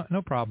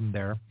 No problem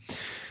there.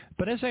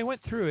 But as I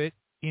went through it,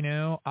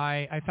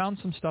 I found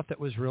some stuff that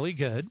was really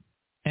good,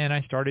 and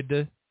I started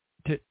to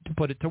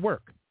put it to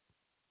work.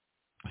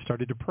 I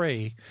started to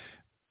pray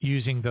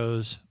using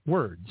those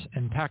words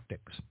and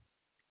tactics.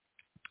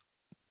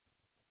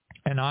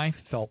 And I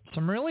felt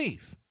some relief.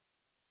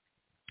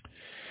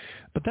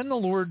 But then the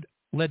Lord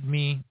led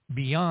me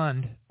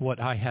beyond what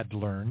I had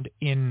learned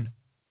in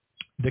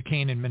the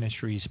Canaan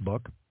Ministries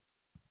book.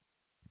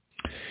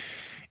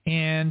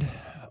 And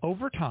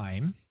over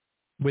time,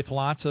 with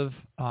lots of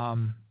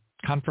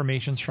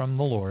confirmations from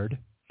the Lord,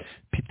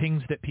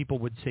 things that people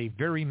would say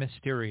very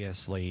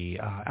mysteriously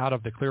out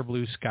of the clear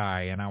blue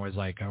sky. And I was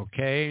like,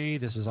 okay,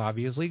 this is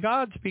obviously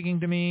God speaking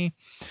to me.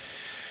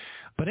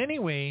 But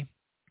anyway,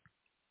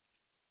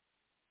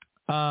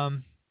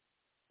 I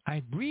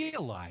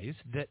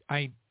realized that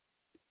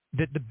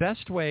the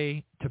best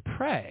way to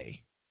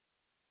pray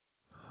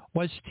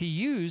was to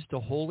use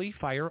the holy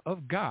fire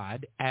of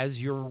God as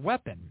your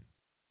weapon.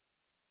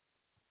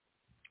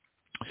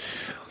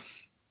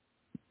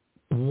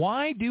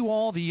 Why do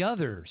all the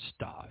other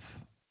stuff?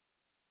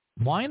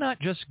 Why not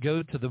just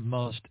go to the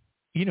most,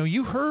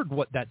 you heard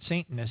what that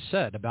Satanist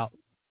said about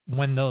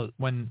when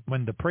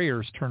the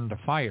prayers turn to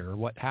fire,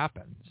 what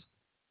happens?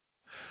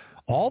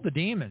 All the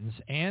demons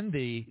and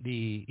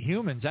the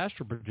humans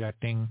astral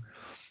projecting,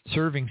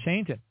 serving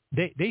Satan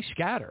they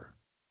scatter.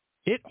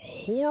 It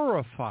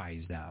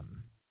horrifies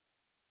them.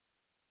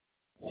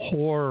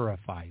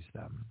 Horrifies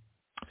them.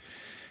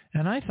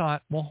 And I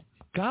thought, well,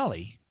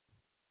 golly,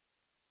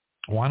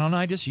 why don't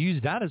I just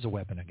use that as a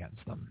weapon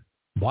against them?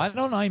 Why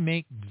don't I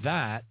make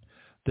that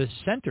the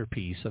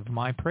centerpiece of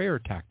my prayer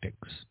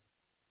tactics?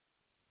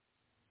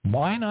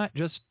 Why not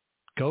just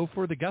go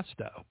for the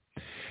gusto?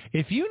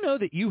 If you know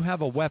that you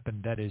have a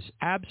weapon that is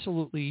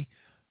absolutely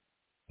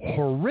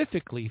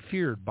horrifically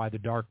feared by the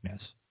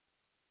darkness,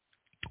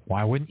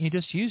 why wouldn't you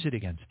just use it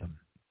against them?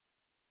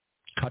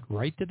 Cut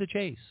right to the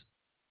chase.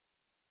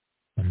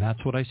 And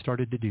that's what I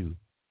started to do.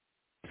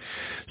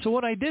 So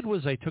what I did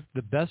was I took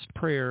the best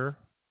prayer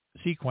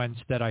sequence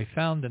that I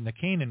found in the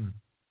Canaan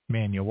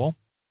manual,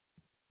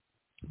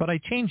 but I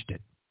changed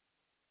it.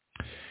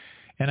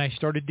 And I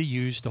started to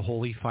use the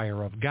holy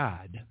fire of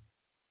God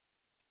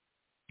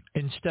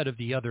instead of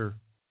the other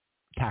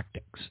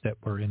tactics that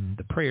were in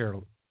the prayer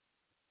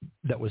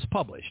that was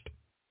published.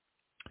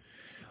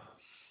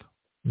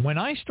 When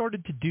I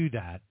started to do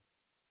that,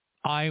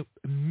 I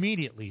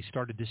immediately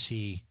started to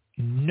see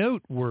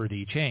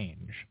noteworthy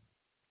change.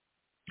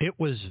 It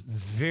was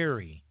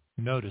very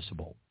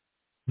noticeable.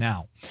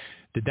 Now,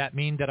 did that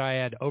mean that I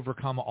had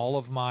overcome all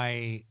of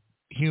my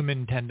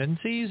human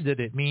tendencies? Did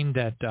it mean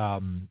that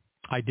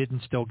I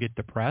didn't still get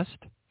depressed?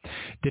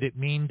 Did it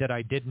mean that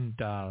I didn't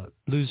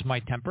lose my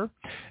temper?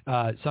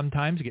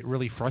 Sometimes get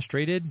really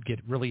frustrated, get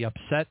really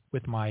upset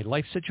with my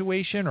life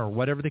situation or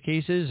whatever the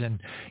case is.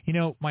 And you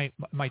know, my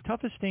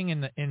toughest thing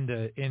in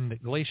the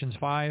Galatians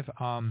 5,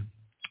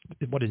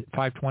 what is it,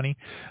 5:20?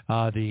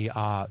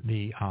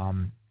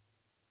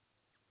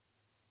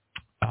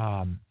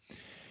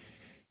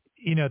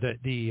 You know,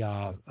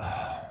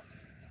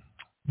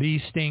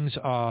 these things.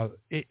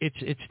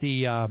 It's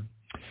the.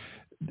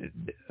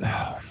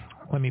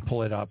 Let me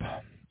pull it up.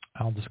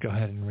 I'll just go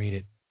ahead and read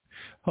it.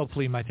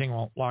 Hopefully my thing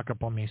won't lock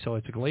up on me. So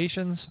it's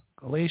Galatians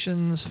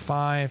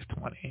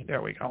 5:20.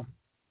 There we go.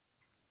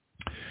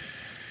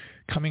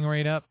 Coming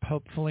right up,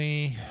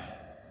 hopefully.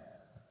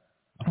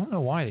 I don't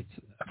know why it's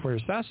for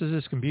as fast as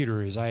this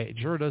computer is. It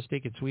sure does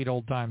take its sweet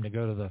old time to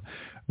go to the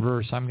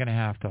verse. I'm going to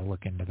have to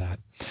look into that.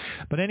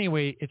 But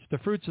anyway, it's the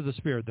fruits of the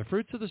Spirit. The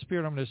fruits of the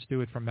Spirit, I'm going to just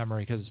do it from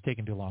memory because it's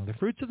taken too long. The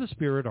fruits of the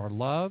Spirit are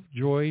love,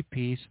 joy,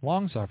 peace,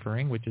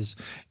 long-suffering, which is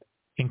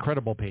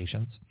incredible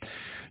patience,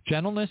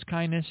 gentleness,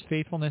 kindness,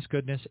 faithfulness,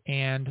 goodness,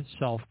 and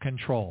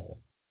self-control.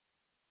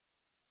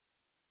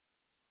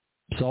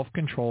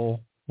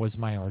 Self-control was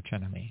my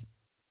archenemy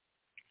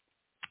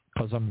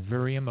because I'm a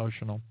very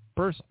emotional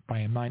person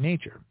by my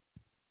nature.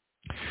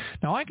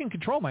 Now, I can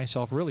control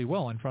myself really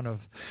well in front of,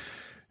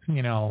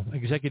 you know,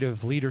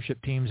 executive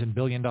leadership teams and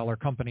billion-dollar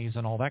companies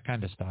and all that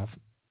kind of stuff.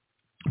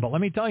 But let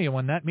me tell you,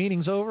 when that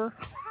meeting's over,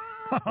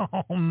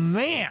 oh,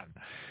 man,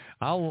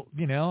 I'll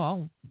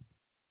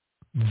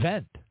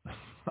vent.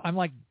 I'm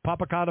like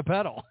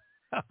Popocatépetl.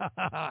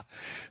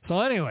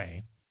 So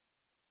anyway,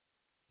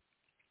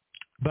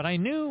 but I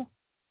knew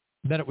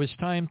that it was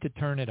time to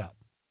turn it up.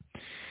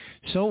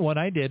 So what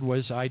I did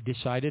was I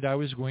decided I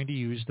was going to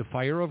use the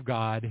fire of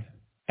God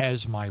as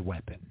my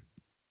weapon.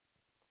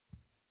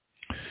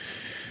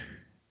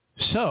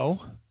 So,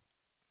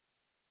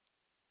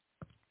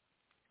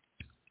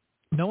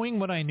 knowing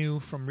what I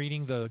knew from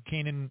reading the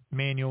Canaan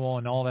manual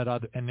and all that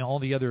other and all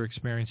the other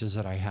experiences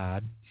that I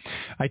had,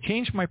 I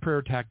changed my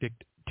prayer tactic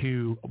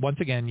to once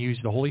again use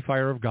the holy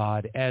fire of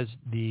God as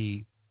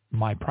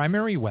my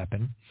primary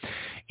weapon,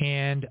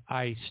 and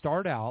I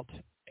start out.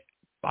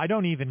 I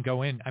don't even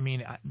go in. I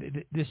mean,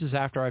 this is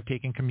after I've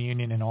taken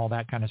communion and all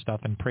that kind of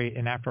stuff and pray,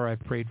 and after I've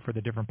prayed for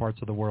the different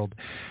parts of the world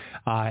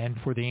and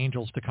for the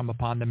angels to come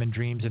upon them in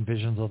dreams and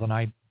visions of the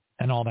night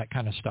and all that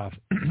kind of stuff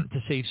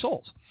to save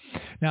souls.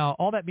 Now,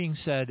 all that being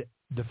said,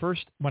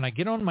 when I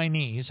get on my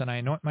knees and I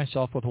anoint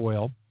myself with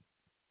oil,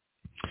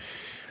 in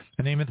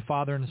the name of the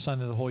Father and the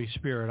Son and the Holy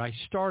Spirit, I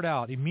start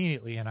out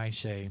immediately and I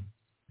say,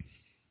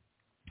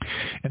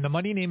 in the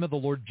mighty name of the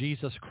Lord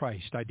Jesus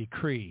Christ, I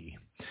decree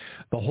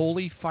the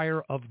holy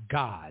fire of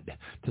God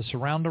to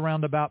surround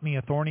around about me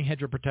a thorny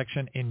hedge of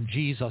protection in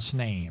Jesus'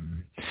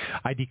 name.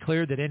 I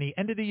declare that any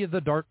entity of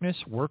the darkness,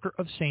 worker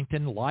of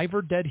Satan, live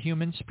or dead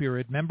human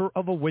spirit, member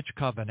of a witch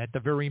coven, at the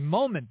very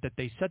moment that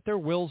they set their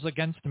wills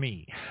against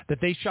me,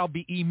 that they shall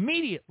be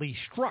immediately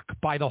struck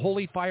by the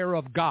holy fire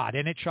of God,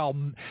 and it shall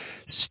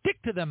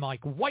stick to them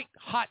like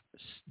white-hot,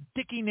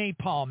 sticky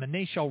napalm, and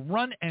they shall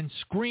run and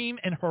scream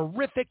in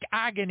horrific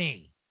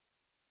agony.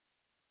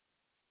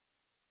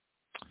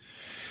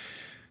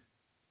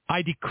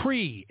 I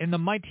decree in the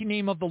mighty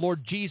name of the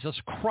Lord Jesus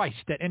Christ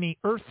that any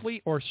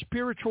earthly or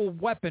spiritual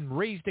weapon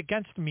raised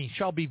against me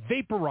shall be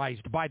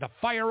vaporized by the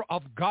fire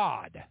of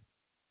God.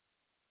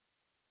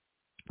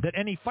 That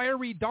any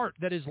fiery dart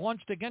that is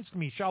launched against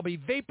me shall be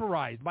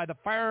vaporized by the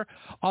fire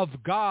of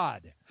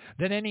God.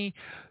 That any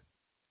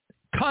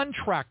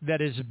contract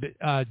that is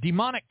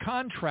demonic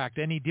contract,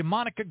 any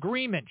demonic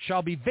agreement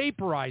shall be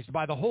vaporized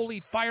by the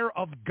holy fire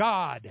of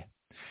God.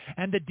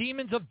 And the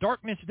demons of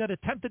darkness that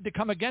attempted to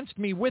come against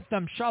me with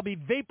them shall be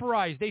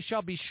vaporized. They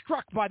shall be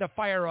struck by the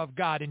fire of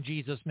God in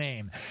Jesus'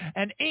 name.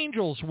 And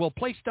angels will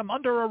place them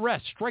under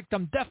arrest, strike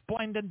them deaf,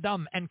 blind, and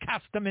dumb, and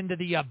cast them into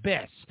the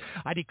abyss.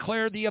 I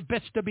declare the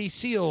abyss to be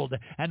sealed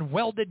and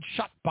welded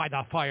shut by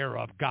the fire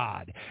of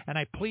God. And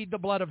I plead the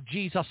blood of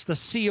Jesus to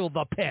seal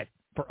the pit,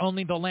 for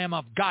only the Lamb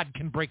of God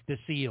can break the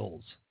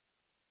seals.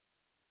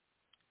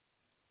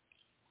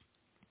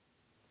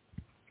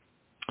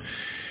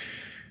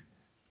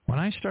 When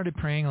I started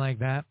praying like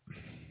that,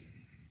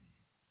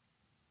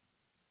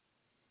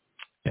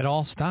 it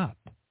all stopped.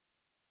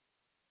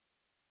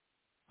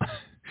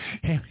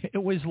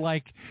 It was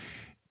like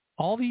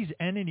all these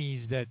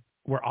entities that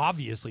were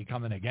obviously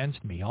coming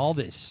against me, all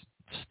this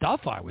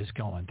stuff I was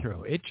going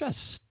through, it just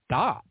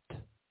stopped.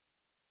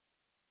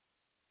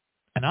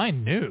 And I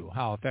knew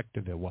how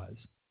effective it was.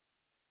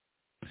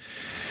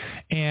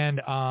 And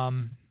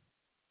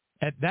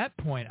at that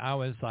point, I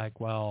was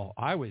like, well,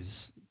 I was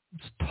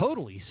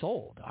totally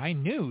sold. I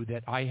knew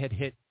that I had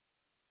hit,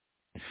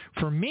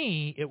 for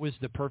me, it was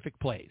the perfect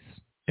place.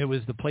 It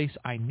was the place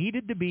I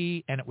needed to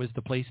be, and it was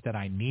the place that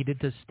I needed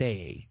to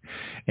stay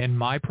in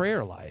my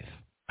prayer life.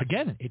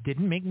 Again, it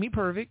didn't make me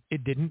perfect.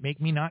 It didn't make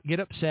me not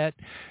get upset,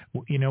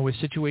 with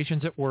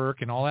situations at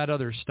work and all that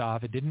other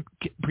stuff. It didn't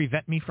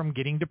prevent me from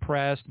getting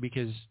depressed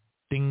because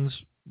things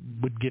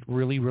would get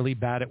really, really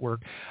bad at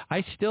work.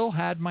 I still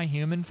had my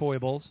human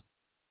foibles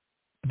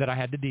that I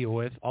had to deal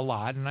with a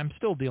lot, and I'm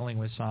still dealing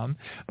with some,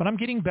 but I'm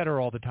getting better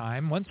all the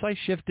time. Once I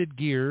shifted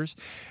gears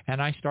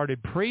and I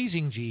started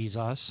praising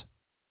Jesus,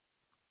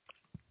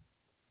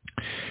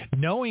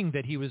 knowing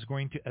that he was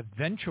going to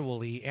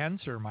eventually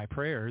answer my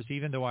prayers,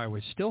 even though I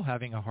was still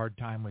having a hard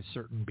time with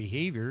certain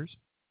behaviors,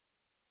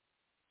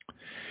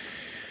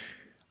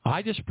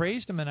 I just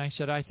praised him, and I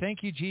said, I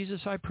thank you,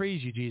 Jesus. I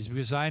praise you, Jesus,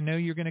 because I know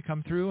you're going to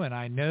come through, and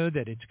I know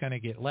that it's going to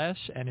get less,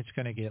 and it's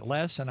going to get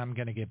less, and I'm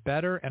going to get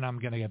better, and I'm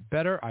going to get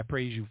better. I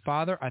praise you,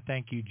 Father. I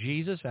thank you,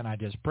 Jesus, and I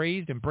just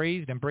praised and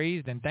praised and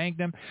praised and thanked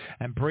him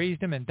and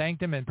praised him and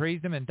thanked him and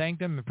praised him and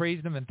thanked him and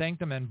praised him and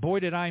thanked him, and boy,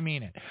 did I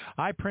mean it.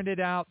 I printed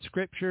out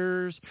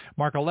scriptures,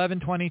 Mark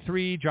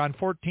 11:23, John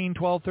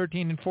 14:12,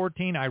 13, and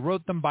 14. I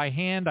wrote them by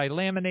hand. I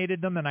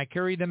laminated them, and I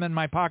carried them in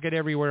my pocket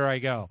everywhere I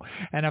go.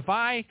 And if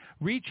I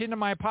reach into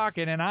my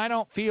pocket and I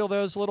don't feel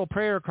those little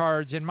prayer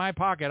cards in my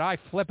pocket, I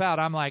flip out.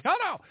 I'm like, oh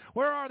no,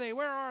 where are they?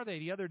 Where are they?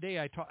 The other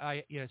day,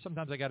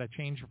 sometimes I got to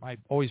change. I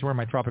always wear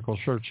my tropical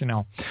shirts,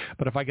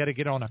 but if I got to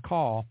get on a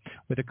call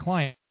with a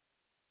client,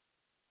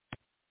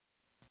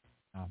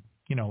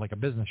 like a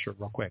business shirt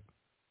real quick.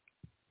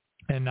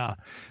 And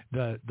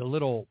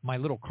my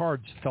little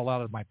cards fell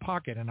out of my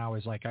pocket, and I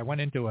was like, I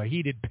went into a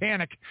heated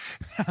panic.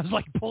 I was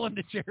like pulling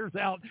the chairs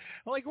out.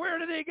 I'm like, where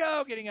do they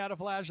go? Getting out a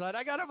flashlight.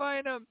 I got to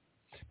find them.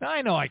 Now,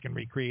 I know I can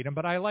recreate them,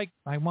 but I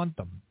want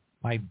them.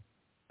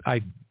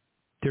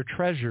 They're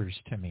treasures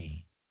to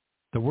me.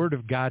 The Word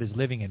of God is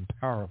living and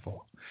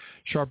powerful,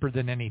 sharper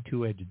than any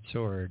two-edged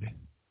sword.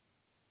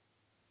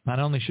 Not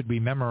only should we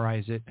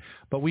memorize it,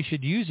 but we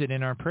should use it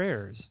in our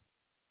prayers,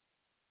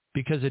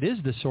 because it is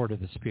the sword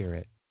of the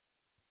Spirit.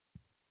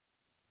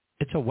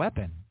 It's a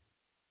weapon.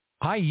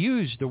 I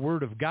use the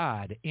Word of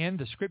God and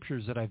the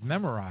Scriptures that I've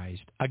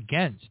memorized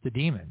against the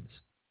demons,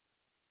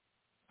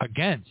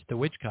 against the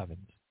witch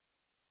covens.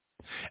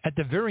 At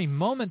the very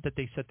moment that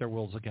they set their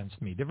wills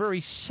against me, the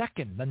very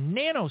second, the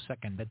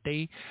nanosecond that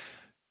they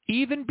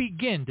even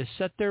begin to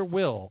set their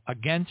will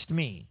against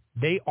me,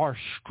 they are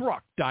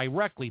struck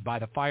directly by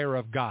the fire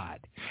of God.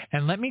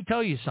 And let me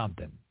tell you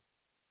something.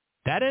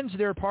 That ends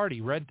their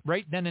party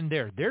right then and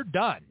there. They're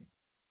done.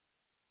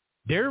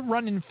 They're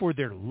running for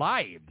their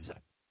lives.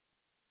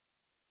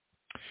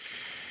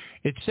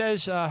 It says,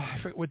 I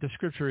forget what the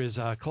scripture is,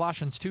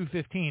 Colossians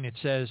 2:15, it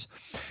says,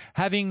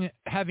 having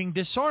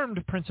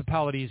disarmed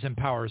principalities and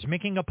powers,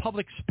 making a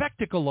public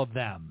spectacle of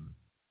them.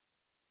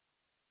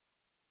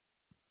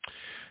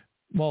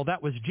 Well,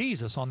 that was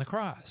Jesus on the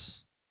cross.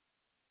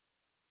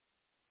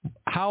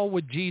 How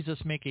would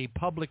Jesus make a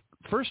public,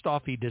 first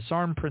off, he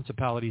disarmed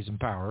principalities and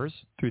powers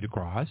through the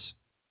cross.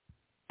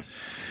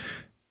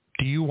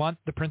 Do you want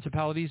the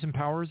principalities and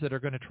powers that are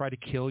going to try to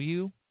kill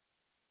you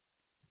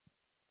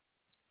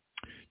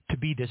to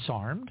be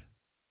disarmed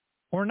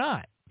or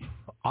not?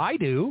 I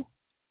do.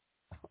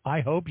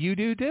 I hope you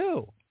do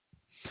too.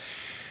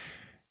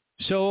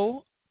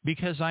 So,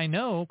 because I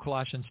know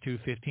Colossians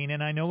 2:15,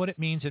 and I know what it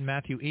means in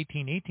Matthew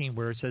 18:18,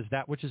 where it says,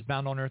 that which is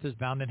bound on earth is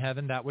bound in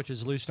heaven, that which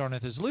is loosed on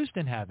earth is loosed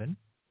in heaven,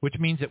 which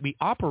means that we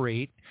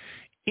operate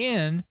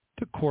in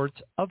the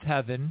courts of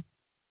heaven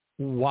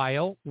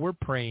while we're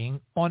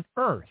praying on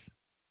earth.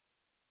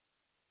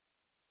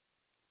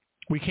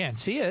 We can't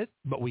see it,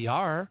 but we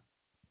are.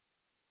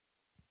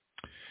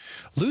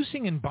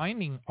 Loosing and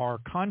binding are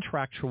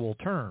contractual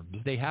terms.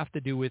 They have to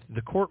do with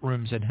the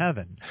courtrooms in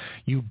heaven.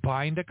 You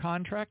bind a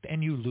contract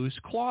and you loose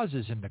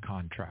clauses in the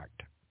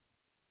contract.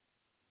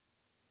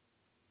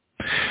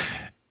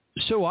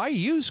 So I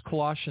use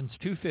Colossians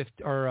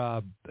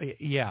 2:15,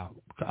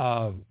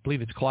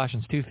 believe it's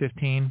Colossians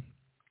 2:15,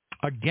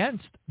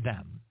 against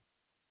them.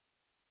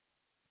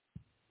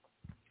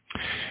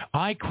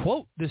 I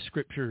quote the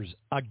scriptures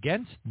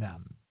against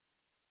them,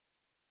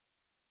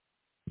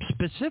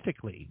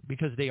 specifically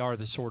because they are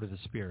the sword of the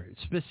Spirit,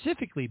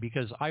 specifically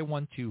because I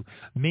want to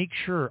make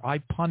sure I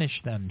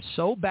punish them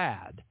so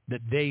bad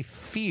that they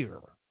fear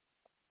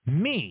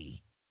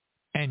me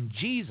and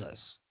Jesus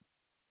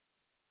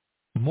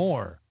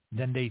more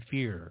than they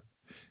fear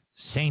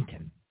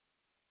Satan.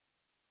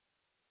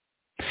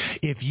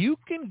 If you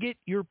can get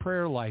your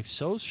prayer life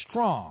so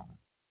strong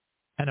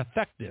and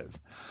effective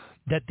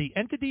that the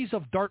entities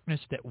of darkness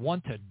that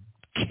want to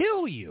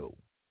kill you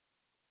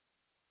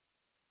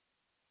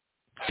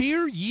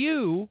fear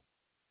you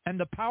and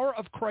the power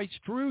of Christ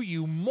through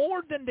you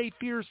more than they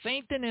fear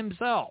Satan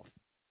himself,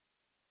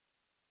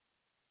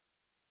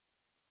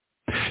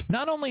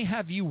 not only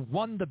have you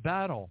won the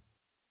battle,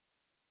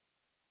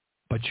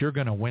 but you're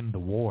going to win the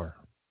war.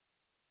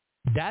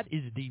 That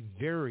is the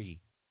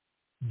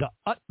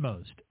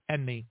utmost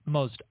and the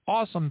most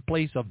awesome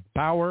place of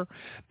power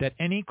that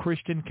any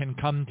Christian can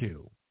come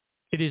to.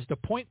 It is the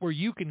point where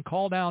you can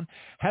call down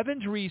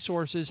heaven's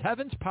resources,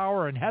 heaven's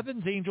power, and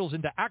heaven's angels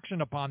into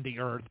action upon the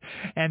earth,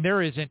 and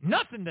there isn't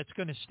nothing that's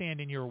going to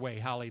stand in your way.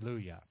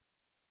 Hallelujah.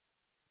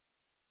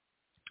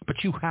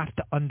 But you have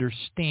to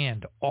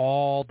understand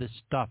all this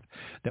stuff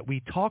that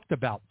we talked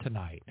about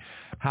tonight.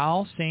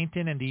 How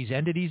Satan and these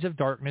entities of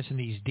darkness and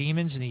these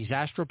demons and these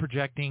astral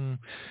projecting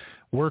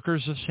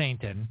workers of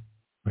Satan,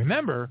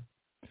 remember,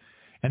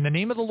 in the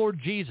name of the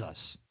Lord Jesus,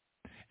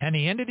 and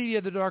the entity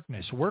of the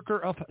darkness, worker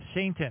of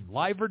Satan,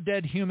 live or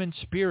dead human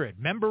spirit,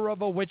 member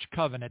of a witch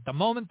covenant, the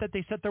moment that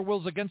they set their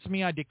wills against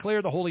me, I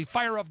declare the holy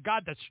fire of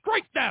God to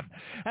strike them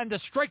and to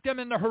strike them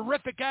in the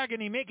horrific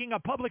agony, making a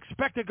public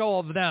spectacle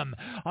of them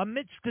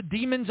amidst the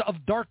demons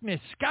of darkness.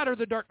 Scatter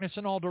the darkness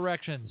in all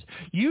directions.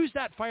 Use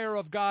that fire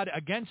of God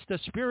against the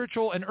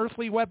spiritual and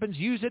earthly weapons.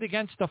 Use it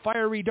against the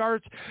fiery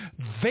darts.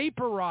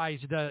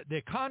 Vaporize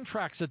the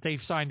contracts that they've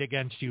signed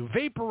against you.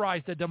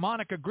 Vaporize the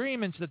demonic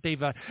agreements that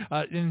they've,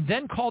 and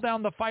then call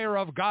down the fire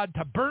of God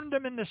to burn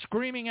them in the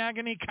screaming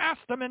agony, cast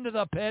them into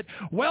the pit,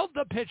 weld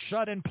the pit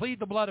shut, and plead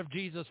the blood of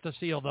Jesus to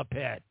seal the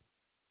pit.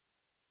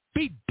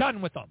 Be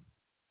done with them.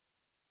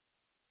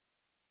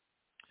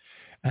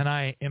 And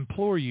I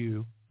implore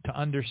you to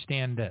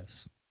understand this.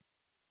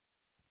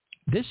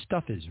 This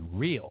stuff is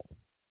real.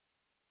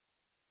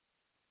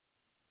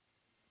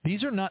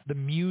 These are not the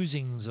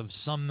musings of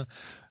some,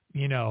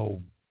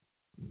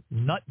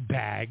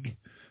 nutbag.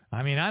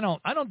 I mean, I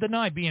don't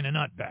deny being a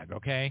nutbag,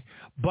 okay?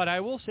 But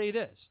I will say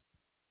this.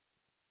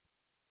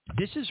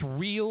 This is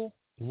real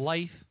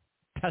life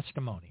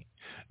testimony.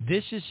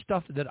 This is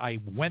stuff that I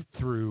went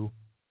through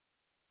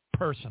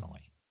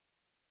personally.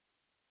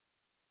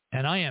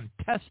 And I am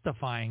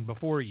testifying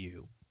before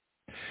you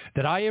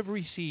that I have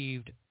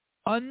received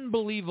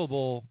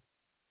unbelievable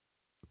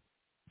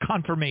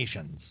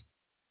confirmations.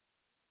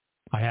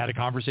 I had a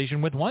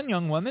conversation with one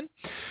young woman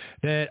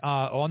that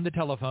on the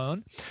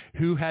telephone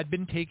who had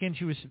been taken.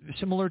 She was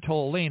similar to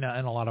Elena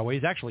in a lot of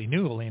ways, actually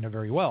knew Elena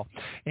very well.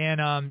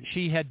 And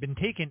she had been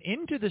taken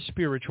into the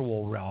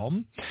spiritual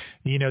realm,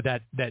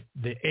 that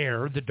the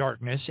air, the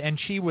darkness, and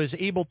she was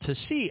able to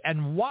see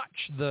and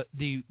watch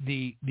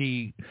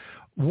the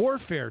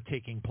warfare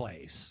taking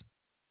place.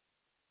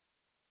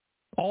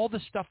 All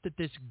the stuff that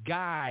this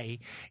guy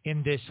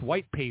in this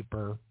white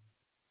paper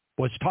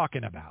was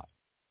talking about.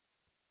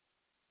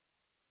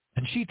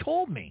 And she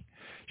told me,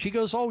 she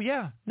goes, oh,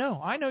 yeah, no,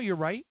 I know you're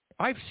right.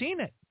 I've seen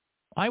it.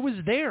 I was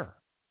there.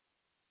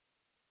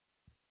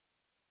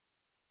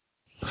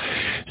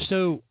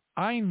 So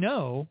I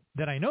know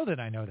that I know that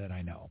I know that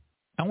I know.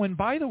 And when,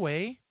 by the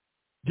way,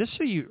 just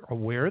so you're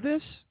aware of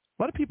this,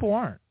 a lot of people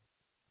aren't.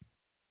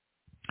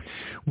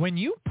 When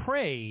you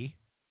pray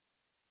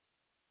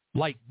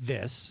like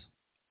this,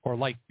 or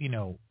like,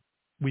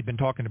 we've been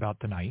talking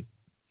about tonight,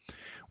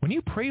 when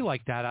you pray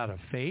like that out of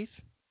faith,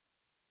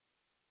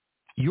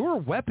 your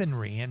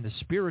weaponry in the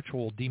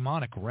spiritual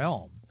demonic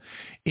realm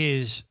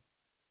is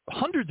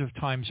hundreds of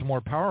times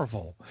more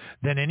powerful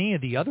than any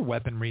of the other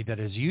weaponry that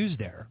is used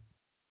there.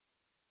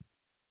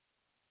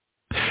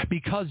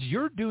 Because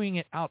you're doing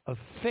it out of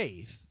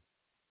faith,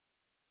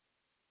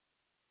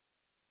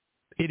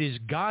 it is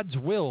God's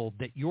will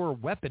that your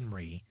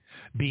weaponry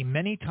be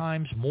many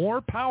times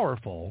more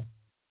powerful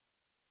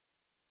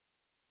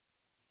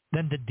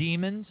than the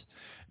demons,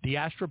 the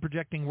astral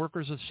projecting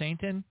workers of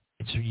Satan.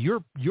 So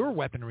your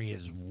weaponry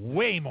is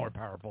way more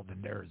powerful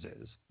than theirs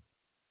is.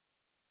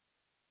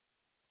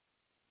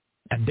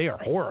 And they are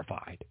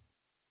horrified.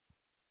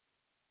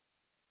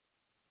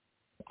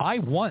 I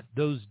want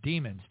those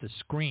demons to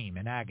scream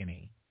in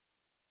agony.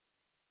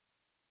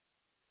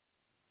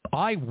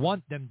 I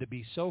want them to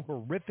be so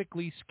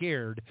horrifically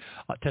scared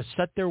to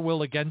set their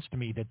will against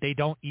me that they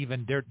don't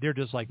even, they're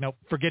just like, no,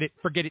 forget it,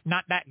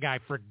 not that guy,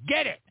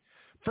 forget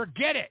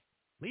it,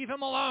 leave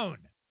him alone.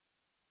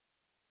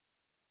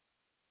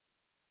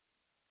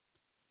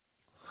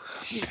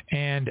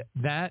 And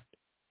that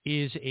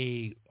is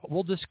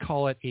we'll just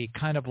call it a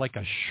kind of like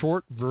a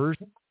short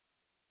version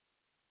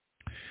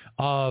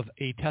of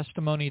a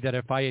testimony that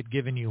if I had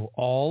given you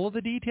all of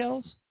the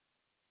details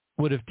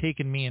would have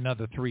taken me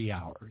another 3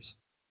 hours.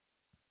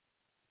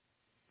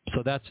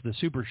 So that's the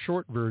super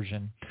short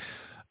version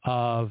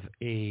of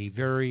a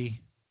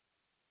very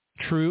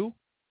true,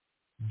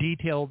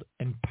 detailed,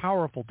 and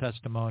powerful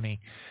testimony,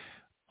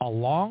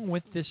 along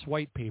with this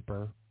white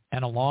paper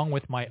and along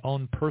with my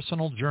own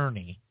personal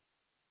journey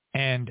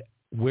and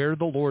where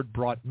the Lord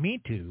brought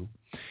me to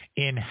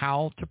in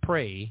how to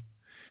pray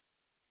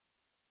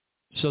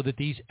so that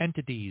these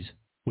entities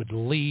would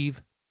leave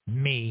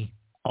me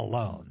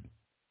alone.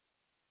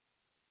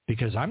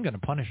 Because I'm going to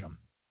punish them,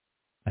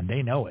 and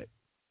they know it,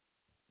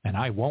 and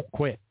I won't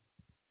quit.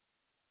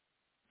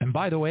 And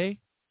by the way,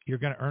 you're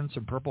going to earn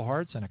some Purple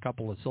Hearts and a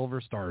couple of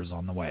silver stars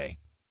on the way,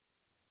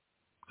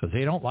 because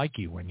they don't like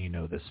you when you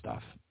know this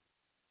stuff.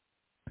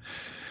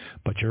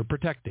 But you're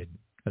protected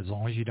as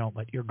long as you don't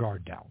let your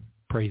guard down.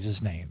 Praise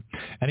his name.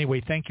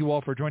 Anyway, thank you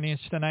all for joining us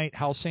tonight.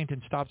 How Satan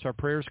Stops Our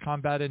Prayers,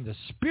 Combat in the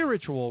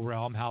Spiritual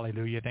Realm.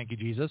 Hallelujah. Thank you,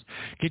 Jesus.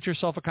 Get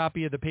yourself a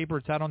copy of the paper.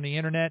 It's out on the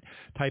internet.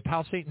 Type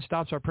How Satan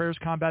Stops Our Prayers,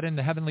 Combat in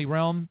the Heavenly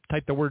Realm.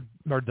 Type the word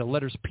or the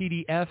letters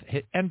PDF.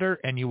 Hit enter,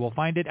 and you will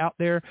find it out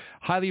there.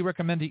 Highly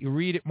recommend that you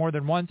read it more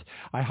than once.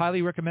 I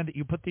highly recommend that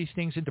you put these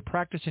things into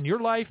practice in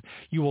your life.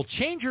 You will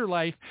change your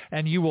life,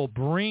 and you will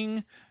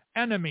bring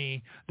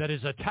enemy that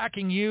is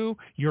attacking you,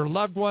 your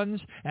loved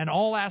ones, and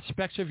all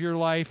aspects of your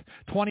life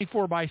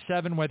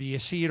 24/7, whether you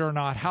see it or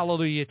not.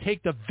 Hallelujah.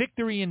 Take the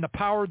victory and the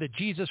power that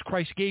Jesus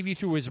Christ gave you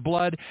through his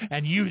blood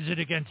and use it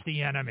against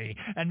the enemy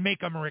and make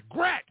them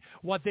regret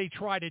what they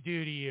try to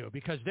do to you,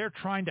 because they're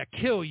trying to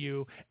kill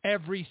you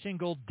every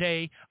single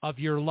day of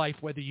your life,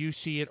 whether you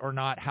see it or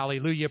not.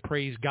 Hallelujah.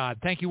 Praise God.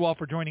 Thank you all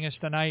for joining us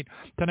tonight.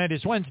 Tonight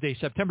is Wednesday,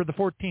 September the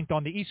 14th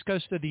on the East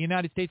Coast of the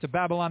United States of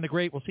Babylon the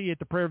Great. We'll see you at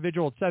the prayer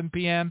vigil at 7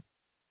 p.m.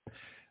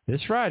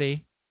 this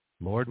Friday,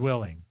 Lord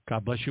willing.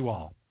 God bless you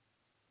all.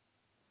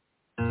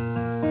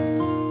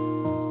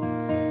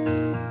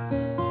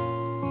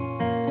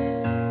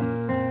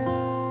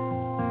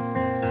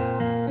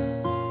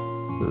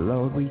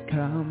 Lord, we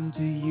come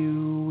to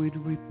you with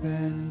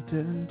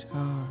repentant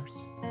hearts.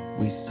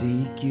 We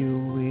seek you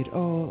with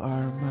all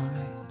our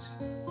might.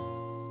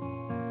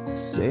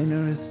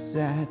 Sinners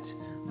at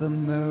the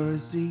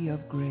mercy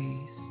of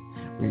grace,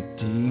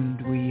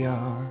 redeemed we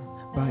are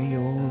by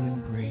your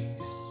embrace.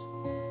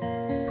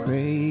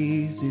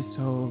 Praise his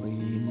holy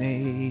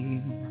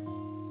name.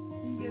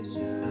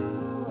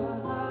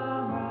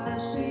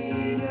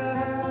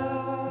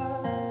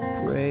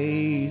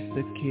 Praise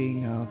the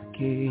King of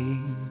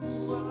Kings.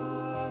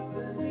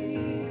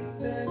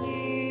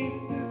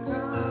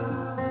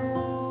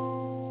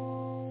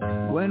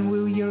 When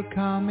will your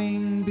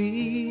coming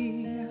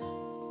be?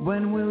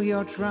 When will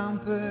your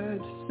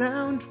trumpet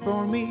sound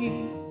for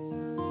me?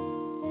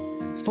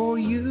 For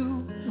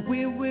you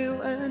we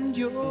will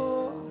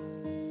endure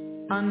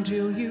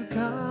until you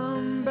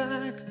come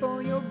back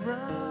for your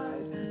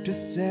bride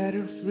to set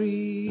her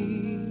free.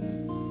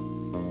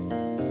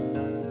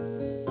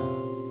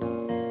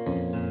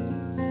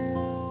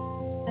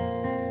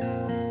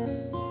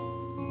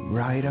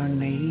 Write our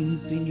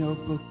names in your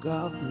book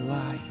of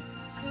life.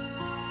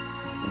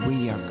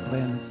 We are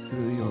cleansed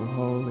through your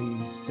holy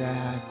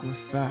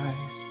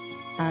sacrifice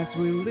as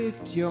we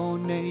lift your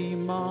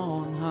name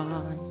on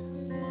high.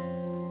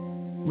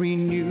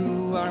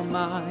 Renew our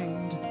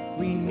mind,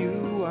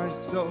 renew our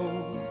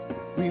soul,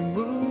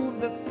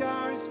 remove the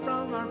scars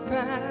from our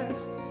past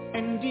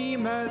and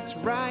deem us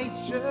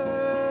righteous.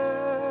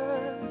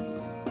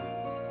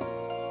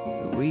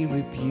 We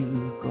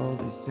rebuke all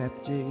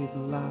deceptive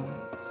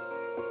lies.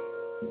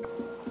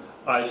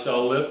 I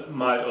shall lift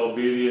my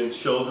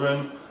obedient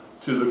children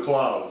to the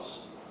clouds,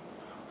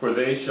 for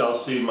they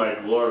shall see my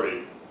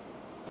glory.